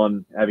long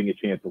gone having a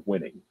chance of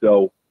winning.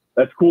 So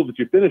that's cool that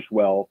you finished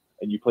well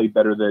and you played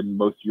better than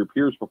most of your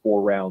peers for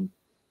 4 rounds.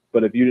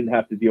 But if you didn't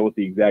have to deal with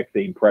the exact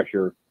same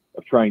pressure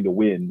of trying to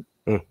win,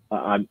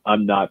 I'm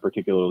not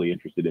particularly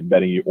interested in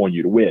betting on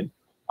you to win.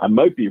 I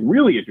might be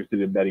really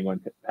interested in betting on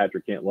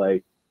Patrick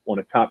Cantlay on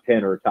a top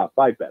 10 or a top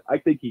 5 bet. I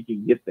think he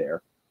can get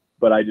there,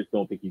 but I just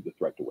don't think he's a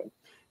threat to win.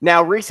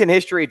 Now, recent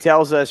history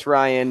tells us,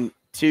 Ryan,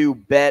 to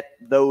bet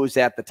those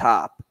at the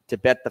top, to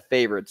bet the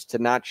favorites, to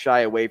not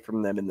shy away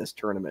from them in this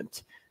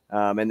tournament.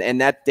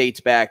 And that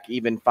dates back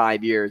even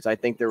 5 years. I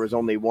think there was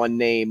only one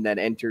name that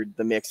entered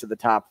the mix of the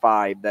top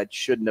 5 that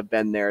shouldn't have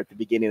been there at the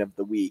beginning of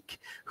the week.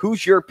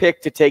 Who's your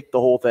pick to take the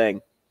whole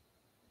thing?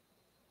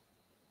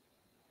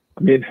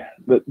 I mean,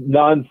 the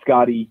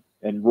non-Scotty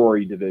and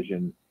Rory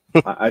division,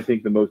 I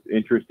think the most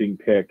interesting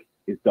pick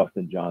is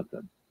Dustin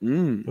Johnson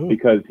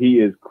because he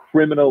is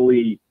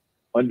criminally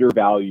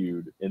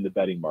undervalued in the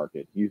betting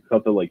market. He's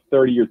something like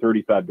 30 or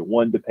 35 to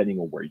 1, depending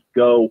on where you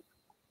go.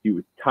 He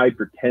was tied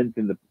for 10th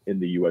in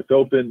the U.S.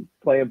 Open,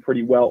 playing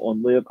pretty well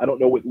on LIV. I don't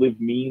know what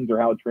LIV means or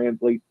how it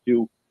translates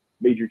to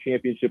major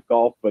championship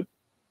golf, but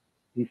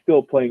he's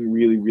still playing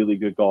really, really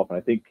good golf. And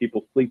I think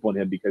people sleep on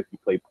him because he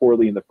played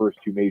poorly in the first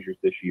 2 majors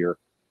this year.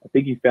 I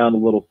think he found a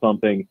little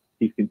something.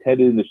 He's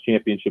contended in this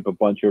championship a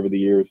bunch over the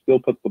years, still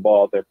puts the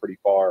ball out there pretty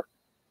far.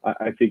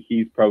 I think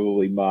he's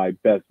probably my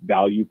best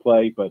value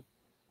play, but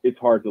it's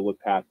hard to look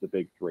past the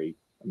big 3.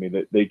 I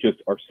mean, they just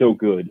are so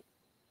good.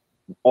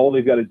 All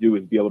they've got to do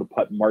is be able to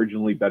putt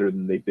marginally better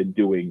than they've been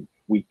doing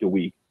week to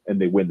week, and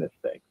they win this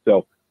thing.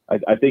 So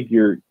I think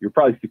you're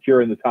probably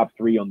secure in the top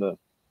 3 on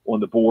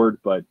the board,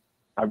 but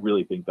I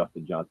really think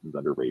Dustin Johnson's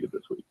underrated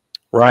this week.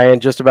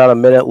 Ryan, just about a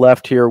minute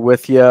left here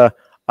with you.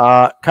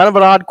 Kind of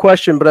an odd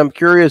question, but I'm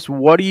curious,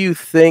 what do you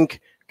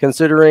think,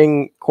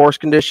 considering course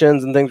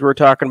conditions and things we were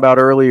talking about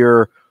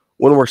earlier,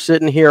 when we're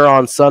sitting here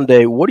on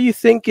Sunday, what do you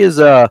think is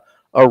a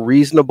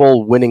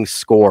reasonable winning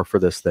score for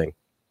this thing?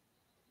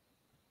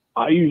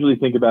 I usually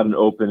think about an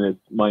Open as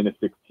minus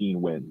 16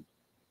 wins,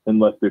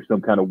 unless there's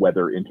some kind of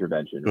weather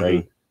intervention,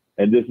 right?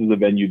 And this is a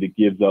venue that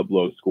gives up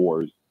low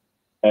scores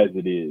as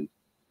it is.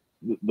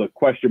 The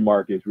question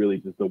mark is really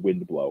just the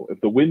wind blow.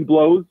 If the wind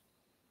blows,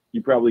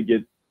 you probably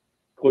get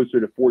closer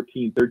to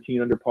 14,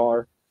 13 under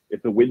par.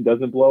 If the wind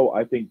doesn't blow,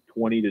 I think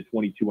 20 to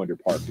 22 under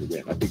par to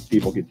win. I think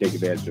people can take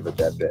advantage of it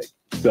that big.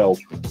 So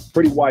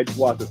pretty wide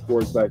swath of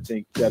scores, but I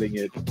think setting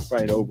it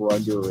probably an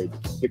over-under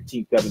at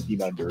 16,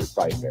 17 under is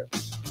probably fair.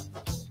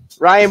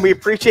 Ryan, we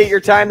appreciate your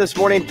time this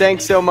morning.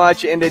 Thanks so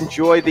much, and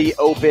enjoy the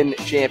Open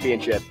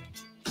Championship.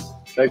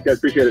 Thanks, guys.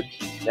 Appreciate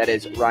it. That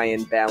is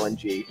Ryan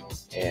Ballengee,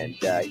 and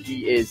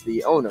he is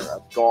the owner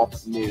of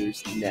Golf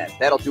News Net.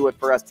 That'll do it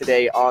for us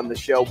today on the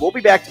show. We'll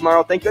be back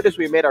tomorrow. Thank goodness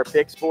we made our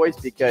picks, boys,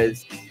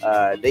 because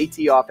they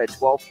tee off at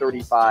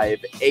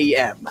 12:35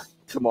 a.m.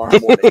 tomorrow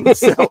morning.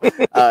 So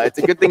it's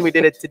a good thing we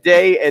did it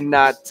today and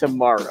not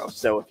tomorrow.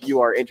 So if you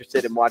are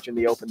interested in watching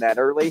the Open that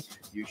early,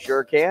 you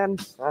sure can.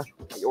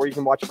 Or you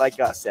can watch it like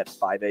us at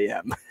 5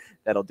 a.m.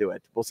 That'll do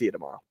it. We'll see you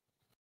tomorrow.